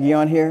little saggy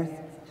on here?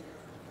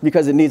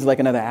 Because it needs like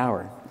another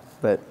hour,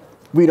 but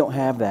we don't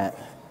have that.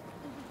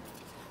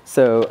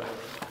 So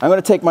I'm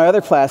going to take my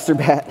other plaster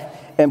bat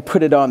and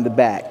put it on the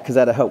back because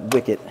that'll help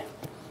wick it.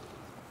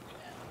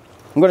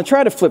 I'm going to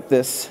try to flip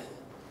this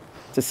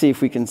to see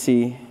if we can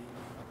see.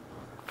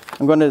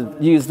 I'm going to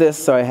use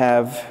this so I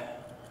have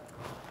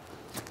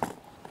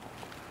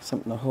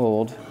something to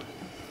hold.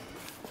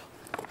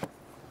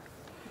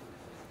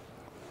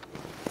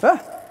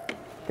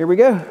 Here we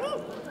go.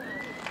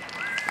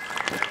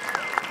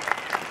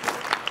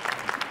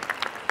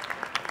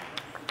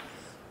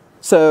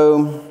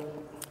 So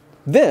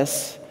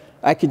this,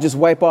 I could just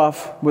wipe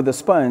off with a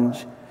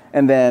sponge,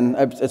 and then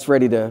it's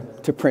ready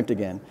to print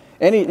again.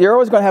 You're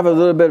always going to have a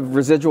little bit of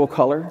residual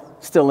color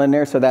still in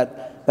there, so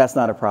that's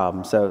not a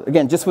problem. So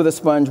again, just with a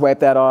sponge,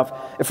 wipe that off.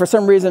 If for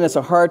some reason it's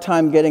a hard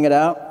time getting it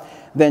out,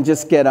 then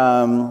just get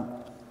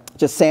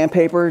just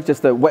sandpaper,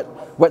 just the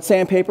wet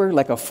sandpaper,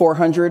 like a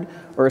 400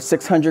 or a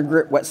 600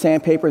 grit wet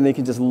sandpaper, and then you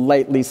can just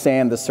lightly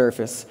sand the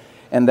surface,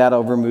 and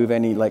that'll remove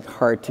any like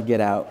hard to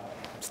get out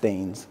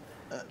stains.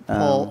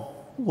 Paul,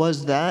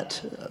 was that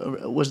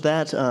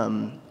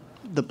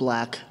the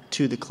black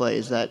to the clay?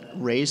 Is that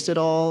raised at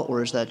all,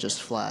 or is that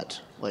just flat,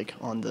 like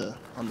on the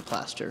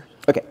plaster?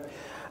 Okay,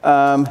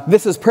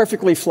 this is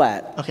perfectly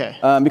flat. Okay.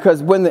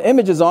 Because when the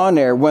image is on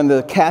there, when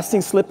the casting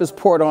slip is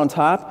poured on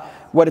top,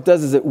 what it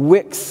does is it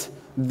wicks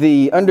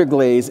the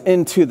underglaze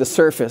into the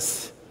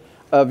surface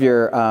of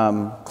your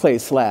clay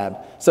slab.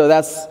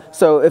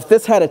 So if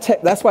this had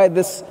that's why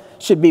this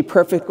should be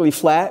perfectly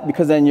flat,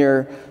 because then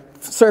your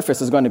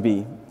surface is going to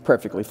be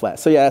perfectly flat.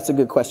 So yeah, that's a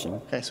good question.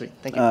 Okay, sweet,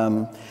 thank you.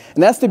 And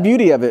that's the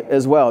beauty of it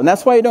as well. And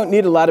that's why you don't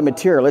need a lot of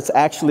material. It's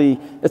actually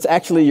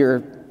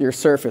your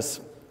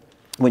surface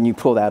when you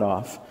pull that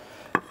off.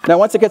 Now,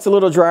 once it gets a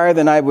little drier,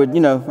 then I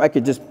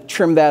could just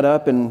trim that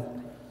up, and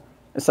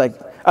it's like,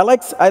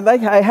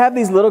 I have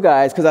these little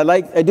guys because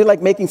I do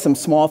like making some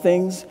small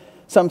things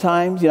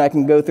sometimes. I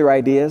can go through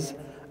ideas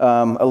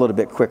a little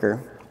bit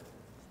quicker.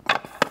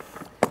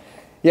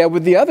 Yeah,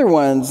 with the other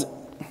ones,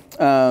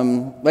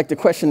 like the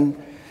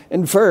question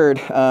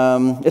inferred,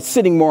 it's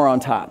sitting more on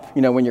top.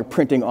 When you're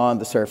printing on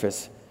the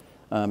surface,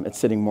 it's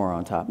sitting more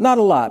on top. Not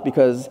a lot,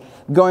 because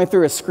going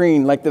through a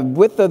screen, like the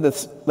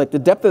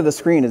depth of the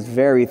screen is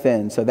very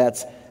thin, so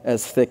that's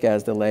as thick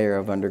as the layer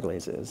of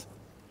underglaze is.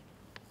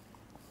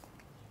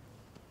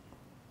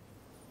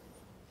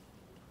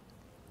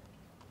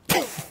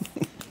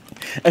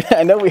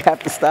 I know we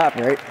have to stop,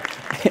 right?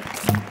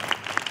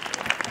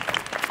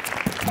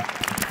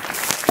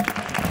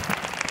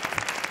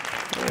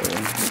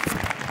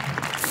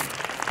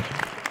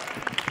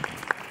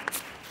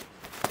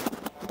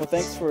 Well,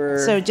 thanks for...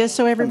 So just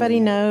so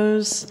everybody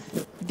knows,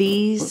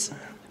 these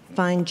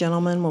fine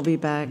gentlemen will be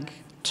back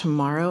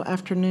tomorrow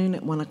afternoon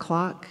at 1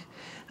 o'clock.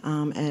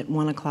 At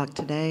 1 o'clock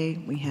today,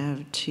 we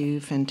have two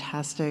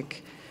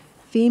fantastic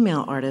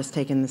female artists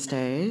taking the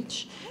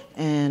stage,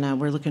 and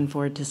we're looking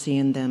forward to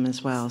seeing them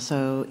as well.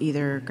 So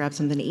either grab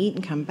something to eat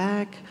and come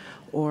back,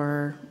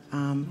 or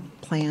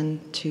plan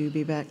to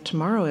be back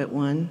tomorrow at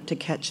 1 to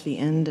catch the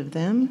end of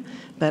them.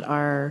 But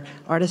our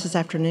artists this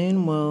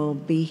afternoon will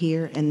be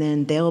here, and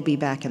then they'll be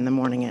back in the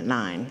morning at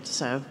 9.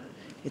 So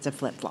it's a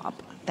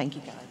flip-flop. Thank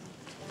you, guys.